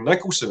of Michael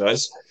Nicholson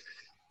is,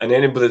 and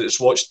anybody that's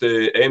watched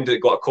that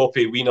got a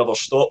copy of We Never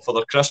Stop for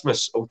their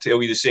Christmas, I'll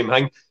tell you the same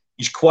thing.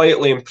 He's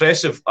quietly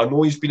impressive. I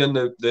know he's been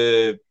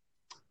in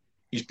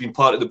he's been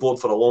part of the board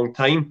for a long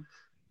time,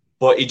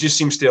 but he just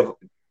seems to have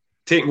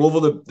taken over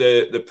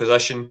the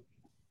position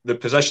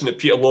that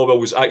Peter Lawwell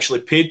was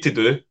actually paid to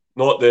do,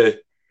 not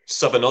the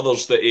 7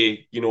 others that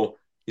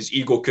his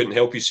ego couldn't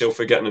help himself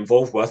for getting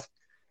involved with.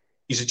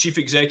 He's the chief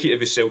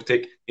executive of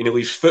Celtic, and he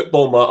leaves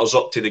football matters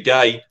up to the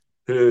guy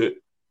who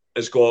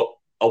has got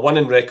a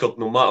winning record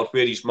no matter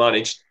where he's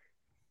managed,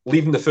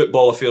 leaving the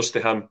football affairs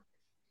to him.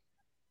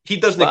 He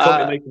doesn't come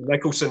to Michael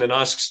Nicholson and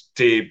asks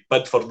to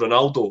bid for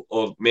Ronaldo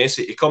or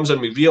Messi. He comes in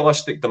with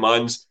realistic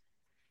demands,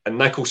 and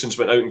Nicholson's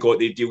went out and got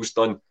the deals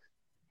done.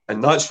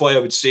 And that's why I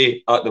would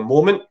say at the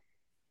moment,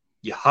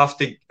 you have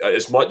to,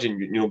 as much, and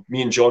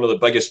me and John are the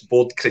biggest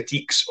board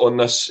critiques on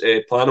this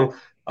panel.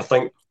 I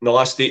think in the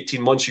last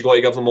 18 months, you've got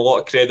to give them a lot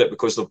of credit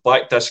because they've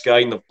backed this guy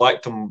and they've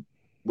backed him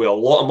with a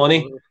lot of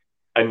money.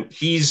 And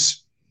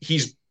he's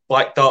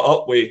backed that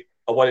up with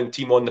a winning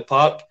team on the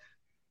park.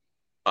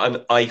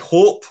 And I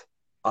hope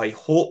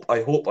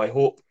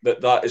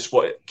that is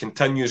what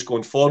continues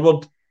going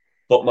forward.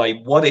 But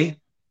my worry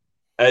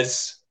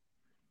is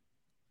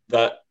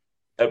that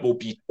it will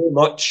be too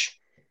much,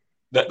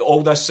 that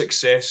all this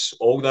success,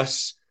 all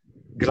this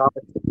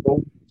gravity,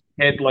 all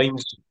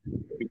headlines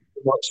will be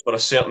too much for a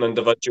certain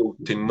individual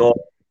to not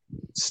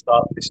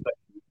start to stick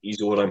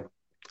his oar in.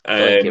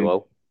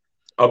 Well,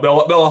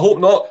 I hope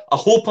not. I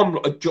hope I'm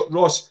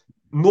Ross.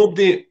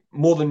 Nobody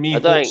more than me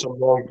hopes I'm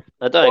wrong.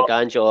 I don't think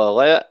Angela will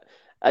allow it.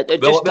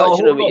 Just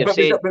touching on what you're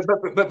saying.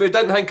 But we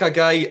didn't think a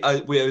guy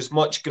with as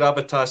much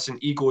gravitas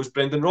and ego as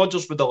Brendan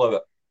Rodgers would allow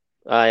it.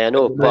 I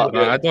know, but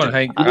I don't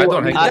think.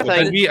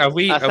 Have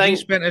we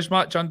spent as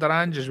much under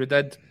Ange as we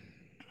did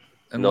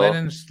in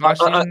Lennon's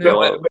last season?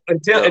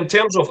 In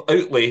terms of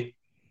outlay,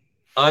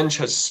 Ange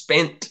has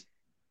spent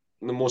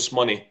the most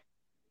money.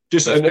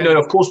 Now,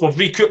 of course, we've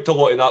recouped a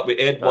lot of that with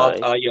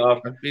Edward, Ayer,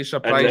 I'd be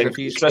surprised if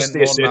he's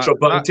Christie, etc.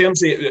 But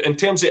in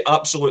terms of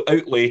absolute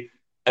outlay,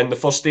 in the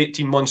first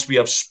 18 months, we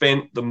have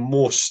spent the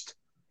most.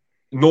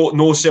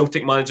 No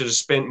Celtic manager has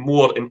spent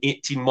more in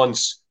 18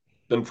 months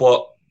than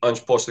what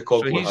Ange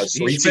Postecoglou has.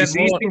 So he's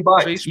been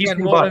back. He's spent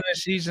more in the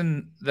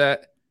season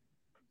that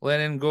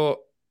Lennon got.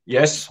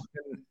 Yes.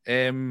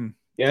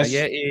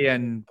 Yeti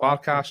and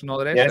Barkas and all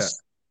the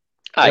rest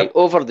of it.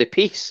 Over the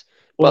piece.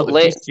 But in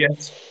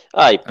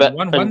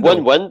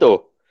one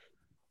window.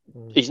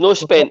 He's not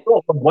spent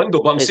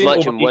window, but I'm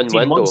saying over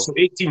 18 months. So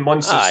 18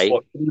 months is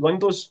what, 3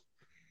 windows?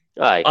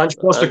 Ange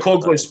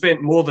Postecoglou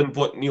spent more than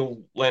what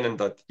Neil Lennon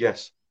did.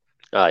 Yes.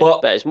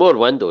 But it's more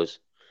windows.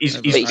 He's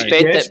spent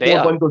it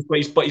better. Windows,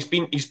 but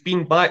he's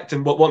been backed.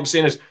 And what I'm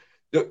saying is,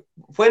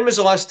 when was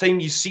the last time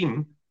you've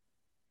seen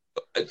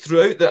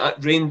throughout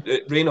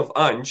the reign of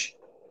Ange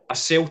a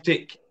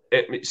Celtic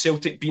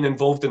being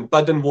involved in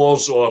bidding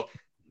wars or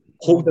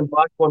holding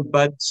back on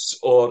bids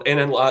or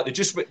anything like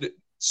that?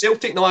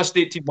 Celtic in the last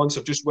 18 months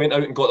have just went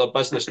out and got their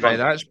business done. Right,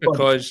 that's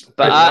because.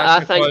 But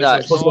I think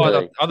that's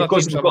other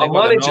teams have got a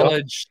manager.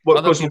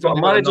 Other teams have got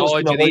knowledge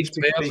of these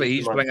players that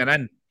he's bringing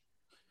in.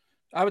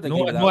 I would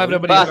agree with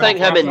that. But I think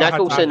him and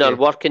Nicholson are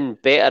working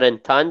better in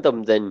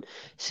tandem than,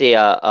 say,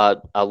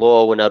 a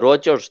Law and a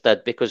Rodgers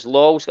did, because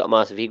Law's got a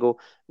massive ego,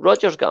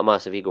 Rodgers got a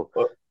massive ego.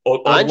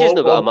 Ange's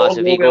not got a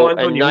massive ego,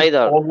 and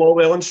neither. Or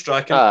Lawwell and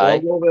Strachan, or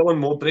Lawwell and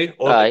Mowbray.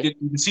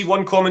 You see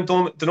one common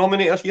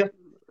denominator here?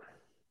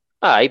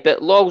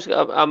 But Law's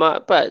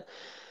got but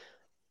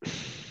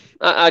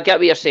I get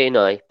what you're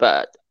saying,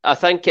 but I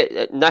think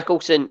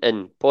Nicholson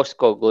and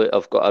Postecoglou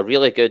have got a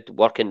really good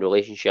working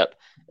relationship,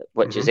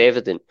 which is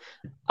evident.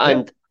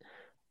 And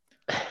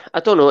I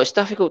don't know, it's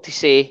difficult to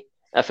say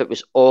if it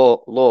was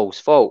all Law's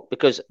fault,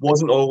 because it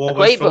wasn't all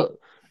Law's fault.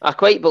 I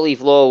quite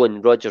believe Law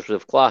and Rodgers would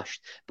have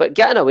clashed, but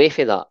getting away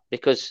from that,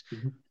 because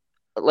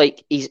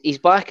like he's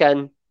back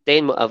in,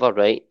 then whatever,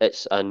 right?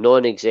 It's a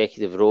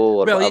non-executive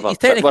role or whatever. He's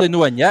technically no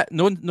one yet,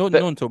 no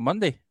until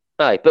Monday.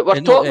 But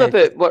we're talking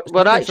about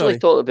we're actually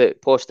talking about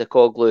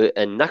Postecoglou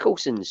and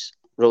Nicholson's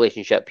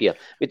relationship here.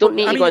 We don't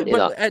need to go into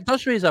that. It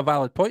does raise a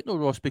valid point though,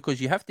 Ross,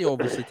 because you have to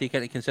obviously take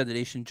into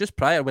consideration just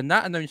prior, when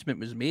that announcement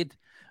was made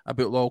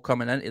about Law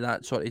coming into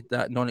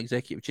that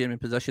non-executive chairman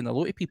position, a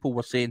lot of people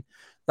were saying,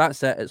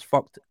 that's it, it's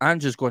fucked.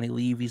 Ange's going to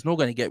leave, he's not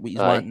going to get what he's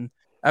wanting.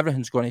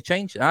 everything's going to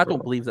change. And I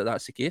don't believe that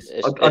that's the case.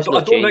 I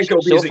don't think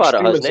it'll be as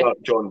extreme as that,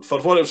 John.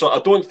 For what it's, I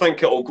don't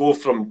think it'll go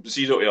from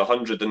 0 to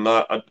 100 in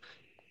that.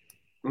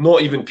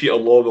 Not even Peter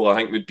Lawwell, I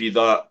think, would be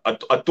that.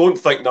 I don't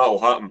think that'll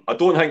happen. I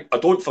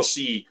don't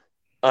foresee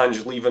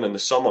Ange leaving in the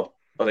summer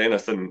or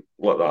anything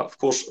like that. Of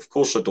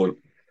course, I don't.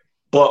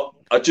 But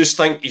I just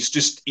think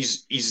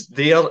he's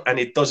there, and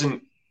he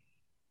doesn't.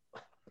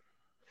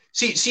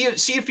 See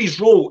if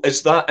his role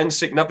is that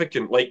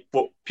insignificant, like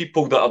what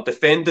people that are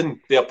defending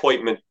the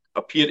appointment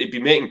appear to be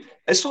making.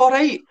 It's all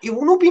right. He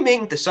will not be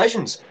making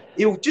decisions.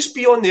 He'll just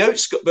be on the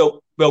outskirts.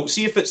 Well,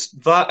 see if it's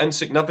that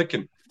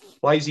insignificant.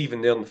 Why is he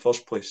even there in the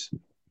first place?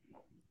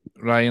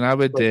 Ryan, I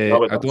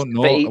don't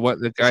know what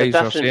the guys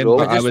are saying,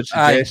 but I would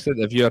suggest that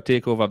the viewer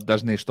takeover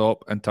doesn't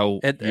stop until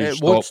you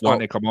stop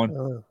wanting to come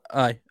on.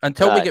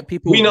 Until we get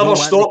people. We never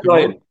stop,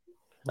 Ryan.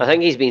 I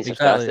think he's been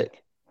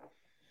sarcastic.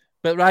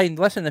 But Ryan,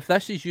 listen, if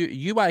this is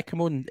you want to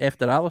come on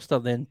after Alistair,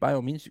 then by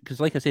all means, because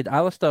like I said,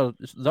 Alistair,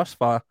 thus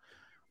far,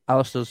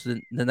 Alistair's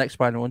the next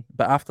final one,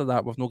 but after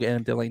that, we've not got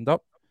anybody lined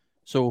up.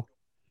 So,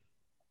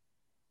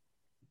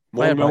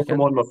 welcome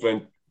on, my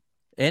friend.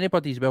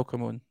 Anybody's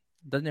welcome on.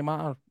 Doesn't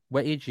matter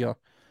what age you are.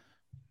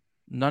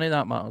 None of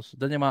that matters.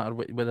 Doesn't matter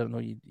whether or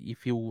not you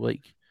feel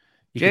like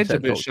you Jed's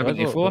about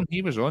 74,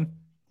 he was on.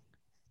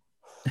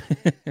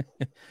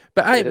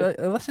 But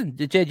listen,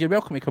 Jed, you're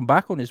welcome to come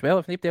back on as well.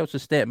 If anybody else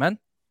is stepping in,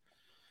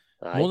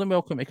 more than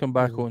welcome to come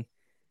back on.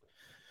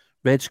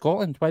 Red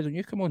Scotland, why don't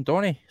you come on?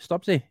 Donny,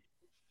 Stubbsy,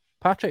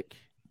 Patrick.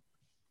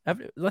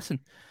 Listen,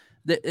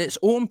 it's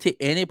open to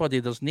anybody.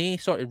 There's no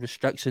sort of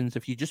restrictions.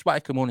 If you just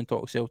want to come on and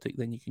talk Celtic,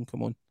 then you can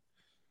come on.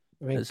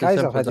 I mean, guys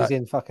have had his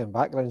own fucking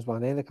backgrounds,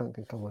 man. Any can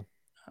come on.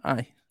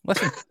 Aye,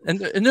 listen, and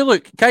now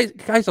look,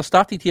 guys are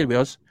started here with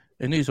us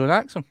in his own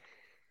accent.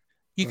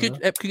 We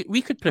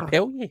could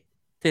propel you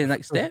to the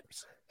next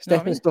steps.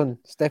 Stepping Stone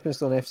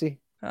FC.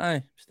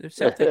 Aye,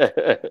 Celtic.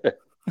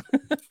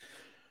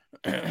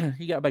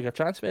 You get a bigger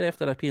transfer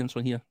after appearance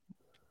on here.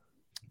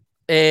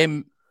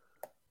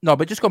 No,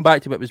 but just going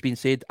back to what was being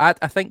said, I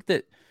think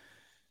that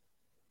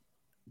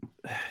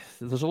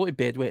there's a lot of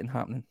bedwetting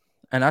happening,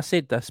 and I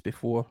said this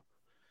before.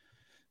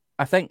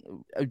 I think,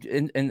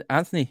 and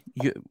Anthony,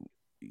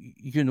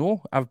 you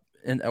know,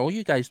 and all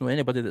you guys know,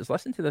 anybody that's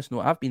listening to this know,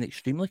 I've been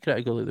extremely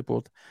critical of the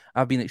board.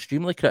 I've been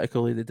extremely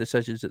critical of the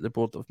decisions that the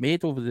board have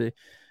made over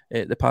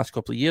the past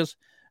couple of years,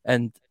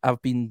 and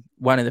I've been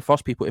one of the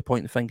first people to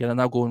point the finger,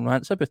 and I'll go and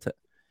rant about it.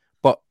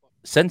 But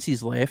since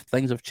he's left,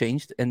 things have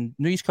changed, and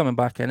now he's coming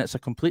back in. It's a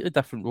completely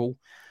different role.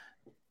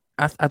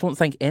 I don't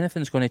think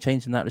anything's going to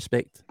change in that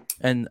respect,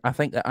 and I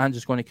think that Ange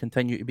is going to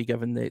continue to be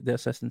given the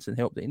assistance and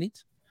help that he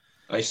needs.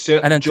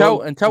 And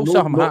until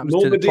something happens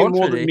to the contrary,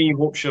 more than me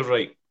hopes you're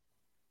right.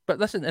 But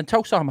listen,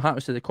 until something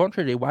happens to the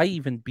contrary, why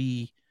even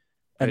be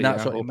in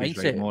that sort of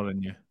mindset? Right more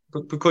than you.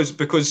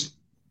 Because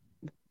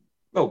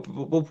well,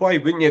 why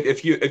wouldn't you?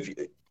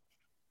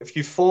 If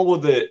you follow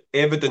the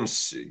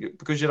evidence,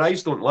 because your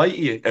eyes don't lie to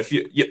you.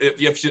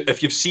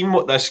 If you've seen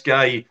what this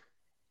guy,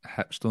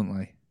 hips don't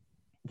lie.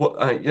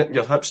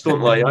 Your hips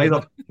don't lie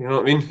either. You know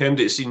what I mean? Him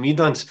that's seen me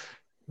dance,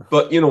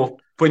 but you know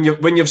when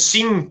you've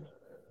seen.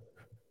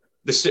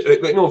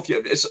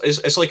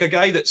 It's like a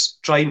guy that's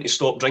trying to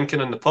stop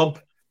drinking in the pub,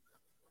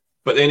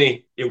 but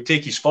then he'll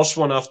take his first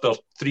one after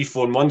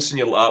 3-4 months, and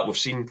you're like, we've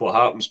seen what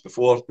happens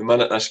before. The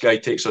minute this guy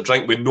takes a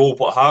drink, we know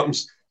what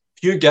happens.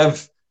 If you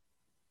give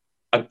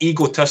an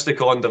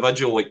egotistical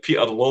individual like Peter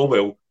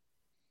Lawwell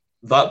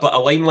that bit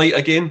of limelight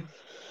again,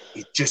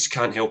 he just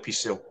can't help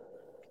himself.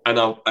 And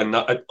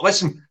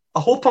listen,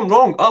 I hope I'm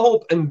wrong. I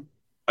hope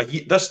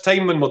this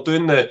time when we're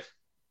doing the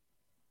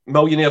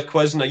Millionaire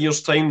quiz in a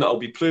year's time that I'll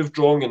be proved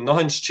wrong and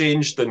nothing's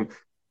changed and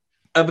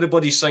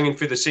everybody's singing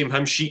for the same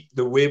hymn sheet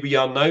the way we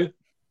are now.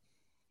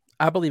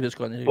 I believe it's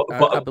going to.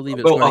 I believe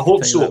it's going to. I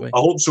hope so. I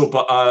hope so.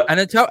 But and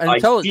until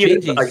it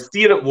changes, I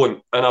fear it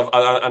won't. And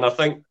I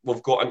think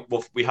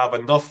we have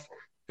enough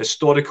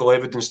historical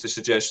evidence to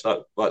suggest that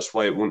that's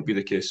why it won't be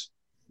the case.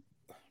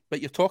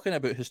 But you're talking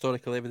about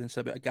historical evidence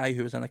about a guy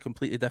who was in a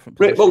completely different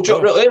position.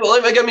 Right. Well,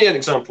 let me give me an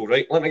example.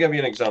 Right. Let me give you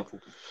an example.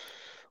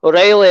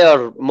 O'Reilly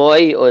or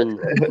Moy on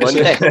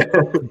Monday.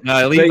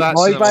 No, leave that.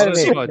 Moy, by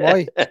the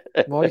way.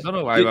 Moy. I don't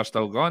know why we're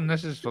still gone.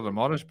 This is for the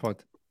Morris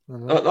pod.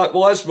 I'm not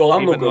going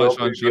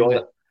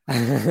to.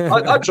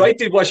 I tried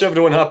to wish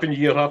everyone Happy New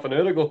Year half an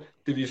hour ago,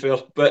 to be fair.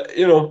 But,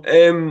 you know,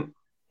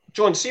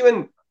 John, see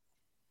when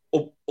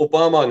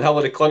Obama and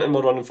Hillary Clinton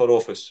were running for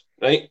office,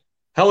 right?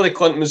 Hillary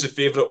Clinton was the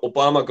favourite.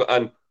 Obama got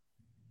in,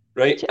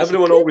 right?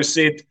 Everyone always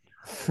said,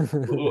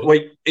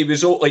 like, it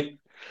was all like,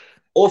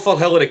 offer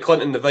Hillary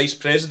Clinton the vice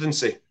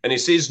presidency, and he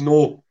says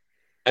no.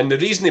 And the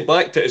reason he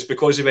backed it is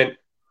because he went,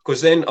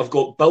 because then I've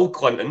got Bill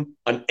Clinton,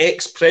 an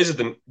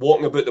ex-president,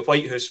 walking about the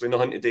White House with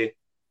nothing to do.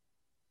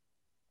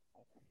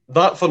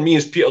 That for me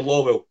is Peter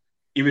Lawwell.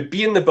 He would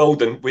be in the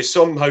building with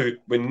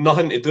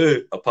nothing to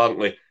do,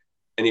 apparently,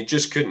 and he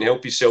just couldn't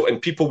help himself. And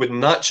people would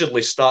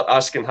naturally start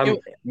asking him.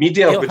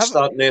 Media would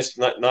start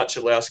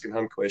naturally asking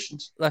him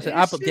questions. Listen,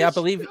 I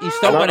believe he's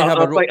still going to have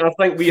I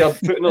think we are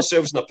putting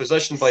ourselves in a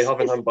position by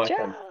having him back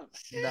in.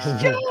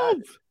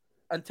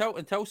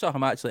 Until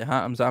something actually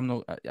happens,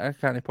 I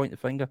can't point the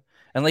finger.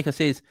 And like I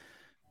says,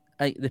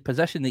 the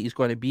position that he's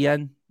going to be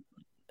in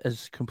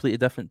is completely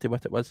different to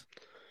what it was.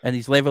 And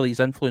his level,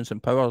 his influence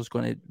and power is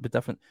going to be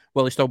different.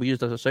 Will he still be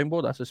used as a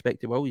soundboard? I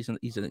suspect he will. He's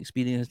an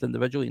experienced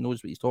individual. He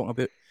knows what he's talking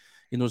about.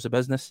 He knows the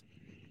business.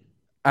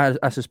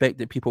 I suspect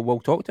that people will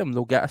talk to him.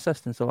 They'll get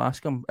assistance. They'll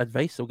ask him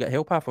advice. They'll get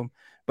help off him.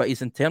 But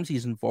in terms of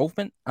his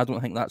involvement, I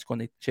don't think that's going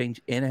to change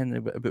anything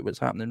about what's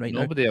happening right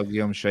now. Nobody will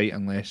give him shite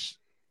unless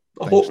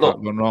things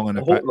start going wrong on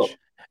the pitch.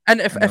 And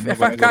if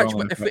I catch,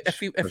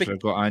 if we've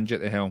got Ange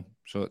at the helm,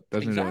 so it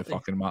doesn't really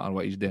fucking matter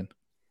what he's doing.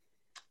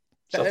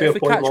 If we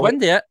catch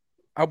wind of it,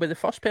 I'll be the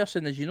first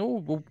person, as you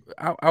know,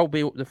 I'll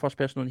be the first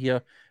person on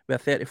here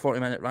with a 30-40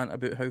 minute rant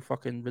about how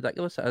fucking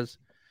ridiculous it is.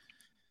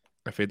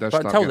 If he does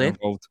start getting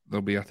involved,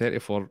 there'll be a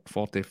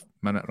 30-40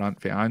 minute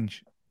rant for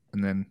Ange,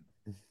 and then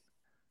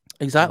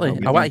exactly.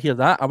 I want to hear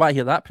that. I want to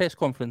hear that press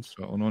conference.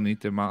 So it'll no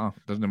need to matter.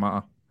 Doesn't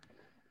matter.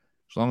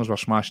 As long as we're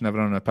smashing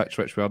everyone on the pitch,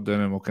 which we're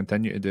doing, and we'll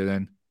continue to do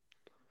then.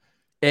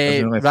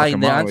 Really Ryan,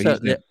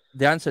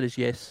 the answer is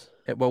yes.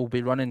 It will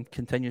be running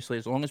continuously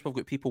as long as we've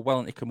got people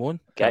willing to come on.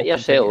 Get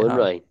yourself on,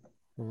 Ryan.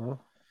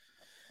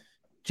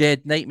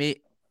 Jed, night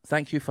mate,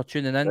 thank you for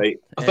tuning in. Right.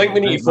 I think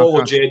we need to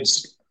follow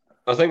Jed's.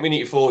 I think we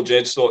need to follow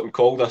Jed Stoughton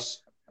called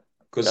us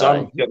because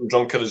I'm getting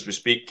drunker as we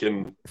speak.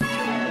 And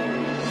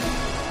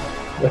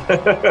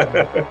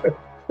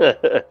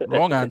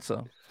wrong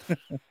answer.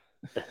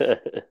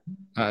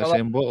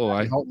 Same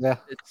bottle,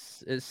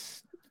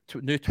 It's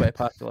new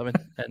 11,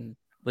 and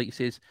like he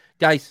says,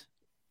 guys,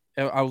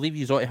 I'll leave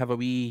you all to have a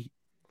wee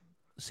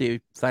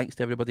say thanks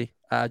to everybody.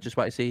 I just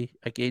want to say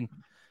again,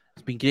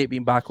 it's been great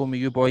being back on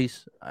with you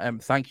boys.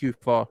 Thank you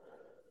for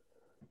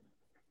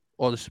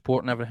all the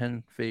support and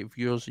everything for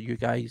viewers, you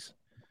guys.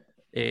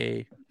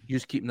 You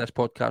keeping this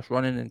podcast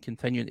running and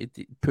continuing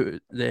to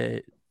put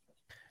the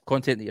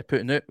content that you're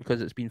putting out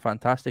because it's been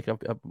fantastic. I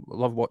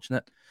love watching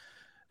it.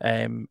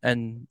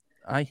 And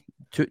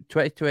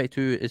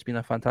 2022 has been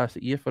a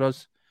fantastic year for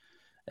us.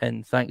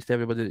 And thanks to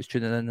everybody that's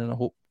tuning in. And I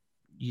hope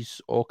you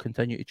all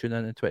continue to tune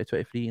in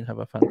 2023 and have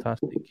a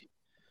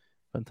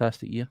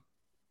fantastic year.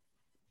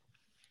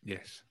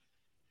 Yes.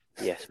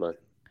 Yes, man.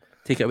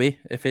 Take it away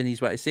if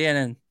anybody's what to say, and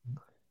then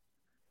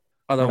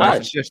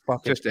otherwise, just to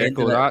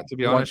echo that. To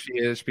be honest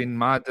with you, it's been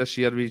mad this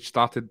year. We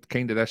started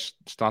in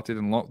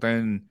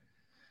lockdown.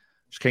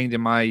 It's kind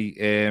of my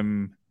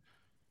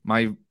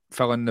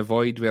filling the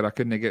void where I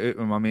couldn't get out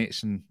with my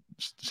mates and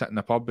sit in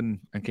the pub and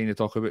kind of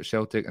talk about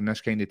Celtic, and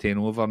this kind of taken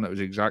over, and it was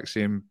the exact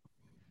same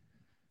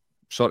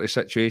sort of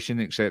situation,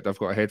 except I've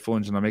got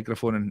headphones and a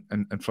microphone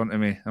in front of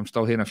me. I'm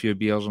still having a few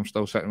beers. I'm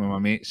still sitting with my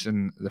mates,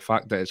 and the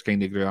fact that it's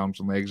kind of grew arms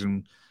and legs,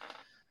 and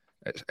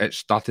it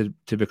started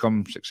to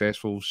become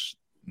successful.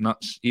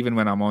 Nuts. Even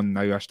when I'm on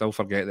now, I still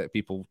forget that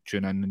people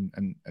tune in,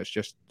 and it's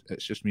just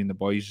me and the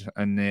boys.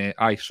 And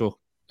so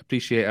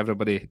appreciate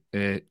everybody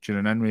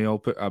tuning in. We all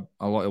put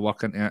a lot of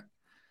work into it,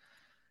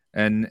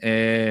 and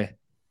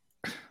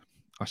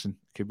listen,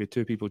 it could be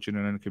 2 people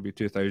tuning in, it could be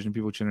 2,000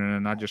 people tuning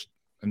in. I just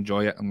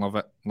enjoy it and love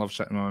it. Love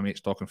sitting with my mates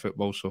talking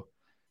football. So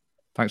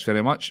thanks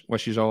very much.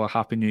 Wish you all a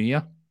happy new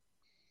year.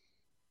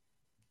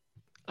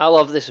 I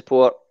love the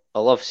support. I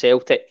love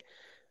Celtic.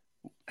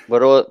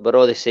 We're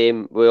all the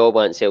same. We all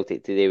want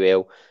Celtic to do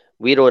well.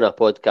 We're on a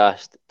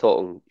podcast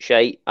talking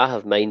shite. I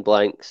have mind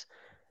blanks.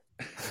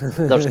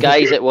 There's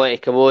guys that want to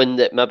come on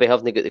that maybe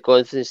haven't got the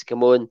confidence to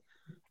come on.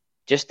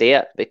 Just do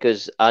it,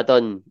 because I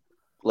done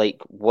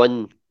like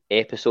one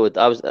episode.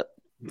 I was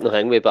not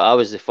angry, but I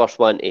was the first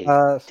one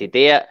to do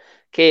it.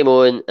 Came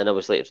on and I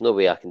was like, there's no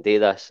way I can do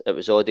this. It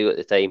was audio at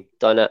the time.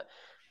 Done it.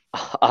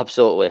 I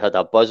absolutely had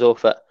a buzz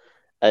off it,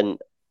 and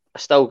I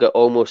still get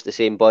almost the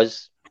same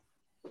buzz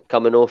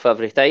coming off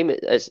every time.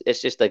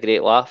 It's just a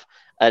great laugh,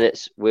 and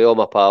it's with all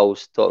my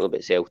pals talking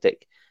about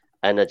Celtic.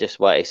 And I just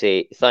want to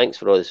say thanks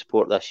for all the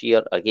support this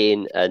year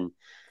again, and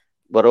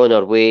we're on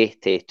our way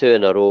to 2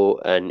 in a row,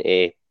 and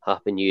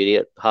happy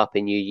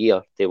new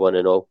year to one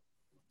and all.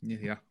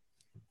 Yeah.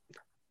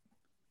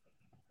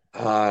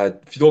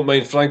 If you don't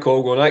mind, Frank,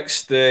 I'll go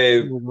next.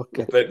 But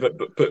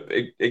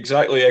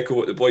exactly echo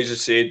what the boys have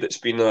said. It's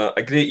been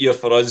a great year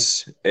for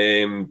us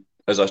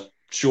as a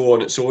show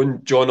on its own.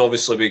 John,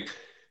 obviously,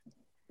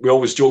 we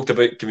always joked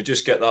about, can we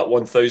just get that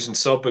 1,000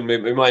 sub, and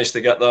we managed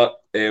to get that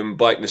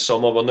back in the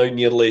summer. We're now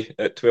nearly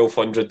at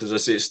 1,200. As I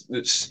say,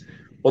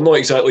 we're not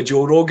exactly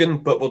Joe Rogan,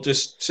 but we're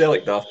just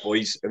Celtic daft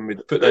boys, and we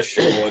put this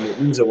show on. It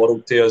means the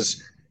world to us.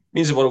 It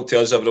means the world to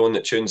us, everyone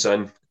that tunes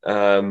in.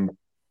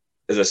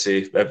 As I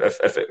say,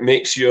 if it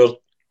makes your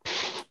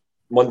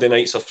Monday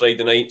nights or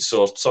Friday nights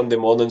or Sunday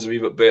mornings a wee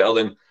bit better,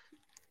 then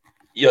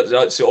yeah,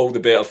 that's all the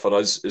better for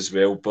us as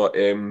well. But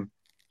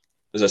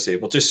as I say,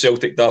 we're just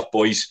Celtic daft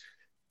boys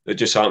that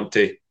just happen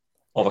to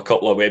have a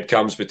couple of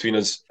webcams between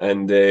us,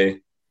 and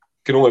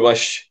can only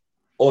wish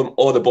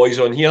all the boys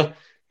on here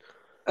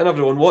and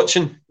everyone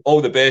watching,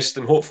 all the best,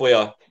 and hopefully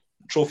a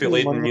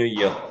trophy-laden new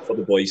year for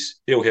the boys.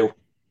 Hail, hail.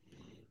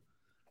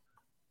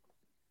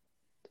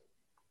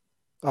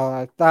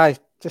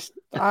 Just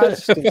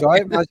enjoy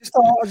it, man.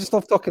 I just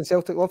love talking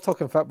Celtic, love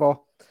talking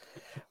football.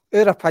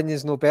 Our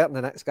opinion's no better than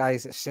the next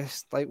guys. It's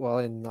just like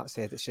William that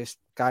said, it's just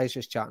guys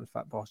just chatting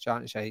football,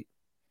 chatting shite.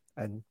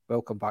 And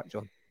welcome back,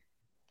 John.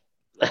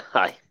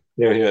 Hi.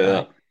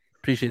 Yeah.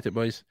 Appreciate it,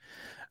 boys.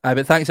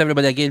 But thanks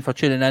everybody again for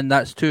tuning in.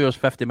 That's 2 hours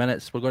 50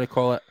 minutes. We're going to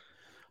call it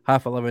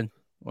 11:30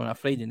 on a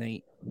Friday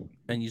night,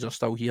 and you are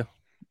still here.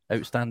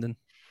 Outstanding.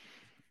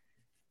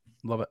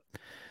 Love it.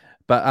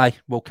 But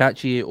we'll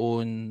catch you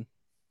on.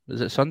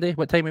 Is it Sunday?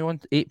 What time are we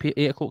on? 8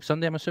 o'clock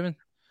Sunday, I'm assuming.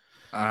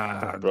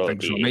 I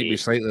think so. It might be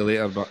slightly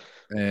later, but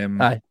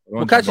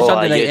we'll catch you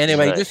Sunday night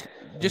anyway.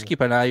 Just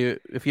keep an eye out.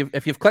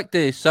 If you've clicked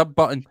the sub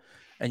button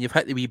and you've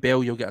hit the wee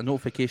bell, you'll get a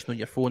notification on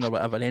your phone or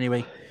whatever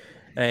anyway.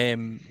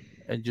 And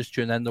just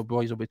tune in. The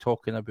boys will be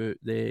talking about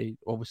the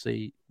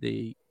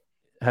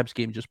Hibs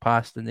game just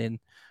passed, and then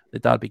the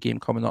Derby game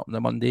coming up on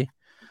the Monday.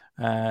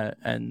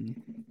 And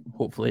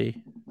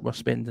hopefully we're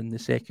spending the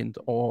second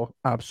or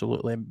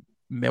absolutely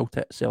melt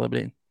it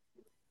celebrating.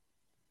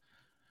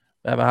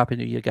 Have a happy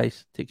new year,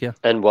 guys. Take care.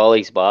 In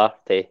Wally's bar,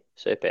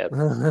 superb.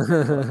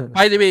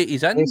 By the way,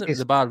 he's in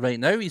the bar right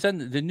now. He's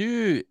in the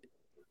new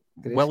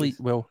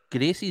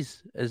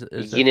Gracie's is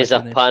Gina's a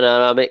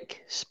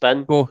panoramic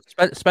spin. Go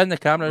spin the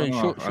camera and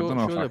show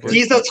the boys.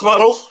 He's a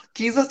twirl.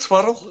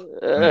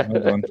 I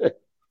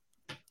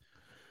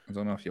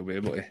don't know if you'll be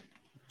able to.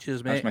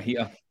 Cheers, mate. That's my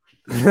heater.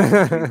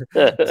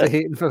 It's a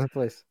heating for the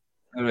place.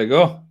 There we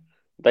go.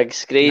 Big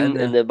screen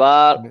in the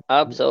bar.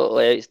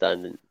 Absolutely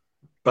outstanding.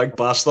 Big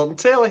bastard on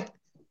telly.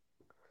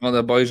 Well,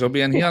 the boys will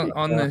be in here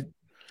on the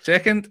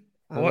second.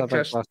 Watch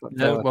us.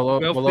 We'll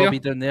all be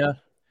down there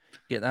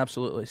getting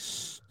absolutely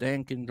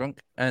stinking drunk.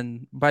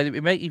 And by the way,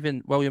 we might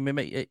even, William, we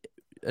might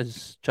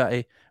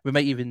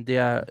even do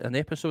an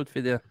episode for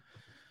the.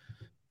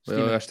 We'll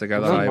do this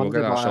together. We'll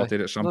get that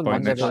sorted at some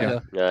point next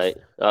year. Right,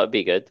 that would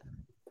be good.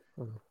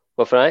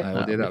 What for?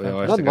 We'll do that with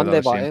us together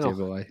at the same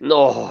table.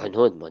 No,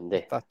 not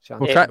Monday.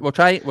 We'll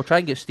try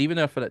and get Stephen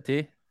there for it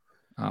too.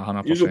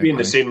 100%. You'll be in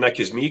the same nick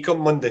as me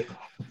come Monday.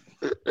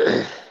 I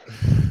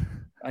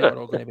think we're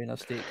all going to be in a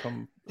state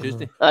come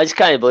Tuesday. I just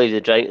can't believe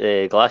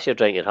the glass you're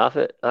drinking half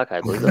it. I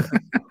can't believe it.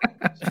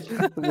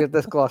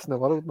 Weirdest glass in the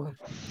world, man.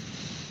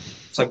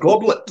 It's a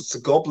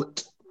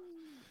goblet.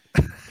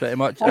 Pretty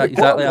much.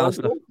 Exactly,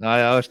 Alistair.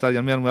 Aye, Alistair,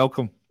 you're more than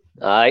welcome.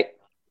 Aye.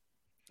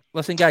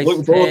 Listen, guys.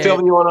 Looking forward to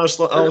having you on,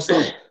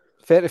 Alistair.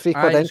 33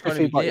 quid entry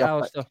fee, but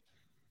Alistair.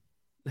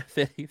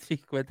 33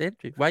 quid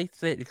entry. Why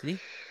 33?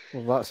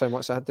 Well, that's how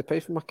much I had to pay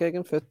for my keg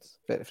and food.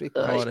 33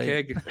 quid. Nice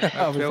keg.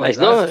 It's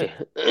not.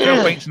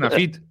 12 pints in a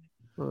feed.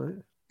 Right.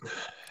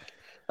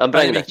 I'm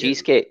bringing a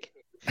cheesecake.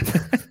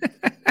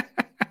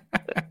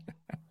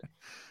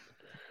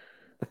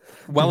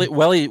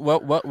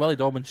 Willie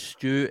Dobbin's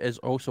stew is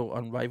also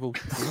unrivaled.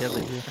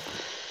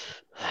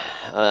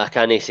 I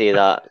can't say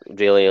that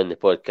really on the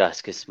podcast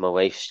because my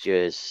wife's stew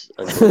is,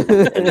 and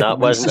that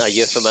wasn't a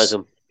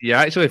euphemism. You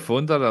actually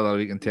phoned her the other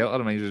week and tell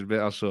her mine was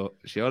better, so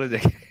she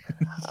already.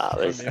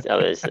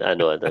 I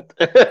know I did.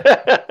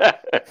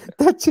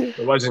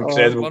 It was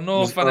incredible. We're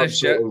not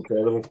finished yet.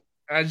 Incredible.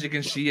 As you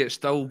can see, it's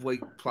still like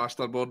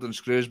plasterboard and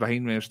screws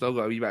behind me. I've still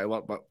got a wee bit of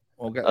work, but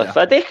we'll get there.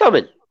 Fiddy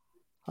coming.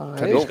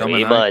 He's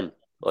coming, man.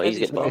 Oh, he's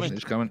getting burst.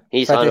 He's coming.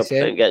 He's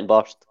 100% getting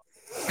burst.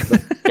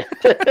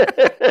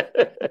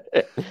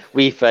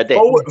 Wee Fiddy.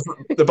 Oh,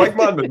 the big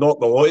man would knock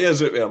the lot of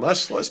us out with a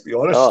miss, let's be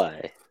honest. Oh,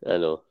 aye. I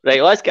know.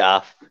 Right, let's get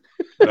off.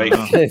 Right.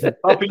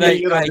 Happy New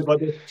Year,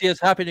 everybody. Cheers,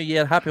 Happy New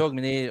Year, Happy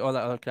Hogmanay, all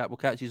that other crap. We'll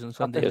catch you on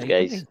Sunday. Cheers,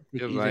 guys.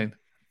 Cheers, Ryan.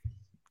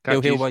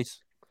 Hail,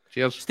 boys.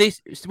 Cheers.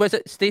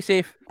 Stay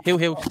safe.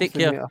 Hail. Take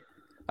care.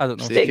 I don't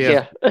know. Take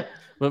care.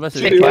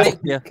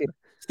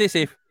 Stay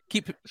safe.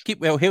 Keep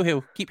well.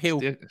 Hail. Keep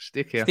hail.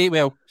 Stay care. Stay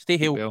well. Stay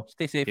hail.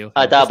 Stay safe.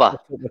 Adaba.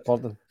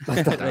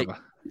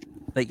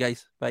 Right,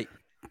 guys. Bye.